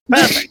 Perfect,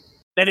 perfect.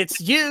 Then it's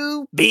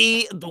you,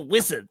 be the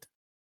wizard.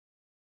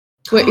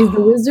 Wait, is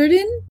the wizard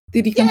in?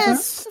 Did he confirm?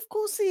 Yes, of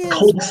course he Of is.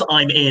 course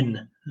I'm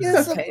in.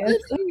 Yes, Okay,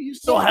 you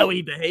saw how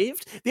he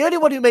behaved. The only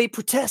one who may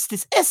protest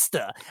is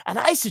Esther, and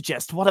I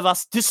suggest one of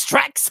us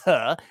distracts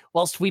her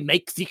whilst we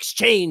make the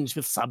exchange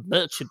with some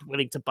merchant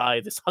willing to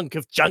buy this hunk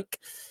of junk.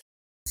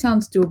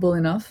 Sounds doable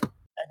enough.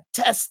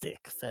 Fantastic,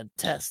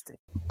 fantastic.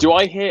 Do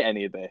I hear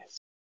any of this?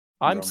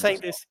 I'm saying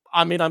this.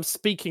 I mean, I'm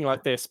speaking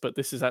like this, but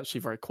this is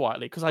actually very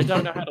quietly because I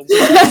don't know how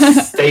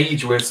to.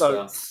 Stage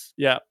whisper.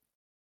 Yeah.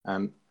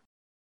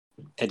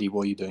 Eddie,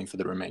 what are you doing for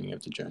the remaining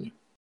of the journey?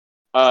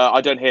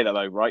 I don't hear that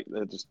though, right?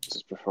 They're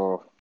just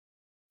before.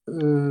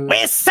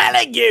 We're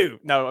selling you.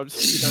 No, I'm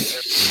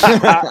just.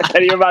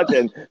 Can you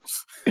imagine?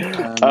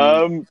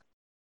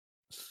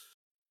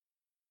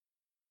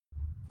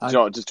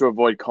 Just to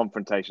avoid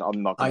confrontation,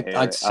 I'm not going to hear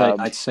it.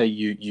 I'd say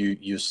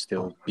you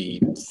still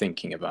be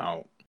thinking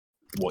about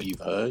what you've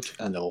heard,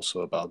 and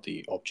also about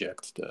the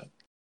object that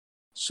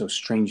so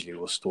strangely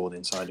was stored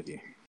inside of you.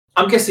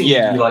 I'm guessing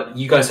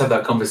you guys have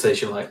that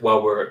conversation like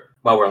while we're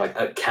like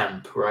at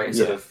camp, right?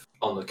 Instead of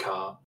on the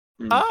car.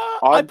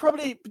 I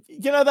probably,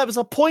 there was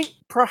a point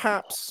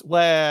perhaps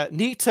where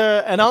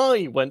Nita and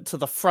I went to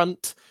the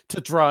front to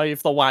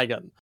drive the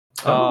wagon.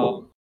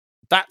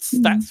 That's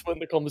when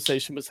the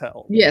conversation was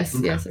held. Yes,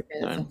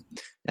 okay.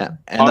 Yeah,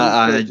 and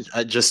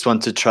I just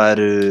want to try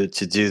to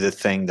do the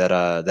thing that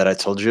I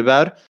told you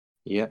about.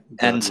 Yeah,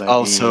 and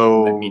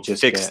also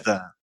fix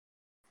the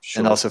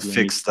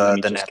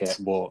net. Get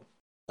what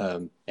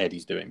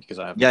Eddie's doing, because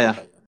I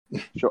have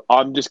Sure.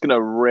 I'm just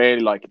gonna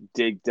really like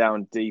dig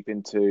down deep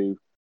into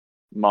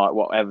my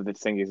whatever the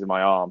thing is in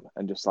my arm,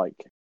 and just like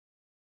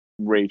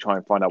really try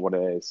and find out what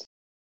it is.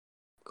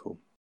 Cool.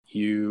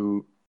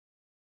 You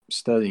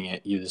studying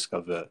it, you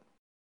discover.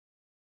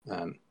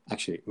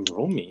 Actually,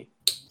 roll me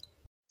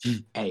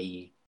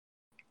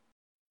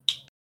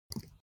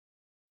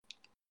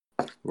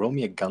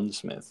a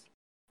gunsmith.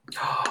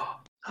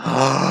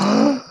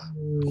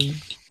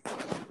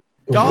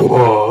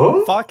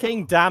 God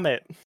fucking damn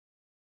it!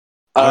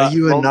 Are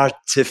you an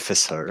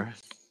artificer?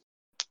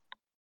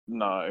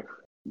 No,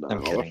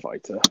 I'm not a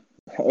fighter.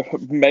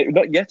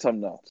 Not yet. I'm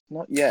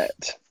not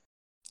yet.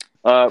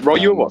 Roll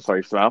you what?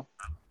 Sorry, Sal.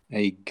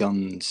 A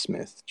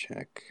gunsmith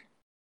check.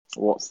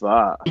 What's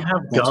that? You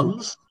have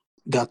guns?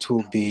 That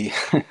will be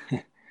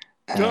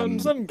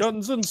guns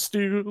and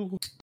steel.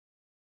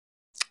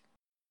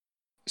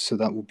 So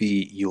that will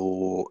be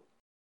your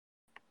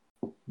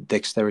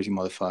dexterity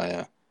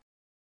modifier.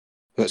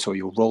 So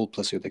your roll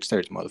plus your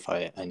dexterity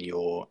modifier and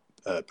your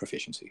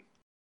proficiency.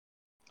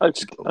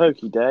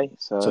 Okie day.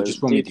 So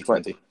just roll me a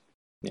d20.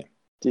 Yeah.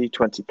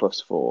 D20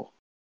 plus 4,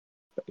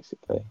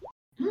 basically.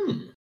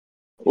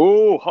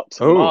 Oh, hot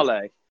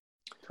tamale.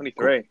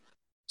 23. Cool.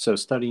 So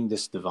studying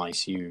this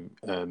device, you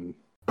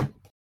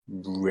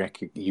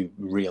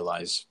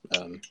realize,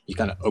 you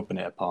kind of open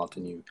it apart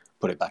and you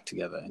put it back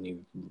together, and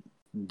you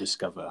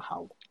discover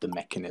how the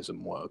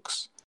mechanism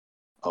works.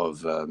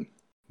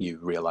 You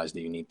realize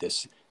that you need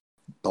this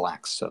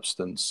black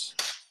substance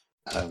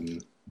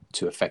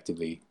to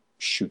effectively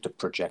shoot a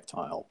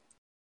projectile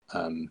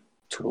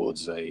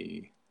towards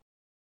a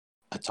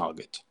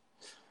target,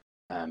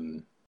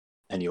 and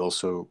you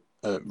also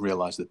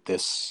realize that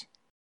this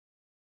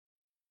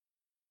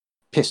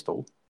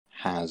pistol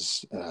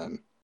has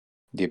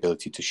the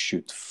ability to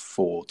shoot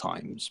 4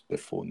 times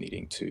before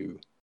needing to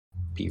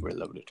be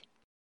reloaded.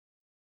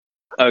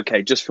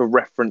 Okay, just for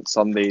reference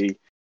on the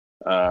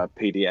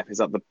PDF, is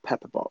that the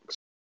pepper box?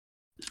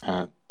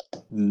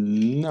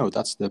 No,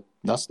 that's the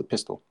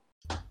pistol.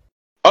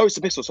 Oh, it's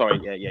the pistol. Sorry,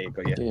 yeah, you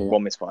got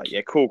one misfire.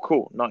 Yeah,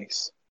 cool,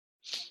 nice.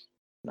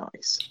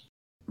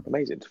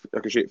 Amazing. I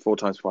can shoot 4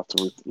 times before I have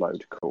to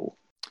reload. Cool.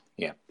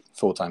 Yeah,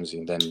 4 times,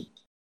 and then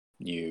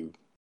you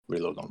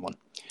reload on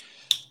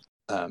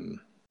 1.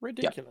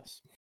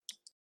 Ridiculous.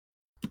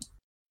 Yeah.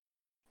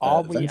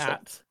 Are we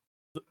at?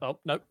 Oh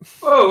no!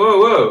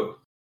 Whoa!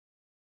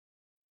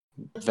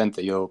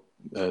 Venta, you're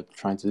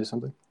trying to do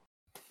something?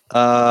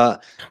 I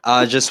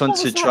just want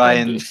to try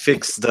and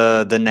fix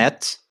the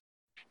net.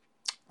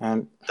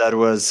 That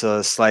was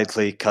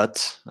slightly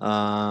cut.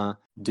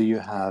 Do you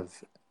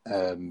have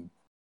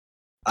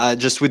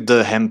just with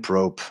the hemp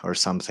rope or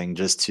something,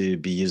 just to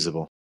be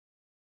usable?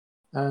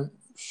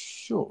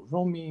 Sure.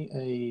 Roll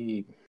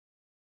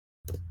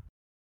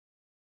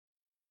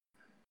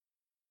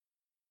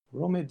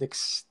me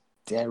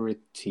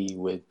dexterity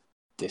with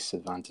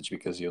disadvantage,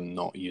 because you're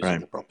not using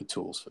the proper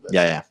tools for this.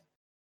 Yeah.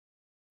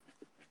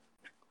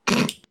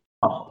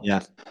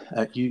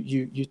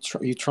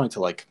 You try to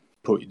like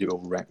put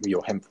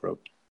your hemp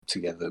rope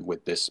together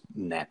with this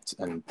net,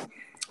 and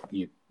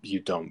you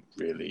don't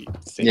really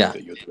think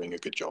that you're doing a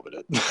good job at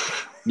it.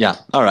 Yeah.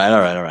 All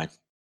right.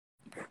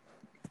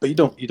 But you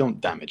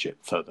don't damage it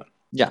further.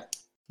 Yeah.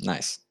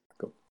 Nice.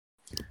 Cool.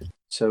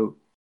 So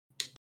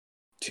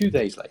 2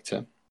 days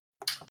later.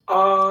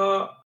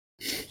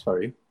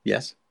 Sorry.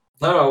 Yes.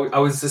 No, I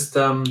was just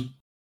I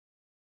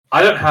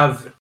don't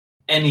have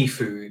any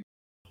food.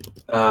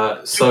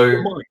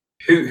 So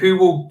who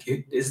will? Do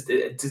you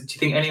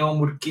think anyone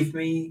would give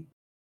me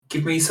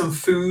some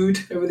food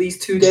over these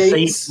 2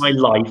 days? Save my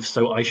life,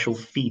 so I shall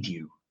feed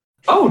you.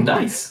 Oh,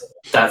 nice.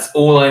 That's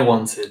all I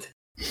wanted.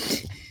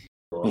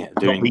 Yeah,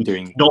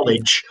 doing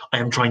knowledge I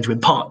am trying to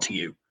impart to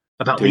you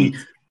about the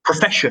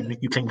profession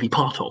you can be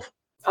part of.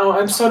 Oh,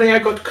 I'm sorry, I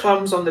got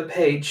crumbs on the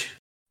page.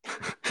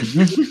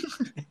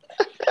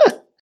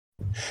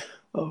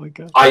 Oh my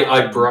god!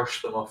 I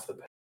brushed them off the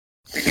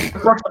page.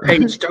 Brush the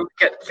page, don't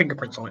get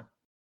fingerprints on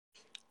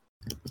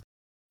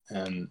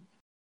it.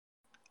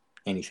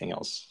 Anything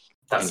else?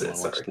 That's Anyone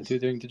it. wants Sorry. to do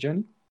during the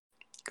journey?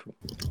 Cool.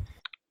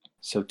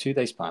 So 2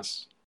 days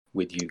pass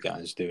with you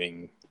guys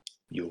doing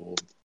your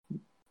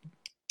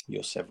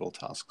several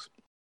tasks,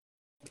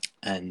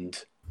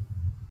 and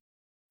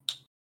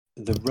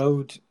the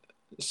road,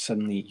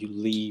 suddenly you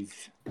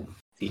leave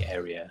the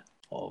area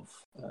of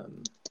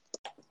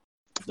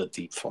the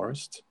deep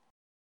forest,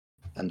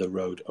 and the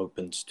road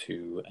opens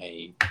to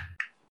a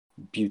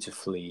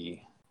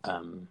beautifully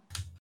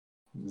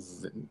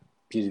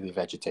beautifully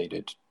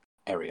vegetated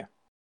area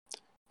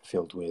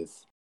filled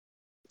with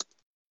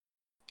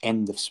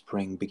end of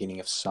spring, beginning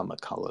of summer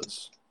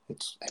colors.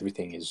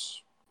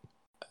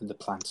 The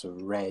plants are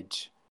red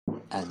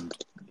and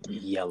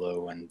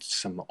yellow and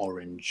some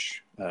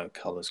orange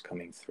colors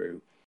coming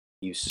through.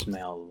 You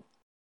smell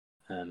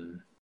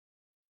you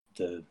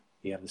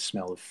have the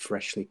smell of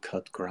freshly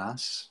cut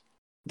grass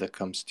that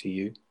comes to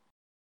you,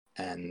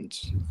 and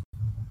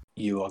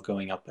you are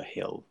going up a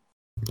hill.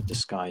 The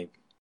sky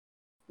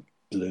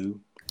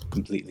blue,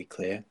 completely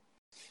clear,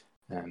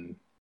 and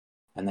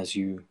as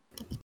you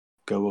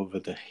take over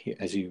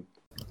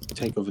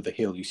the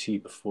hill, you see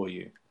before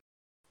you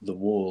the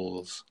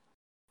walls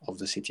of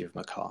the city of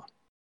Makar.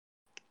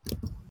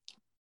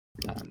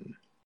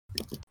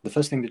 The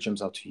first thing that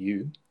jumps out to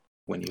you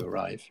when you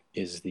arrive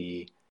is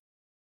the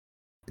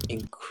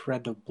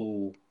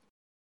incredible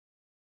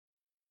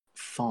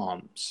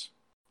farms,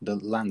 the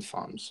land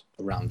farms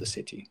around the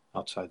city,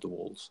 outside the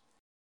walls.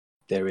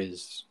 There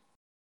is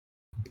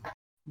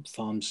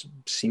farms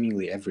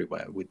seemingly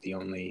everywhere, with the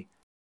only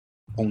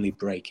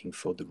breaking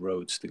for the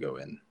roads to go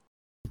in.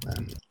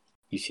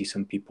 You see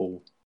some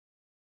people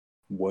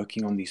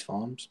working on these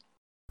farms,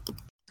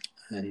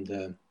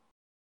 and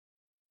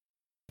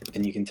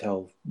you can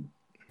tell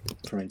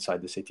from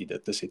inside the city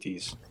that the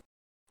city's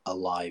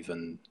alive,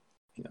 and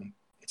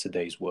it's a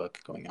day's work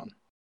going on.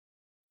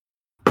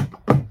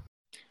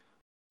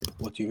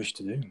 What do you wish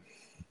to do?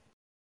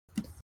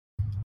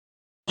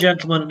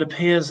 Gentlemen, it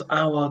appears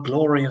our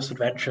glorious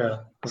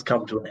adventure has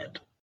come to an end.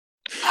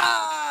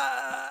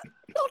 Not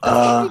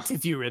quite,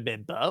 if you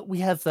remember. We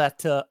have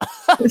that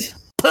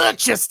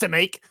purchase to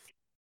make.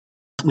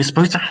 We're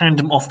supposed to hand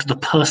him off to the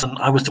person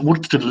I was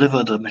ordered to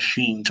deliver the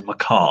machine to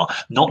Makar,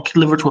 not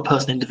deliver it to a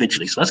person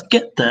individually. So let's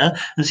get there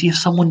and see if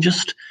someone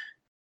just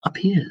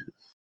appears.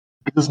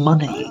 Give us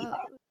money.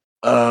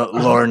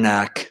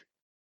 Lornak,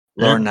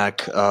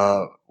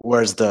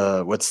 what's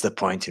the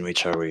point in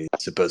which are we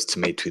supposed to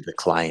meet with the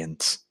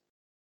client?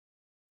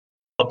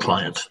 What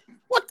client?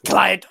 What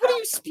client? What are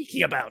you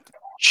speaking about?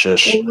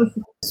 Shush.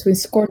 So we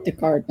scored the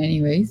card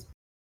anyways.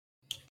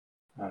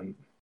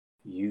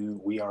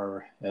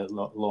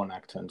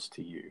 Lornak turns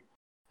to you,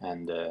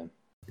 and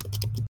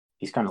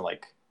he's kind of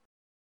like,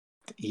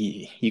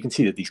 you can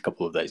see that these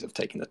couple of days have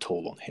taken a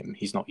toll on him.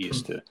 He's not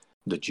used to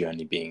the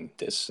journey being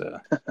this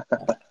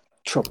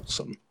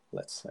troublesome,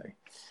 let's say.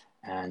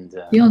 And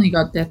He only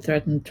got death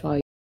threatened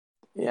twice.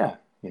 yeah,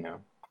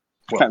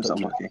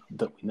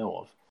 that we know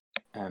of.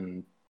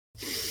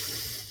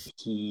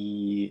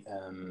 He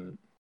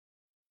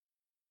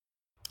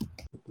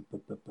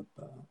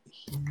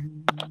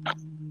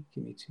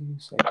give me 2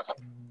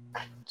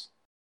 seconds.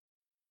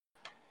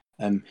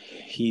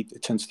 He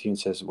turns to you and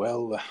says,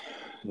 "Well,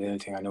 the only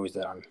thing I know is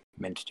that I'm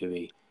meant to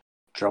be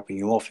dropping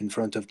you off in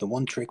front of the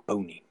one-trick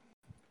pony."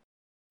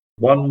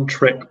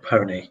 One-trick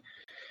pony.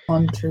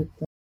 One trick.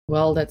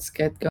 Well, let's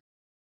get going.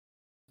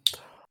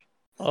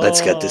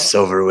 Let's get this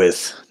over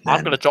with. I'm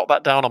then. going to jot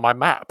that down on my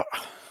map.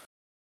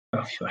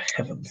 Oh, for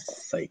heaven's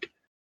sake.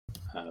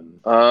 And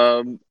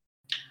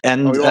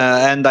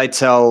I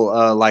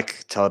tell,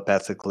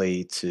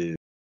 telepathically to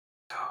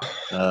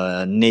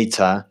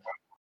Nita.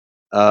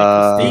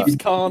 Steve's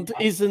can't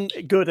isn't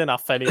good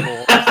enough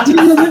anymore. You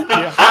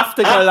have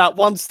to go that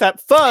one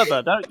step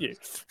further, don't you?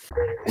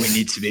 We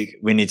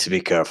need to be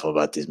careful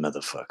about these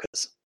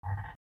motherfuckers.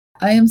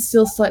 I am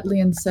still slightly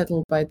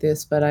unsettled by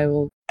this, but I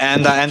will.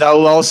 And I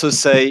will also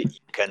say you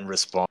can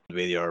respond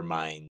with your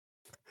mind.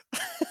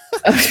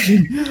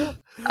 You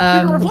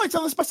can reply to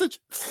this message.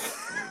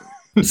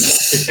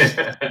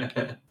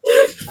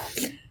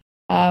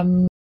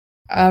 All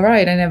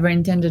right. I never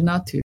intended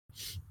not to.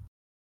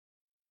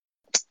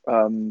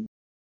 Are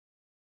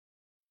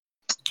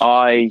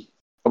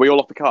we all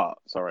off the cart?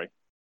 Sorry.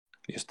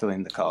 You're still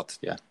in the cart,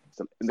 yeah.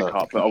 Still in the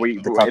cart, but are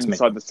we cart's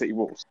inside the city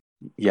walls?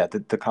 Yeah,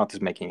 the cart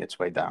is making its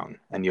way down,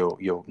 and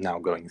you're now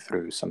going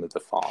through some of the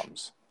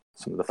farms,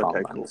 some of the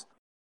farmlands. Okay, cool.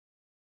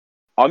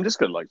 I'm just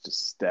gonna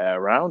just stare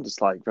around, just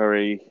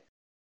very.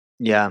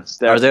 Yeah.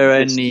 Are there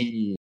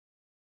any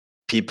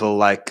people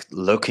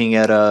looking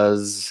at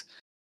us?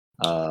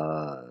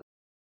 I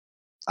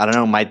don't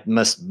know.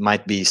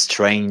 Might be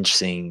strange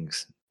seeing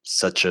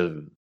such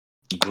a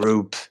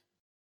group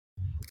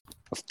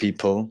of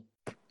people.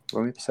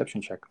 Roll me a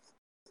perception check.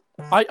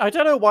 I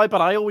don't know why, but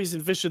I always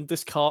envisioned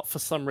this cart for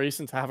some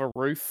reason to have a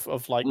roof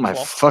of Oh my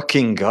cloth.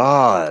 fucking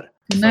god!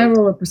 Can I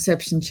roll a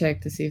perception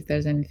check to see if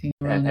there's anything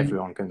wrong? And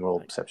everyone can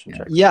roll a perception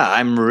check. Yeah,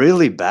 I'm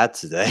really bad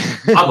today.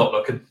 I'm not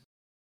looking.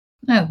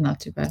 That's not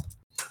too bad.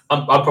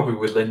 I'm probably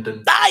with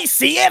Lyndon. I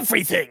see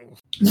everything.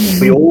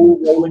 We all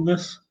rolling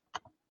this?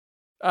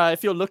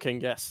 If you're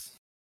looking, yes.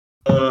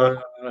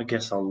 I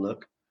guess I'll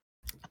look.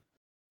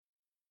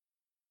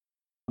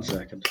 1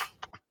 second.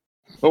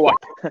 Oh,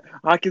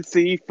 I can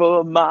see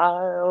for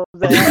miles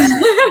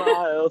and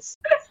miles.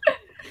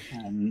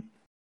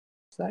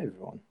 Is that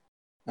everyone?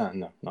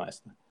 No, not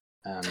Esther.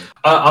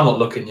 I'm not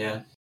looking.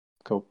 Yeah.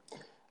 Cool.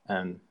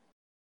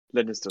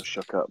 Linda's still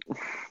shook up.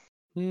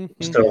 Eddie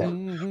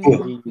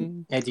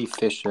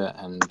Fisher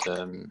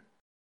and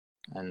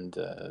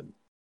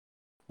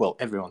well,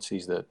 everyone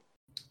sees that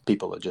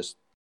people are just,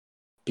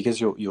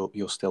 because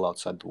you're still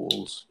outside the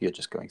walls. You're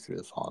just going through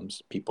the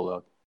farms. People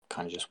are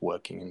kind of just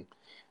working,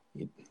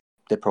 and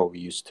they're probably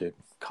used to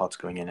carts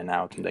going in and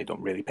out, and they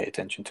don't really pay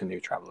attention to new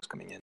travelers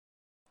coming in.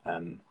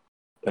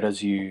 But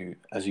as you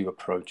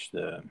approach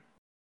the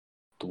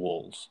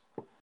walls,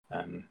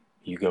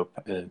 you go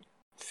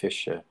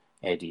Fisher,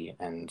 Eddie,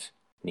 and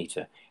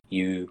Nita.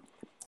 You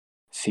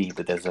see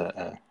that there's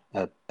a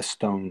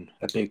stone,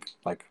 a big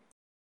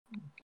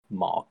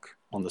mark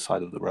on the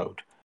side of the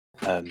road,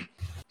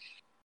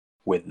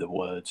 with the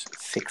words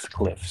 6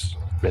 Cliffs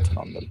written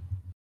on them,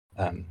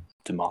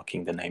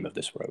 demarking the name of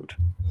this road.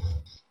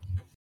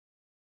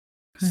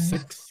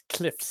 6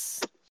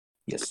 Cliffs.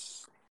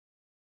 Yes.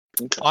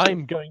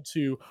 I'm going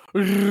to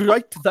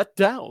write that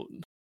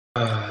down.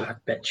 I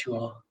bet you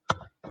are.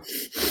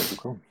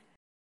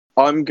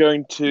 I'm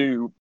going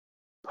to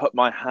put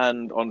my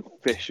hand on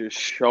Fisher's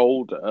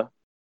shoulder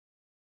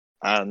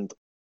and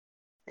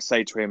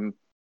say to him,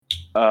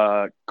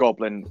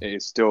 Goblin, it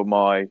is still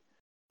my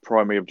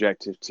primary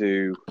objective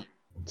to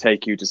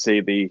take you to see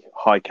the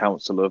High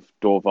Council of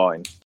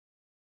Dorvine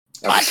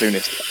at the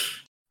soonest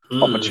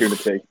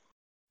opportunity.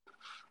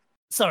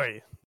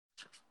 Sorry.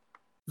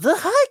 The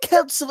High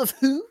Council of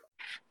who?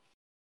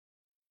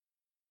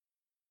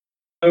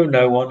 Oh,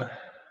 no one.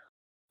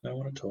 No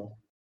one at all.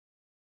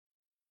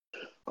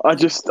 I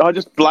just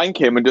blank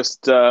him and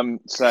just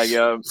say,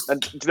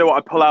 and do you know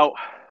what?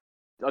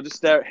 I just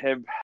stare at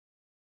him,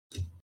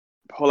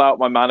 pull out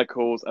my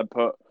manacles, and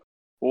put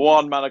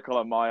one manacle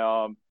on my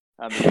arm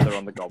and the other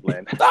on the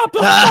goblin.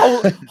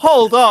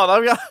 Hold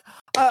on,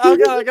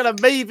 I'm gonna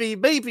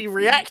maybe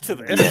react to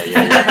this.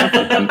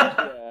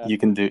 Yeah. You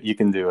can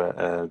do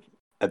a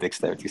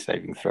dexterity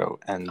saving throw,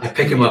 and I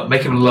pick him up,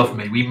 make him love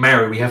me. We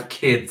marry, we have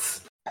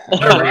kids.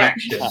 No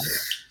reaction.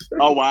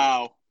 Oh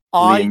wow!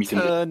 I Liam,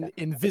 turn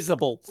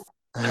invisible.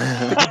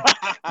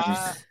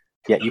 Yeah,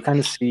 you kind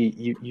of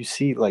see you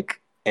see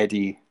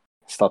Eddie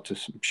start to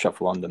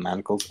shuffle on the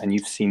manacles, and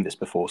you've seen this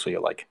before, so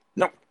you're like,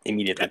 no,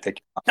 immediately take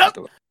it out.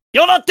 No.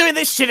 You're not doing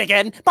this shit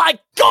again! My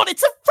God,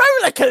 it's a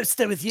roller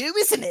coaster with you,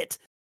 isn't it?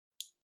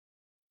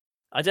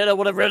 I don't know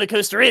what a roller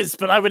coaster is,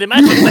 but I would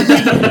imagine it would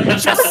be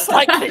just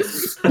like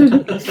this.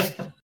 And do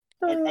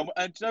you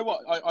know what?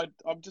 I'm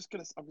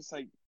gonna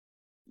say,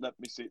 let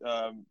me see.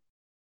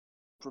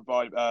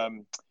 Provide.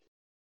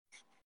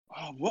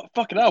 What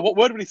fucking hell? What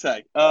word would he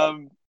say?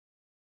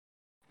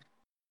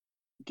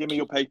 Give me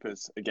your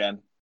papers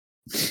again.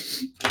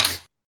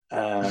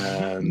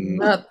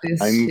 Not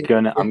this I'm shit.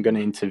 gonna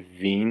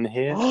intervene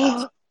here.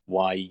 That's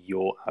why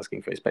you're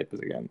asking for his papers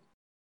again?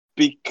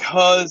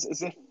 Because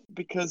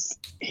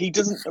he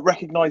doesn't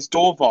recognize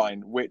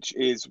Dorvine, which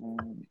is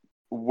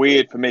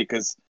weird for me.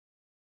 Because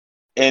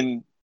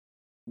in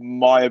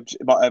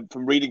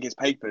from reading his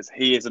papers,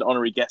 he is an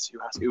honorary guest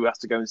who has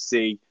to go and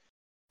see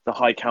the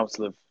High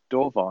Council of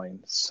Dorvine.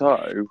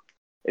 So,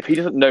 if he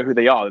doesn't know who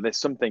they are, there's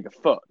something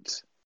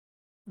afoot.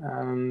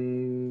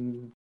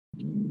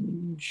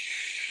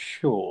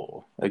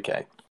 Sure.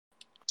 Okay.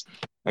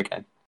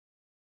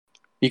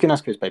 You can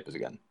ask for his papers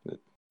again.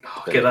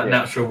 Get that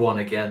natural one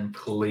again,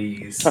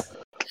 please.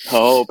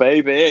 Oh,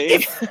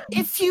 baby.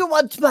 If you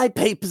want my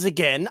papers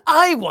again,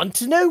 I want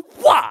to know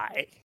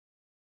why.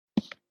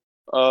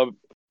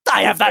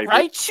 I have that maybe.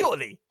 right,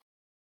 surely.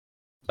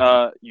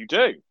 You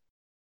do.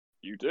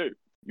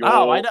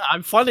 Oh, I know.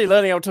 I'm finally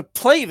learning how to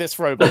play this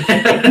robot.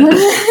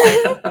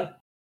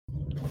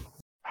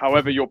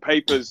 However, your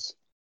papers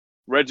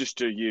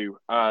register you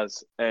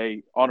as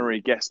a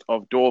honorary guest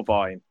of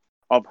Dorvine,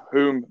 of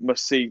whom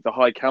must see the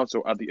High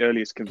Council at the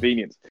earliest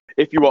convenience.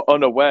 If you are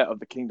unaware of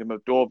the Kingdom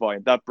of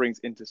Dorvine, that brings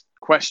into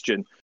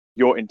question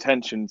your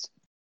intentions.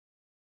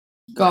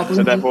 Goblin.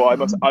 So therefore, I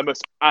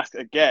must ask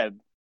again.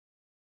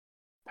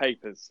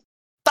 Papers.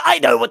 I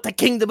know what the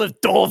Kingdom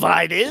of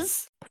Dorvine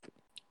is.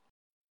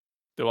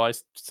 Do I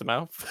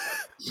somehow?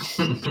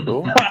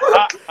 Sure.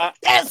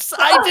 Yes,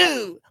 I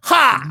do.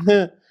 Ha!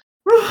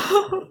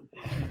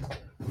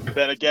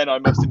 Then again, I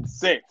must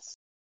insist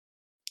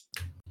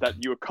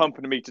that you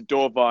accompany me to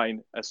Dorvine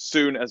as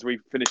soon as we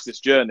finish this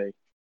journey.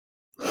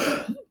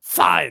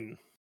 Fine.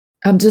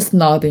 I'm just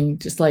nodding,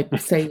 just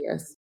say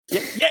yes.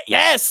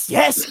 Yes.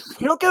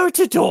 We'll go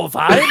to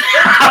Dorvine.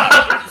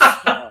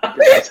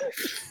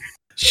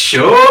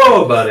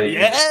 Sure, buddy.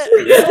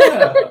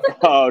 Yeah.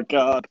 Oh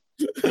God.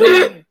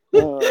 God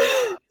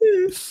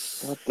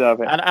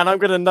damn it. And I'm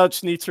gonna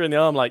nudge Nita in the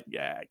arm,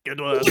 yeah, good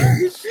work.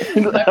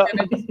 I'm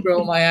gonna just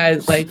roll my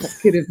eyes, it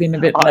could have been a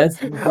bit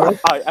less.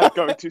 I am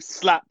going to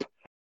slap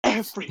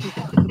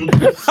Everyone.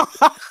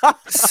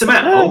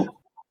 Samel,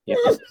 Yep.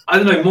 I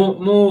don't know.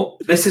 More.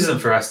 This isn't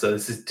for Esther.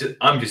 This is.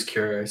 I'm just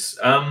curious.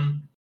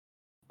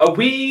 Are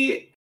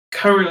we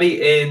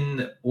currently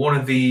in one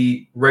of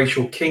the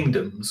racial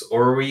kingdoms,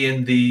 or are we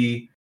in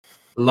the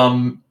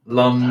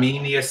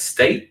Larmenia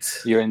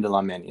state? You're in the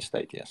Larmenia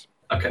state, yes.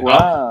 Okay.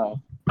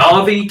 Wow.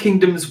 Are the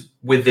kingdoms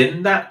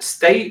within that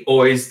state,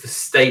 or is the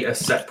state a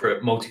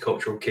separate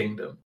multicultural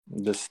kingdom?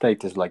 The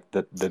state is like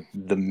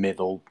the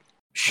middle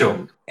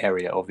Sure.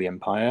 area of the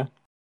empire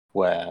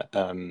where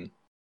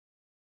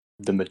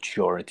the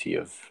majority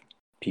of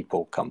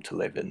people come to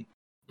live in.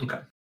 Okay.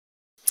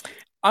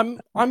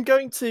 I'm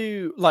going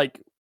to like,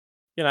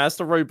 you know, as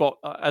the robot,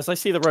 as I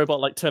see the robot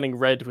like turning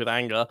red with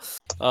anger,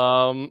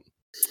 I'll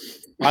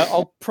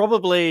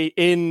probably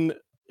in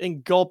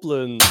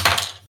Goblin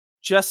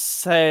just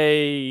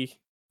say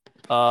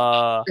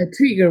A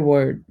trigger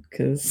word,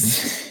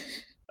 because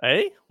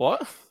eh?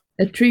 What?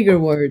 a trigger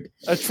word.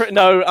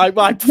 No,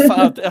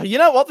 you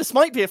know what? This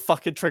might be a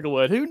fucking trigger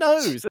word. Who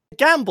knows? It's a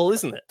gamble,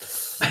 isn't it?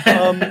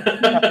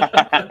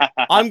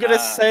 I'm gonna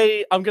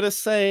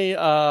say.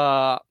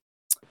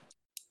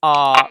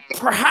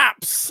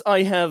 Perhaps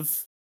I have.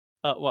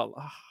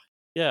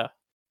 Yeah.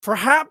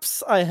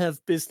 Perhaps I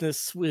have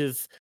business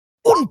with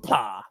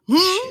Unpa.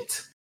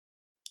 Shit.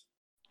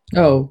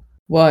 Oh,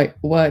 why?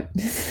 What?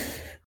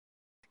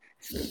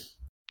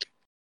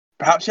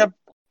 Perhaps you have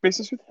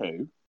business with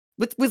who?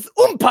 With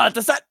Oompa,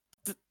 does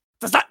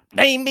that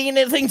name mean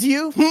anything to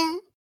you?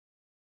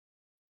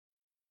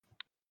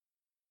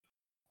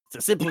 It's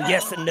a simple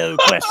yes and no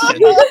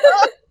question.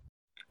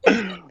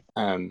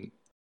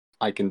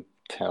 I can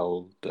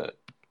tell that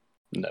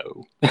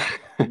no.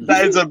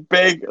 That is a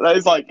big. That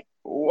is like.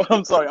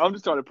 I'm sorry. I'm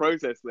just trying to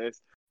process this.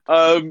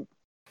 I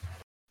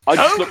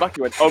just look back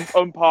and went.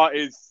 Umpire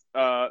is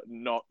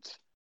not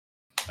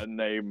a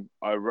name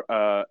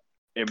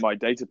in my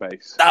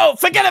database. No,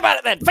 forget about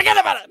it then. Forget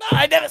about it. No,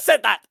 I never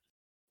said that.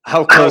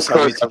 How close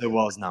are we to the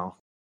walls now?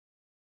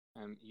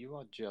 You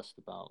are just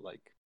about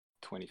like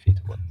 20 feet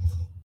away.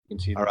 You can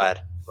see All right.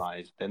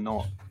 rise. They're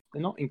not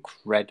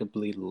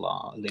incredibly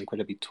large,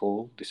 incredibly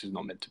tall. This is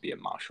not meant to be a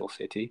martial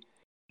city.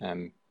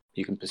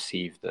 You can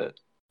perceive that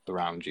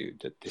around you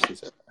that this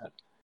is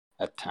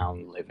a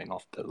town living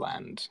off the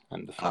land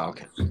and the farm.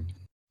 Okay.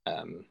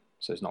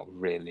 So it's not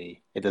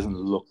really. It doesn't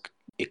look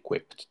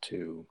equipped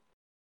to.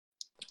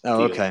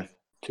 Oh, okay.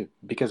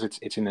 Because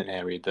it's in an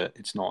area that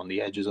it's not on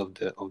the edges of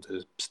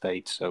the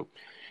state, so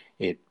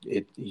it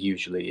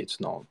usually it's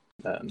not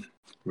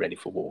ready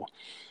for war.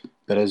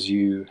 But as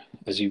you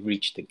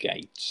reach the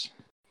gates,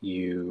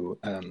 you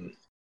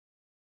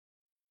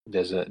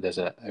there's a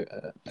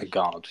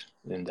guard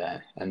in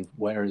there, and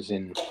whereas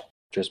in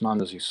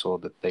Dresmandos you saw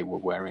that they were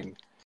wearing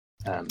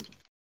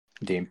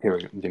the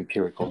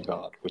Imperial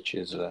Guard, which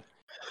is a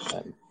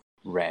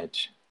red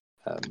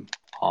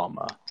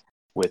armor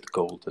with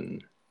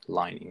golden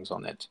linings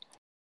on it,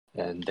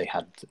 and they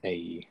had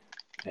a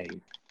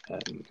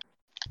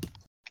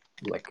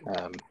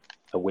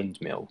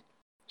windmill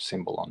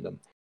symbol on them.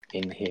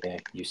 In here,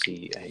 you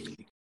see a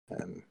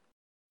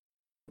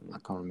I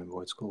can't remember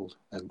what it's called,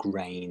 a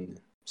grain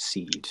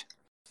seed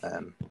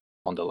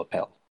on the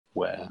lapel.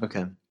 Where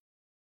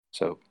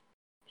so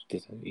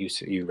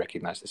you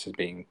recognize this as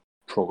being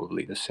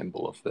probably the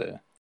symbol of the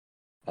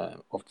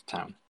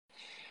town,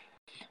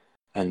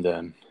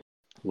 and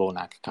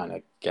Lornak kind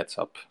of gets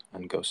up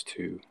and goes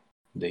to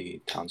the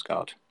town's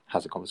guard,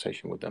 has a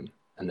conversation with them,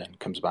 and then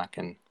comes back,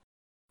 and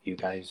you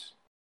guys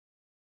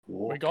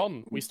We're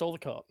gone. We stole the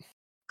cart.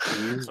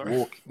 You Sorry.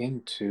 walk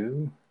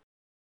into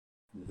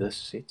the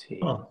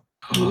city.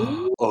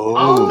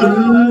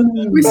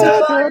 We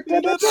saw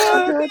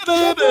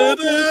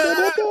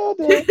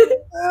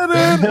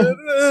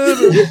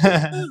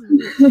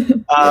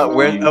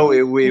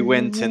we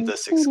went in the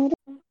 6.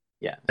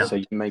 Yeah, so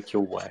you make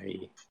your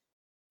way.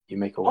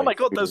 Oh my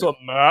god, there's a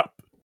map.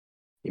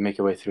 You make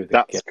your way through the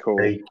That's cool.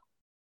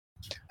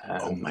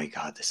 Oh my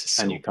god, this is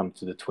so... And you come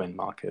to the Twin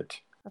Market.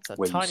 That's a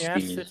where you tiny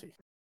ass see- city.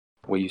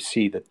 Where you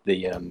see that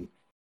the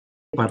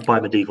By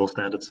medieval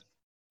standards.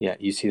 yeah,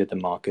 you see that the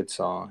markets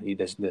are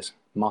there's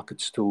market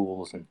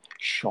stalls and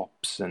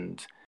shops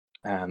and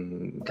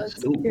being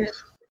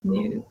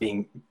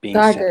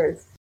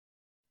daggers.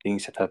 being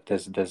set up.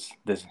 There's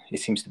it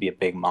seems to be a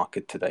big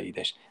market today.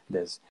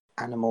 There's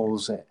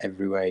animals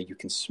everywhere. You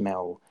can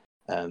smell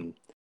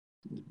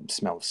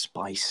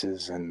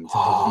spices and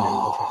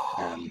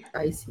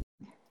Spicy.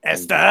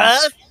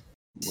 Esther?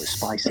 with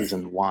spices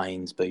and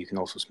wines, but you can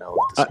also smell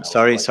the smell.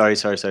 Sorry. Smell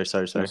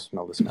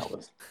the smell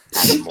of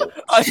animals.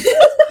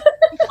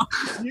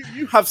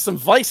 You have some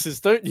vices,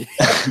 don't you?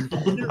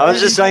 I was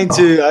just trying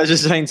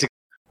to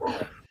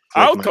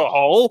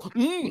Alcohol.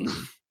 You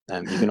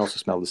can also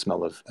smell the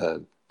smell of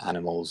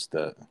animals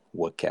that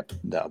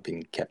are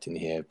being kept in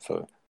here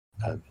for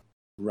a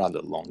rather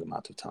long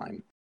amount of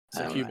time.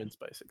 So humans,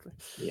 basically.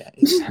 Yeah,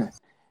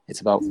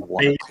 it's about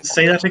 1 o'clock.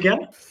 Say that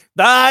again?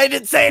 I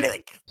didn't say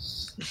anything.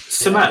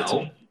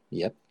 Samel,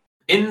 Yep.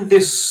 in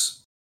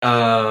this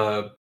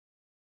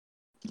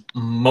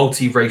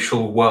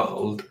multiracial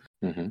world,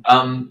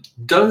 Mm-hmm.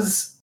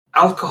 Does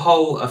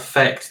alcohol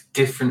affect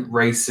different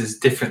races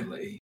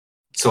differently?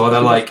 So are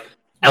there like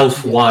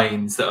elf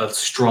wines that are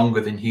stronger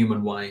than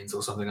human wines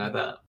or something like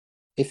that?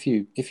 If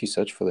you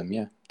search for them,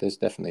 yeah, there's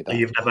definitely that.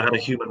 You've never had a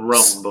human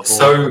rum before.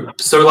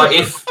 So like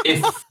if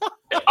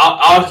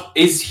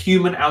is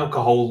human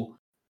alcohol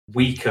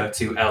weaker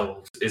to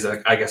elves? Is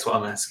I guess what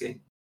I'm asking.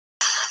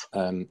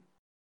 Have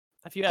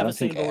you ever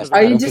seen Lord of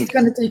Are the you Rings? just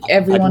going to take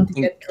everyone to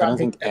get I drunk? don't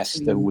think except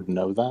Esther you? would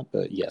know that,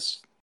 but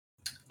yes.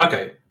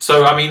 Okay,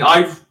 so I mean,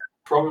 I've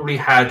probably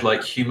had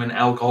like human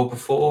alcohol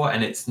before,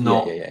 and it's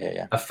not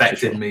Yeah. affected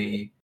For sure.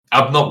 me.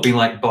 I've not been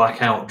like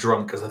blackout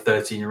drunk as a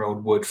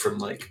 13-year-old would from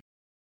like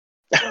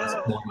a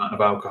small amount of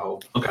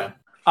alcohol. Okay.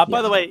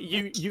 By the way,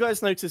 you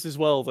guys notice as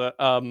well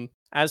that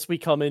as we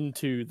come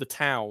into the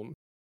town,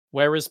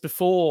 whereas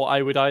before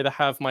I would either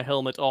have my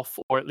helmet off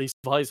or at least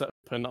visor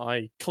open,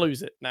 I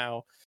close it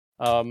now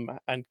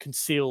and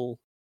conceal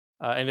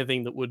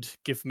anything that would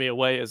give me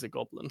away as a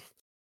goblin.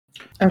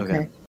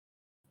 Okay.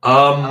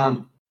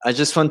 I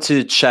just want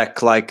to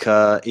check, like,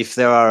 if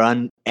there are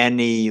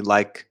any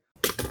like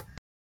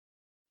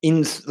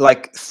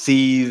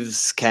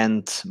thieves'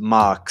 cant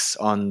marks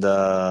on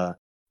the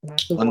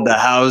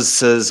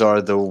houses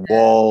or the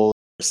wall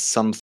or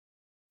something.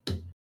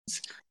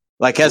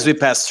 Like as we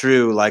pass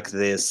through like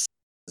this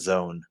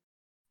zone.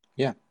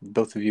 Yeah,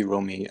 both of you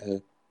roll me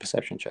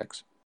perception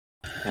checks.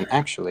 And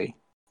actually,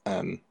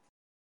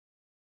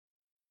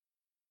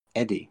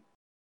 Eddie,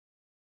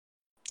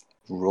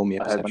 roll me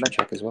a perception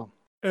check as well.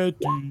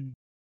 Eddie.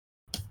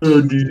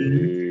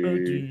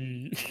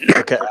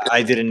 Okay,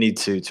 I didn't need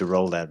to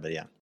roll that, but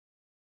yeah.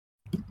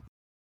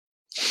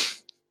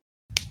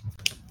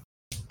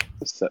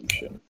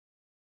 Perception.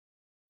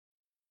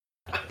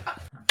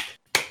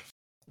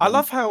 I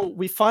love how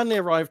we finally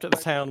arrived at the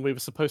town we were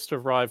supposed to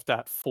have arrived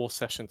at 4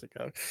 sessions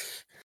ago.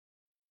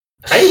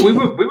 Hey, we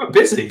were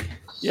busy.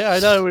 Yeah, I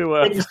know we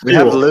were. We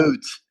have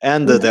loot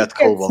and the death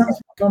Get kobold.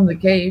 something from the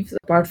cave,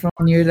 apart from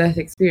near-death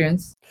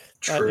experience.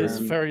 That is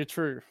very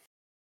true.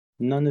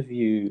 None of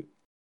you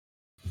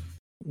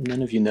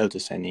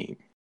notice any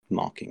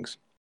markings.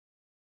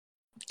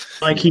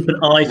 I keep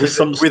an eye for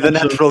some with a sort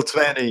of- natural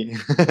 20.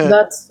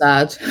 That's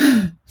sad.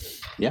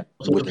 Yeah,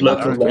 Sort with of a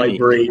natural local 20,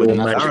 library with a or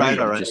natural magic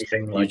 20, or you just,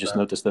 anything you like just that.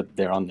 notice that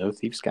there are no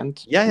thieves'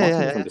 cant Yeah, markings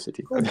yeah. in the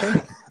city.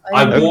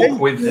 I Okay. walk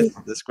with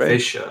That's great.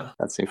 Fisher.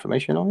 That's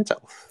information on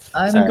itself.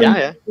 I'm Sarah? going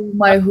Yeah. to pull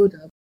my hood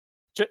up.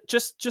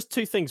 Just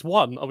 2 things.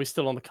 One, are we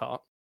still on the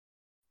cart?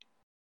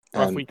 Or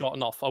have Um, we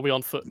gotten off? Are we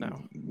on foot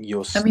now?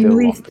 You're I still mean,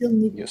 we on still the,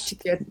 need you're, to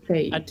get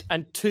paid.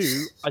 And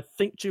 2, I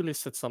think Julius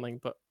said something,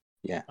 but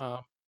yeah,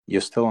 uh,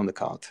 you're still on the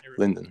cart,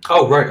 Lyndon.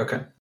 Oh right,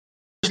 okay.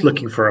 Just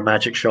looking for a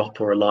magic shop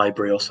or a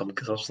library or something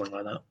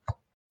like that.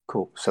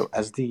 Cool. So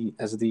as the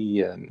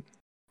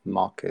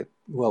market,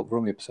 well,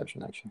 roll me a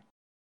perception actually.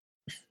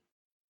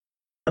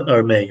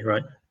 Or me,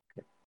 right?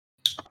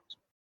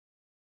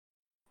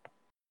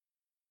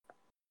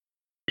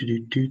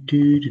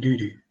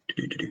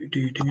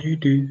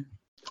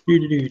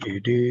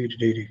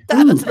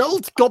 That's an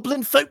old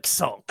goblin folk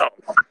song.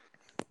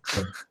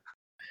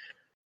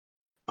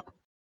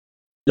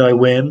 Did I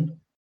win?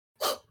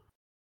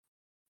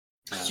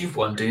 You've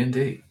won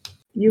D&D.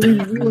 You in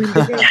the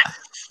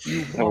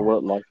game. Never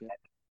worked like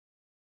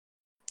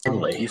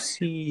it. You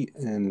see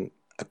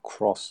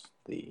across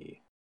the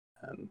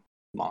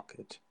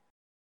market.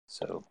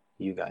 So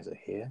you guys are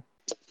here,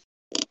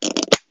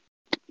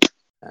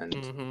 and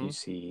you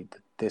see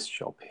that this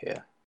shop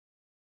here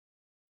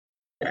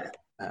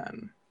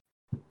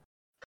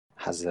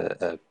has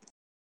a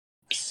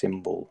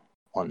symbol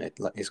on it.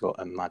 Like it's got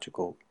a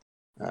magical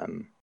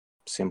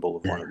symbol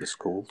of one of the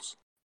schools,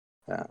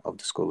 of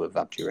the School of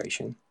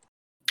Abjuration.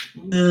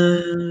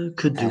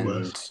 Could do and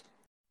worse.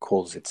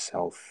 calls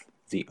itself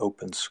the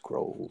Open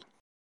Scroll.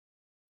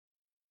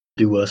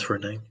 Do worse for a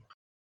name.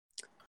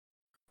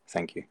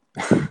 Thank you.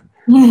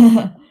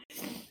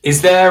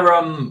 Is there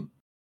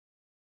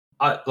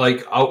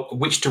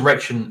which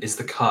direction is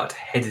the cart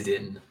headed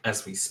in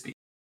as we speak?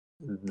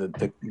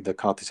 The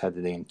cart is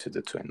headed into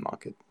the Twin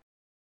Market.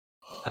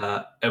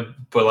 But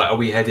like, are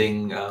we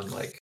heading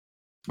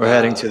We're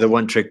heading to the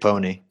One Trick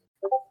Pony.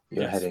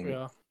 You're yes, heading. we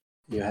are.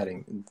 You're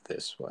heading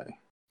this way.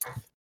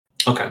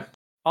 Okay.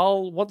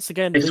 I'll once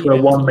again. It's lean where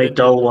into one may Lyndon.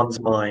 dull one's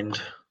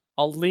mind.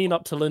 I'll lean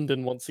up to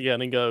Lyndon once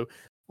again and go,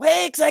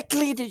 Where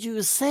exactly did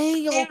you say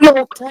your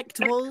contact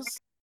was?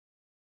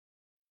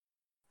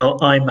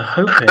 Well, I'm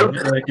hoping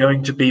they're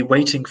going to be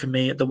waiting for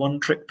me at the One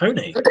Trick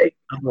Pony.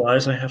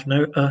 Otherwise, I have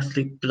no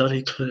earthly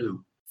bloody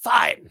clue.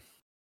 Fine.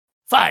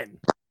 Fine.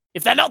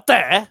 If they're not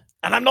there,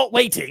 and I'm not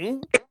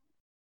waiting,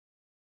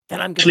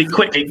 then I'm Actually,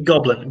 going to... quickly,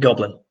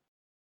 Goblin.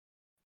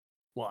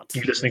 What?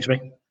 You listening to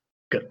me?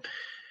 Good.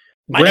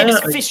 My name is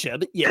Fisher,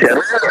 but yes.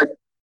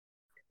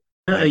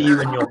 Where are you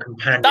and your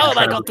companion? Oh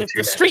my traveling god, the to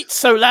next? street's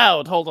so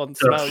loud. Hold on,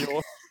 Smell,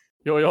 Ugh.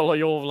 you're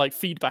like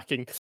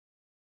feedbacking.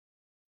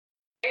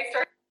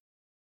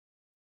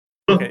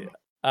 Okay,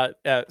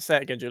 say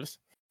it again, Julius.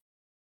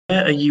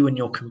 Where are you and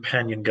your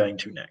companion going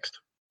to next?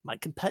 My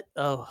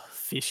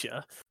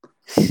Fisher.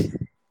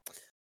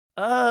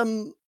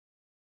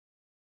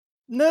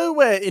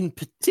 Nowhere in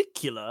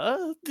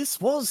particular.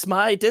 This was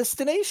my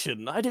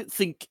destination. I don't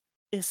think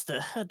Esther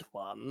had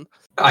one.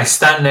 I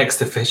stand next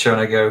to Fisher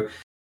and I go,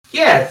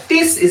 "Yeah,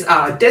 this is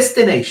our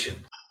destination."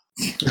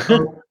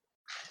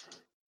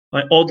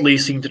 I oddly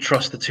seem to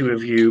trust the two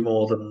of you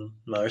more than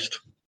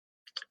most.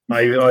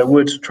 I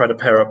would try to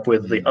pair up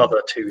with the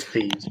other two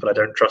thieves, but I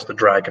don't trust the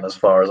dragon as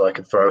far as I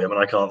can throw him, and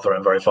I can't throw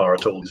him very far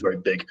at all. He's very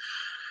big.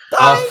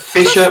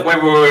 Fisher,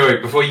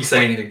 wait! Before you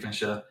say anything,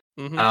 Fisher,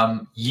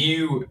 Mhm.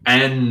 you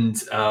and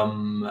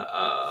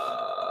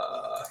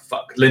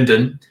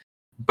Lyndon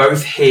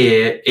both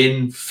hear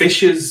in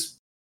Fisher's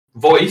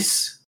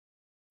voice,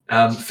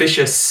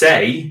 Fisher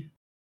say,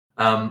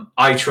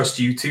 "I trust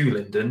you too,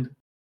 Lyndon."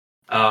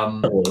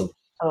 And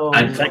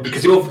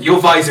because your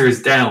visor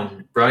is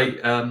down, right,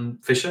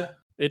 Fisher?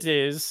 It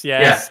is,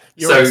 yes.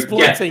 Yeah. You're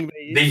exploiting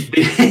me.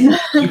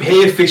 You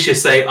hear Fisher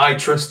say, "I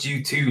trust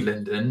you too,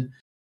 Lyndon."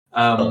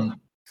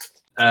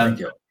 Thank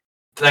you.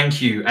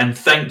 Thank you, and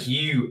thank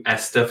you,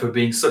 Esther, for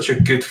being such a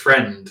good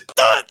friend.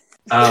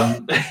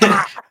 And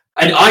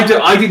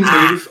I didn't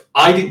move.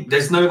 I didn't.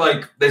 There's no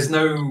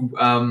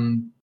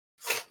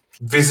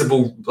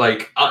visible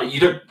you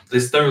don't.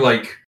 There's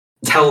no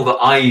tell that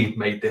I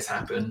made this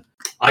happen.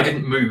 I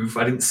didn't move.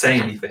 I didn't say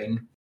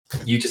anything.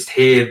 You just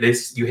hear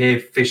this. You hear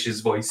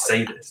Fisher's voice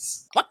say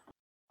this. What?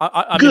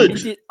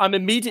 I'm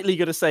immediately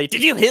going to say,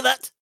 did you hear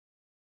that?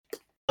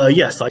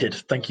 Yes, I did.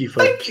 Thank you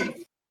for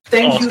asking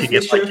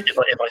if I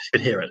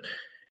could hear it.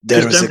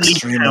 That Just was don't leave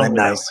extremely town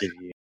nice of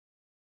you.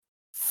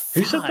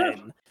 Who said that?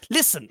 Fine.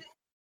 Listen.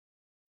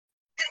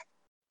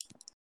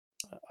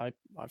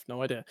 I've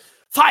no idea.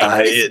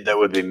 Fine. Listen. That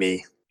would be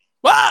me.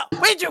 Wow,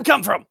 where'd you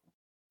come from?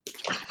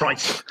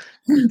 Right.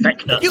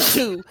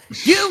 You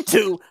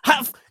two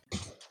have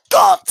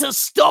got to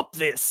stop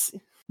this.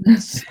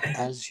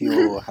 As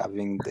you're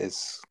having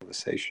this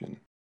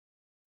conversation,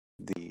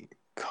 the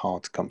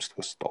cart comes to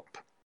a stop.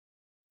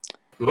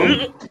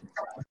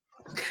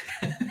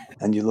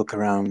 And you look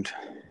around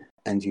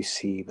and you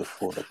see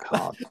before the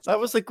cart. That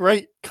was a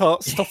great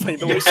cart stopping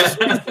noise.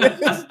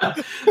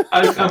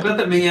 I'm glad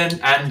that me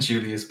and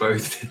Julius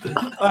both did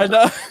that. I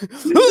know.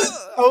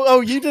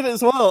 oh, you did it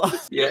as well.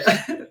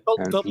 Yeah.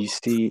 You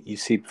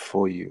see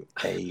before you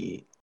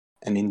an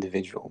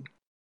individual.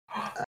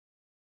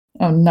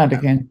 Not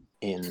again.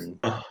 In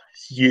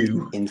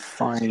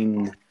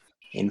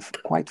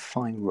quite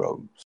fine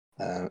robes,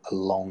 a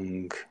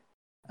long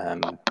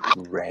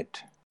red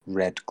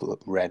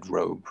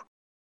robe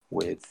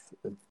with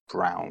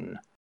brown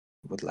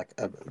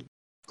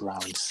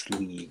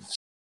sleeves.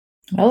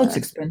 That looks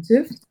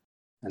expensive.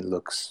 And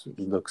looks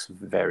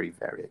very,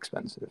 very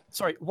expensive.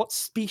 Sorry, what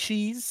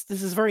species?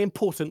 This is very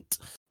important.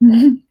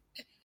 He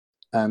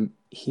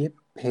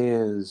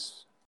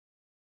appears.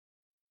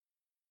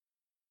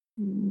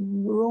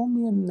 Roll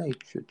me a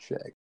nature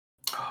check.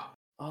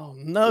 Oh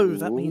no,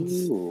 that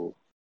means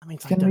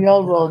Can we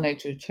all roll a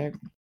nature check?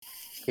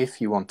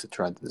 If you want to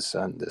try to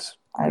discern this.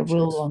 I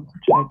will want to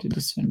try to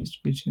discern this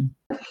creature.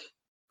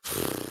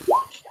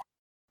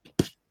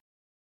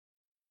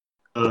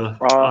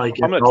 I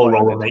guess I'm gonna I'll try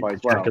roll and a nature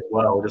identify check as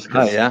well, just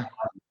because yeah.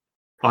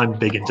 I'm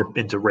big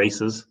into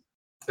races.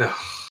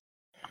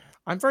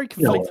 I'm very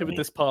conflicted with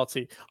this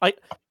party. I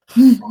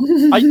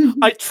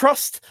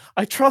trust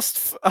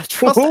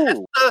Esther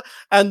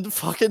and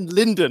fucking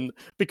Lyndon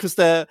because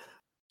I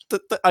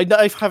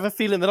have a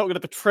feeling they're not going to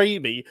betray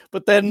me.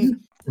 But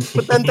then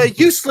they're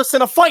useless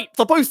in a fight.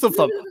 The both of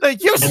them, they're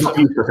useless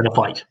in a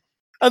fight.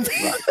 And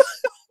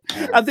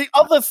and the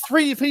other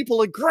three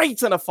people are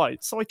great in a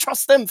fight, so I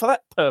trust them for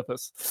that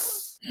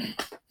purpose.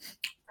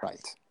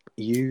 Right.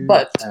 You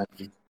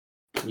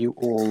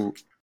all.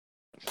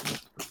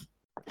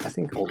 I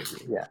think all of you.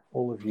 Yeah,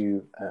 all of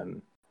you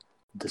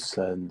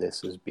discern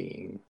this as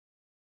being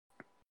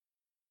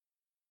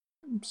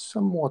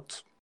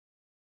somewhat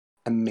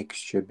a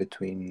mixture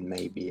between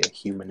maybe a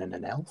human and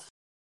an elf.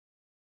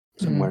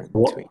 Somewhere in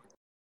between.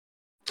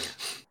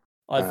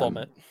 I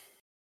vomit.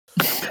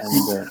 And he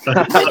is...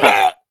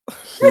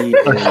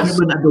 A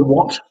human and a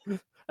what?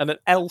 And an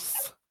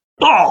elf.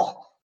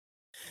 Oh!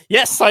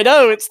 Yes, I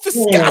know, it's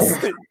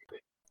disgusting.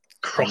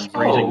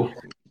 Crossbreeding.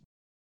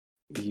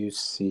 You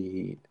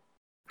see,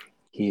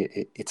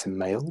 it's a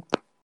male,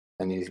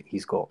 and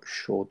he's got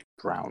short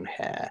brown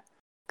hair,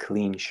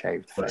 clean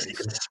shaved face. He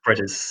can spread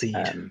his seed.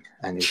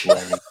 And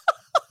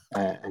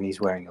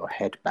he's wearing a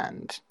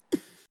headband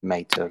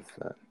made of.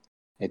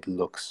 It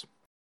looks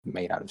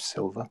made out of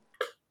silver.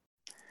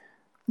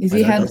 Is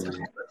he handsome?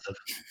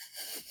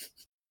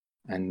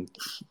 And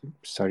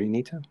sorry,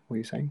 Nita, what were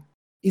you saying?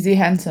 Is he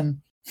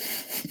handsome?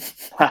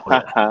 This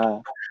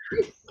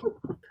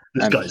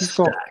guy's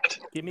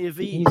stacked. Give me a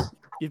V.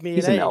 Give me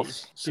he's an an A. elf,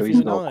 so Give he's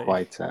me not an I.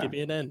 quite. Give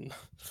me an N.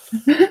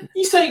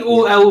 You saying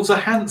all elves are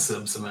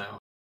handsome somehow?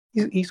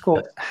 He's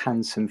got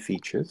handsome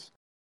features.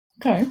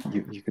 Okay.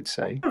 You could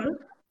say.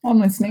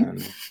 I'm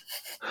listening.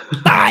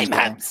 I'm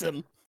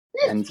handsome.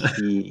 And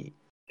he.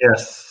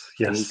 Yes.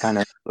 And he kind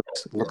of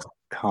looks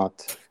hard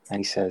And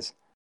he says,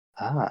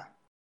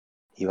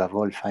 you have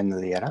all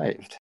finally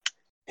arrived.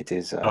 It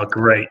is. Oh,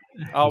 great.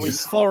 Oh,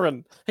 he's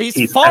foreign.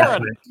 He's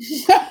foreign.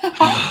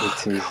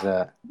 It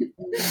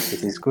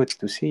is good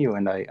to see you,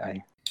 and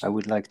I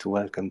would like to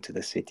welcome to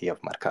the city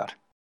of Markar.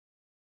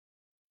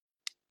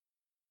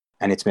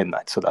 And it's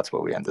midnight, so that's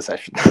where we end the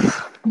session.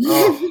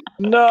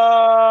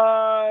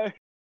 No.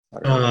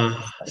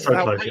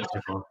 So close yet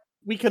so far.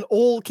 We can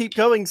all keep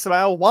going,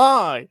 Samal.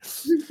 Why?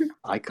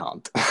 I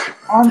can't.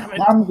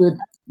 I'm good.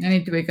 I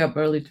need to wake up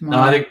early No,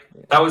 tomorrow. I think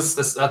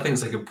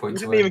it's a good point. We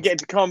to didn't even end. get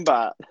into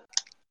combat.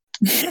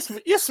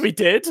 Yes, we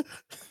did.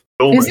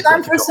 It's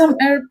time for some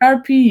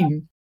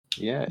RP.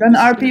 Yeah. Run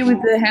RP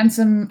with the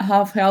handsome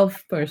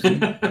half-health person.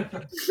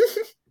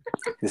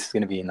 This is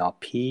going to be an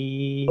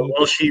RP.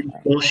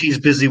 While she's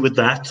busy with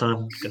that,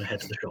 I'm going to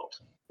head to the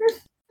shops.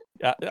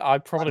 Yeah, I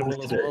probably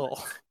will as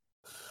well.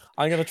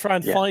 I'm going to try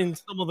and find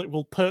someone that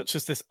will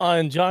purchase this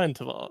Iron Giant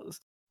of ours.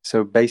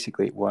 So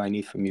basically, what I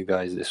need from you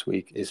guys this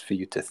week is for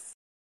you to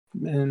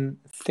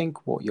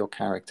think what your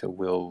character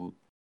will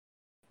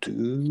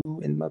do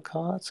in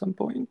Markar at some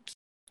point.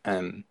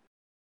 Yeah.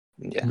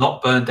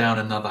 Not burn down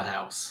another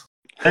house.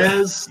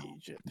 There's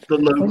the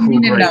local We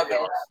need graveyard.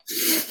 another.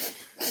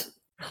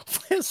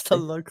 Where's the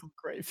local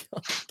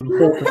graveyard?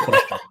 Important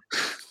question.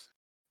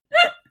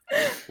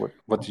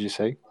 What did you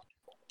say?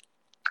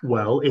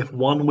 Well, if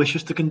one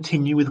wishes to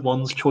continue with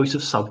one's choice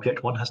of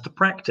subject, one has to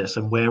practice.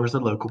 And where is the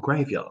local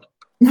graveyard?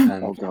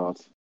 Oh God.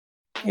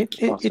 It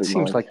Classic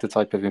seems Mike. like the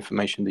type of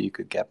information that you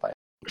could get by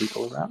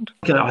people around.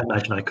 Okay, I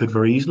imagine I could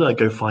very easily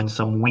go find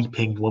some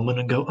weeping woman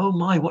and go, "Oh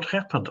my, what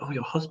happened? Oh,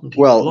 your husband."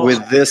 Well, lost.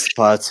 with this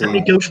Let me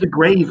party, go to the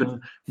grave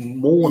and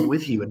mourn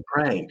with you and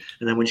pray.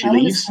 And then when she I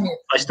wanna leaves, see it.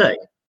 I stay.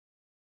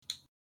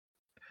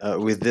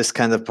 with this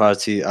kind of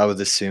party, I would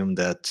assume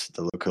that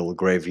the local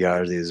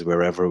graveyard is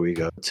wherever we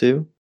go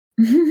to.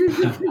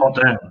 Hot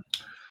damn.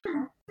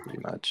 Pretty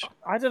much.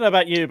 I don't know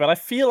about you, but I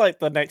feel like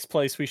the next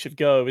place we should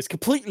go is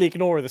completely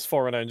ignore this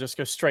foreigner and just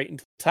go straight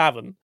into the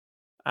tavern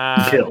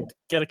and Kill.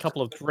 get a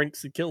couple of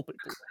drinks and kill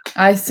people.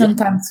 I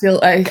sometimes feel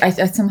I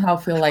somehow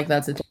feel like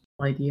that's a terrible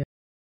idea.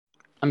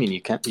 I mean,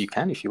 you can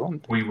if you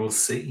want. We will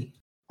see.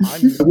 I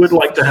would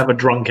like to have a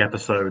drunk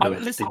episode I of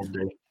mean, listen,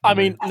 D&D. I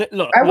mean,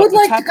 look. I would the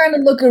like ta- to kind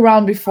of look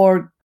around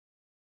before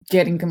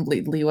getting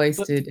completely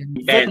wasted. And...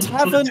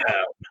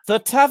 The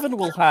tavern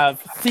will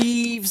have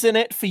thieves in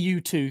it for you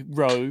two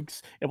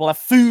rogues. It will have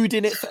food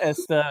in it for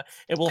Esther.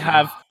 It will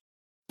have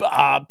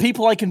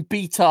people I can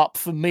beat up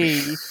for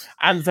me,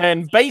 and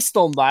then based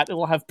on that, it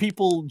will have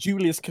people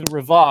Julius can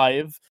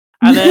revive.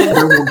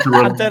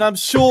 And then I'm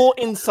sure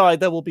inside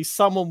there will be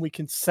someone we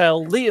can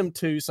sell Liam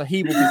to, so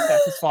he will be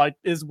satisfied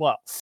as well.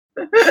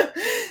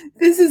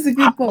 This is a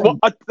good point.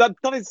 That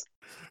is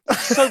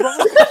so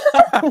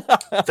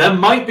right. There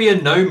might be a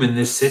gnome in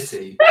this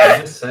city.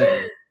 I'm just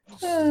saying.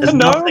 There's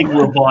nothing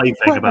reviving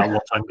about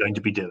what I'm going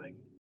to be doing.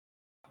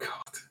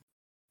 God.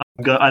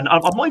 And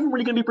I'm not even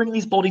really going to be bringing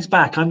these bodies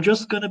back. I'm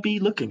just going to be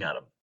looking at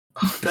them.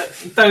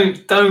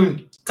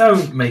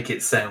 Don't make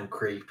it sound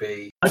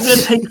creepy. I'm going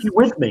to take you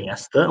with me,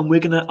 Esther,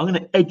 and I'm going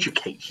to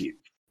educate you.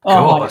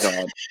 Oh my God.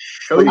 God.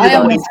 Show you I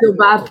that almost feel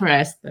bad for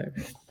Esther.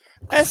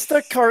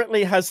 Esther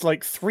currently has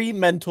like 3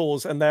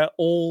 mentors, and they're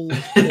all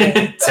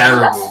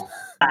Terrible.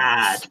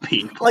 bad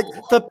people. like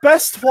the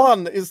best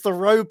one is the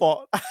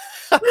robot.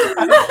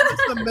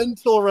 It's the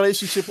mentor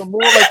relationship, and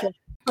more like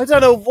I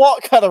don't know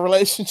what kind of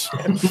relationship.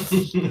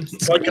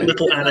 It's like a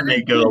little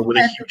anime girl with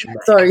a huge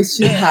mouth. Sorry,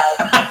 she has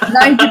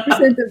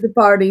 90% of the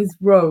party's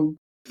rogue.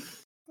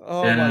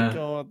 Oh Yeah. my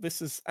god,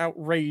 this is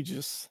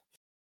outrageous.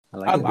 I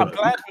like I'm it.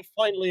 glad we're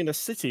finally in a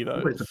city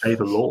though. To pay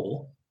the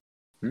law.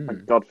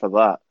 Thank God for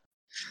that.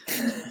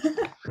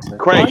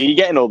 Craig, are you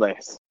getting all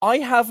this? I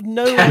have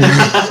no.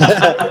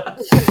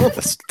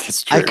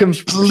 That's true. I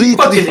completely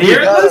Fucking hear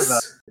forgot this?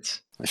 about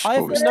it. I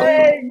have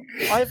Suppose.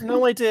 I have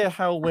no idea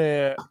how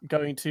we're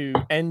going to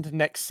end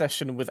next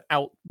session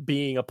without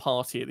being a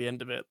party at the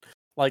end of it.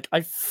 Like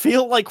I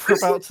feel like we're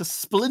about to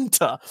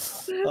splinter.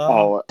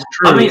 Oh,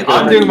 I mean,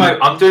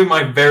 I'm doing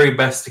my very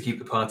best to keep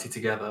the party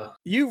together.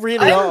 You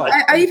really are.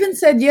 I even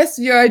said yes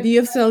to your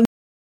idea of selling